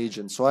as an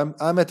agent. So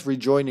I'm at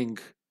rejoining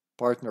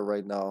partner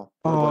right now.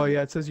 What Oh about you?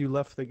 yeah, it says you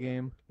left the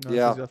game. No, it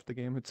Yeah. says you left the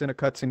game. It's in a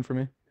cutscene for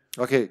me.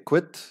 Okay,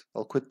 quit.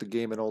 I'll quit the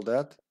game and all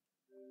that.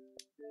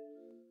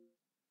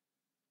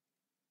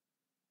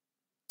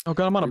 Oh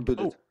god, I'm on a Reboot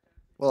boat. it.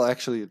 Well,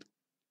 actually,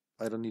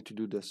 I don't need to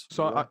do this.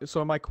 So Do I? so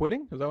am I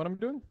quitting? Is that what I'm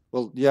doing?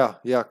 Well, yeah,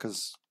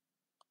 because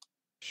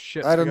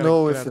Shit. I don't gotta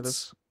know get if out of it's.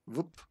 this.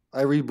 Whoop.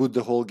 I reboot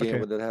the whole game Okay.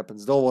 when that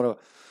happens. Don't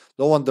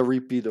want the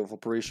repeat of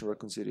Operation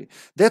Raccoon City.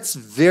 That's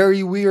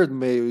very weird,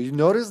 Mayo. You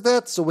notice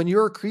that? So when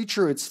you're a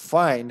creature, it's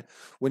fine.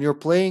 When you're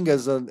playing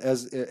as an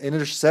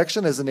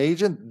intersection as an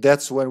agent,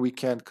 that's when we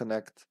can't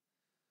connect.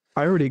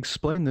 I already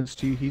explained this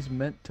to you. He's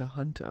meant to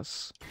hunt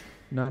us,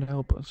 not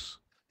help us.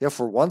 Yeah,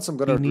 for once I'm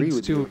gonna He agree needs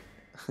with to.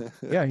 you.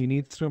 Yeah, he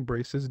needs to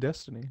embrace his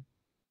destiny.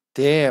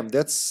 Damn,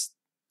 that's.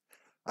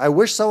 I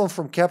wish someone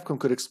from Capcom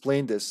could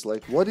explain this.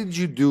 Like, what did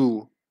you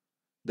do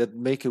that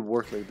make it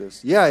work like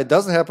this? Yeah, it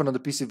doesn't happen on the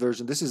PC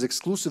version. This is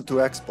exclusive to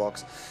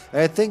Xbox,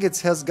 and I think it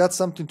has got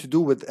something to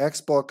do with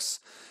Xbox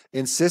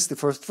insisting.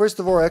 First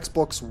of all,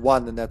 Xbox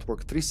One, the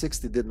network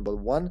 360 didn't, but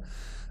One,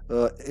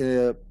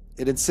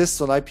 it insists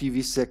on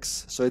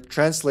IPv6, so it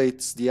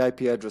translates the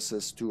IP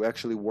addresses to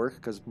actually work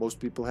because most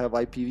people have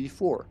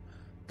IPv4.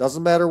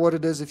 Doesn't matter what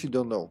it is if you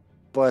don't know.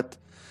 But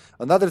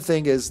another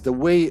thing is the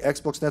way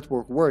Xbox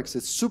Network works,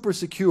 it's super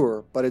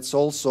secure, but it's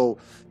also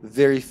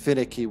very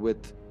finicky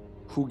with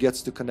who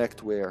gets to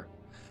connect where.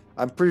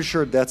 I'm pretty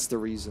sure that's the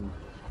reason.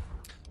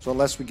 So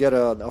unless we get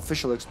an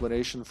official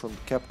explanation from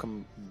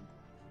Capcom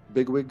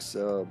bigwigs,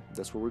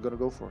 that's what we're gonna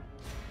go for.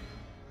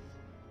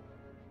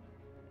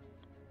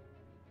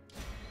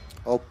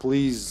 Oh,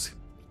 please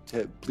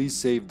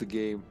save the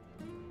game.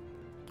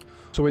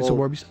 So wait,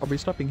 so are we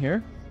stopping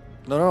here?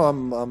 No,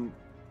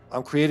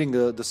 I'm creating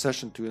the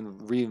session to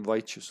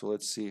re-invite you. So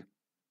let's see.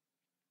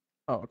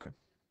 Oh, okay.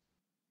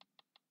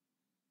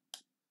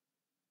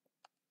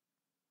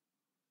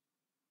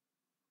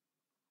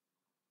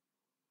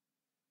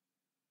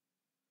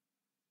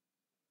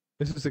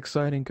 This is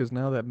exciting because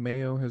now that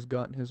Mayo has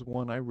gotten his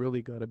one, I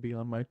really gotta be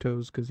on my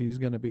toes because he's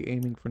gonna be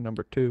aiming for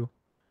number 2.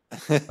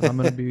 And I'm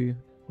gonna be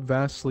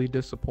vastly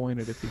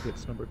disappointed if he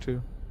gets number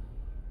 2.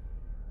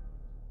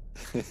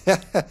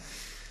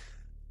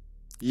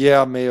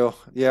 Yeah, Mayo.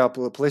 Yeah,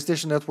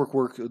 PlayStation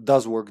Network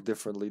does work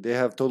differently. They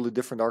have totally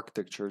different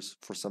architectures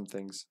for some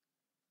things.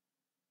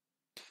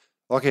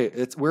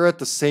 Okay, we're at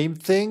the same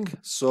thing.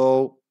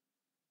 So,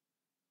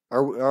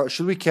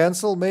 should we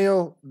cancel,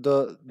 Mayo,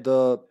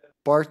 the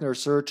partner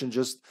search and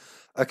just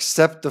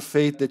accept the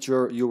fate that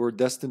you were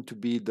destined to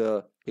be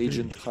the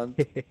Agent Hunt?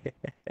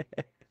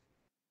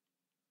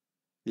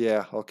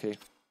 Yeah, okay.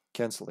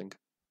 Canceling.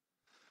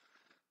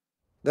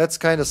 That's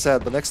kind of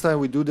sad, but next time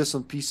we do this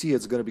on PC,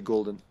 it's gonna be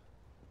golden.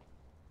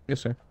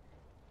 Yes, sir.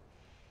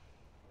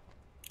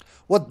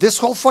 What, this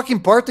whole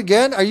fucking part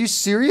again? Are you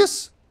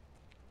serious?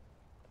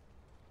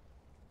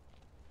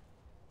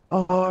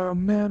 Oh,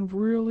 man,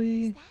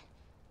 really?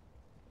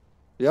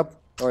 Yep.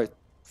 Alright.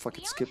 Fuck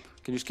it, skip.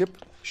 Can you skip?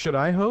 Should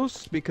I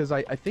host? Because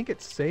I think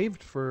it's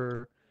saved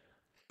for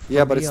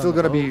yeah, but me it's still on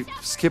the gonna be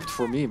skipped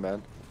for me,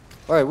 man.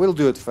 Alright, we'll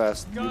do it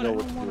fast. You know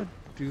what to do.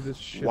 Do this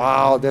shit.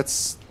 Wow, again.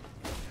 that's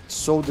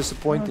so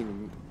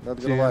disappointing. Not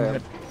gonna lie.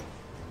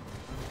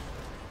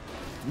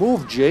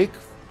 Move, Jake.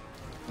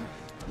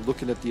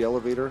 Looking at the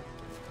elevator.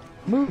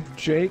 Move,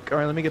 Jake. All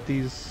right, let me get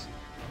these.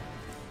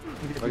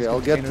 Okay, I'll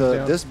get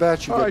this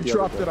batch. You Oh, get I the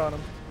dropped other it on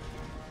him.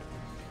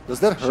 Does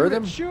that hurt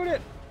him? Shoot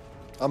it!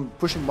 I'm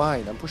pushing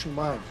mine.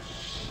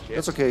 Shit.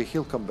 That's okay.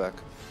 He'll come back.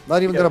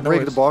 Not even Yeah, gonna no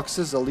break the worries.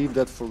 boxes. I'll leave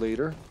that for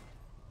later.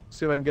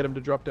 See if I can get him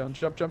to drop down.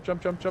 Jump, jump,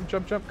 jump, jump, jump,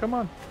 jump, jump. Come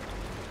on.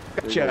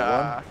 There you go,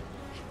 Gotcha.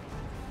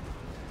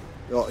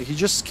 Oh, he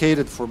just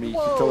skated for me.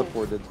 Whoa. He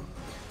teleported.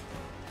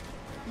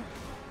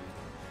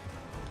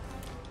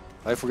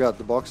 I forgot.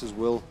 The boxes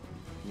will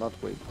not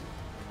wait.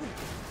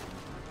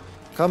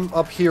 Come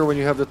up here when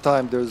you have the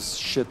time. There's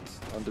shit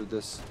under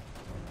this.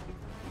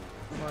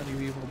 Come on,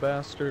 you evil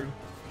bastard.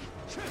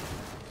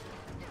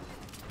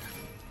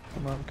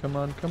 Come on, come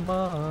on, come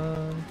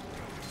on.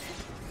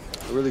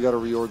 I really gotta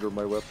reorder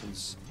my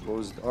weapons. What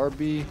was it?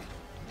 RB?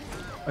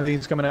 I think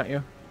he's coming at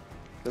you.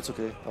 That's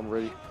okay. I'm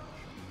ready.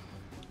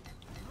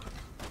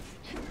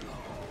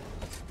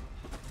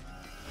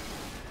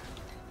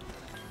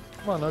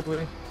 Come on,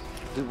 ugly.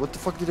 What the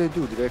fuck did I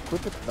do? Did I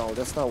equip it? No,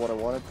 that's not what I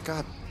wanted.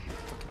 God.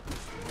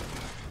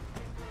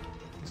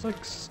 He's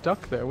like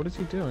stuck there. What is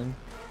he doing?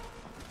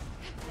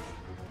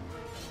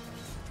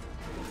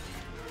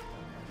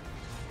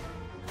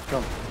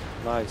 Come.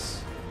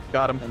 Nice.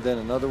 Got him. And then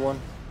another one.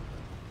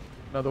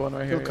 Another one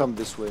right here. He'll come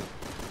this way.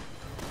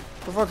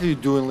 What the fuck are you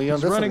doing, Leon?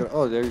 He's That's running. not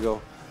gonna... Oh, there you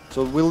go.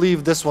 So we'll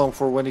leave this one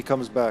for when he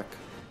comes back.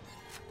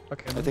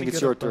 Okay, I let think me it's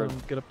get your up, turn.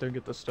 Get up there and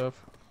get the stuff.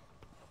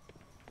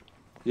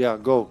 Yeah,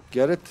 go.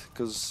 Get it?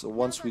 Because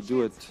once we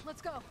do it...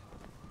 Let's go.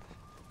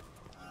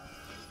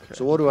 Okay.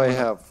 So what do I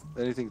have?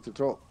 Anything to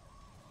throw?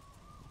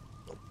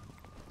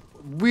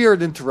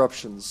 Weird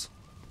interruptions.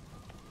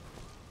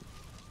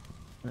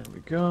 There we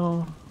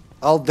go.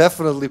 I'll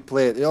definitely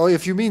play it. Oh,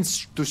 if you mean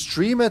to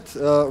stream it,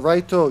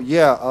 Raito,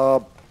 yeah,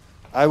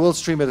 I will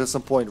stream it at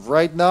some point.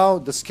 Right now,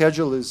 the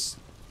schedule is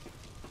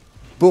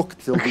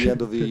booked till the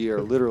end of the year,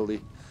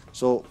 literally.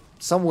 So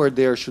somewhere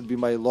there should be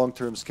my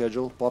long-term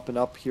schedule popping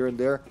up here and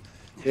there.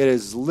 It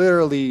is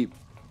literally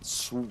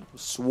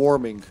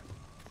swarming.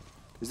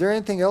 Is there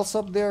anything else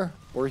up there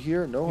or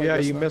here? No. I Yeah,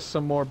 guess you not. missed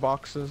some more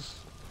boxes.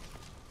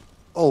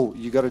 Oh,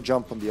 you gotta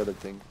jump on the other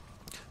thing.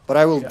 But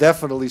I will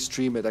definitely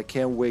stream it. I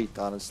can't wait,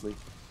 honestly.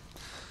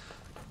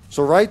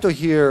 So Raito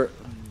here,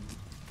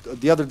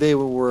 the other day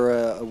when we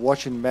were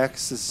watching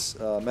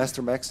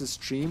Master Max's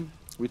stream,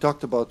 we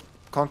talked about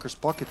Conker's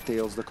Pocket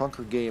Tales, the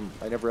Conker game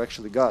I never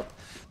actually got.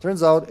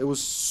 Turns out it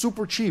was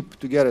super cheap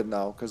to get it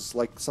now, because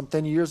like some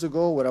 10 years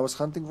ago when I was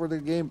hunting for the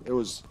game, it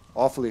was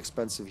awfully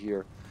expensive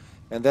here.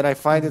 And then I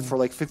find it for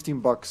like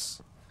 15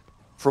 bucks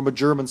from a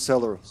German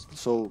seller.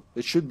 So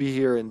it should be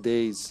here in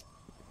days.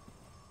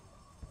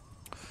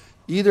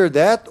 Either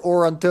that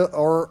or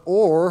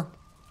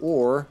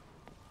or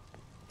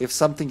if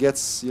something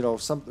gets, you know,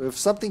 if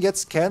something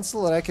gets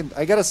canceled, and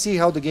I gotta see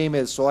how the game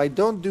is. So I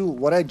don't do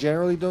what I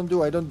generally don't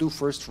do. I don't do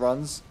first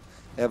runs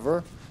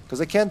ever,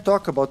 because I can't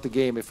talk about the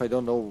game if I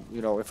don't know,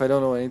 you know, if I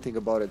don't know anything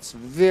about it. It's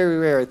very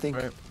rare. I think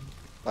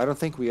I don't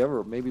think we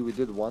ever. Maybe we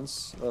did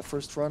once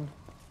first run,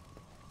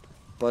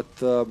 but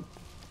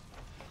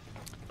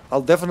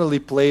I'll definitely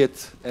play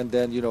it, and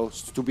then, you know,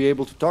 to be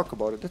able to talk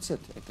about it. That's it,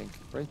 I think,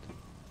 right?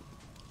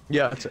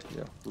 Yeah, that's it.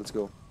 Yeah, let's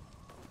go.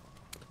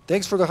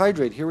 Thanks for the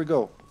hydrate. Here we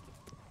go.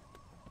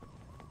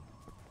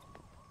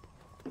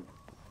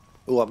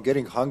 Oh, I'm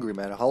getting hungry,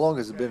 man. How long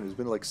has it been? It's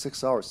been like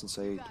 6 hours since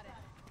I ate.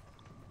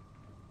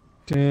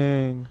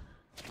 Dang.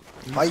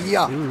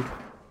 Hiya! Dude.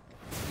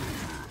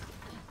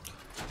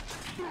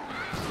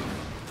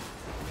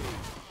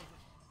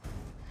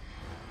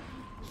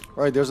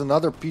 Alright, there's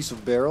another piece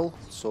of barrel.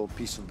 So,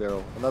 piece of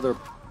barrel. Another...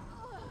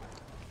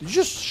 Did you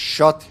just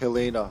shot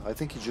Helena? I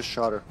think you just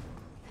shot her.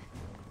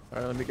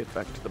 Alright, let me get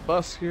back to the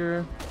bus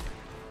here.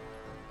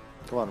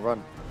 Come on,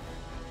 run.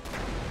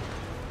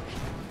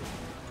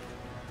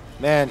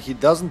 Man, he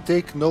doesn't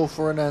take no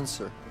for an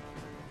answer.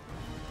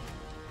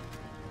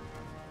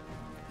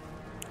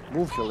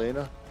 Move,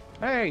 Helena.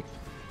 Hey!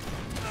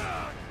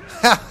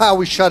 Haha,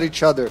 we shot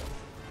each other.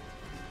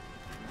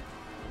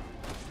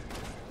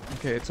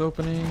 Okay, it's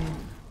opening.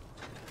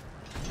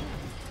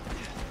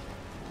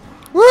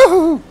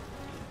 Woohoo!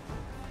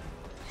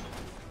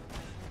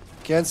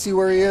 Can't see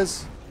where he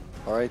is.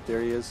 Alright,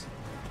 there he is.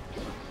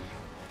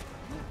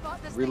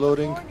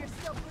 Reloading.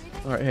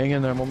 Alright, hang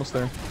in there, I'm almost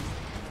there. Are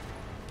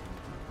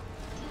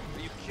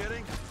you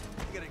kidding?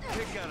 You get a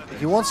kick out of this.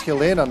 He wants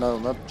Helena now,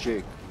 not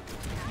Jake.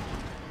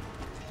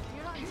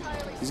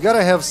 He's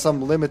gotta have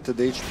some limited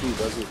HP,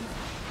 does he?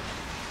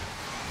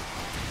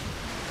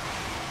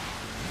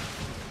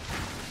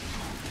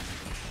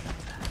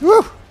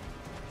 Woo!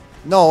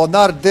 No,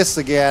 not this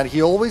again.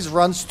 He always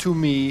runs to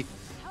me.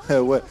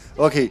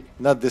 Okay,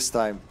 not this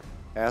time.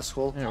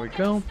 Asshole. There we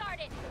go.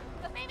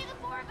 But maybe the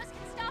four of us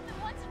can stop him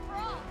once and for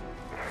all.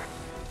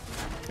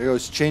 There he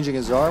goes, changing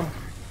his arm.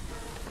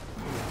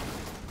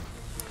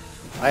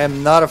 I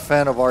am not a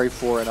fan of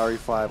RE4 and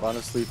RE5,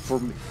 honestly. For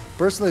me,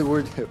 personally,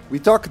 we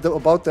talked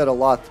about that a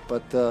lot,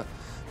 but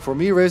for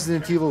me,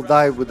 Resident Evil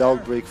died with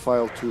Outbreak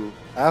File 2.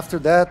 After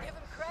that,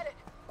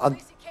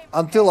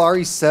 until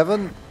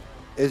RE7,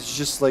 it's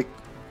just like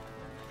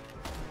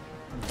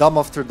dumb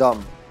after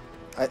dumb.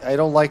 I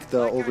don't like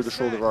the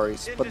over-the-shoulder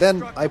REs. But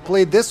then I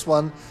played this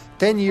one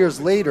 10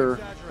 years later,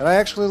 and I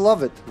actually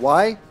love it.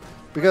 Why?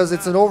 Because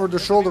it's an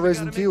over-the-shoulder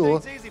Resident Evil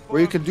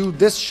where you can do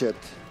this shit,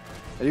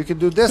 and you can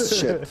do this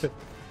shit,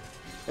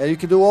 and you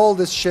can do all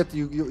this shit.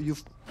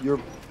 You're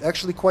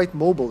actually quite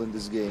mobile in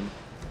this game,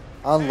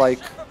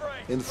 unlike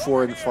in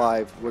 4 and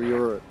 5 where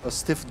you're a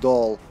stiff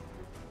doll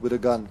with a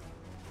gun.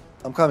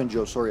 I'm coming,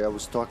 Joe. Sorry, I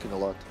was talking a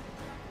lot.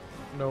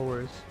 No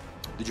worries.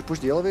 Did you push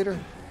the elevator?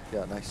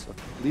 Yeah, nice.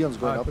 Okay. Leon's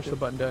going up. Push the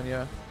button down,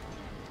 yeah.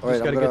 All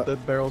right, Just gotta get the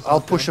barrels. I'll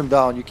push him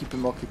down. You keep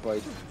him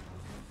occupied.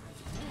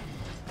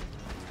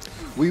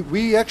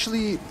 We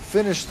actually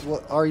finished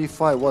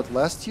RE5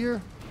 last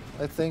year,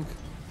 I think,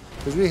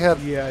 because we had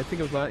Yeah, I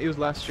think it was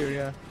last year,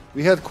 yeah.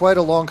 we had quite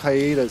a long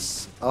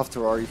hiatus after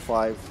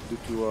RE5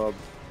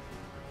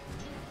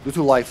 due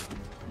to life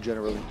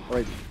generally. All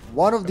right,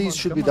 one of these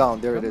should be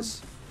down. There it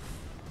is.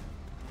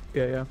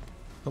 Yeah, yeah.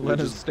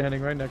 Helena's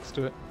standing right next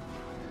to it.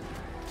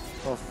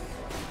 Oh,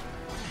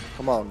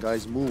 come on,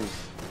 guys,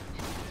 move.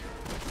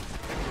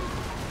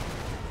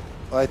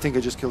 I think I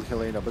just killed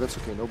Helena, but that's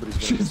okay. Nobody's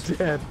gonna. She's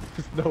dead.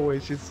 There's no way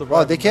she's surviving.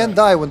 Wow, they can't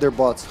die when they're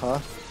bots, huh?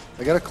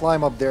 I gotta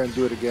climb up there and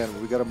do it again.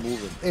 We gotta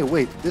move it. Hey,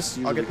 wait, this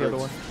usually I'll get the hurts.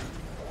 other one.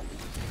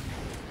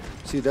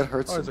 See, that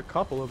hurts. Oh, there's a him.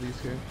 couple of these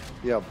here.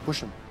 Yeah,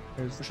 push him.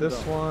 There's Push him this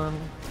down. one.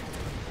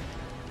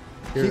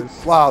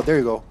 Here's... Wow, there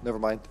you go. Never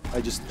mind. I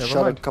just Never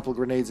shot mind. a couple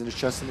grenades in his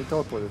chest and he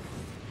teleported.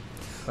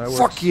 That Fuck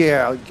works.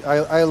 yeah!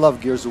 I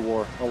love Gears of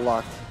War a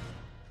lot.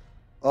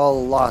 A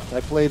lot. I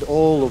played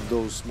all of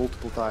those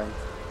multiple times.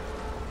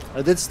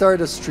 I did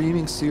start a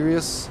streaming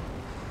series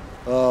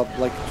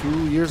like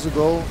 2 years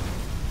ago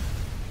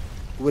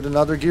with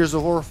another Gears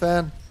of War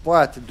fan,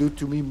 but due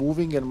to me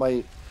moving and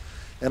my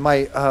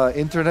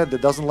internet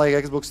that doesn't like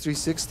Xbox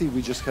 360,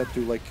 we just had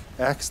to like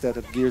axe that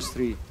at Gears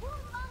 3.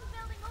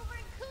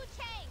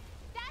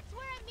 That's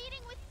where I'm meeting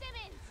with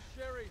Simmons.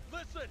 Sherry,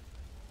 listen!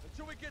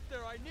 Until we get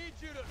there, I need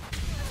you to...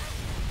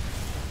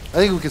 I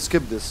think we can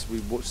skip this.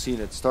 We've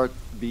seen it. Start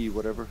B,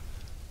 whatever.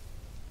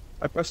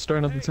 I pressed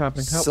start, nothing's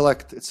happening. Help.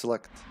 Select. It's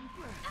select.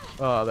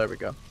 Oh, there we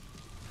go.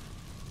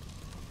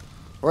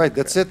 Alright,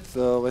 that's it.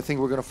 I think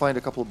we're gonna find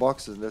a couple of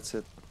boxes and that's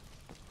it.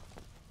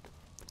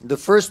 The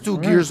first two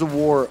Gears of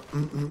War,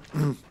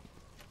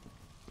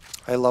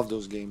 I love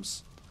those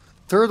games.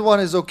 Third one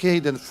is okay,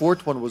 then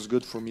fourth one was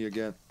good for me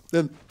again.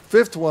 Then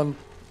fifth one,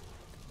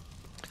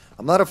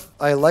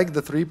 I like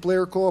the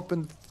 3-player co-op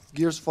in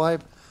Gears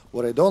 5.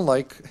 What I don't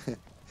like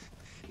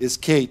is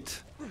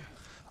Kate.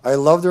 I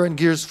loved her in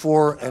Gears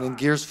 4, and in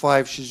Gears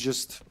 5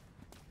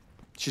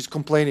 she's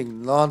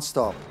complaining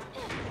non-stop.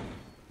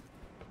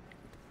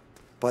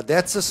 But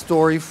that's a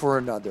story for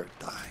another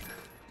time.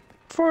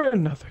 For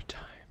another time.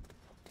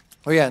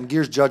 Oh yeah, and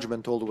Gears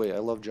Judgment all the way. I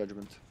love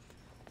Judgment.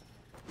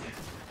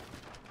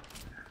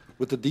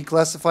 With the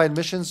declassified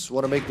missions,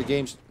 want to make the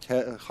games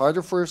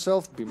harder for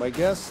yourself? Be my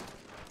guest.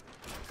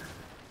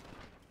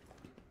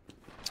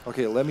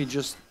 Okay, let me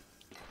just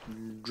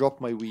drop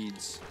my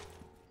weeds.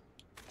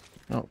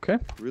 Okay.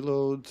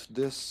 Reload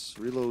this,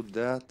 reload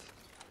that.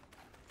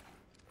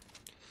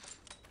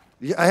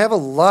 Yeah, I have a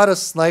lot of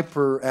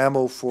sniper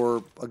ammo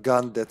for a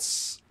gun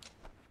that's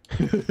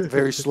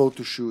very slow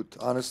to shoot,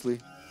 honestly.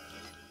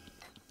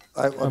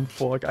 I'm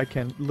full. I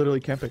literally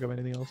can't pick up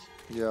anything else.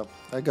 Yeah,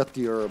 I got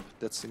the herb.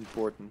 That's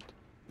important.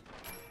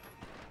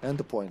 And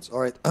the points. All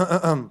right.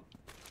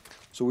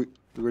 So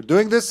we're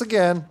doing this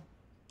again.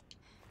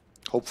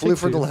 Hopefully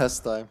for the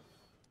last time.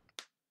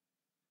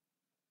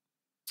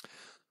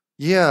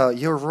 Yeah,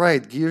 you're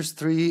right. Gears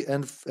 3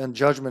 and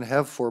Judgment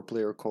have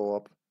 4-player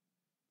co-op.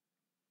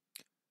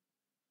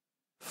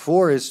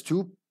 4 is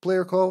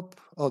 2-player co-op.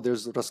 Oh,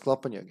 there's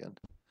Rasklapanya again.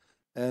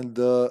 And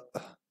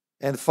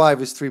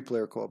 5 is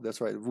 3-player co-op.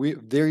 That's right.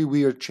 Very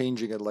weird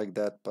changing it like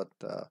that, but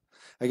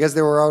I guess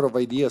they were out of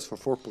ideas for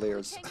 4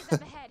 players.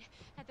 Up ahead,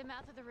 at the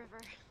mouth of the river.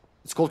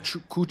 It's called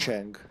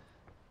Kuchang.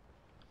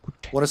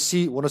 Wanna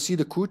see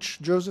the Kuch,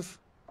 Joseph?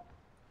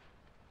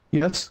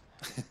 Yes.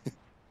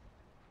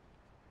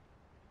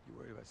 You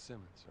worry about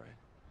Simmons, right?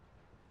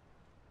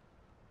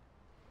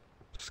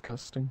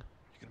 Disgusting.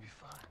 You're gonna be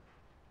fine.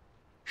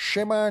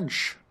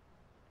 Shemansh.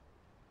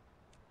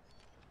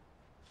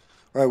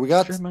 All right, we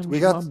got my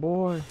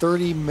boy.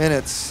 30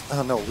 minutes.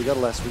 Oh no, we got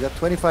less. We got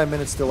 25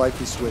 minutes till IP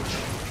switch.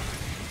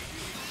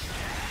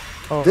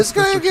 Oh, This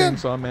guy Mr. again?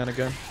 Chainsaw Man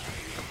again.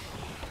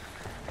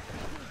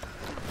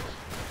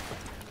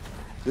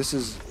 This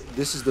is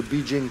the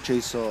Beijing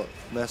Chainsaw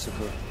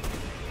Massacre.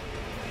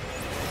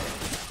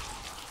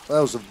 That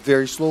was a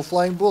very slow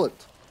flying bullet.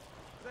 Is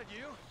that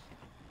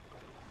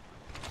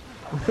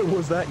you?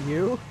 Was that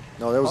you?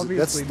 No, that was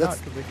Obviously that's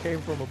not, because it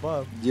came from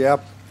above.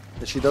 Yep.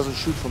 And she doesn't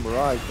shoot from her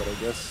eyes, but I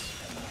guess.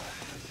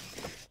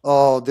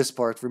 Oh, this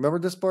part. Remember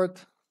this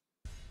part?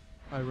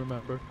 I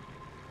remember.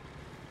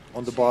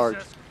 On the bar.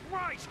 Jesus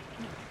Christ!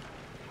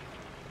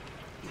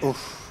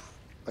 Oof.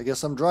 I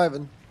guess I'm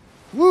driving.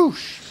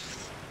 Whoosh!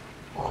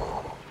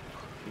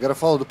 You gotta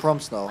follow the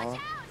prompts now, huh?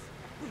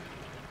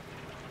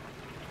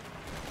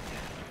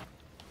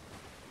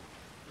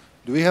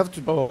 Do we have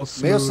to... Oh, Mayo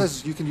smooth.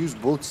 says you can use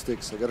both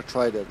sticks. I gotta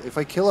try that. If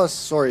I kill us...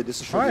 Sorry, this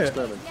is a short Try it.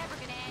 experiment. Never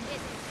gonna end,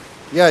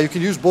 is it? Yeah, you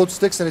can use both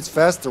sticks and it's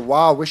faster.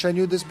 Wow, wish I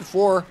knew this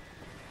before.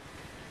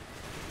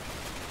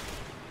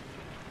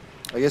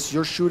 I guess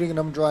you're shooting and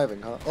I'm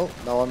driving, huh? Oh,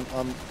 now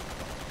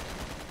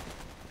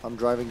I'm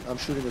driving. I'm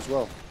shooting as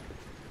well.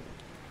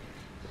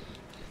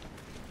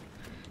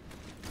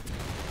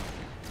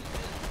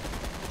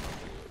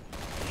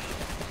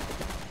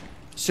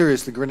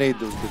 Seriously, grenade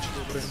those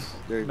bitches.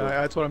 There you No, go.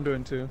 that's what I'm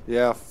doing too.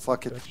 Yeah,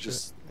 fuck it. That shit.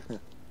 Just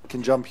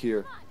can jump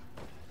here.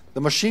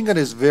 The machine gun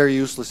is very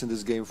useless in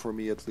this game for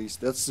me, at least.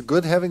 That's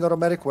good having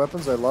automatic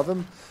weapons. I love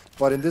them,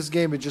 but in this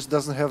game, it just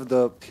doesn't have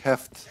the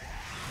heft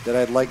that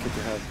I'd like it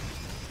to have.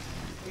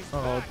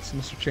 Oh, it's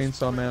Mr.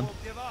 Chainsaw Man.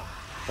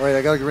 All right,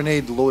 I got a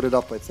grenade loaded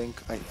up. I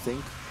think.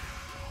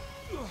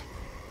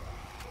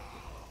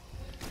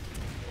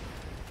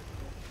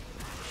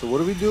 So what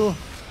do we do?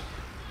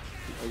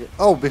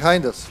 Oh,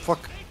 behind us.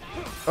 Fuck.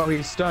 Oh,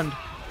 he's stunned.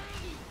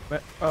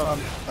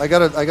 I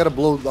gotta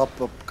blow up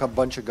a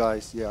bunch of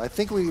guys. Yeah, I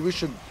think we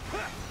should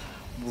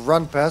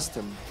run past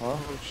him, huh?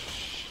 Oh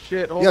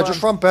shit! Hold Yeah, on.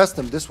 just run past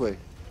him this way.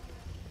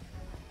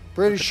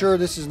 Pretty sure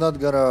this is not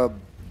gonna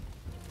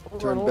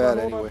turn hold bad on,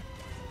 hold on. anyway.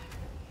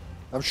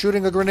 I'm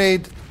shooting a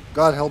grenade.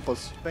 God help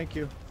us. Thank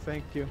you.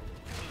 There's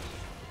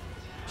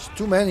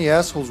too many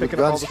assholes with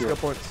Picking up all guns the here.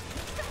 skill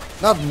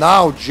points. Not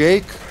now,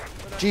 Jake.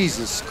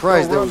 Jesus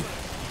Christ. Go, that run. was-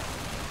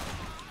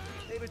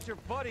 Maybe it's your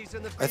buddies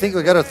in the I think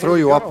we gotta throw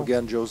you up go.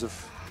 again,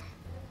 Joseph.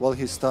 While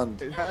he's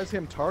stunned. It has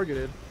him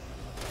targeted.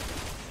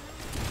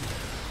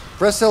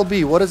 Press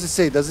LB. What does it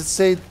say? Does it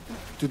say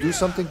to do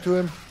something to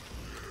him?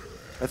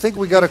 I think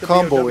we gotta The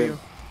combo BOW. him.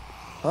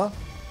 Huh?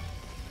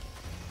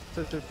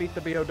 To defeat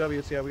the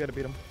BOWs, yeah, we gotta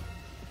beat him.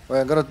 All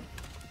right, I'm gonna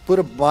put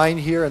a mine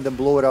here and then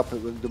blow it up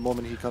the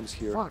moment he comes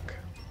here. Fuck.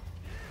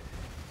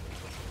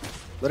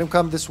 Let him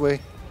come this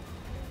way.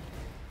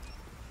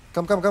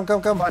 Come.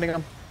 Finding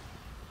him.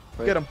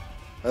 Right. Get him.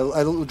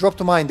 I'll drop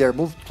the mine there.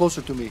 Move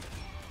closer to me.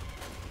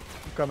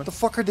 I'm coming. What the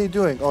fuck are they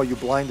doing? Oh, you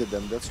blinded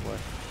them. That's why.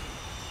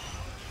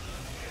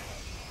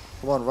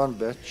 Come on, run,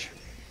 bitch.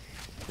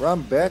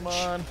 Run, bitch. Come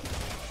on.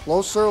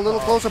 Closer, a little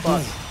closer.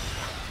 fuck.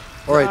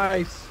 All right,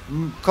 Nice.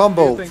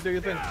 combo. Do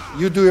your thing.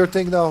 You do your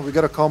thing now. We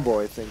got a combo,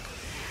 I think.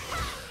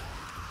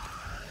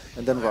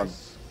 And then run.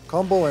 Nice.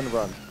 Combo and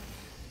run.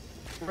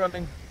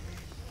 Running.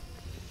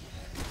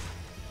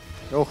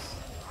 Oh,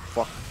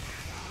 fuck.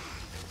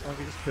 Oh,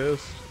 he's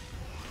pissed.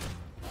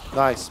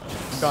 Nice.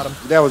 Got him.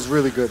 That was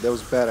really good. That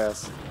was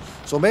badass.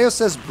 So Mayo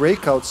says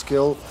breakout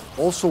skill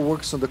also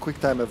works on the quick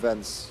time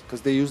events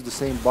because they use the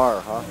same bar,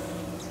 huh?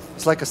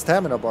 It's like a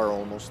stamina bar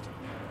almost.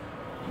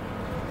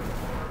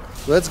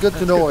 So that's good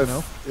to know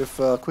good to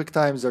if quick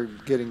times are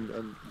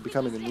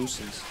becoming a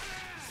nuisance.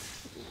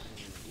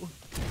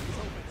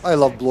 I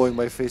love blowing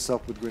my face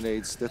up with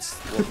grenades. That's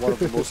one of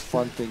the most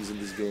fun things in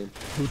this game.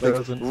 Who Like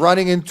doesn't?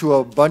 running into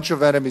a bunch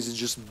of enemies and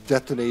just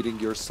detonating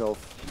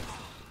yourself.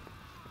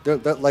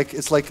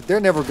 It's like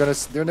they're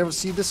never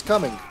see this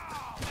coming.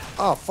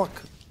 Ah, fuck.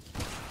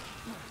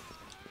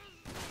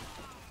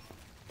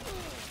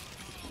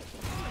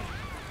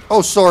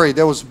 Oh, sorry.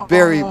 That was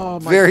very, Oh,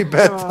 my very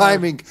bad God.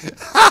 timing.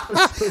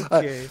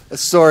 Okay.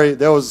 Sorry,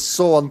 that was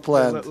so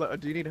unplanned.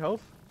 Do you need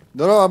help?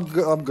 No, no, I'm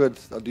good. I'm good.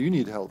 Do you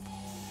need help?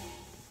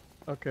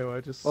 Okay, well,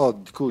 I just Oh,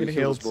 cool. You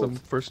healed us inhaled some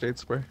both. first aid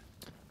spray.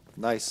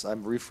 Nice.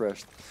 I'm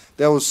refreshed.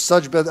 That was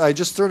such bad. I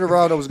just turned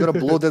around. I was gonna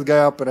blow that guy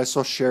up, and I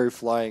saw Sherry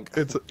flying.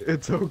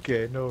 It's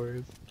okay, no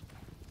worries.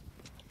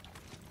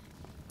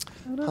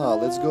 Huh,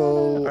 let's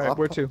go Alright, up.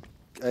 where to?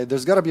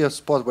 There's gotta be a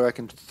spot where I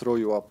can throw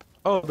you up.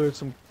 Oh,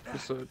 there's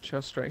a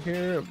chest right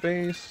here, a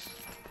base.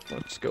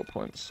 Skill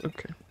points.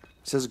 Okay.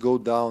 It says go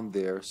down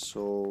there,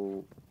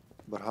 so...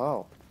 But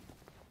how?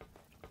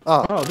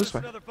 Ah, Oh, this way.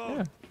 Another boat.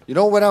 Yeah. you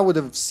know when I would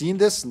have seen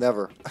this?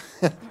 Never.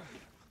 I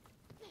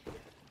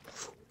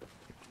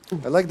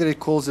like that it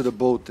calls it a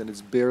boat and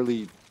it's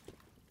barely...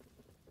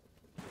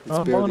 It's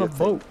I'm barely on a thing.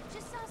 boat.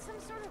 Just saw some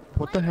sort of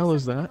What the light or hell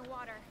is something in that? the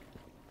water.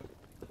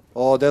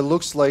 Oh, that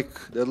looks like...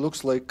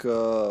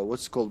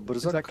 what's it called?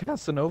 Is that Berzak?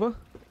 Casanova?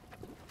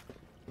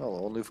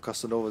 Well, only if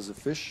Casanova is a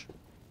fish.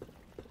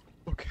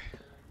 Okay.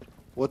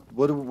 What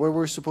were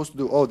we supposed to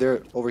do? Oh,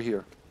 there, over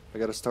here. I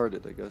gotta start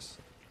it, I guess.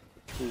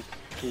 Cool,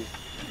 cool.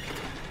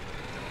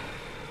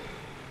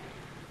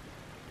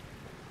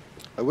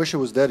 I wish it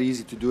was that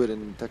easy to do it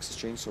in Texas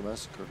Chainsaw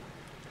Massacre.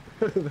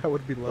 That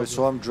would be lovely. Wait,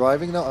 so I'm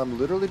driving now? I'm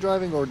literally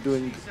driving or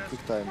doing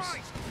quick times?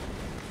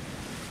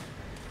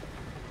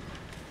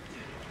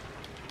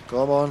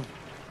 Come on.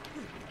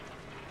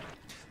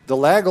 The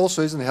lag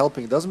also isn't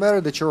helping. It doesn't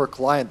matter that you're a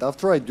client.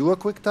 After I do a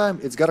quick time,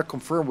 it's got to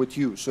confirm with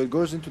you. So it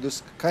goes into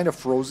this kind of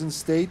frozen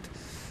state,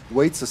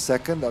 waits a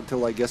second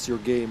until I guess your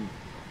game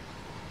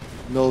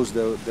knows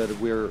that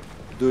we're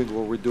doing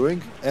what we're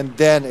doing, and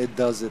then it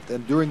does it.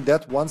 And during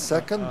that 1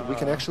 second, we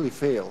can actually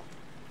fail.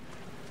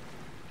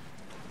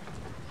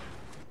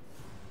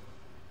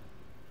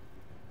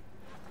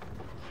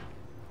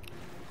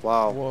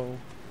 Wow. Whoa.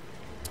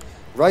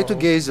 Right to Oh.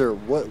 Gazer,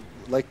 what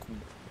like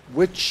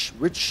which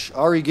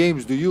RE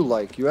games do you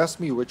like? You asked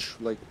me which,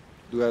 like,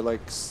 do I like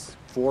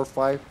 4,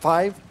 5?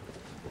 5?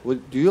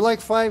 Do you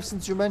like 5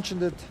 since you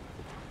mentioned it?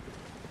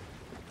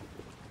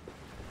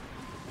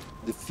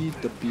 Defeat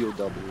the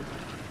BOW.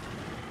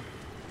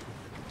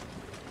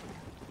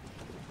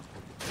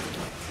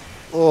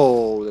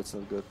 Oh, that's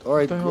not good.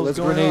 Alright, the hell's let's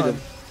going grenade on?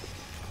 him.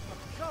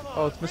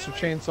 Oh, it's Mr.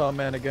 Chainsaw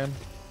Man again.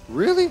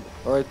 Really?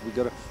 Alright, we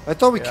gotta... I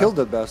thought we Yeah. killed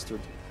that bastard.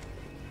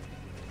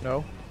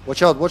 No?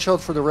 Watch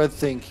out for the red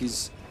thing.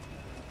 He's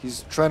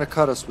trying to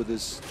cut us with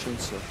his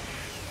chainsaw.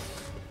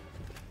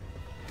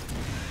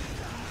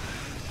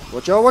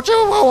 Watch out, watch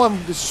out! Wow, I'm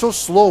it's so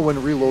slow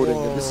when reloading,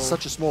 and this is Whoa.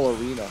 such a small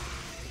arena.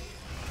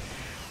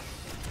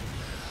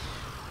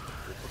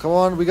 Come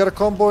on, we gotta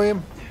combo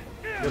him.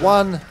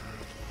 1,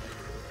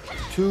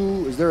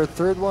 2, is there a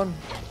third one?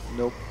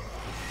 Nope.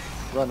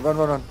 Run, run,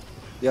 run, run.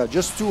 Yeah,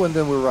 just 2 and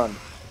then we run.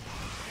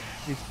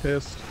 He's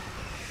pissed.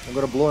 I'm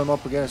gonna blow him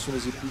up again as soon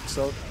as he peeks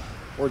out.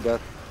 Or that.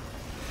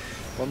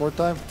 One more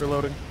time.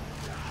 Reloading.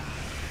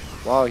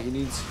 Wow, he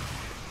needs...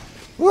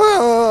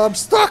 Whoa, I'm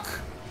stuck!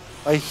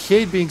 I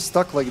hate being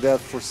stuck like that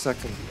for a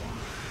second.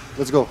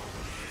 Let's go.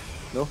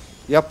 No?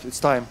 Yep, it's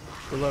time.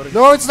 Reloading.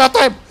 No, it's not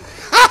time!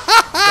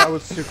 That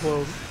was too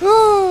close.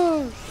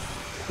 Ah!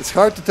 It's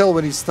hard to tell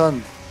when he's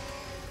stunned.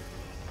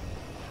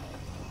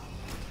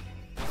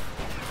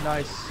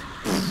 Nice.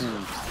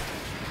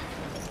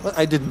 But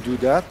I didn't do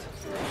that.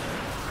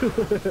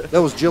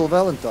 That was Jill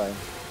Valentine.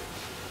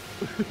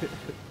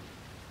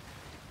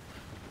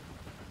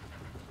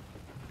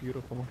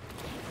 Beautiful.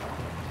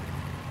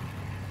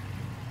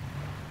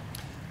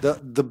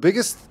 The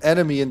biggest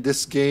enemy in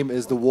this game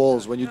is the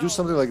walls. When you do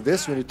something like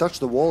this, when you touch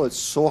the wall, it's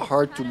so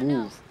hard to I don't know,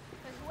 move.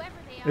 but whoever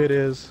they are, It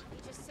is.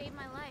 they just saved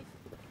my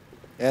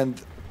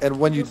life. And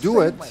when you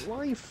do it, My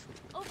life.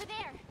 Over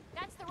there,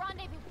 that's the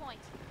rendezvous point.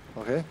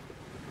 okay.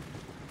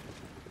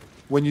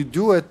 When you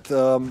do it,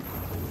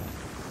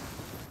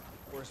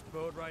 Worst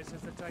boat ride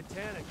since the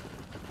Titanic.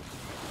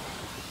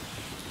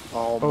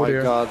 oh Oh my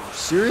dear. God,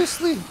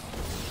 seriously?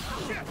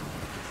 Shit!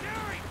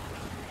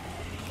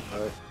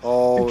 Sherry!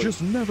 Oh, It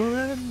just never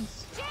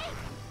ends.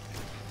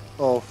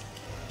 oh,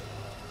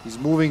 he's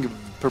moving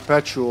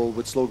perpetual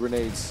with slow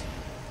grenades.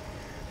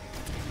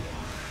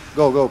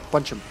 Go, go,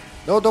 punch him.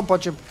 No, don't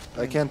punch him.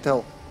 I can't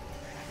tell.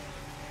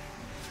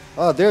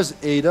 Ah, there's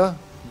Ada,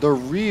 the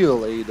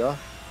real Ada.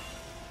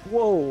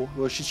 Whoa.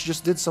 Well, she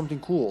just did something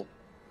cool.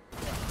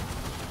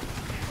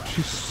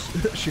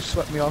 She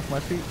swept me off my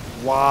feet.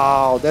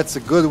 Wow, that's a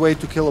good way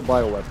to kill a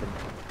bioweapon.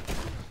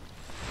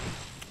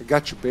 I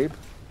got you, babe.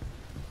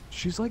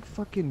 She's like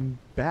fucking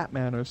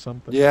Batman or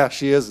something. Yeah,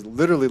 she is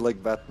literally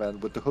like Batman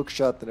with the hook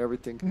shot and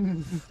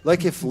everything.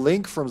 Like if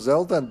Link from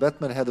Zelda and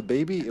Batman had a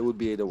baby, it would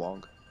be Ada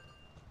Wong.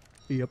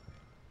 Yep.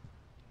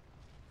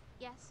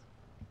 Yes.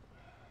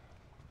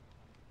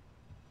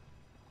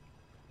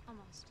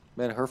 Almost.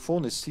 Man, her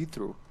phone is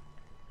see-through.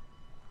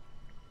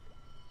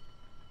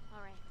 All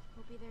right,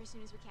 we'll be there as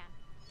soon as we can.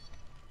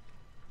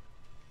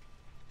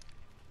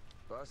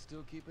 Boss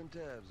still keeping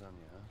tabs on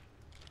you, huh?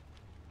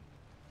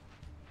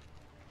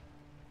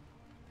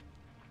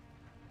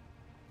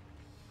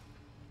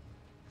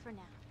 For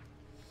now.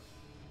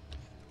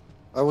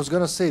 I was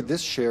gonna say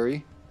this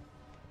Sherry.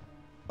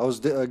 I was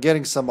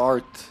getting some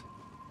art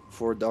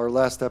for our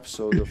last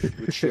episode of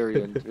with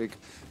Sherry, and like,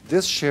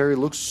 this Sherry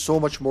looks so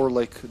much more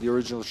like the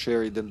original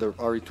Sherry than the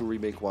RE2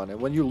 remake one.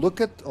 And when you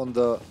look at on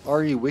the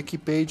RE wiki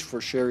page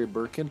for Sherry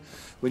Birkin,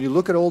 when you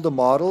look at all the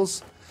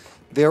models,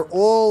 they're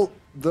all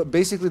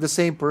basically the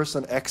same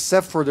person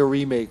except for the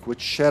remake,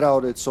 which shed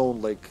out its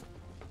own like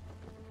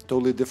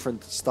totally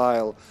different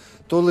style,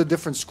 totally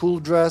different school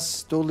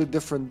dress, totally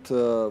different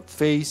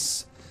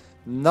face.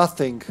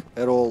 Nothing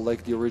at all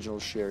like the original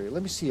Sherry.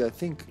 Let me see, I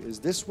think, is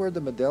this where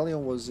the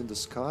medallion was in the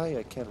sky?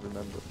 I can't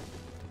remember.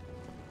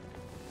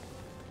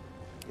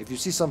 If you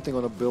see something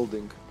on a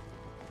building,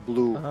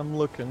 blue. I'm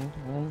looking.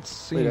 I don't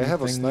see Wait, I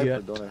have a anything sniper,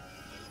 yet. don't I?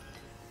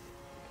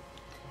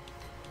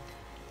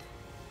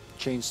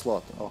 Chain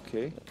slot,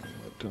 okay.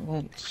 I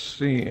don't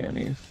see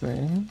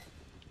anything.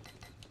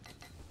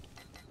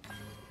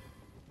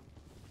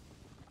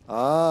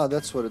 Ah,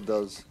 that's what it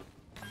does.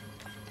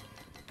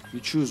 You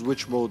choose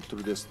which mode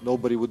through this.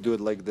 Nobody would do it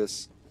like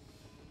this.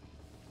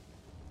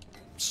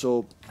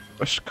 So,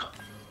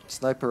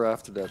 sniper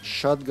after that.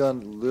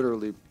 Shotgun,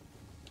 literally.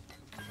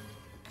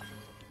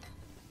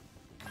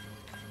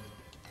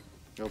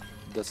 Nope,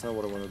 that's not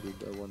what I want to do.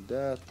 I want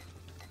that.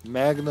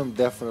 Magnum,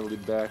 definitely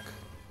back.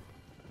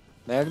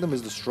 Magnum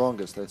is the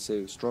strongest, I'd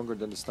say. Stronger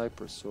than the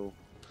sniper, so...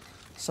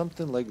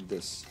 something like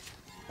this.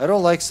 I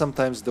don't like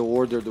sometimes the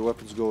order the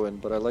weapons go in,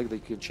 but I like that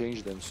you can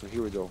change them, so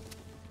here we go.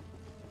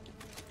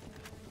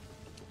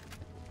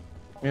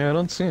 Yeah, I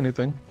don't see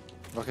anything.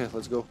 Okay,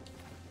 let's go.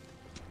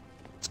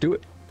 Let's do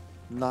it.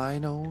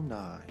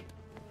 909.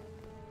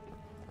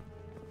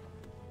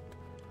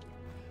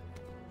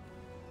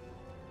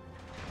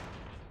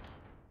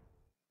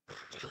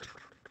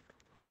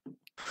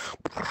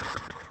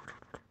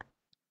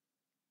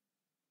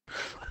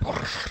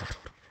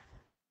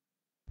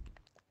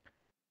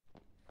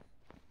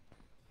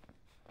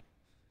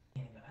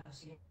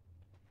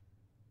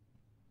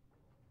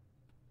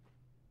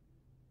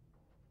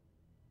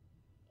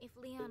 If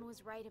Leon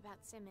was right about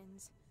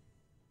Simmons,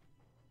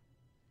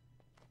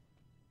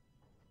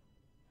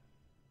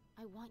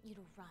 I want you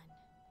to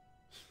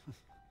run.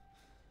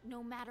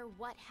 No matter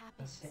what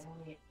happens.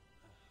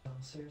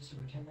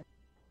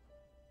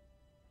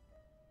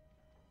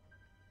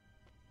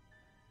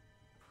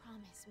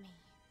 Promise me.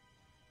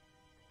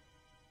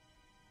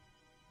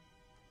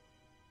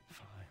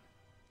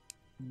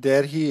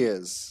 There he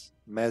is.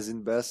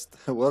 Mazin Best.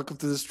 Welcome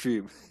to the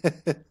stream.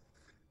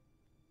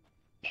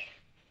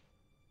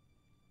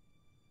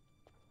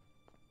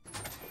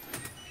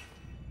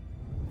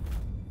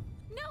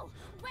 No!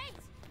 Wait!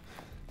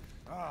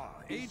 Ah,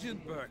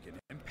 Agent Birkin,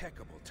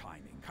 impeccable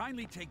timing.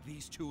 Kindly take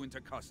these two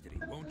into custody,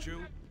 won't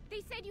you?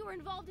 They said you were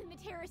involved in the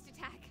terrorist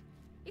attack.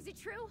 Is it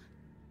true?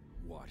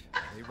 What?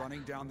 Are they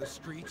running down the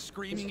street,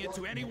 screaming it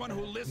to anyone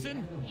who'll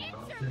listen?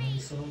 Answer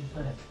me!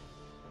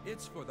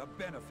 It's for the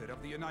benefit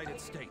of the United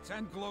States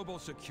and global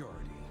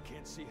security.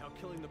 Can't see how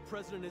killing the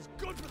president is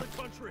good for the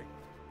country.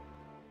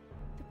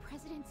 The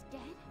president's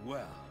dead?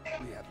 Well,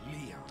 we have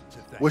Leon to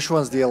thank. Which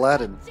one's the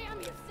Aladdin? Damn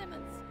you,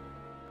 Simmons!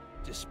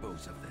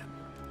 Dispose of them.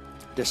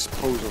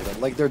 Dispose of them,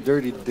 like they're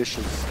dirty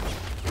dishes.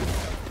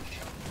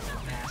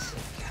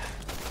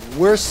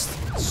 Worst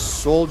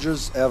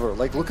soldiers ever.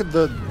 Like, look at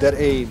that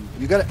aim.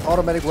 You got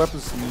automatic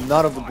weapons,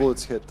 none of the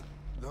bullets hit.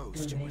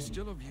 Those two are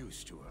still of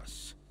use to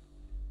us.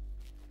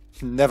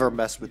 Never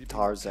mess with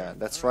Tarzan.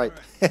 That's right.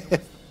 What's the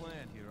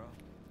plan, hero?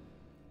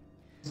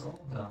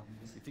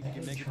 You think you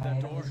can make it to that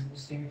door?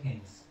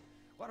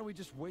 Why don't we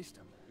just waste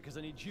him? Because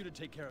I need you to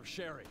take care of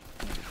Sherry.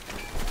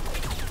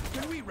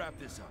 Can we wrap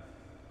this up?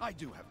 I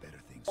do have better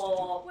things to do.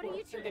 What are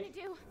you two gonna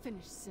do?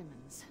 Finish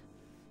Simmons.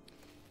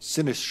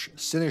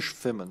 Sinish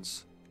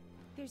Fimmons.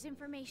 There's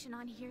information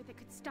on here that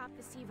could stop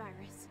the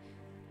C-virus.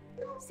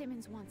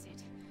 Simmons wants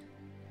it.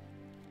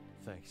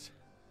 Thanks.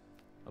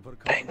 I'll put a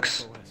call on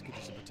FOS, get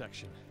you some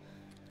protection.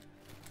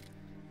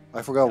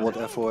 I forgot what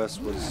FOS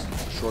was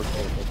short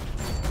for.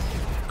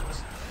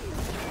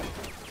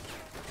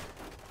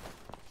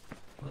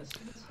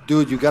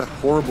 Dude, you got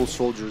horrible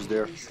soldiers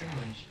there.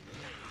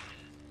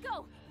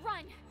 Go!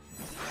 Run!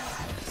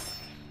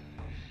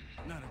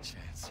 Not a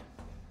chance.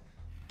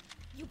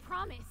 You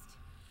promised.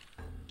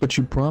 But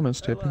you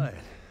promised, I Hippie. lied.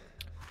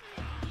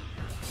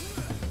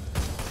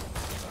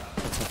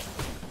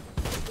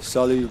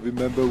 Sully,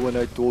 remember when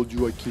I told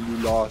you I killed you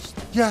last?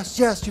 Yes,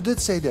 yes, you did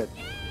say that.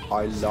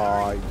 I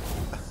lied.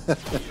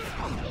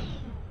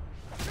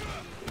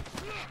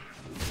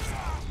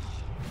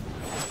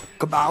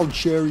 Come on,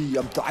 Sherry,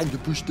 I'm trying to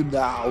push them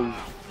now.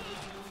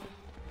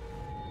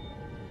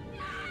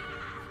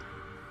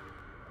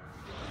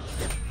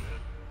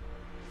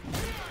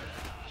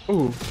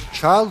 Ooh,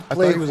 Child I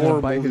play thought he was gonna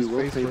horror bite movie his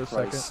will face pay for a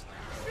price.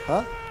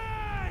 second. Huh?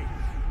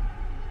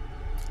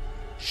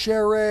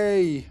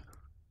 Sherry!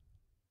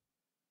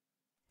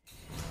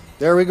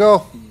 There we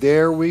go.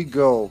 There we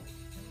go.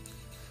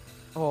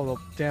 oh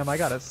damn! I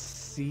got a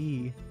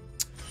C.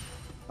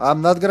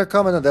 I'm not gonna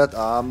comment on that.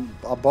 I'm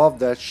above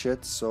that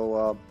shit,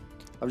 so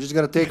I'm just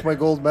gonna take my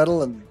gold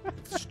medal and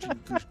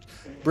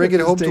Bring it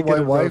Just home to take my it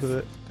and run wife. with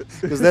it.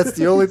 Because that's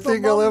the only So,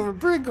 thing I'll Mommy- ever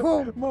bring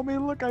home. Mommy,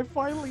 look, I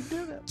finally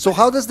did it. So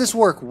how does this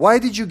work? Why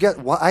did you get?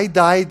 Why I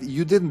died,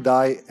 you didn't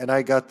die, and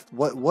I got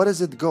what? What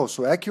does it go?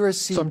 So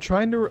accuracy. So I'm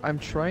trying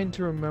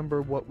to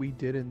remember what we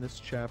did in this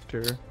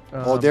chapter.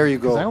 Oh, there you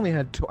 'cause go.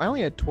 I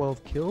only had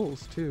 12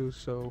 kills too.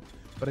 So,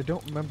 but I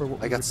don't remember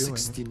what I we got were doing.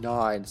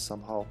 69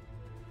 somehow.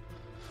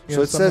 Yeah,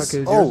 So it somehow, says,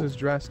 'cause oh, yours is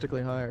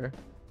drastically higher.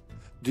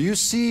 do you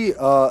see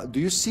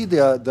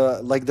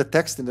the like the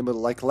text in the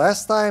middle? Like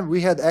last time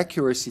we had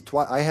accuracy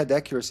twice. I had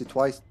accuracy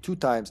two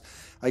times.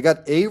 I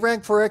got A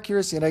rank for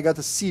accuracy and I got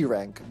a C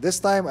rank. This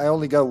time I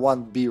only got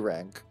one B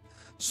rank.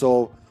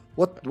 So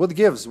what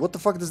gives? What the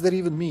fuck does that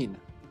even mean?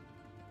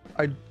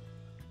 I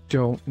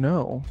don't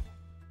know.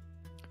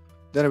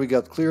 Then we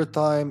got clear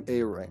time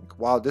A rank.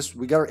 Wow, this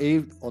we got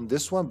A on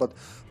this one, but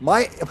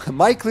my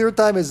clear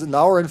time is 1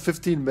 hour and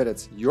 15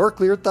 minutes. Your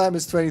clear time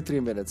is 23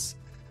 minutes.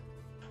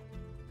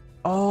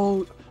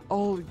 Oh,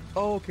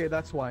 okay,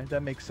 that's why.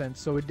 That makes sense.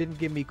 So it didn't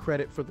give me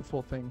credit for the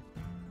full thing.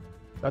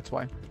 That's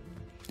why.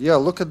 Yeah,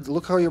 look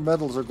how your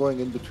medals are going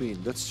in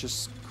between. That's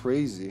just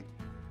crazy.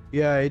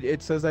 Yeah,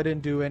 it says I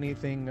didn't do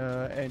anything,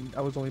 and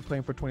I was only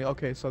playing for 20.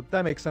 Okay, so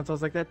that makes sense. I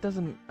was like, I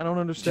don't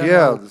understand.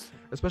 Yeah.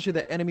 Especially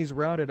the enemies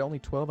routed, only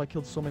 12. I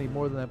killed so many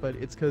more than that, but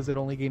it's because it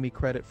only gave me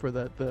credit for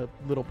the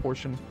little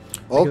portion.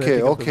 Okay,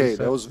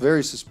 that was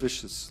very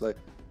suspicious. Like,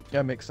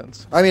 yeah, makes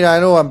sense. I mean, I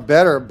know I'm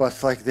better,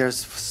 but like,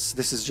 this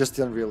is just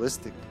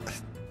unrealistic.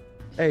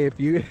 Hey, if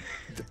you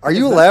are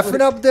you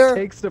laughing up there?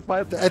 Takes to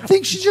fight I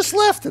think she just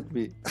laughed at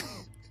me.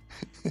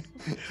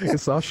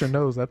 Sasha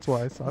knows. That's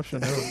why Sasha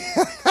knows.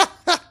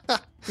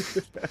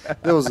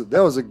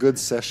 that was a good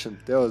session.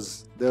 That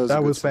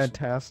was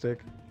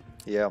fantastic.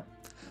 Yeah.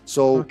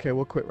 So okay,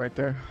 we'll quit right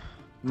there.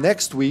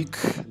 Next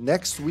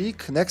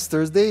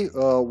Thursday,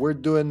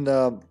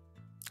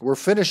 we're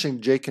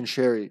finishing Jake and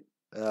Sherry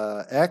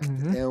act,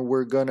 and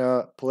we're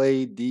gonna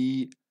play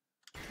the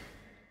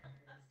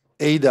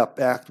Ada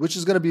act, which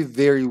is gonna be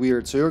very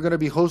weird. So you're gonna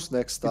be host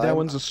next time. That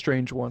one's a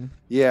strange one.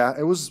 Yeah,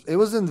 it was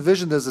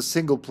envisioned as a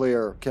single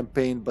player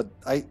campaign, but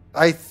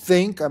I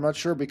think, I'm not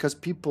sure, because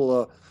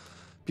people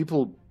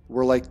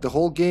were like, the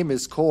whole game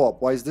is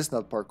co-op. Why is this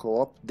not part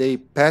co-op? They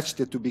patched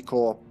it to be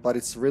co-op, but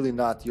it's really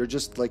not. You're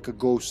just like a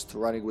ghost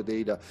running with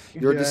Ada.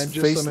 You're this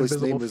faceless,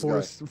 nameless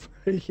guy.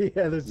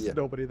 Yeah, there's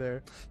nobody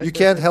there. You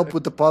can't help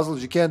with the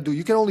puzzles. You can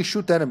only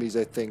shoot enemies,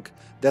 I think.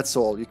 That's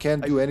all. You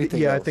can't do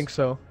anything else. I think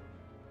so.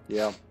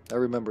 Yeah, I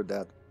remember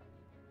that.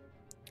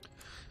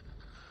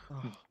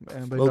 Oh,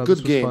 man, but well, no,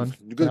 good game. Fun.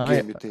 Good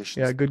game, Mutations.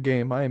 Yeah, good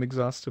game. I am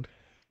exhausted.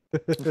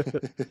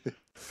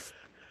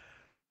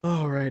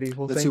 Alrighty.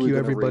 Well, thank you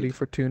everybody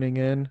for tuning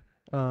in.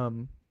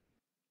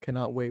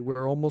 Cannot wait.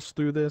 We're almost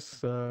through this.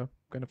 Gonna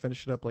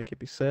finish it up like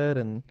Hippie said,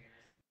 and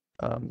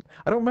I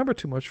don't remember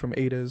too much from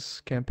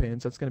Ada's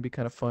campaigns. That's gonna be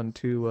kind of fun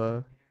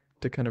to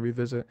kind of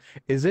revisit.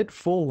 Is it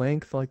full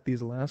length like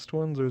these last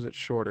ones, or is it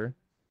shorter?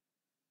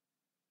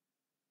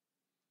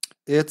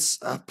 It's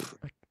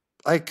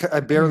I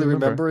barely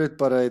remember it,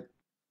 but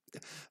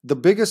the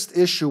biggest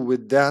issue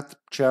with that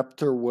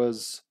chapter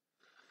was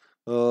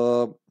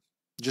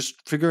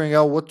just figuring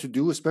out what to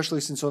do, especially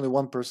since only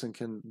one person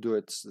can do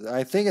it.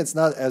 I think it's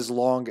not as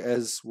long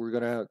as we're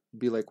gonna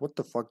be like, what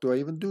the fuck do I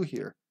even do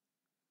here?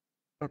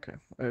 Okay,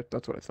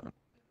 that's what I thought.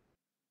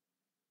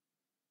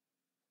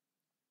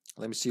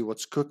 Let me see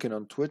what's cooking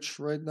on Twitch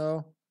right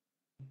now.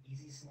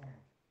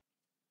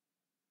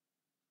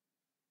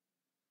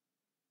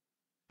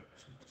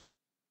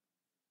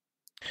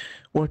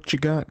 What you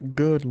got?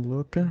 Good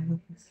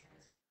looking.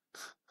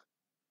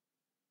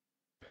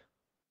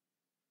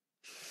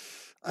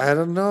 I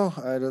don't know.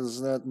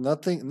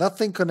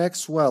 Nothing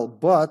connects well.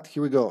 But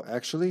here we go.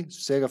 Actually,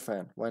 Sega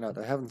fan. Why not?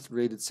 I haven't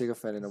rated Sega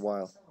fan in a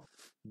while.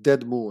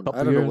 Dead Moon.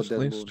 I don't know what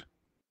Dead Moon.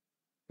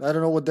 I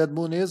don't know what Dead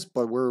Moon is,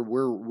 but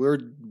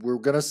we're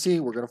gonna see.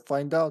 We're gonna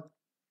find out.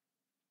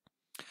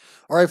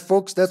 All right,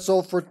 folks. That's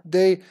all for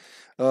today.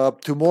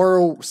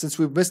 Tomorrow, since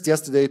we missed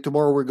yesterday,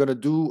 tomorrow we're gonna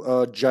do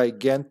a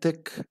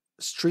gigantic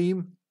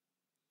stream,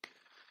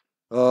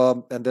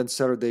 and then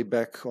Saturday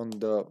back on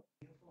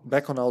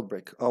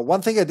Outbreak.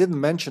 One thing I didn't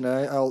mention,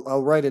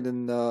 I'll write it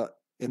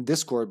in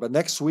Discord, but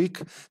next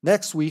week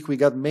we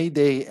got May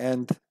Day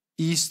and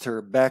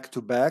Easter back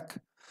to back.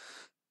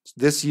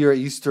 This year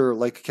Easter,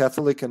 like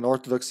Catholic and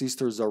Orthodox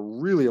Easters, are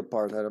really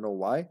apart. I don't know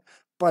why,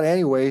 but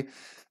anyway,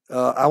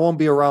 I won't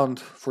be around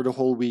for the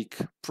whole week.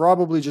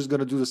 Probably just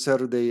gonna do the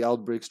Saturday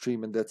Outbreak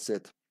stream, and that's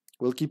it.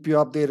 We'll keep you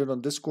updated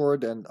on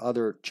Discord and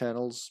other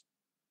channels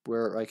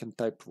where I can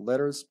type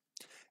letters,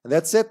 and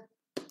that's it.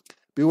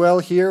 Be well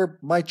here,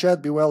 my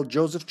chat. Be well,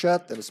 Joseph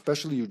chat, and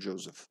especially you,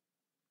 Joseph.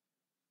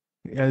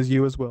 As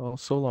you as well.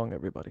 So long,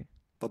 everybody.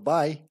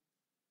 Bye-bye.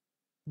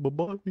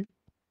 Bye-bye.